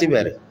máa láti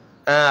bẹ̀rẹ̀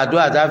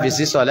àdúrà dáfi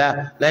sí sọ̀lá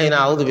lẹ́yìn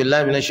náà a'udhu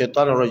billahi minash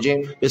shaitanir rajim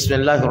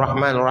bismillahir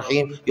rahmanir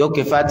rahim yóò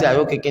ké Fatiha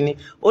yóò ké kíní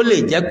ó lè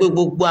jẹ́ pé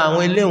gbogbo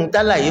àwọn eléhùn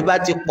tálàyé bá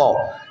ti pọ̀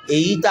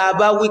èyí tá a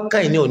bá wí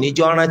kàn ní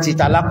oníjọ́ rántí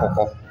ta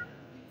lákọ̀ọ́kọ́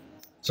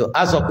so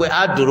a sọ pé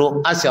a dúró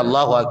a sì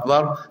Allahu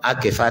Akbar a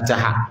ké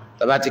Fatiha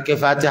tàbá ti ké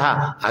Fatiha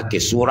a ké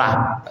súra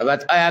tàbá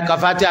ti ọ̀yà ká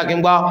Fatiha kí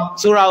n gbọ́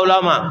súra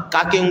ọlọ́mà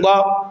ká kí n gbọ́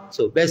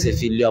so bẹ́ẹ̀ sì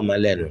fi lé ọmọ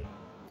lẹ́nu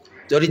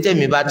torí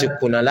tèmi bá ti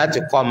kùnà láti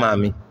kọ́ ọmọ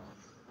mi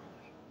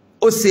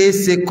ó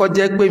ṣeéṣe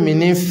kọjá pé mi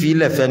ní fi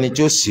ilẹ̀ fẹ́ni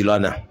tí ó sì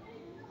lọ́nà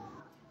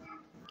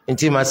ní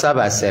tí máa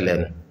sábà ṣẹlẹ̀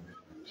nù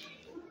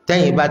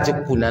tẹ́yìn bá ti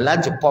kùnà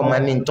láti kọ́ ọmọ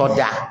ní tọ́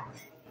da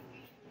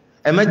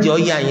ẹ má jẹ́ ó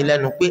yà yín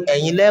lẹ́nu pé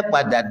ẹ̀yin lẹ́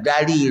padà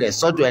darí rẹ̀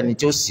sọ́dọ̀ ẹni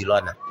tí ó sì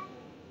lọ́nà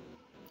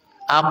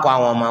á kọ́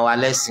àwọn ọmọ wa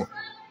lẹ́sìn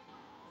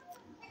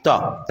tọ́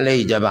lé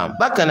ìjọba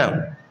bákan náà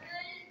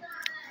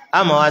á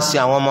máa wá sí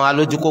àwọn ọmọ wa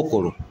lójú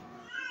kòkòrò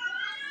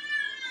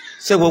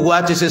ṣé gbogbo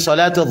wa ti ṣe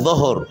sọlátù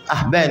dhuhur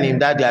bẹ́ẹ̀ ni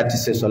dáàdi a ti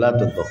ṣe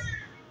sọlátù dhuhur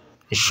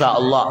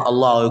inshallah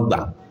Allah ó gbà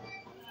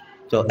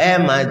tó ẹ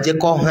máa jẹ́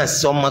kó hàn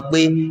sí ọmọ pé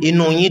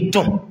inú yín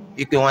dùn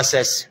wípé wọ́n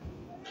ṣẹ̀sìn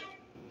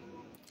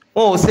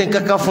wọn ò ṣe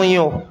nǹkan kan fún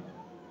yín o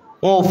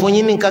wọn ò fún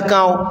yín ní nǹkan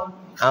kan o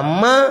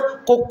àmọ́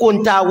kókó ń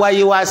ta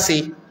wáyé wá ṣe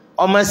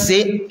ọmọ ṣe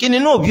kí ni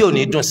inú òbí ò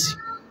ní dùn sí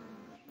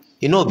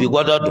inú òbí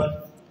gbọ́dọ̀ dùn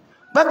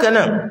bákan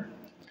náà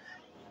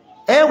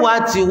ẹ wá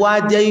ti wá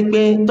jẹ́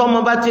pé tọ́mọ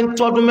bá ti ń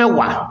tọ́dún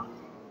mẹ́wàá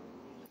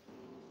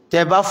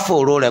tẹ́ bá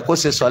fòrò rẹ̀ kó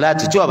ṣe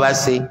sọ̀láàtì tí ó bá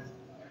ṣe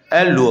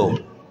ẹ lù ọ́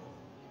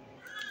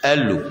ẹ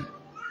lù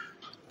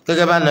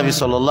gẹ́gẹ́ bá nàbí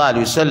sallallahu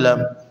alayhi wa sallam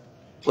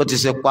ó ti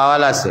ṣe pa wá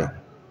láṣẹ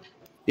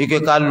ike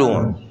ká lù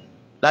wọ́n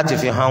láti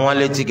fi hàn wọ́n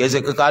létí kìí ṣe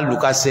pé ká lù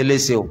ká ṣe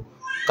léṣe o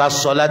ká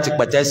sọ láti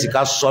pẹ̀tẹ́sì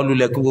ká sọ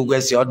lulẹ̀ kí gbogbo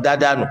ẹsẹ̀ ọ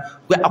dádànù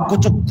pé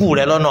akutuku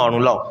rẹ lọ́nà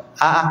ọ̀run lọ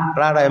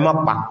rárá ẹ má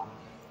pa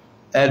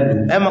ẹ lù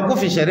ẹ má kó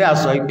fi ṣẹ̀rí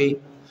àsọ yìí pé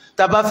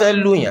tá a bá fẹ́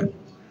lù yàn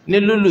ní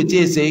lùlù tí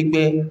èsè yìí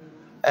pé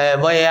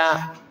bóyá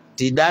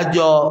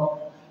tìdájọ́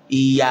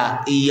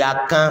ìyà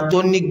kan tó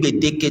ní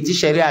gbèdéke tí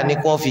ṣẹ̀rí àní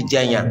kí wọ́n fi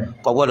jẹyàn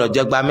kò gbọ́dọ̀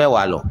jẹgba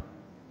mẹ́wàá lọ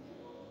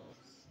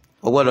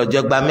kò gbọ́dọ̀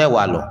jẹgba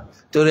mẹ́wàá lọ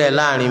torí ẹ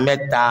láàrin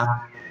mẹ́ta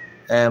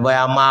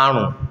bóyá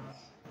márùn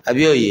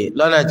àbí òye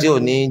lọ́nà tí ò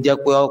ní jẹ́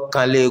pé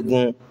ọkàn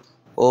léegun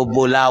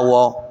obo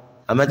láwọ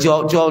àmọ́ tí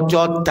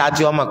ó ta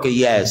tí ó mọ̀ pé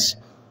yes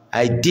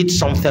I did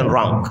something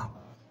wrong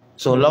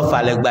so lọ́fà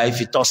lẹ́gbàá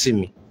ìfi tọ́ sí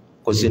mi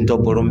kò sí ní tó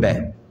burú bẹ́ẹ̀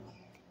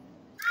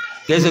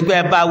kì í ṣe pé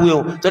ẹ bá wí o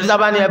torí tá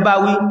a bá ní ẹ bá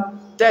wí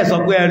tẹ́ ẹ sọ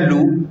pé ẹ lù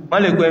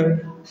wọ́n lè pé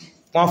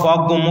wọ́n fọ́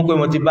gún mú pé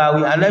mo ti bá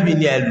wí Ànábì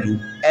ní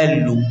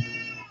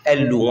ẹ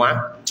lù wọ́n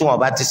tí wọ́n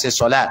bá ti ṣe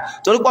sọ́lá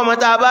torí pé ọmọ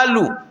tá a bá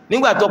lù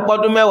nígbà tó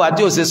pọ́dún mẹ́wàá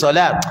tí ò ṣe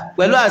sọ́lá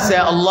pẹ̀lú àṣẹ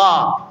Allah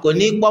kò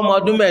ní pọ́mọ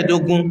ọdún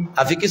mẹ́ẹ̀ẹ́dógún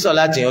àfi kí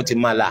sọ́lá tìyàn ti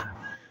máa là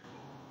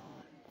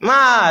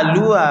máa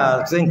lù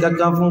àti nǹkan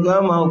kan fún gan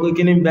máa pé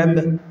kí ní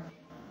bẹ́ẹ̀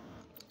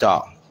tọ́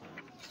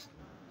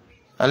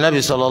anabi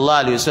sallallahu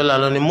alayhi wa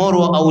sallam ní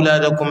muru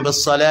awladakum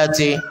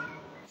bis-salati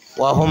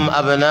wa hum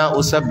abna'u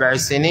 7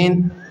 sinin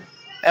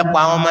ẹ pa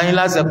àwọn ọmọ yín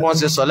láṣẹ kí wọ́n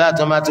ṣe sọ̀láàtì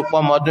tó máa ti pọ́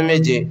ọmọ ọdún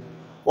 7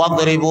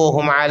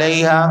 wadribuhum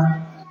 'alayha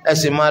ẹ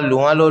sì máa lù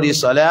wọ́n lórí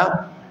sọ̀lá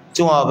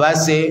tí wọ́n bá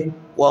ṣe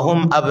wa hum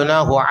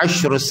abna'u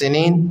 10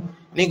 sinin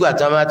nígbà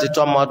tó máa ti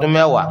tọ́ ọmọ ọdún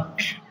 10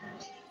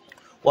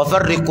 wa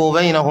farriqu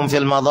baynahum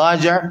fil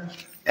madaji'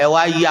 ẹ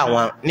wá yà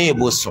wọ́n ní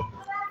ibùsùn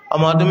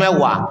ọmọ ọdún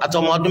 10 àti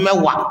ọmọ ọdún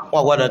 10 wọ́n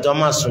gbọ́dọ̀ tó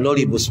máa sùn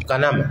lórí ibùsùn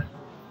kan náà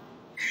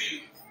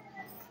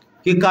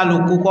kí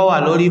kálukú kó wà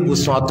lórí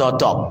ibùsùn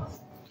ọ̀tọ̀ọ̀tọ̀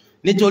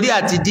nítorí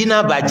àti dínà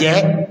bàjẹ́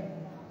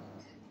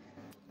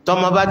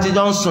tọmọ bá ti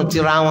jọ ń sùn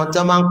tira wọn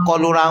tẹ́ máa ń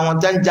kọlura wọn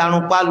tẹ́ ń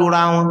jarun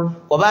pálura wọn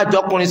kò bá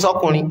jọkùnrin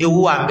sọkùnrin ewu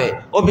wà ń bẹ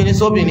obìnrin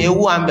sóbìnrin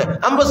ewu wà ń bẹ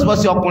à ń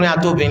bọ̀sibọ́sí ọkùnrin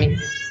àti obìnrin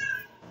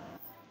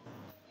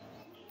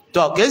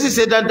tọ kìí sì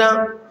ṣe dandan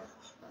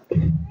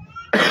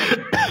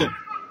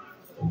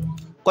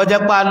kọjá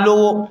pa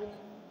lówó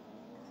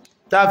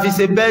tá a fi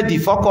ṣe bẹ́ẹ̀dì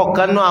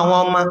fọ́kọ̀ọ̀kan náà àwọn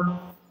ọmọ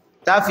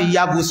tá a fi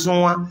yabùsùn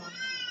wọn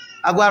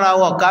agbára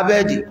wọ ká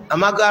bẹ́ẹ̀dì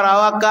àmọ́ agbára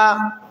wa ká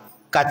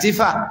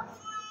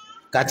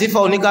kàtífà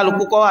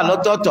oníkálukú kó wà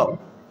lọ́tọ̀ọ̀tọ̀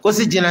kó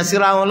sì jìnnà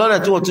síra wọn lọ́nà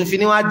tí wọ́n tún fi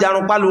ní wá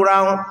jarun pálura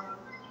wọn.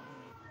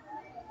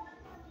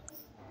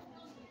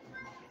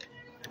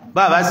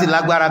 bàbá sì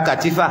lágbára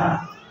kàtífà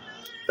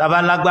tàbá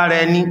lágbára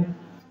ẹni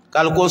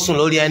kálukú sùn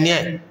lórí ẹni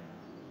ẹ̀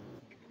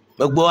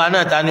gbogbo wa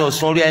náà ta ni ò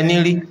sùn orí ẹni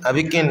rí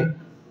àbí kíni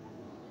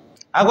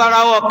agbára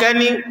wọ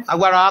kẹ́ni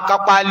agbára wa ká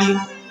páálí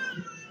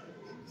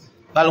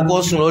kálukú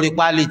sùn lórí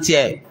páálí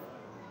tiẹ̀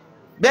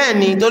bẹ́ẹ̀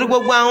ni torí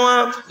gbogbo àwọn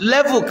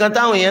lẹ́fù kan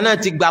táwọn èèyàn náà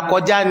ti gbà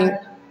kọjá ni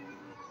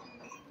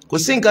kò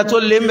sí nǹkan tó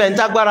lé mbẹ̀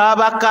nítagbára wa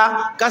bá ká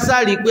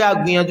kásárì pé a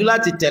gbìyànjú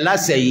láti tẹ̀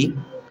láṣẹ yìí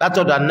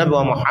látọ̀dọ̀ Ànábì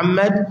wa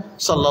Muhammad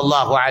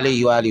sallallahu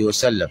alayhi wa alihi wa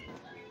sallam.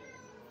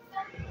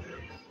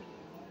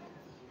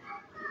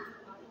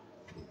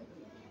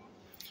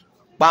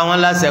 pa wọn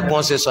láṣẹ kí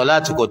wọ́n ṣe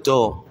sọ̀láàtì kò tó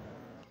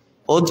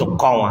o tún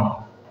kọ́ wọn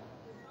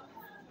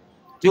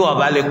tí wọ́n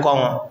bá lè kọ́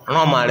wọn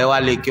rán ọmọ rẹ wá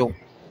lè kí o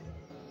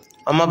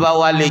ọmọ bá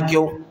wá lè kí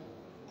o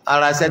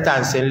ara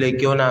sẹ́tàǹsì ń lè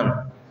kí o náà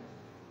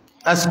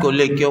lásìkò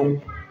lè kí o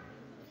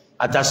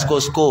àtàsìkò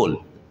skóòl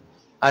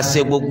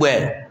àṣẹ gbogbo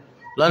ẹ̀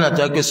lọ́nà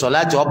tó kí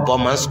sọ̀láàtì ọ̀bọ̀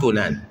máa ń skóòl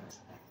náà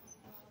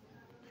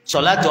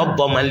sọ̀láàtì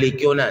ọ̀bọ̀ máa ń lè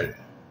kí o náà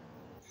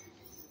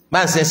bá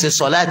ń ṣe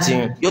sọ̀láàtì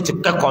yóò ti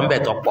kẹ́kọ̀ọ́ ń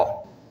bẹ̀ tọ́pọ̀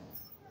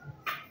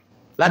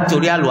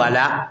látòrí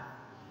àlùwàlá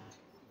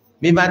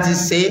bí bá ti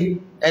ṣe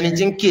ẹni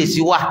tí ń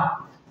kíyèsí wà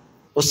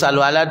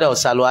òsàlùwàlá dà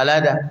òsàlùwàlá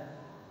dà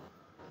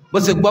bó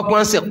ṣe gbọ́ pé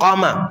wọ́n ṣe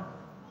kọ́mà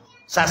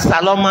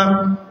sàṣàlọ́mà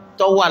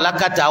tó wà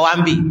lákàtà wa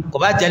ń bì kò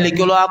bá jẹ́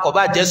lẹ́kí olówó kò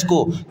bá jẹ́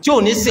skul tí ò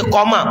ní ṣe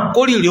kọ́mà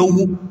kórìíre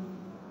owó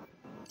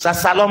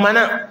sàṣàlọ́mà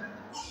náà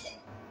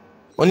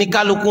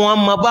oníkálukú wọn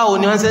mọ báwo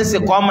ni wọ́n ṣe ń ṣe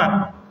kọ́mà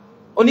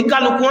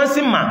oníkálukú wọn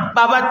sì mà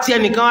bàbá tí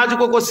ẹnìkan wájú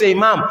kókó ṣe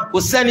imam kò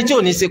sẹ́ni tí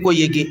ò ní ṣe kó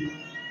yege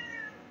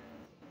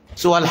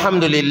so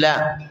alhamdulillah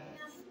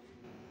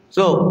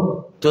so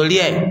torí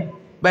ẹ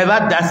bẹ́ẹ̀ bá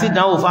dá sí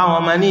ìdánwò fáwọn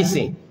ọmọ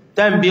nísìn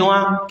tẹ́ǹbí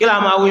wọn kí la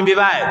máa wí bí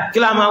báyìí kí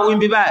la máa wí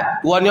bí báyìí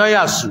ìwọ ni ó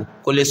yà sùn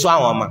kò lè sọ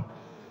àwọn ọmọ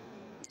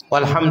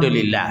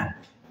alhamdulillah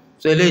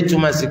so eléyìí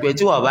túmọ̀ sí pé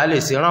tí wọ́n bá lè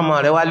ṣe rán ọmọ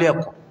rẹ wálé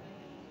ẹ̀kọ́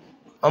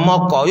ọmọ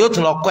kọ yóò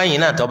tún lọ kọ́ ẹ̀yìn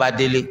náà tó bá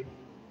délé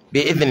bí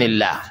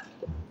idhnillah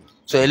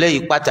so eléyìí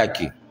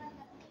pàtàkì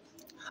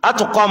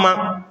àtúnkọ́ ọmọ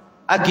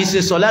a kì í ṣe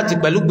sọ láti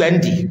pẹ̀lú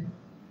gbẹ̀ǹdì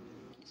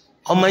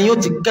ọmọ yóò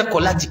ti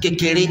kẹ́kọ̀ọ́ láti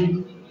kékeré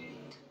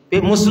pé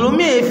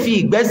mùsùlùmí è fi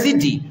ìgbẹ́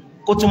sídìí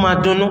kó tún máa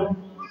dunnú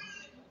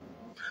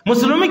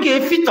mùsùlùmí kì í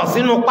fìtọ̀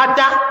sínú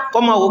pátá kó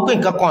máa wò pé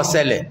nǹkan kan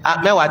ṣẹlẹ̀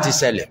mẹ́wàá ti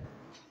ṣẹlẹ̀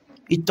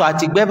ìtọ̀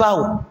àti ìgbẹ́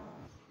báwò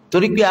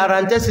torí pé ara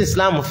ń tẹ́sí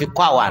Islam fi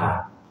kọ́ àwa nù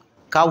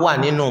ká wà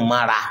nínú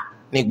mara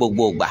ní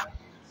gbogbo ìgbà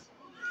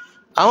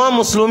àwọn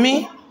mùsùlùmí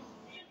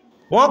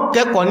wọ́n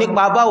kẹ́kọ̀ọ́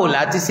nípa báwo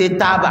láti ṣe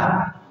tábà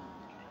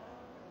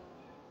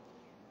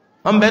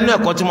wọ́n bẹ́ẹ̀ nú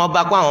ẹ̀kọ́ tí mo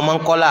bá kó àwọn ọmọ ń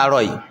kọ́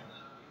láàárọ̀ yìí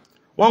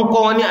wọ́n kọ́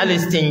wọn ní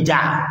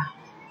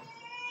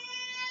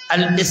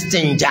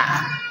alistinja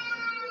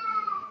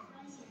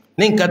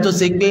ní nǹkan tó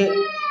ṣe pé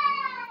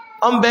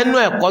ọ̀nbẹ́nu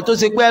ẹ̀kọ́ tó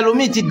ṣe pé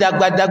ẹlòmíì ti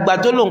dàgbàdàgbà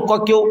tó ló ń kọ́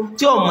kí ó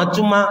tí ó mọ̀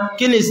túmọ̀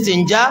kí ni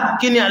istinja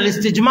kí ni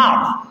alistijmar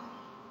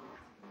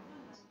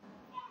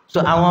so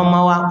àwọn ọmọ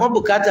wa wọ́n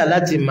bùkátà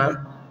láti mọ̀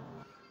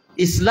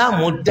Islam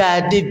dáa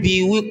débi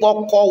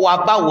wípọ́kọ́ wa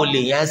báwo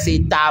lèèyàn ṣe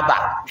tábà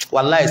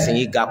wàláhì ẹ̀sìn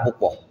yìí ga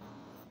púpọ̀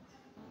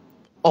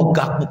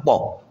ọ̀gá púpọ̀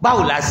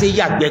báwo la ṣe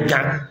yàgbẹ́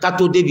gan ká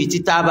tó débi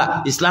títàbà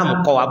Islam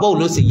kọ́ wa báwo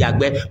ló ṣe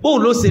yàgbẹ́ báwo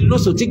ló ṣe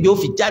lóṣò tí gbé ó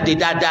fi jáde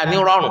dáadáa ní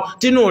rọrùn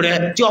tínú rẹ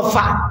tí ó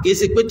fà kìí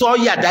ṣe pé tó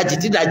yà dájì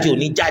tí dájì ò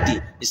ní jáde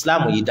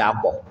Islam yìí dáa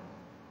pọ̀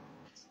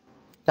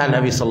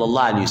tánàbí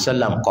sallallahu alayhi wa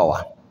sallam kọ́ wa.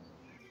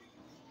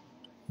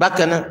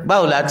 bákan náà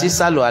báwo la ti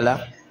sálò àlá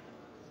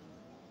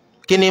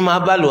kí ni máa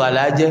bá lò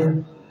àlá jẹ́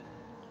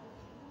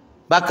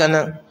bákan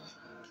náà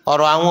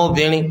ọ̀rọ̀ àwọn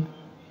obìnrin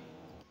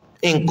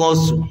nǹkan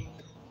oṣù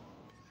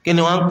kí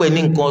ni wọ́n ń pè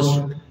ní nǹkan oṣù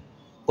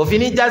kò fi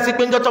ní jásí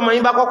pé njọ́ tọ́mọ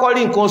yín bá kọ́kọ́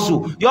rí nǹkan oṣù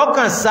yóò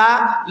kàn sá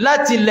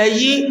láti ilẹ̀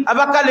yí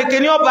Abakaliki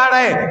ní ọba ara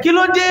ẹ̀ kí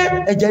ló dé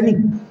ẹ̀jẹ̀ ni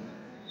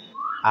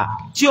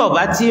tí ó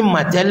bá tí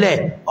mà tẹ́lẹ̀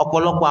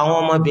ọ̀pọ̀lọpọ̀ àwọn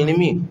ọmọbìnrin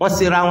míì wọ́n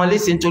ṣe ra wọn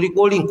léṣe nítorí pé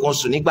ó rí nǹkan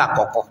oṣù nígbà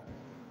àkọ́kọ́.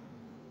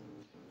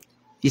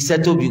 Iṣẹ́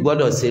tóbi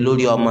gbọ́dọ̀ ṣe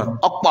lórí ọmọ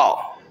ọ̀pọ̀.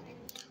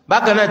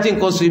 Bákan náà tí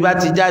nǹkan oṣù yìí bá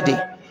ti jáde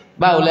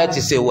báwo lẹ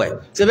ti ṣe wẹ̀?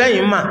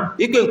 Ṣebẹ́yìn mà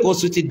wípé nǹkan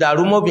oṣù ti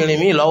dàrú mọ́bìnrin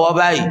míì lọ́wọ́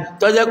báyìí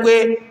tó jẹ́ pé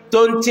tó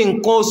ń tí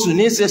nǹkan oṣù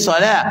ní ṣe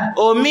sọ̀lá,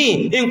 omi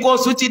nǹkan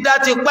oṣù ti dá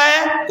ti pẹ́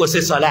kò ṣe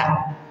sọ̀lá,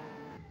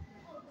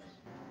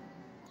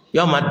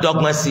 yóò máa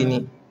dọ́gbọ́n sí ni.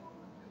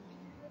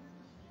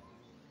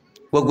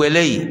 Gbogbo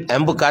eléyìí ẹ̀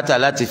ń bùkátà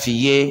láti fi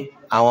yé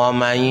àwọn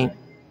ọmọ yín,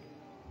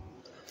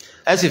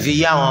 ẹ sì fi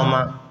yé àwọn ọmọ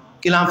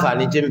kí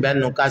láǹfààní tí ń bẹ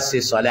nínú ká ṣe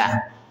sọ̀lá,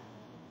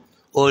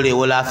 oore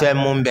wo la fẹ́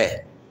mú bẹ̀.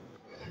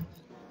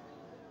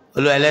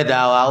 Olúwa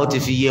Ẹlẹ́dàá wa ó ti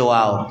fi yé wa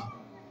o,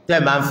 tẹ́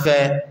ẹ̀ máa ń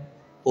fẹ́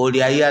oore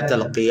ayé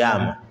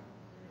àtàlùkìyàmù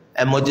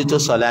ẹ mójútó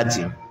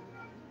sọ̀láàtì.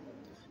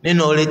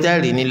 Nínú oore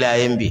tẹ́rì nílé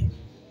ayé ń bì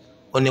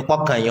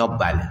onípọ̀kàn yẹn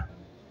balẹ̀,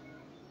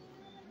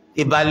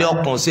 ìbalẹ̀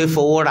ọkàn ṣe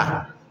fowó rà,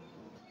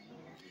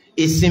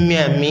 ìsinmi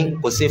ẹ̀mí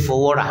kò ṣe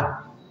fowó rà.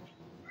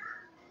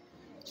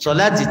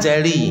 Sọ̀láàtì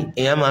tẹ́rì yìí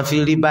èèyàn máa fi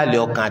rí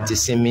balẹ̀ ọkàn àti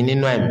sinmi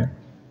nínú ẹ̀mí.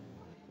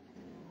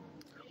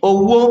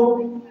 Owó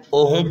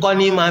òun kọ́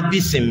ní máa bí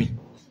sinmi.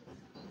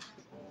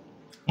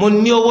 Mo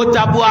ní owó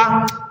tabua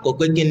kò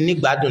pé kí n ní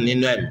gbádùn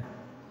nínú ẹ̀mí,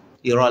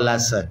 irọ́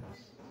lásán.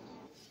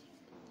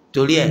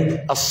 Torí ẹ̀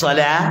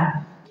as-sala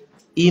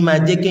yìí máa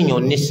jẹ́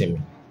kéèyàn nísinmi.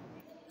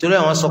 Torí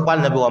ẹ̀ wọ́n sọ pé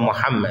Ànábì wa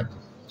Muhammad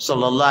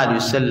sallallahu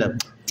alayhi wa sallam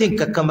tí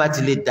nǹkan kan bá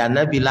ti lè dà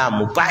Ànábì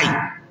láàmú báyìí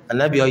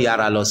Ànábì ó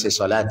yára lọ ṣe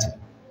sọ̀láàtì.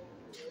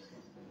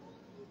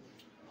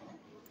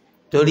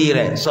 Torí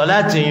rẹ̀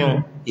sọ̀láàtì yún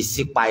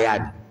ìṣípayá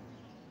ni.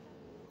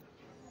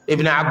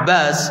 Ibn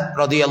Abbas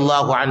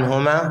radiyallahu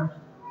anhuma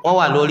wọ́n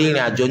wà lórí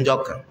ìrìn àjò ńjọ́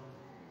kan,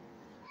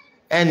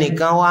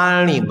 ẹnìkan wá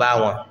ń rìn bá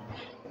wọn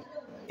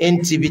ń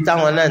tibi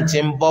táwọn náà ti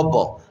ń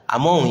bọ̀bọ̀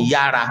àmọ́ òun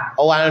yára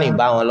ó wá ń rìn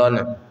bá wọn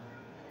lọ́nà.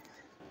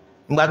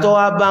 Ìgbà tó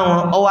wá bá wọn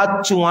ó wá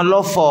tú wọn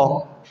lọ́fọ̀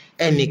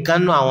ẹnìkan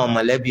náà àwọn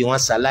mọ̀lẹ́bí wọn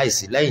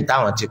ṣaláìsí lẹ́yìn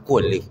táwọn ti kú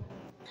òlé.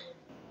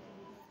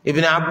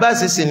 Ibn Abbas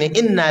sì ní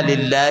inna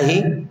lillahi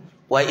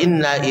wa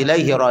inna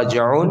ilayhi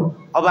raji'un,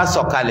 ó bá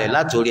sọ̀kalẹ̀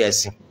látòrí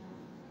ẹ̀sìn,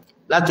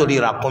 látòrí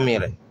ràkúnmí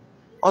rẹ̀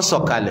ó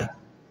sọ̀kalẹ̀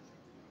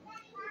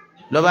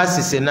ló bá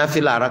sì ṣe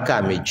náfìlà rákà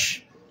méjì.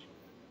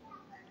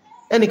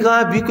 Ẹnìkan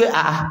wá bí pé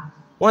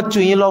wọ́n tú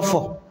yín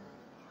lọ́fọ̀,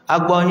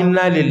 agbọ́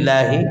inna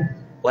lillahi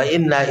wa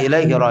inna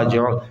ilayhi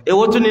raji'un,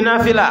 èwo tún ní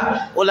náfìlà?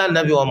 Ó lá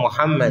nàbí wa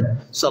Muhammad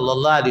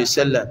sallallahu alayhi wa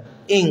sallam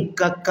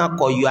nǹkan kan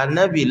kò yọ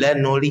ànábì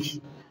lẹ́nu rí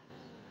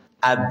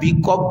àbí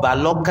kó bà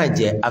lọ́kàn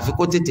jẹ́ àfi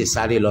kó tètè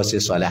sáré lọ sí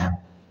sọ̀lá.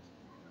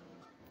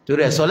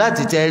 Torí ẹ̀ sọ̀lá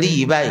ti tẹ́ rí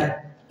yìí báyìí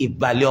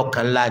ìbàlẹ̀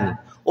ọkàn ńlá ni.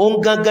 Òun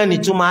gángan ni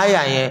túmọ̀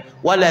àyà yẹn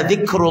wala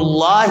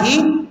dhikrullahi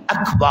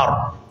akbar,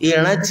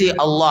 ìrántí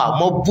Allah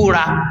mo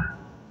búra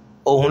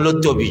òun ló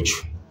tóbi jù.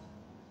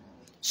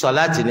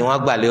 Sọ̀láàtì ni wọ́n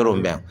gbà lérò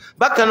mbẹ́.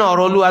 Bákan náà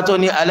ọ̀rọ̀ Olúwa tó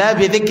ní ala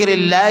bi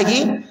dhikrillahi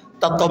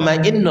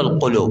tatma'innul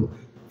qulub,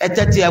 ẹ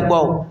tẹ́tí ẹ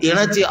gbọ́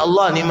ìrántí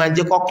Allah ni máa ń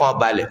jẹ́ kọ́kàn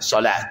balẹ̀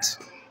sọ̀láàtì.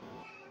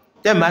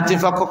 Tẹ́ máa ti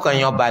fẹ́ kọ́kàn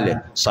yẹn balẹ̀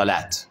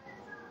sọ̀láàtì.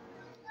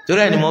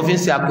 Torí ẹ̀ ni mo fi ń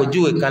ṣe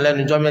àpèjúwe kan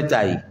lẹ́nu ọjọ́ mẹ́ta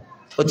yìí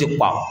ó ti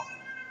pa ọ́.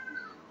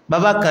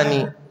 Bàbá kan ni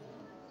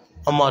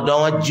ọmọ ọ̀dọ̀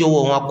wọn jí owó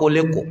wọn kó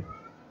lẹ́kọ̀ọ́,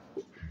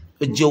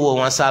 ó jí owó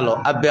wọn sá lọ,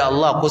 abẹ́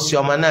Allah kó sí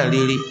ọmọ náà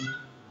rírí,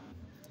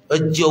 ó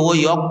jí owó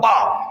yìí ọ̀pọ̀.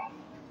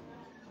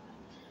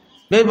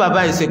 Bí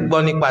bàbá yìí ṣe gbọ́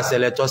nípa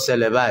ṣẹlẹ̀ tó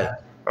ṣẹlẹ̀ báyìí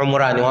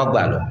umrah ni wọ́n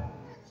gbà lọ.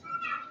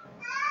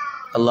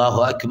 Allahu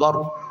akbar.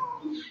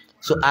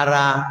 So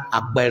ara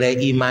àpẹẹrẹ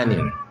ìmánì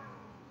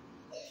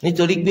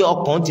nítorí pé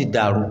ọkàn ti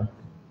dàrú,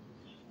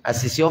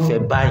 àṣìṣe ọ̀fẹ́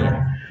báyìí,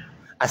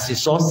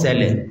 àṣìṣe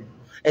ọ̀ṣẹlẹ̀,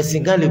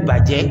 ẹ̀sìn gan lè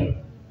bàjẹ́,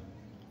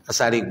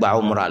 asáré gba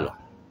umrah lọ.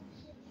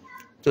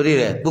 Torí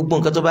rẹ̀ gbogbo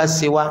nǹkan tó bá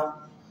ṣe wá,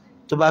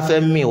 tó bá fẹ́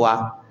mì wá,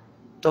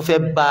 tó fẹ́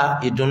bà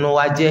ìdùnnú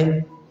wa jẹ́,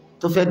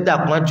 tó fẹ́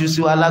dàpọ́njú sí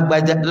wa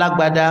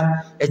lágbádá,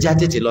 ẹjá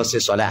tètè lọ ṣe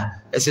sọ̀lá.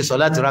 Ẹ ṣe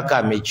sọ̀lá ti rákà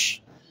méjì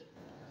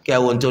kí ẹ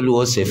wo tó lù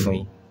ó ṣe fún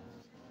yín.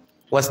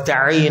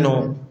 wasta'inu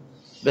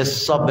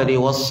bis-sabri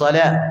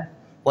was-salah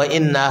wa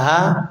innaha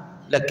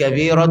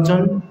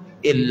lakabiratun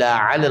illa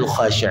 'ala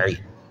al-khashi'in.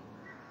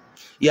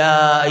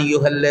 ya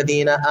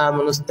ayyuhalladhina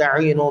amanu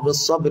ista'inu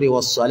bis-sabri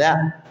was-salah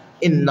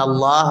inna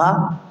Allaha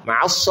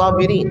ma'a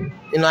as-sabirin.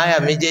 Nínú àyà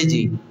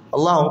méjèèjì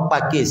Allah ń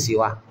pàkíyèsí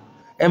wa,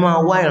 ẹ máa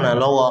wá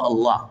ìrànlọ́wọ́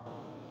Allah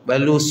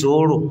pẹ̀lú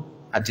sùúrù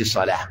àti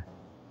sọ̀lá.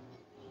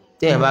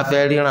 Téèyàn bá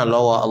fẹ́ ríran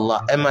lọ́wọ́ Allah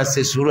ẹ máa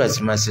ṣe sùúrù ẹ sì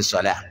máa ṣe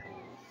sọ̀lá.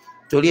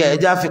 Torí ẹ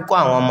já fi kọ́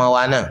àwọn ọmọ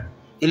wa náà,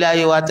 ilé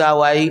ayé wa tá a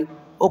wá yìí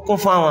ó kún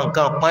fún àwọn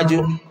nǹkan pọ́njú,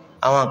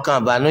 àwọn nǹkan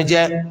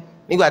ìbànújẹ́.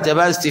 Nígbà tẹ́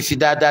bá ti fi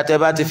dáadáa tẹ́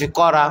bá ti fi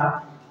kọ́ra,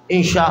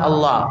 insha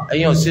Allah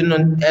ẹ̀yin ò sínú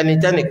ẹni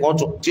tẹ́nìkan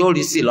tí ó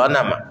rí sí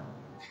lọ́nà mà.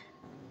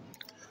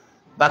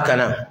 Bákan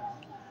náà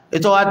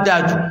ètò wa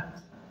dájú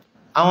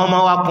àwọn ọmọ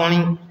wa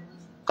kùnrin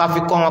ká fi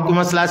kọ́ wọn pé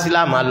mọ́sálásí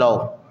la máa lọ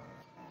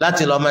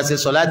láti lọ́ọ́ máa ṣe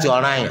sọ̀láàtì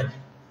ọ̀ranyàn,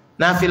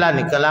 náfìlà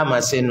nìkan la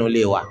máa ṣe nínú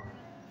ilé wa.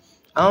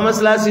 Àwọn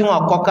mọ́sálásí wọn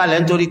kọ́ kalẹ̀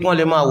nítorí kí wọ́n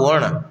lè máa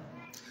wòran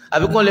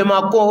àbí kí wọ́n lè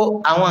máa kó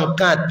àwọn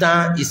nǹkan tán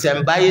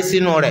ìṣẹ̀ǹbáyé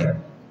sínú rẹ̀.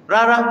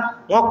 rárá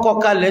wọ́n kọ́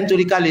kalẹ̀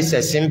nítorí ká lè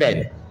ṣẹ̀sìn bẹ̀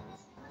ni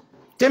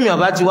tèmi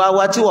ọba ti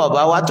wá tí wọ́n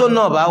ọba wá tó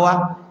náà ọba wá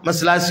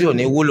mọ́sálásí ò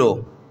ní wúlò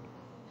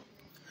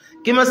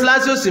kí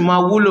mọ́sálásí ó sì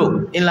máa wúlò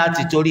ńlá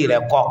ti torí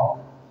rẹ̀ kọ́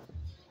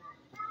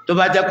tó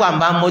bá jẹ́ pé à ń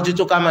bá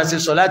mójútó ká máa ṣe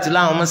sọ láti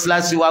láwọn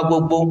mọ́sálásí wa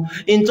gbogbo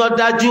ìtọ́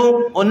dájú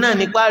òun náà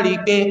nípa rí i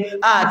pé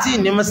àti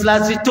ìní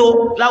mọ́sálásí tó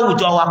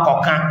láwùjọ wa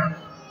kọ̀ọ̀kan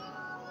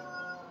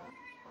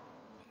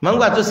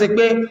mọ̀ngbà tó ṣe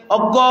pé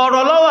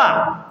ọgọ́rọ̀ lọ́wà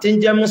tí ń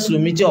jẹ́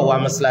mùsùlùmí tí ó wá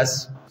mọ́sálásí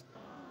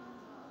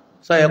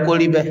sọ yẹ kó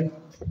rí bẹ́ẹ̀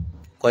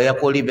kò yẹ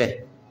kó rí bẹ́ẹ̀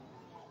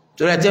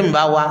torí ẹ tí mi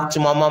bá wá tí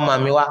mo ọmọ ọmọ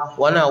mi wá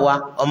wọn náà wá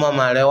ọmọ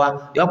ọmọ rẹ wá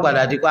yọ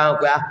padà di pé àwọn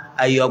pé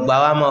àyè ọgbà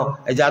wa mọ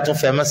ẹja tún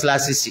fẹ́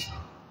mọ́sálásí sí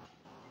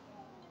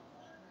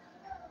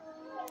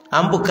à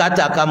ń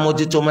bùkátà ká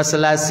mójútó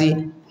mọ́sálásí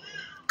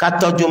ká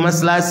tọ́jú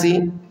mọ́sálásí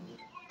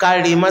ká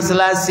rí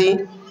mọ́sálásí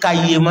ká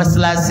yé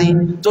mọ́sálásí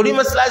torí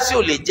mọ́sálásí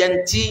ò lè jẹ́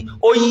tí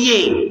ó yé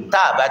tá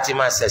a bá ti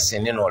máa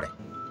ṣẹ̀sìn nínú rẹ̀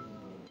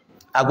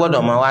a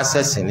gbọ́dọ̀ máa wá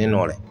ṣẹ̀sìn nínú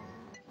rẹ̀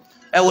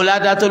ẹ wò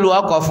ládàá tó lu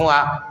ọkọ̀ fún wa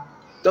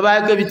tó bá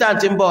yẹ kébi tá à ń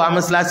ti ń bọ̀ wá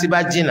mọ́sálásí bá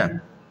jìnnà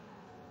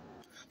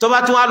tó bá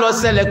tún wá lọ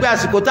ṣẹlẹ̀ pé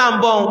àsìkò tá à ń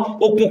bọ̀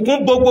òkùnkùn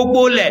bo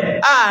gbogbo lẹ̀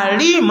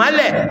àárí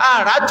ìmọ́lẹ̀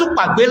àrà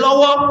túpàgbé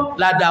lọ́wọ́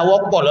ládàá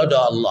wọ́pọ̀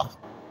lọ́dọ̀ Allah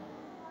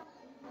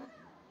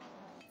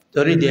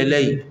torí di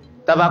eléyìí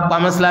tá a bá pa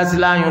mọ́sálásí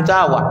láàyùn tá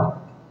a wà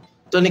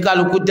tó ní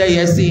kálukú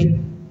dẹ́yẹ sí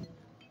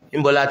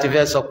níbo la ti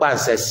fẹ́ sọ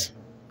páǹsẹ̀sì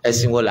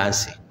ẹ̀sìn wo là ń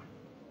sìn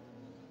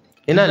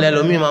iná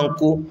lẹ́lòmíì máa ń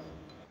kú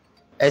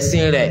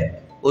ẹ̀sìn rẹ̀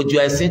ojú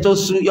ẹ̀sìn tó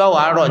sú yọ̀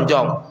wá rọ̀ njọ́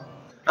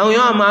àwọn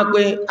èèyàn máa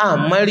pé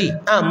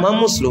àmọ́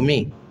mùsùlùmí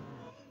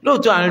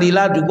lóòótọ́ à ń rí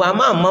ládùúgbò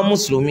àmọ́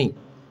mùsùlùmí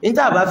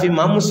níta bá fi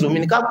mọ́ mùsùlùmí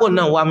ní kápò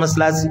náà wá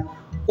mọ́sálásí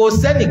kò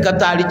sẹ́nìkan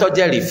tá a rí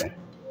tọ́jẹ́rì fún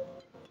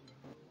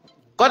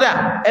kódà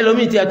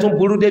ẹlòmíì tí ẹ tún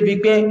burú débi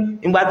pé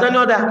ìgbà tán ní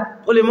ọ̀dà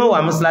ó lè mọ̀ wá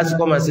mọ́sálásí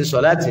kọ́ máa ṣe sọ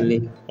láti lé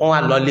wọ́n wá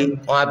lọlé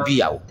wọ́n wá bí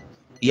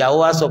ìyàwó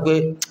wá sọ pé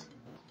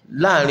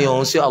láàrin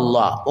òun sí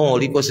Allah òun ò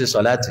rí kó ṣe sọ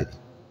láti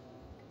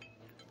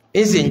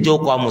rí ń sì ń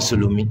jókòó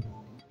mùsùlùmí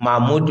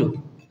Mahmudu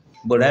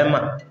Burema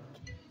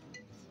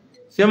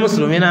ṣé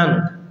mùsùlùmí náà nù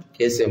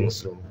kìí ṣe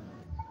mùsùlùmí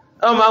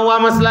wọ́n máa ń wá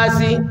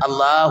mọ́sálásí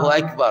Allahu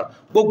Akbar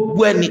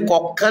gbogbo ẹnì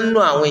kọ̀ọ̀kan nù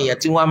àwọn èèyàn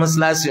tí ń wá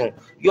mọ́sálásí òun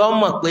yọ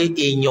mọ̀ pé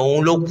èèyàn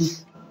òun ló kú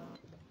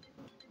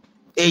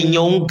èèyàn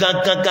òun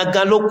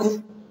gangan ló kú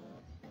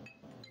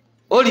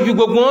ó rí bí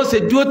gbogbo wọn ṣe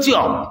dúró tì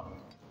ọ́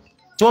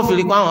tí wọ́n fi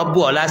rí kó àwọn bú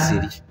ọ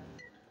láṣìírí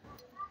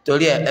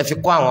torí ẹ fi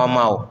kó àwọn ọmọ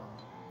ọ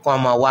kó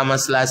ọmọ wá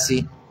mọ́sálásí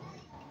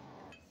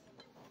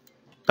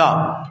tọ́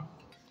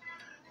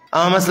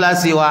àwọn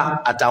mọ́sálásí wa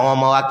àtàwọn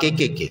ọmọ wa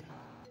kéékèèké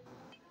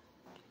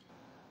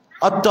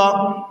ọ̀tọ̀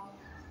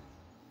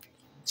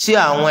sí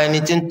àwọn ẹni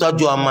tí ń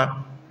tọ́jú ọmọ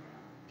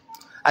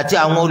àti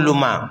àwọn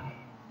olùmọ̀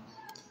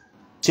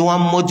tí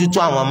wọ́n mójútó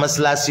àwọn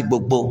mọ́sálásí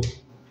gbogbo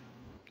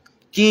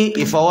kí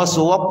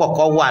ìfọwọ́sowọ́pọ̀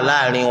kó wà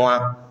láàrin wọn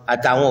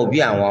àtàwọn òbí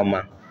àwọn ọmọ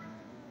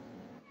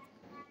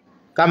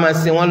ká máa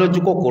ṣe wọn lójú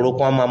kòkòrò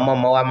kan máa mọ́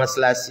ọmọ wa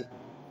mọ́sálásí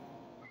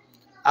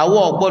àwọn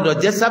ò gbọ́dọ̀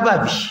jẹ́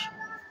sábàbí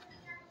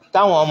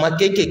táwọn ọmọ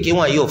kéékèèké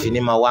wọn yóò fi ní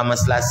máa wá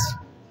mọ́sálásí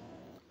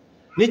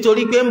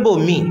nítorí pé ń bò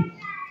míì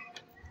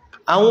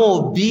àwọn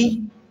òbí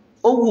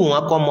ó wù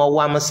wọn kọ́ mọ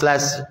wá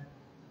mọ́sálásí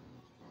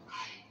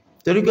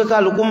torí pé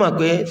kálukú mọ̀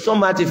pé tó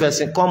máa ti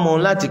fẹ̀sìn kọ́ mọ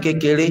láti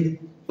kékeré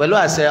pẹ̀lú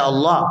àṣẹ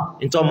Allah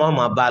nítorí ọmọ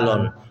ọmọ bá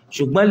lọ́nu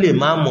ṣùgbọ́n lè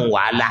má mú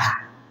wàhálà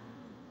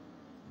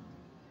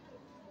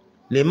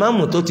lè má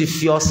mú tó ti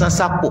fi ọsán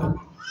sápò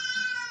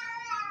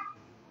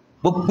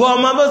gbogbo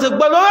ọmọ bó ṣe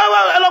gbọ́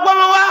ẹlọ́gbọ́n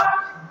mọ́ wá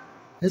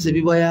ẹsẹ̀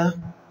bí bọ́yá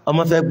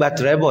ọmọ fẹ́ gba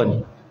tìrẹ́bọ̀ ni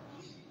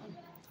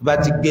bá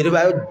ti gbèrè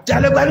bá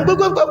jálẹ̀ gba ní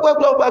gbogbo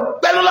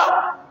gbẹ́nu lọ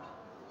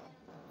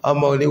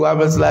ọmọ ò ní wá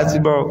mọ́sálásí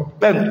bọ́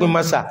bẹ́ẹ̀ ń pín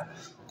mọ́sà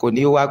kò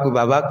ní wá pé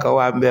bàbá kan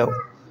wà mẹ́ ọ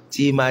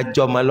tí máa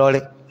jọmọ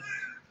lọ́rẹ́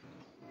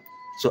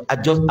so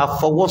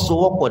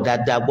àfọwọ́sowọ́pọ̀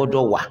dáadáa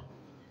gbọ́dọ̀ wà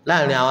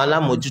láàrin àwọn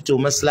alámòjútó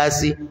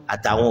mọ́sálásí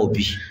àtàwọn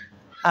òbí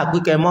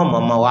àpíkẹ́ mọ́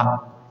ọmọ wa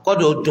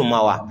kọ́dọ̀ ó dùn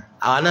mọ́ wa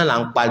àwa náà là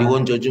ń pariwo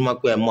ojoojúmọ́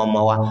pé ẹ mọ́ ọmọ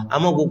wa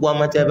àmọ́ gbogbo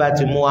ọmọ tẹ́ bá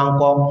ti mú wa ń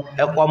kọ́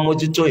ẹ kọ́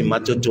mójútó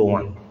ìmọ́tótó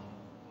wọn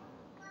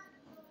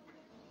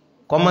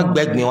kọ́ mọ́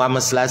gbẹ́gbìn wa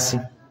mọ́sálásí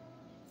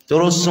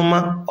tóró súnmọ́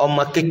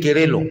ọmọ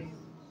kékeré lò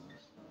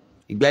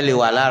ìgbẹ́ lè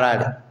wà lára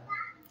rẹ̀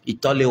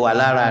ìtọ̀ lè wà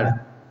lára rẹ̀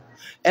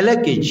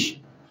ẹlẹ́kejì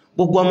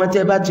gbogbo ọmọ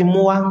tẹ́ bá ti mú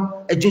wa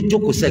ẹjọ́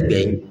jókòó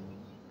sẹ́gbẹ̀ẹ́ yín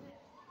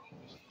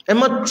ẹ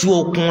má tu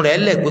okùn rẹ̀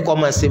lẹ̀ pé kó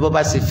máa ṣe bó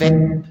bá ṣe fẹ́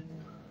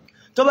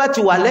tó bá ti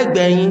wà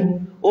lẹ́gbẹ̀ẹ́ yín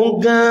òun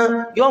gan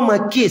yóò máa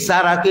kíyè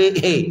sára pé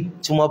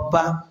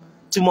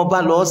tí mo bá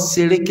lọ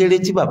ṣerékeré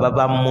tí bàbá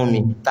bá mú mi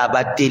tá a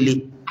bá délé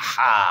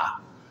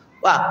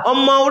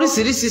ọmọ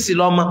oríṣiríṣi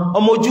lọ́mọ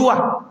ọmọ ojú wà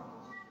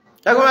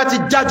ẹgbẹ́ bá ti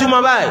jájú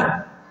mọ́ báyìí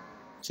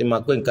ṣe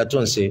máa pé nǹkan tó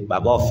ń ṣe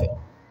bàbá ọ̀fẹ́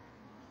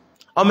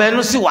ọmọ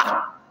ẹnu sì wà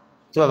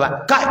tí bàbá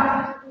káì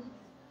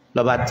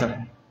lọ́ba tán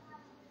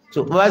so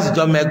bàbá sì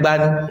jọ mẹ́gbá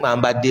ní màá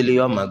bá délé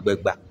yọ máa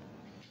gbẹ́gbá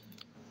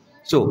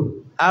so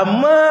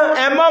àmọ́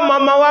ẹ mọ́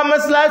mọ́mọ́ wá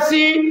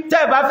mọ́sálásí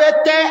tẹ́ ẹ bá fẹ́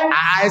tẹ́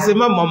àìsè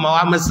mọ́ mọ́mọ́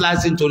wá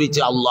mọ́sálásí nítorí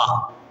ti Allah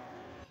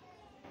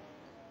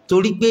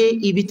torí pé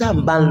ibi tá à ń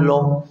bá ń lọ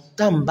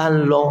tá à ń bá ń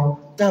lọ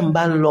tá à ń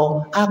bá ń lọ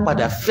á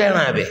padà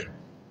fẹ́ràn rẹ̀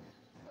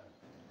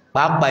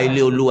pàápàá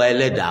ilé Olúwa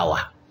ẹlẹ́dàá wa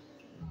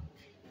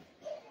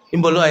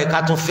níbo ló yẹ ká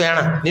tún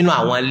fẹ́ràn nínú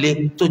àwọn ilé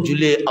tó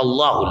jùlé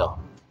Allah lọ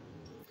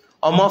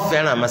ọmọ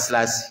fẹ́ràn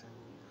mọ́sálásí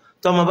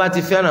tọ́mọ bá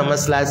ti fẹ́ràn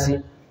mọ́sálásí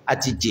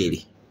àti jèrè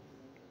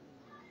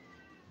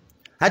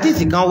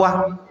hadithi kan wá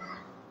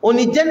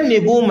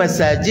oníjẹ́nìbù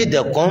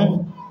masajidakum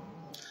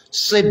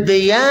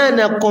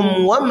sibyanakum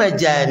wa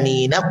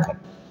majaninakum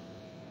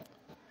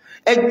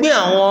ẹgbẹ́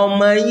àwọn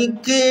ọmọ yín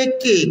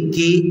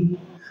kéékèèké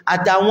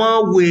àtàwọn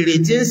wèrè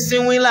tí ń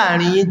sínwín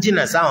láàrin yín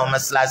jìnnà sáwọn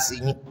mọ́sálásí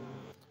yín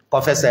kó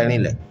fẹsẹ̀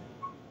rinlẹ̀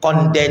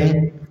kọ́ndẹ́ni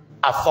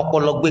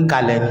afọ́pọ́lọ́gbé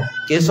kalẹ̀ ni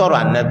kì í sọ̀rọ̀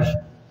ànábì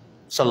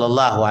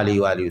sallallahu alayhi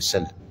wa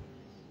sallam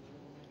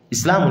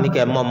islam ní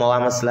kẹ́ mọ́ ọmọ wa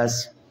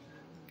mọ́sálásí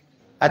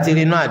àti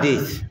rinú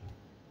hadith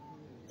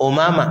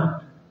umama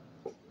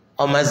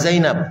ọmọ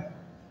zainab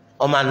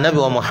ọmọ ànábì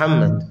wa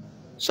muhammad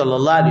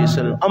sallallahu alayhi wa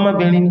sallam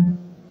ọmọbìnrin ni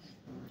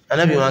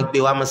ànábì wọn gbé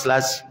wa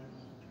mọ́sálásí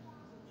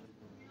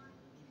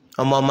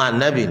ọmọ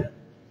ànábì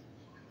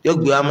yóò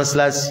gbé wa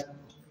mọ́sálásí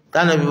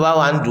tánàbí bá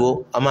wà ń dúró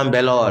ọmọ ń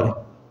bẹ lọ́wọ́ rẹ̀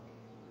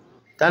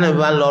tánàbí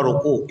bá ń lọ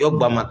rùkú yóò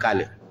gbọ́ ọmọ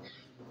kalẹ̀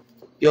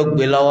yóò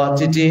gbé lọ́wọ́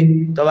títí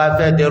tó bá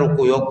fẹ́ dé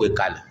rùkú yóò gbé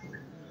kalẹ̀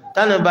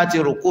tánàbí bá ti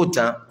rùkú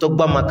tán tó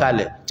gbọ́ ọmọ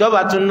kalẹ̀ tí ó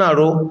bá tún náà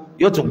ro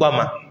yóò tún gbọ́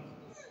ọmọ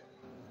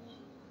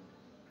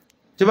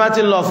tí bá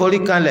ti lọ forí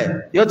kalẹ̀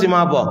yóò ti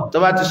máa bọ̀ tó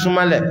bá ti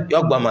súnmọ́lẹ̀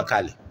yóò gbọ́ ọmọ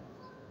kalẹ̀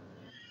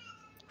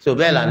tó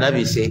bẹ́ẹ̀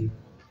lànàbì ṣe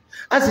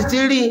a sì ti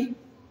rí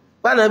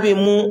pànàbì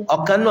mú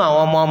ọ̀kan náà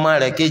àwọn ọmọ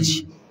rẹ̀ kejì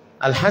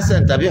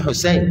alhassan tàbí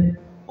hussein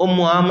ó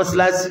mú àwọn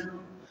mọ́sálásí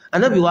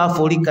anábì wá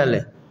forí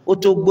kalẹ̀ ó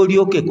tó gbórí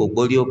òkè kò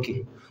gbórí òkè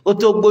ó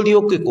tó gbórí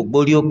òkè kò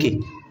gbórí òkè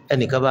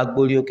ẹnìkan bá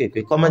gbórí òkè pé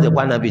kọ́mọ̀jẹ̀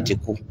pànàbì ti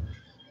kú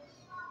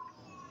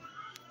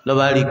ló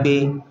bá rí i pé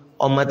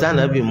ọmọ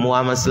tànàbì mú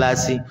àwọn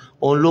mọ́sálásí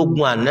òun ló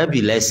gun ànábì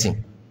lẹ́sìn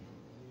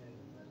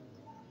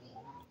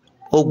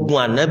ó gun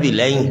ànábì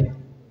lẹ́yìn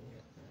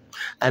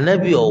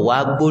ànábì ó wá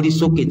gbórí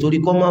sókè torí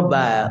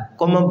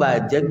kọ́mọ́ bá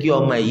jẹ́ kí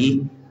ọmọ yìí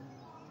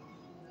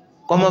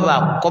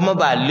kọ́mọ́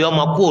bá lé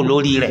ọmọ kúrò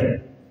lórí rẹ̀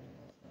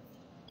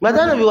gbàtà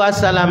ànábì wa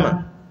sálámà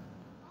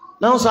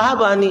láwọn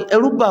sàhábà ní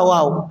ẹ̀rù bà wá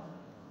o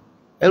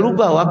ẹ̀rù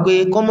bà wá pé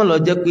kọ́mọ́ lọ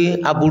jẹ́ pé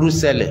aburú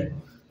ṣẹlẹ̀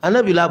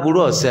ànábì láburú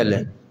ó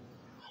ṣẹlẹ̀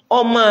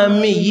ọmọ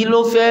mi yìí ló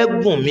fẹ́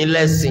gùn mí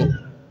lẹ́sìn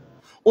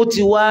ó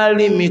ti wá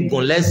rí mi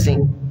gùn lẹ́sìn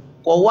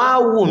kò wá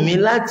wù mí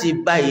láti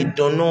bà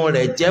ìdùnnú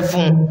rẹ̀ jẹ́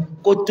fún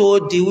kó tó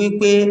di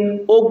wípé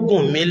ó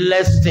gùn mí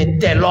lẹ́sìn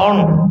tẹ́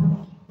lọ́rùn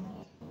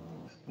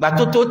gbà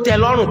tó tẹ́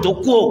lọ́rùn tó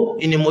kú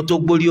ni mo tó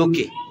gbórí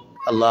òkè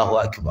Allahu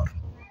Akbar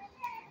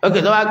òkè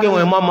tó wá pé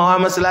wọn mọ́ ọmọ wa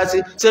mọ́sálásí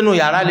sínú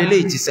yàrá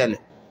lélẹ́yìí ti ṣẹlẹ̀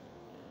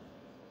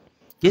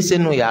kí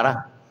sínú yàrá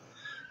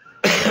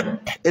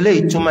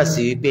eléyìí túmọ̀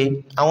sí wípé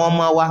àwọn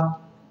ọmọ wa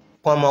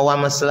kọ́ ọmọ wa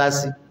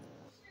mọ́sálásí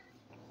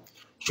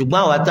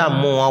ṣùgbọ́n àwa tá a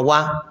mú wọn wá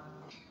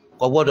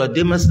kò gbọ́dọ̀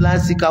dé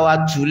mọ́sálásí ká wá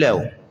túlẹ̀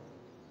o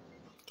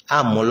a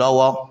mú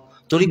lọ́wọ́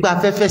torí pé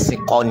afẹ́fẹ́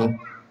sìn kọ́ ni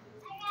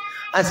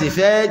a sì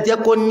fẹ́ jẹ́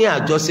kó ní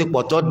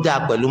àjọṣepọ̀ tó dáa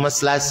pẹ̀lú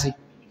mọ́sálásí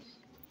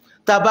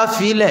tá a bá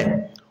filẹ̀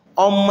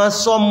ọmọ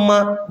sọ́mọ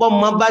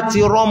bọ́mọ bá ti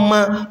rọ́mọ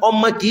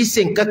ọmọ kìí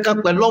ṣe nǹkan kan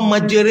pẹ̀lú ọmọ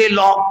jẹrẹ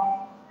lọ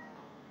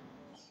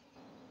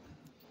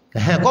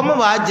kọ́mọ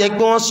bá jẹ́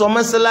pé wọ́n sọ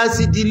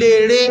mọ́sálásí di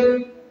léèrè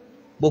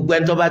gbogbo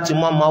ẹni tó bá ti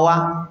mọ́ ọmọ wa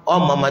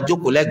ọmọ máa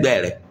jókòó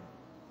lẹ́gbẹ̀ẹ́ rẹ̀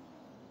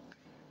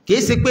kìí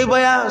ṣe pé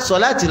bóyá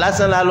sọ̀láàtì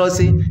lásán la lọ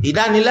sí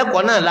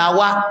ìdánilẹ́kọ̀ọ́ náà la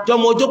wá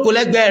jọmọ ojókòó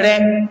lẹ́gbẹ̀ẹ́ rẹ̀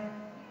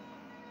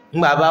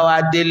ńgbà bá wa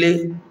délé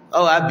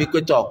ọwọ́ àbí pé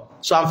tọ̀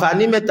sọ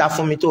àǹfààní mẹ́ta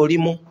fún mi tó rí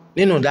mú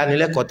nínú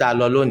ìdánilẹ́kọ̀ọ́ tá a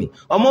lọ lónìí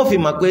ọmọ ò fi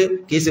mọ̀ pé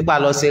kìí ṣe pa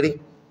lọ ṣeré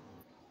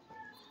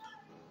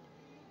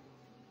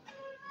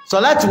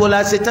sọ̀láàtì wo la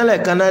ṣe tẹ́lẹ̀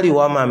kan náà rí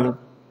wọ́n máa mi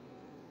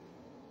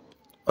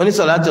oní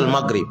sọ̀láàtì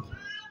Maghrib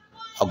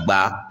ọgbà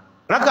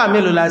rákà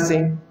mélòó la ṣe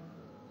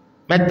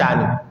mẹ́ta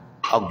ni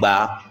ọgbà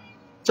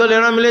tó lè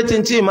rán mi létí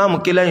tí ìmáàmù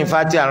kí lẹ́yìn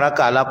fati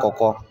àrákà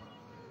alákọ̀ọ́kọ́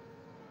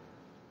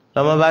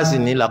lọ́mọ bá sì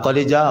ní laqad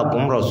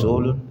jā'akum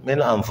rasulun min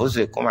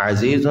anfusikum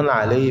 'azīzun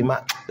 'alayhi mā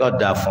yóò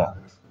dáa fún ọ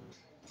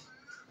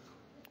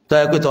tó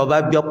yẹ pé tó bá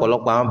bí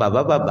ọ̀pọ̀lọpọ̀ àwọn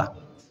bàbá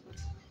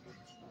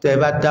tó yẹ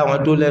bá dá wọn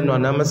tó lẹ́nu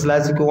ọ̀nà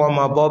mọ́sálásí kí wọ́n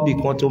máa bọ́ọ̀bì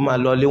kan tó máa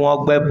lọ lé wọn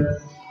gbẹ́bù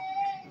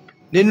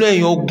nínú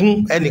èèyàn ogún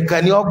ẹnìkan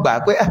ní ọgbà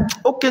pé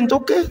ókè ń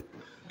tókè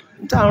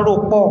ń tà ń rò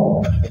pọ̀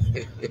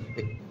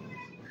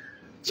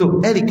so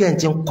ẹ̀ríkẹ́ ń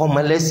ti ń kọ́ ọmọ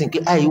lẹ́sìn kí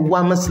àì wá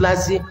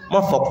mọ́sálásí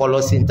mọ́ fọpọlọ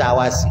sí ń ta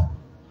wá sí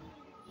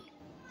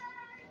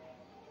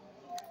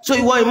so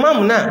ìwọ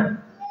ìmáàmù náà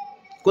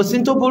kò sí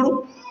tó burú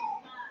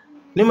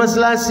ní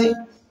mọ́sálásí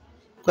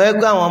kọ́ ẹ́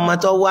pé àwọn ọmọ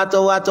tó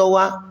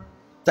wá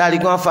tàrí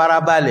kí wọ́n fara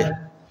balẹ̀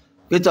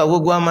pétọ̀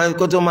gbogbo ọmọ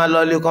kó tó máa lọ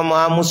ilé kọ́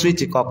máa mú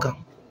súwìtì kọ̀ọ̀kan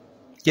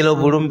kí ló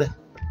burú ń bẹ̀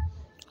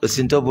kò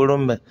sí tó burú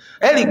ń bẹ̀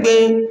ẹ rí i pé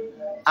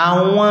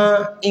àwọn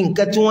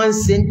nǹkan tí wọ́n ń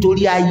ṣe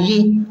nítorí ayé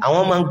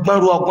àwọn máa ń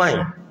gbọ́nrú ọgbọ́n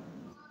yìí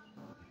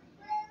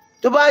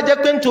tó bá jẹ́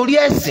pé nítorí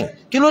ẹ̀sìn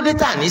kí ló dé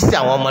tà ní sí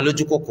àwọn ọmọ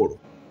lójú kòkòrò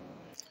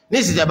ní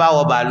ìsìtẹ́ bá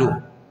wọ bàálù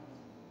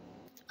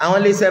àwọn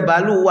iléeṣẹ́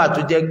bàálù wà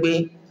tó jẹ́ pé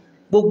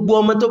gbogbo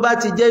ọmọ tó bá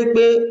ti jẹ́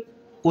pé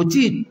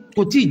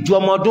kò tí ju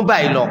ọmọ ọdún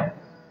báyìí lọ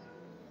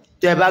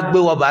tẹ́ bá gbé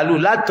wọ bàálù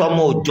láti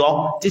ọmọ òòjọ́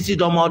títí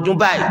dọmọ ọdún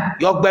báyìí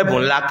yọ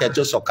gbẹ́bùn ńlá kẹ́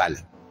tó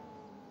sọ̀kalẹ̀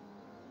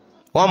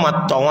wọ́n máa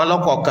tọ̀ wọ́n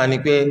lọ́kọ̀ọ̀kan ni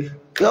pé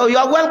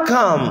you're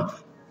welcome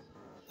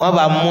wọ́n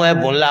bá mú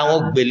ẹ̀bùn ńlá wọn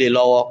gbélé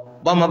lọ́wọ́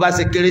bọ́mọ bá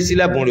ṣe kéré sí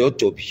lẹ́bùn rẹ̀ ó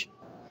tóbi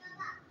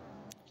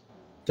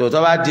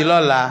tòótọ́ bá di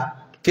lọ́la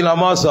kí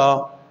lọ́mọ sọ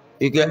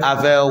wípé a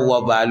fẹ́ wọ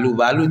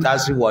bàálù tá a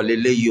sì wọ̀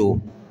léléyìí o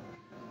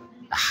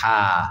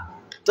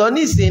tọ́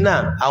nísìnyí náà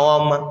àwọn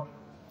ọmọ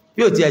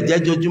bí ò tiẹ̀ jẹ́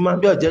jojúmọ́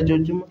bí ò jẹ́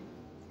jojúmọ́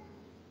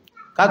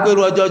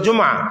kápẹ́rù ọjọ́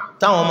júmọ̀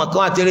táwọn ọmọ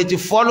kan àtẹrẹ ti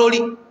fọ́ lórí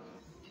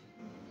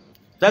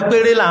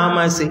lápẹ́rẹ́ làwọn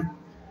máa ṣe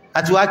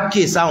àti wá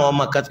kíì sáwọn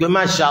ọmọ kan pé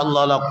masha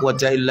Allah la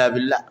quwwata illa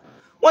billah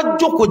wọ́n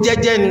jókòó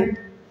jẹ́jẹ́ ni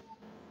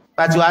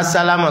láti wá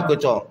sálámà pé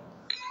tọ̀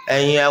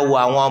ẹ̀yin ẹ wo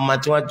àwọn ọmọ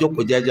tí wọ́n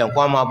jókòó jẹ́jẹ́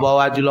nǹkan máa bọ́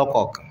wájú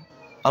lọ́kọ̀ọ̀kan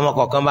ọmọ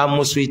kọ̀ọ̀kan bá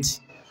mú súwìtì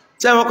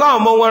tí ẹ̀wọ̀n káwọn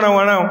ọmọ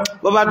wọ́nranwọ́nran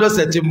bó bá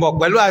dọ̀sẹ̀ tí ń bọ̀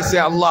pẹ̀lú àṣẹ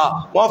Allah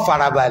wọ́n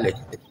farabalẹ̀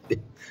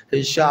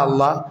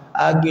inshallah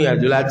á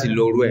gbìyànjú láti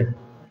lòrú ẹ̀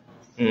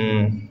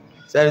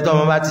sẹ́ni tó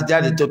ọmọ bá ti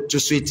jáde tó tú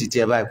súwìtì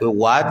tiẹ̀ báyìí pé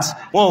what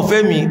wọn ò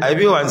fẹ́ mi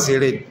àbí wà ń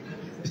ṣeré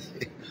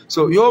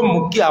so yóò mú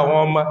kí àwọn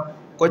ọmọ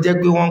kó jẹ́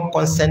pé wọ́n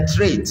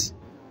concentrate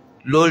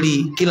lórí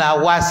kí la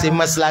wá ṣe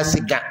mọ́ṣáláṣí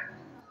gan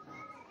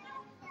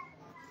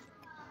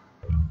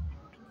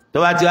tó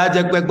bá ti wá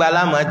jẹ́ pé gba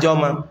alámàjọ́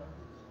ọmọ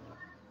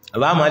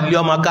àbá máa lé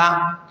ọmọ ká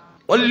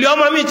ó lé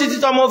ọmọ mi títí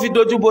tó ọmọ fi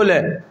dojú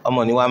bolẹ̀ ọmọ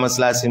ní wá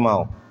mọ́ṣáláṣí máa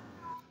o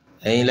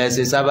ẹ̀yin lẹ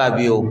ṣe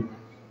sábàbí o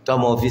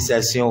tọmọ fi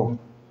ṣẹ̀sìn o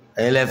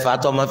ẹ̀yin lẹ fà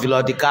tọmọ fi lọ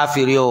di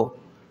káfíìrì o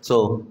so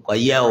kò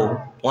yẹ o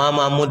wọ́n á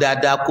máa mú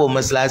dáadáa kó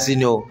mọ́ṣáláṣí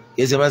ni o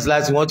kì í ṣe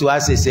mọ́ṣáláṣí wọ́n ti wá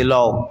ṣèṣe lọ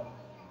o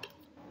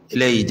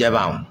ilé yìí jẹba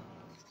àwọn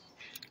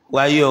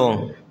wáyé o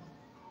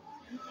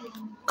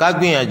ká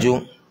gbìyànjú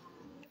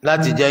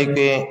láti jẹ́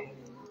pé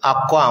a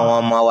kọ́ àwọn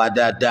ọmọ wa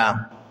dáadáa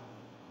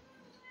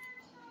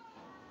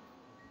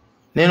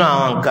nínú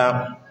àwọn nǹkan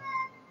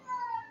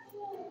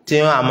tí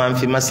wọ́n máa ń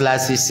fi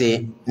mọ́ṣáláṣí ṣe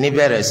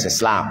níbẹ̀rẹ̀ sí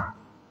Islam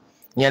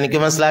ìyẹn ni kí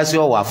mọ́ṣáláṣí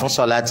ó wà fún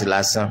sọ̀láàtì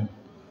lásán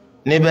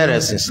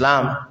níbẹ̀rẹ̀ sí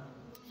Islam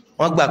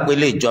wọ́n gbà pé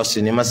ilé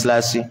ìjọsìn ní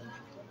mọ́ṣáláṣí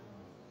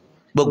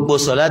gbogbo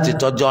sọ̀láàtì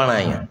tọ́jú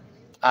ọ̀ranyàn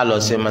á lọ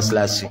sí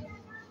mọ́ṣáláṣí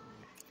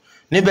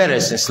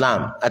níbẹ̀rẹ̀ sí Islam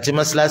àti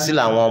mọ́ṣáláṣí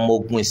làwọn ọmọ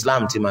ogun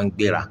Islam ti máa ń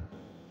gbéra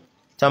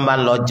tí wọ́n bá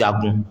ń lọ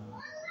jagun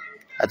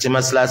àti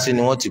mọ́ṣáláṣí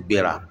ni wọ́n ti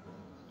gbéra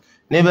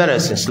níbẹ̀rẹ̀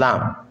sí Islam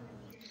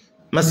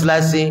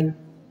mọ́ṣáláṣí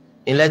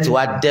ilẹ̀ tí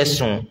wàá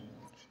dẹ́sùn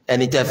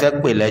ẹni tẹ́ fẹ́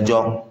pè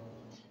lẹ́jọ́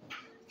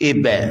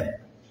ibẹ̀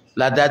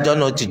ládájọ́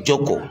náà ti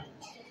jókòó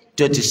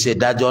tí ó ti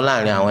ṣèdájọ́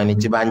láàrin àwọn ẹni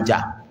tí bá ń jà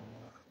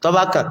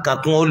tọ́ba kankan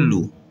kún ó lù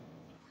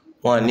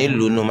wọn ní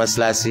lù nù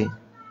mọ́ṣáláṣí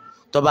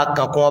tọ́ba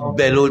kan kún ó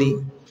bẹ́ lórí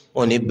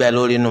wọn ní bẹ́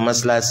lórí nù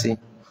mọ́ṣáláṣí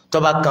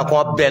tọ́ba kan kún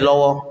ó bẹ́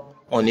lọ́wọ́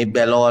wọn ní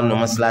bẹ́ lọ́wọ́ nù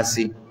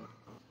mọ́ṣáláṣí.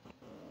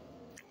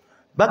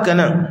 bákan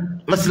náà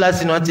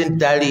mọ́ṣáláṣí ni wọ́n ti ń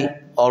darí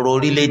ọ̀rọ̀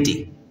orílẹ̀-èdè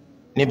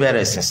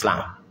níbẹ̀rẹ̀ sí Islam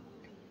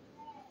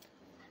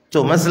tó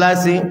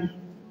mọ́ṣáláṣí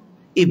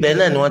ibẹ̀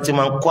náà ni wọ́n ti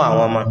máa ń kọ́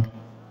àwọn ọmọ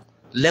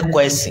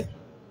lẹ́kọ̀ọ́ ẹ̀sìn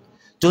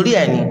torí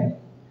ẹ̀ ni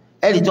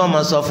ẹ̀rí tí wọ́n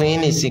máa sọ fún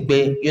yín nìsín pé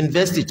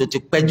yunifásitì tó ti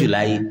pẹ́ jù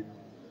láyé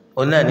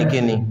òun náà ní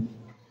kíni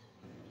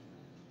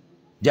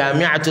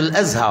Jami'atul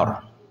Azhar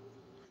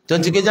tó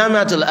ti ké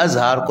Jami'atul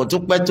Azhar kò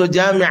tún pẹ́ tó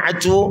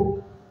Jami'atu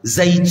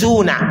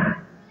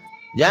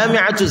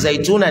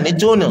Zaituna ní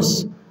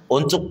Tunis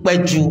òun tún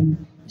pẹ́ ju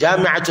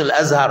Jami'atul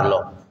Azhar lọ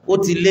ó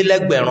ti lé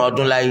lẹ́gbẹ̀rún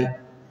ọdún láyé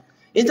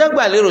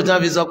ìjọba lérò tí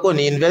wọ́n fi sọ pé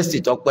ní yunifásitì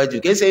tó pẹ́ jù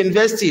kì í ṣe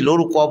yunifásitì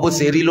lórúkọ bó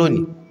ṣe rí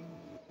lónìí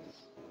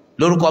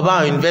lórúkọ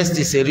báwọn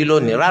yunifásitì ṣe rí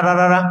lónìí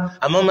rárá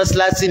àmọ́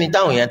mọ́ṣáláṣí ni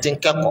táwọn èèyàn ti ń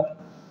kẹ́kọ̀ọ́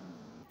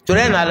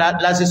torí ẹ̀ náà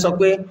la ṣe sọ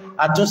pé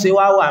àtúnṣe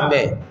wá wà ń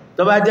bẹ̀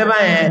tó bá jẹ́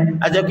báyẹn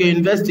a jẹ́ pé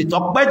yunifásitì tó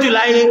pẹ́ jù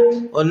láyé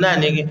òun náà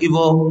ní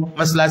ibo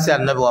mọ́ṣáláṣí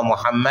Ànábì wa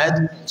Muhammad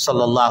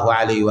sallallahu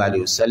alayhi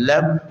wa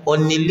sallam ó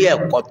ní ilé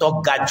ẹ̀kọ́ tó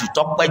ga jù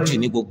tó pẹ́ jù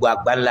ní gbogbo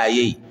àgbáńlá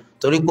ayé yìí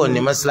torí kò ní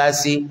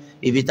mọ́ṣáláṣí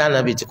ibi tí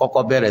Ànábì ti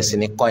kọ́kọ́ bẹ̀rẹ̀ sí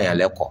ní kọ́yàn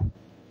lẹ́kọ̀ọ́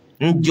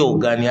ńjọ́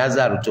gan ni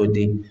Azhar tó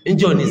dé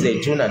ńjọ́ ni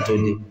Zaituna tó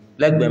dé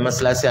lẹ́gbẹ̀ẹ́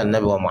mọ́ṣáláṣí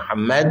Ànábì wa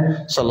Muhammad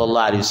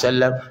sallallahu alayhi wa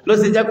sallam ló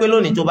ṣe jẹ́ pé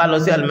lónìí tó bá lọ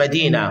sí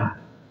Al-Madina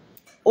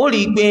ó rí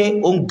i pé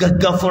òun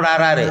gangan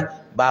fúnra rẹ̀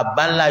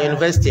bàbá ńlá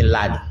yunifásitì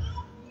ńlá ni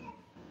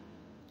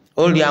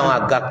ó rí àwọn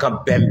àga kan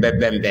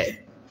bẹ́ẹ̀nbẹ́ẹ̀bẹ́ẹ̀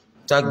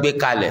tó ń gbé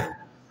kalẹ̀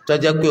tó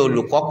jẹ́ pé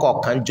olùkọ́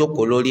kọ̀ọ̀kan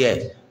jókòó lórí ẹ̀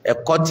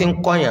ẹ̀kọ́ tí ń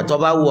kọ́yàn tó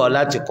bá wù ọ́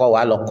láti kọ́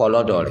wàá lọ kọ́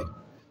lọ́dọ̀ rẹ̀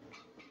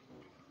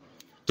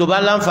tó bá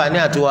láǹfààní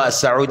àti wà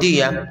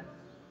Saudiya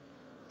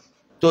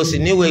tó sì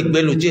níwèé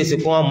ìgbélú tí èsì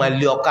fún ọmọ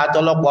ilé ọkà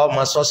tọlọ́pàá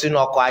ọmọ sọ sínú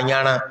ọkọ̀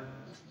ayanran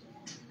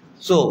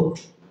so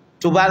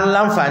tó bá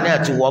láǹfààní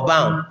àti wọ̀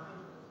báwọn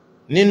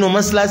nínú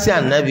mọ́ṣáláṣí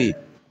Ànábì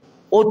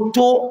ó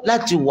tó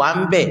láti wà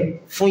ń bẹ̀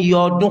fún iye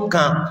ọdún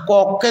kan kọ́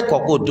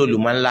kẹ́kọ̀ọ́ kó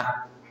dolùmọ̀ ńlá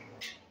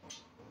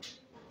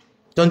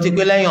tó ń ti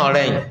pé lẹ́yìn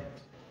ọ̀rẹ́ yìí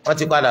wọ́n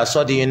ti padà sọ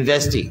di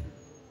yunifásitì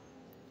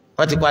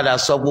wọ́n ti padà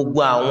sọ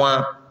gbogbo àwọn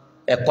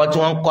ẹ̀kọ́ tí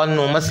wọ́n ń kọ́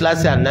nínú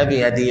mọ́ṣáláṣí Ànábì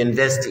yẹn di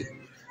yunifásitì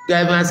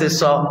gẹ́gẹ́ bí wọ́n ṣe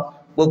sọ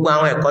gbogbo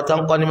àwọn ẹ̀kọ́ tó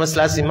ń kọ́ ní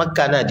mọ́ṣáláṣí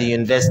Mẹ́kà náà di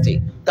yunifásitì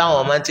táwọn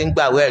ọmọ ti ń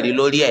gbàwé ẹ̀rí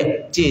lórí ẹ̀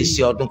tí èsì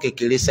ọdún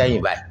kékeré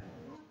sẹ́yìn báyìí.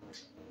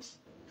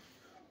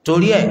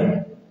 torí ẹ̀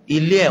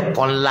ilé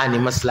ẹ̀kọ́ ńlá ní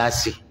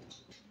mọ́ṣáláṣí.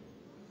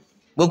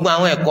 gbogbo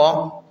àwọn ẹ̀kọ́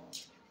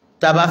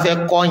tá a bá fẹ́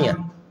kọ́yàn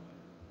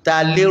tá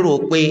a lérò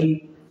pé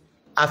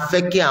a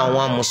fẹ́ kí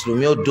àwọn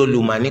mùsùlùmí ó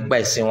dolùmọ̀ nípa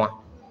ẹ̀sìn wọn,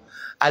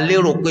 a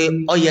lérò pé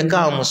ó yẹ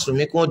káwọn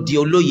mùsùlùmí kó di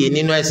olóye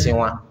nínú ẹ̀sìn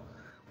wọn,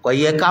 kò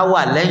yẹ ká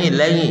wà lẹ́yìn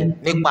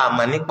nípa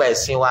àmọ́ nípa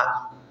ẹ̀sìn wa.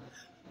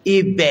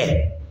 ibẹ̀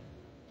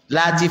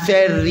láti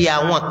fẹ́ rí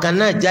àwọn kan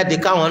náà jáde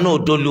káwọn náà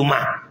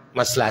dolùmọ̀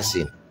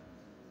mọ́ṣáláṣí.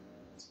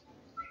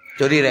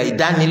 torí rẹ̀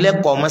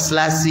ìdánilẹ́kọ̀ọ́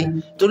mọ́ṣáláṣí,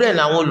 torí ẹ̀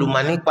làwọn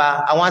olùmọ̀ nípa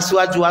àwọn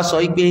aṣíwájú wa sọ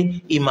wípé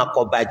ìmọ̀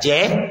kò bàjẹ́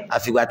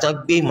àfìgbà tán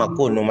gbé ìmọ̀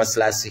kó nu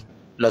mọ́ṣáláṣí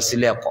lọ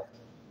sílé ẹ̀kọ́.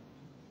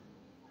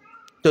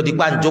 tó di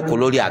pa ń jókòó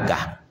lórí àga,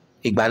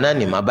 ìgbà náà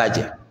ni ìmọ̀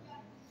bàjẹ́.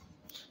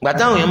 ìgbà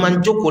táwọn èèyàn máa ń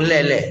jókòó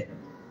lẹ́lẹ̀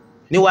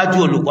níwájú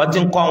olùkọ́ tí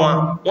ń kọ́ wọn,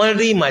 wọ́n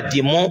rí ìmọ̀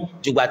dìmú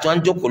jùgbà tí wọ́n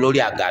ń jókòó lórí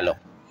àga lọ.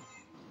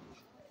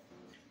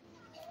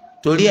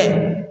 torí ẹ̀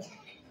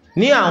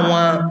ní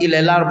àwọn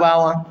ilẹ̀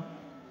Lárúbáwá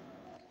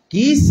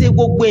kìí ṣe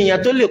gbogbo èèyàn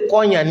tó lè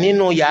kọ́yàn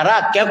nínú yàrá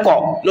akẹ́kọ̀ọ́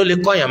ló lè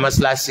kọ́yàn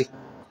mọ́ṣáláṣí.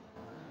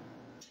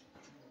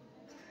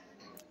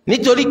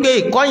 nítorí pé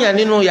ìkọ́yàn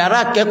nínú yàrá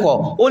akẹ́kọ̀ọ́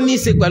ó ní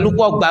í ṣe pẹ̀lú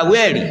pọ̀ gbàwé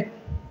ẹ̀rí.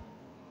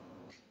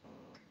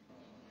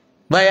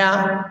 báyà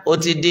ó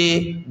ti di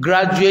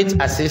graduate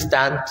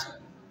assistant,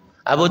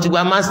 àbó ti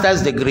gba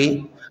master's degree,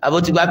 àbó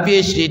ti gba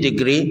PhD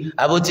degree,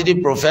 àbó ti di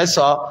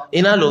professor,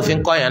 iná ló fi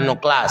ń kọ́yàn nínú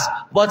class.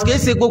 but kìí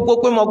ṣe gbogbo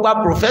pé mo gba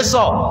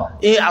professor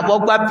àbọ̀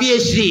gba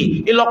PhD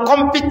ìlọ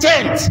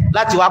competent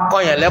láti wá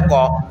kọ́yàn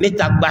lẹ́kọ̀ọ́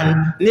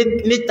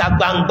níta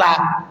gbangba.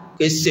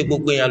 kìí ṣe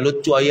gbogbo èèyàn ló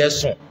tó ọyẹ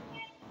sùn,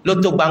 ló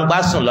tó gbangba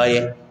sùn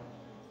lọ́yẹ.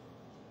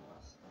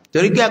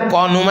 torí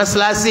kẹ́kọ̀ọ́ nu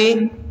mọ́ṣáláṣí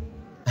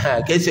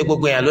kìí ṣe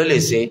gbogbo èèyàn ló lè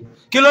ṣe.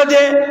 kí ló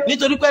dé?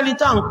 nítorí pé ẹni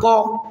tá à ń kọ́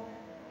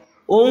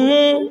òun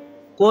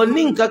kò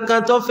ní nǹkan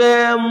kan tó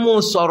fẹ́ mú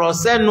sọ̀rọ̀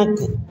sẹ́nu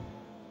kù,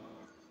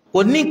 kò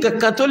ní nǹkan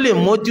kan tó lè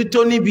mójútó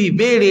níbi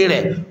ìbéèrè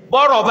rẹ̀.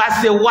 bọ́rọ̀ bá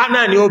ṣe wá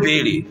náà ni ó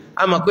béèrè.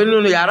 a mọ̀ pé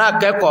nínú yàrá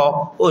akẹ́kọ̀ọ́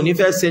ò ní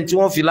fẹ́ ṣe tí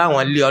wọ́n fi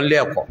láwọn lé ọ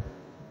lẹ́kọ̀ọ́,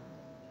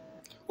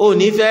 ò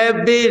ní fẹ́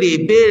béèrè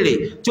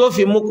tí ó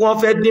fi mú kí wọ́n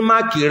fẹ́ dín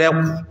máàkì rẹ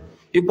kù,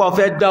 ipò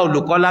fẹ́ dá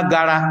olùkọ́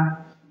lágara.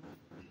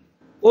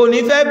 ò ní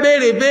fẹ́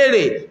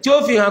béèrè tí ó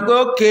fi hàn pé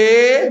ókè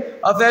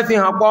ọ̀fẹ́ fi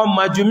hàn pọ̀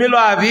mọ̀ jù mí lọ,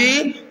 àbí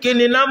kí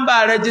ni nọ́mbà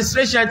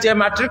registration ti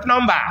matric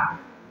number.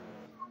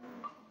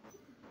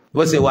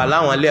 bó ṣe wà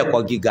láwọn ilé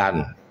ẹ̀kọ́ gíga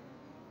nù.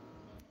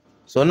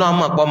 sọ náà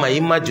mọ̀ pọ̀ mọ̀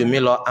yìí mọ̀ jù mí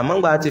lọ, àmọ́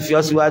gbà ti fi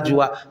ọ́ síwájú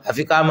wa,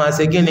 àfi ká máa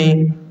ṣe kíni,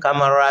 ká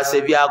máa rọra ṣe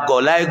bí agọ̀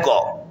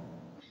láìgọ̀.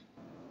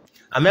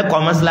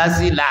 àmẹ́kọ̀ọ́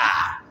mọ́ṣáláṣí là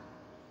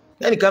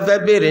ẹnìkan fẹ́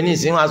béèrè ní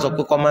ìsìn wọn a sọ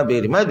pé kọ́ má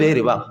béèrè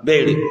bá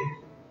béèrè.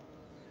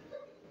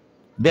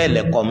 bẹ́ẹ̀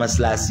lẹ́kọ̀ọ́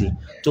mọ́ṣáláṣí.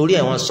 torí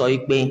ẹ̀ wọ́n sọ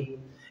pé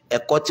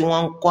ẹ̀kọ́ tí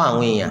wọ́n ń kọ́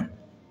àwọn èèyàn,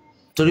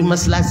 torí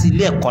mọ́ṣáláṣí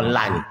ilé ẹ̀kọ́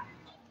ńlá ni.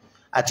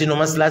 àti inú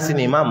mọ́ṣáláṣí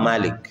ni Imam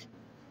Malik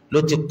ló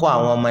ti kọ́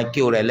àwọn ọmọ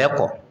kéwù rẹ̀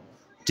lẹ́kọ̀ọ́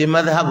tí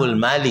madhabul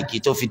Maliki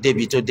tó fi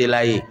débi tó dé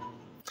láyé.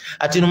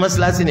 àti inú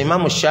mọ́ṣáláṣí ni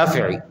Imam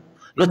Shafi'i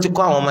ló ti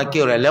kọ́ àwọn ọmọ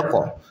kéwù rẹ̀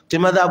lẹ́kọ̀ọ́ tí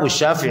madhabu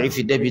Shafi'i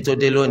fi débi tó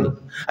dé lónìí.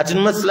 àti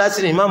inú mọ́ṣáláṣí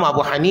ni Imam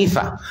Abu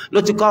Hanifa ló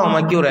ti kọ́ àwọn ọmọ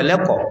kéwù rẹ̀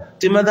lẹ́kọ̀ọ́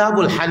tí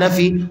madhabul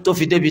Hanafi tó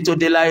fi débi tó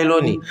dé láyé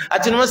lónìí.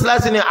 àti inú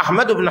mọ́ṣáláṣí ni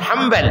Ahmad ibn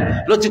Hanbal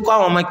ló ti kọ́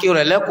àwọn ọmọ kéwù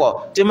rẹ̀ lẹ́kọ̀ọ́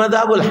tí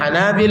madhabul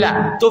Hanabila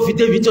tó fi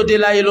débi tó dé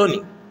láyé lónìí.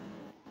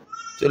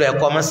 torí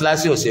ẹ̀kọ́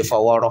mọ́ṣáláṣí ò ṣe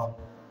fọwọ́rọ́.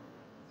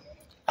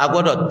 a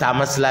gbọ́dọ̀ ta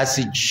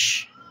mọ́ṣáláṣí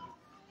jù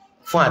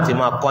fún àti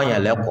máa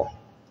kọ́yàn lẹ́kọ̀ọ́.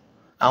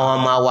 àwọn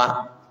ọmọ wa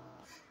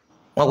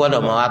wọ́n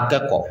gbọ́dọ̀ máa wá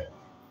kẹ́kọ̀ọ́.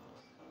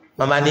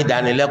 wọ́n bá ní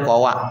ìdánilẹ́kọ̀ọ́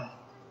wà,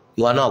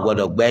 ìwọ náà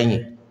gbọ́dọ̀ gbẹ̀yìn,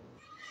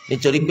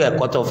 nítorí pé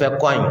ẹ̀kọ́ tó fẹ́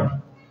kọ́yìn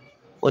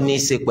ó ní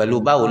í ṣe pẹ̀lú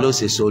báwo ló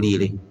ṣe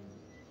ṣoríire.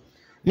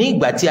 ní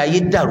ìgbà tí ayé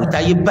dàrú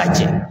táyé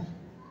bàjẹ́,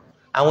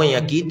 àwọn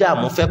èèyàn kì í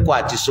dààmú fẹ́kọ̀ọ́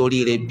àti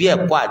ṣoríire bí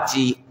ẹ̀kọ́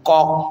àti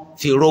kọ́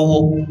fi rówó.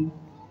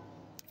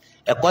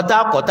 ẹ̀kọ́ tá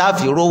a kọ́ tá a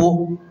fi rówó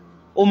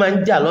ó máa ń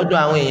jà lọ́dọ̀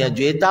àwọn èèyàn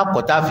ju èyí tá a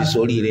kọ́ tá a fi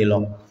ṣoríire lọ.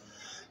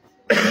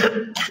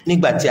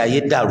 nígbà tí ayé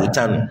dàrú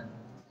tánu,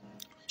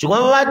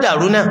 ṣùgbọ́n bá bá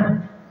dàrú náà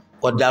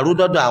kò dàrú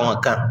dọ́dọ̀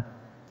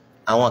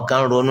àwọn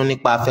kan ronú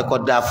nípa afẹ́kọ́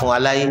dá fún wa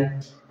láyé,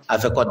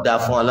 afẹ́kọ́ dá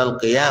fún wa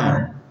lal-qiyāmah.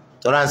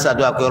 tọ́lá ń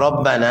ṣàdúrà pé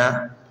Rabbana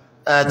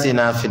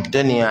atina fid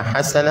dunya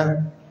hasana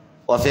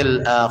wa fil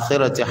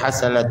akhirati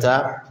hasanata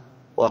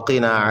wa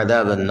qina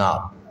adhaban nar.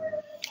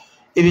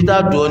 ibi tá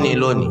a dùn ó ní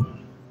lónìí,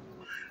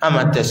 a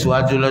máa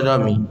tẹ̀síwájú lọ́jọ́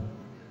mi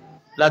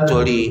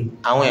látòrí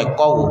àwọn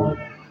ẹ̀kọ́ wo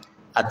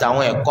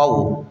àtàwọn ẹ̀kọ́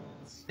wo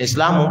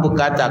Islam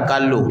bùkátà ká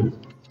lò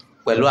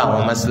pẹ̀lú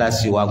àwọn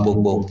mọ́ṣáláṣí wa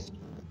gbogbo.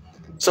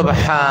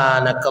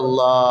 سبحانك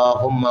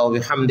اللهم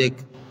وبحمدك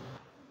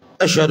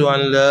أشهد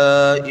أن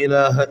لا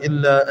إله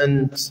إلا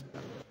أنت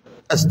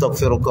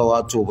أستغفرك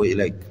وأتوب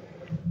إليك.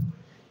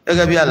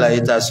 gẹ́gẹ́ bí àlàyé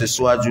tá a ṣe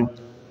síwájú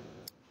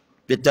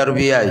bí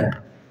tarbiyya yìí,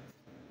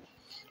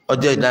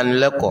 ọjọ́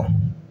ìdánilẹ́kọ̀ọ́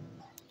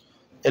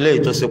eléyìí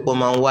tó ṣe pé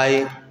máa ń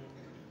wáyé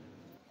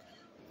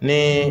ní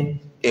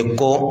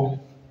Èkó,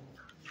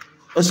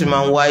 ó sì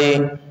máa ń wáyé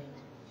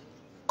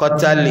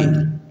quarterly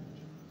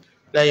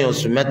lẹ́yìn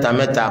oṣù mẹ́ta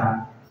mẹ́ta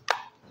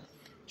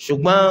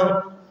ṣùgbọ́n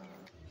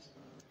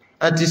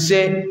a ti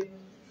ṣe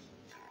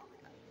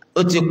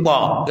ó ti pọ̀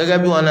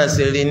gẹ́gẹ́ bí wọn náà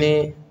ṣe rí ní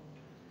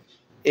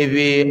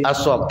ibi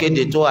aṣọ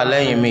kéde tó wà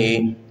lẹ́yìn mi yìí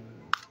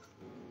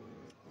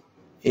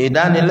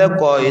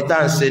ìdánilẹ́kọ̀ọ́ ìta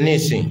ń ṣe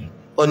nísìn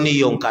ó ní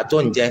iye òǹkà tó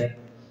ń jẹ́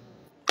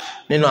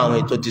nínú àwọn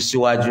ètò ti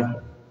síwájú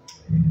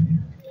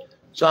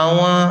so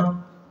àwọn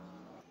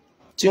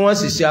tí wọ́n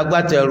sì ṣe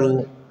agbátẹrù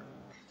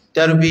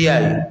tẹ́rìbíyà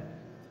yìí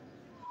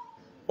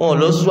wọn ò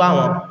lọ sú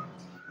àwọn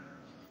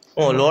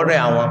wọn ò lọ rẹ̀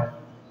àwọn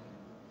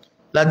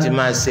láti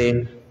máa ṣe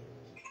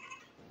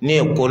ní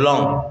Èkó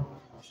lọ́hùn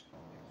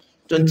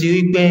tó ti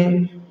wí pé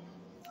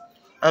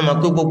a mọ̀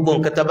pé gbogbo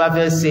nǹkan tá a bá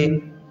fẹ́ ṣe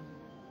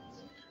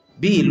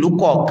bí ìlú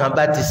kọ̀ọ̀kan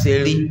bá ti ṣe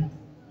rí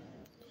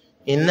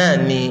iná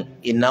ni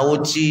ìnáwó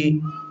tí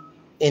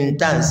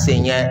intanṣe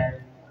yẹn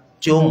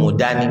tí ó mú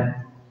dání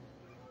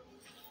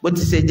bó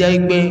ti ṣe jẹ́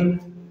pé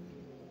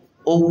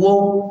owó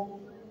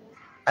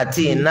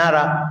àti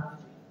ìnára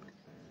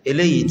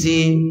eléyìí tí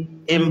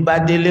ń bá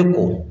délé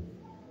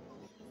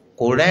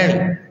kò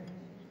rẹ́rìn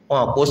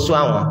wọn kò sọ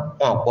àwọn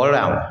wọn kò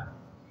rẹ̀ àwọn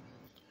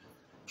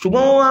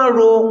ṣùgbọ́n wọ́n á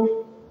ro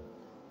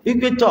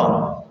wípé tọ̀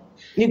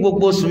ní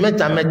gbogbo oṣù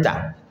mẹ́ta mẹ́ta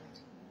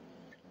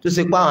tó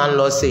ṣe pé àwọn ń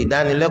lọ ṣe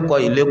ìdánilẹ́kọ̀ọ́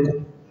ìlẹ́kọ̀ọ́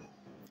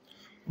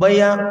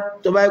bóyá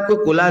tó bá pé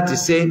kò láti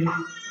ṣe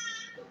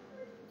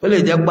ó lè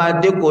jẹ́ pé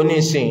adékòó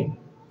nísìn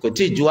kò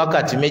tí ì ju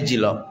wákàtí méjì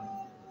lọ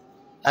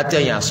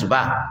látẹ̀yìn àṣùbà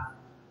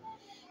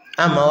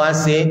àmọ́ wá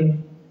ṣe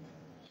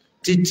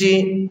títí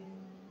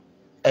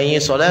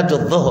ẹ̀yìn sọ̀látù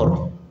dhuhr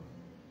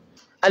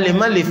a lè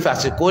má lè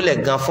fàṣìkò lẹ̀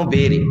gan fún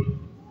béèrè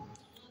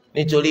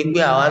nítorí pé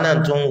àwa náà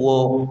tún ń wo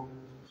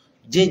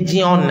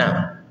jíjìn ọ̀nà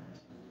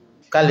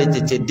ká lè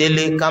tètè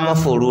délé ká má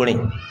fòrú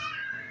rìn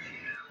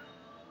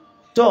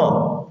tó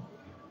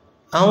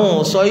àwọn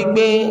ò sọ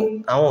pé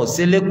àwọn ò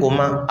ṣe lẹ́kọ̀ọ́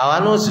ma àwa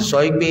náà sì sọ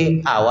pé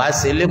àwa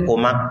ṣe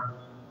lẹ́kọ̀ọ́ ma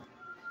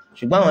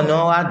ṣùgbọ́n àwọn ni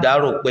wọ́n wá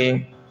dárò pé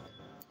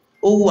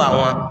ó wù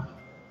àwọn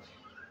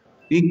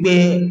wípé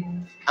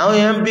àwọn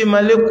yẹn ń bímọ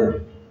lẹ́kọ̀ọ́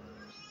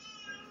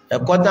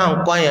ẹ̀kọ́ tá à ń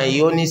kọ́ yẹn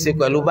yìí ó ní í ṣe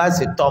pẹ̀lú bá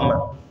ṣe tọ́mà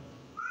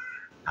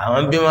àwọn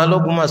ń bímọ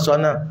l'Ógbómọ̀ṣọ́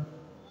náà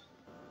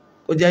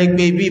ó jẹ́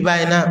pé bí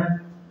báyìí náà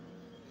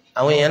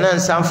àwọn èèyàn náà ń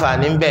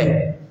ṣàǹfààní ń bẹ̀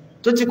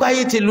tó ti kọ́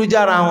ayé ti lu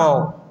jára wọn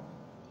o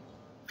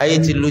ayé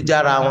ti lu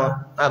jára wọn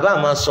àbá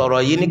máa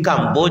sọ̀rọ̀ yìí ní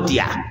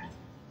Cambodia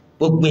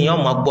gbogbo èèyàn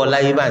máa gbọ́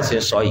láyé bá ń ṣe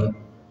sọ yìí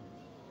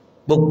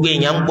gbogbo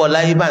èèyàn ń gbọ́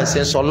láyé bá ń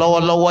ṣe sọ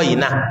lọ́wọ́lọ́wọ́ yìí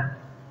náà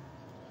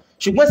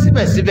ṣùgbọ́n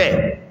síbẹ̀síbẹ̀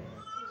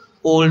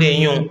oore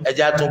yun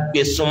ẹja tún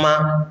gbé súnmọ́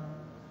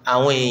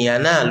àwọn èèyàn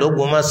náà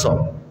l'Ógbómọ̀ṣọ́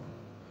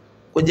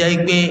kó jẹ́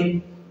pé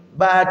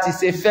bá a ti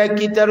ṣe fẹ́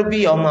kí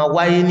tẹ́rùbíyà ọmọ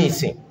wáyé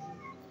nìsín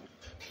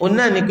òun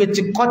náà ni pé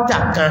ti kọ́tà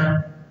kan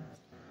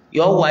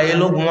yọ wáyé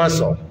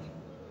l'Ógbómọ̀ṣọ́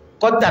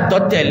kọ́tà tó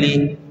tẹ̀lé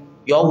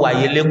yọ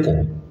wáyé l'Ékòó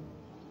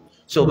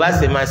so bá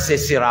ṣe máa ṣe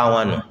síra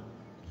wọn nù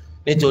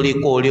nítorí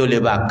kó orí ó lè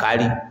bá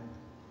kárí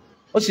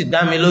ó sì dá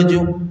mi lójú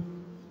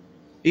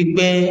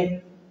wípé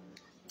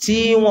tí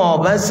wọn ò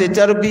bá ṣe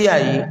tẹ́rùbíyà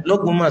yìí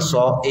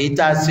l'Ógbómọ̀ṣọ́ èyí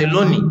tá a ṣe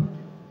lónìí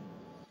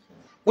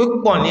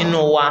pípọ̀ nínú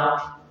wa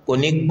kò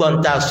ní gbọ́n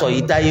tá a sọ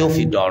yìí táyé ó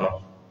fi dọ̀rùn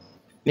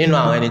nínú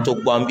àwọn ẹni tó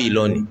gbọ́n bí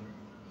lónìí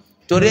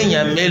torí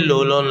èèyàn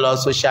mélòó ló ń lọ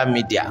social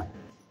media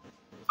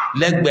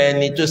lẹ́gbẹ̀ẹ́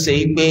ẹni tó ṣe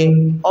pé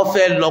ó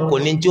fẹ́ lọ kò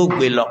ní tí ó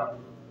gbé lọ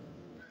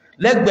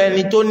lẹ́gbẹ̀ẹ́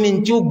ẹni tó ní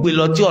tí ó gbé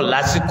lọ tí ò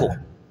lásìkò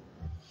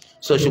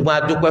so ṣùgbọ́n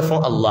a dúpẹ́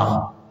fún Allah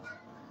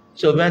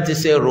so bí wọ́n ti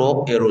ṣe ro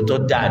èrò tó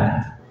dáa ni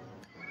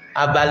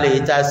abala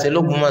yìí tá a ṣe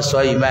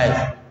l'Ógbómọ̀ṣọ́ yìí báyìí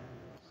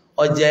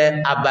ó jẹ́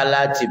abala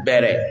ti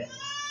bẹ̀rẹ̀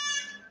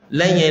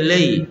lẹ́yìn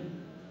eléyìí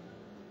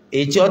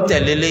èyí tí ó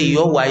tẹ̀lé eléyìí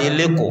yóò wáyé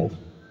l'Ékòó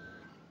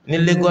ní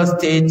Lagos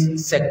State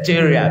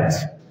Secretariat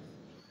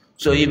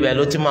so ibẹ̀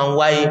ló ti máa ń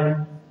wáyé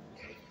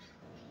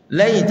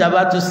lẹ́yìn tá a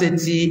bá tún ṣe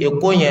ti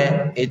Èkó yẹn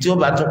èyí tí ó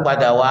bá tún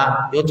padà wá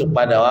yóò tún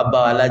padà wá bá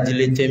wa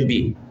lájílé tẹ́ḿbì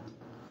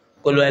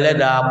kó lo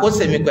Ẹlẹ́dàá kó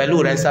ṣèmi pẹ̀lú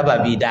rẹ̀ ń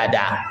sábàbí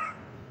dáadáa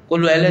kó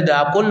lo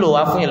Ẹlẹ́dàá kó lò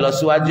wá fún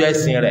ìlọsíwájú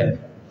ẹ̀sìn rẹ̀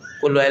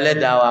kó lo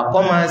Ẹlẹ́dàá wa kó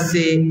máa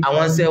ṣe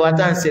àwọn iṣẹ́ wa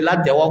tá à ń ṣe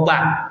látẹ̀wọ́gbà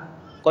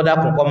kódà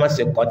kún kọ́ máa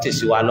ṣe kọ́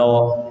tèsí wa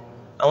lọ́wọ́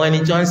àwọn ẹni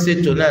tí wọ́n ń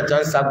ṣètò náà tí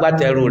wọ́n ń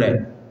ṣagbátẹrù rẹ̀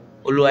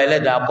Olúwa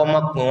Ẹlẹ́dàá kó má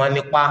pín wọn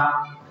nípa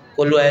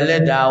kó lo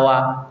Ẹlẹ́dàá wa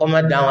kó má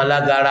dá wọn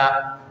lágara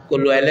kó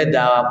lo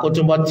Ẹlẹ́dàá wa kó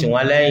túnbọ̀ tì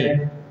wọ́n lẹ́yìn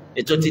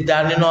ètò ti dá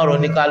nínú ọ̀rọ̀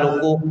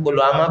oníkálukú kó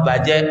lo àmọ́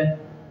bàjẹ́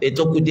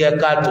ètò kù díẹ̀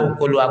káàtó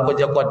kó lo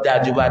akójẹ́kọ́ dáa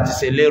ju bá ti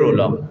ṣe lérò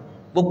lọ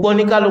gbogbo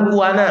oníkálukú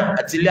wa náà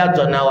àti ilé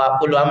àtọ̀nà wa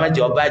kó lo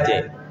àmọ́jọ́ bàjẹ́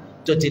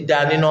tó ti dá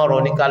nínú ọ̀rọ̀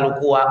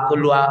oníkálukú wa kó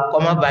lo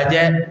àkọ́mọ́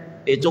bàjẹ́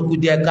ètò kù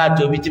díẹ̀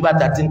káàtó ibi tí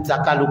bàtà ti ń ta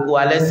kálukú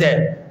wa lẹ́sẹ̀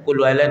kó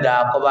lo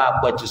Ẹlẹ́dàá kó bá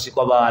pẹ̀tù sí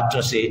kó bá wa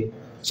tún ṣe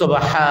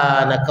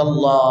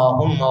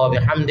subhanakallahumma wa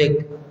bihamdik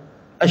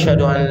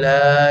ashhadu an la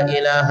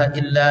ilaha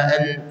illa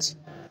ant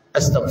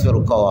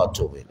astaghfiruka wa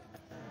atubu ilayk.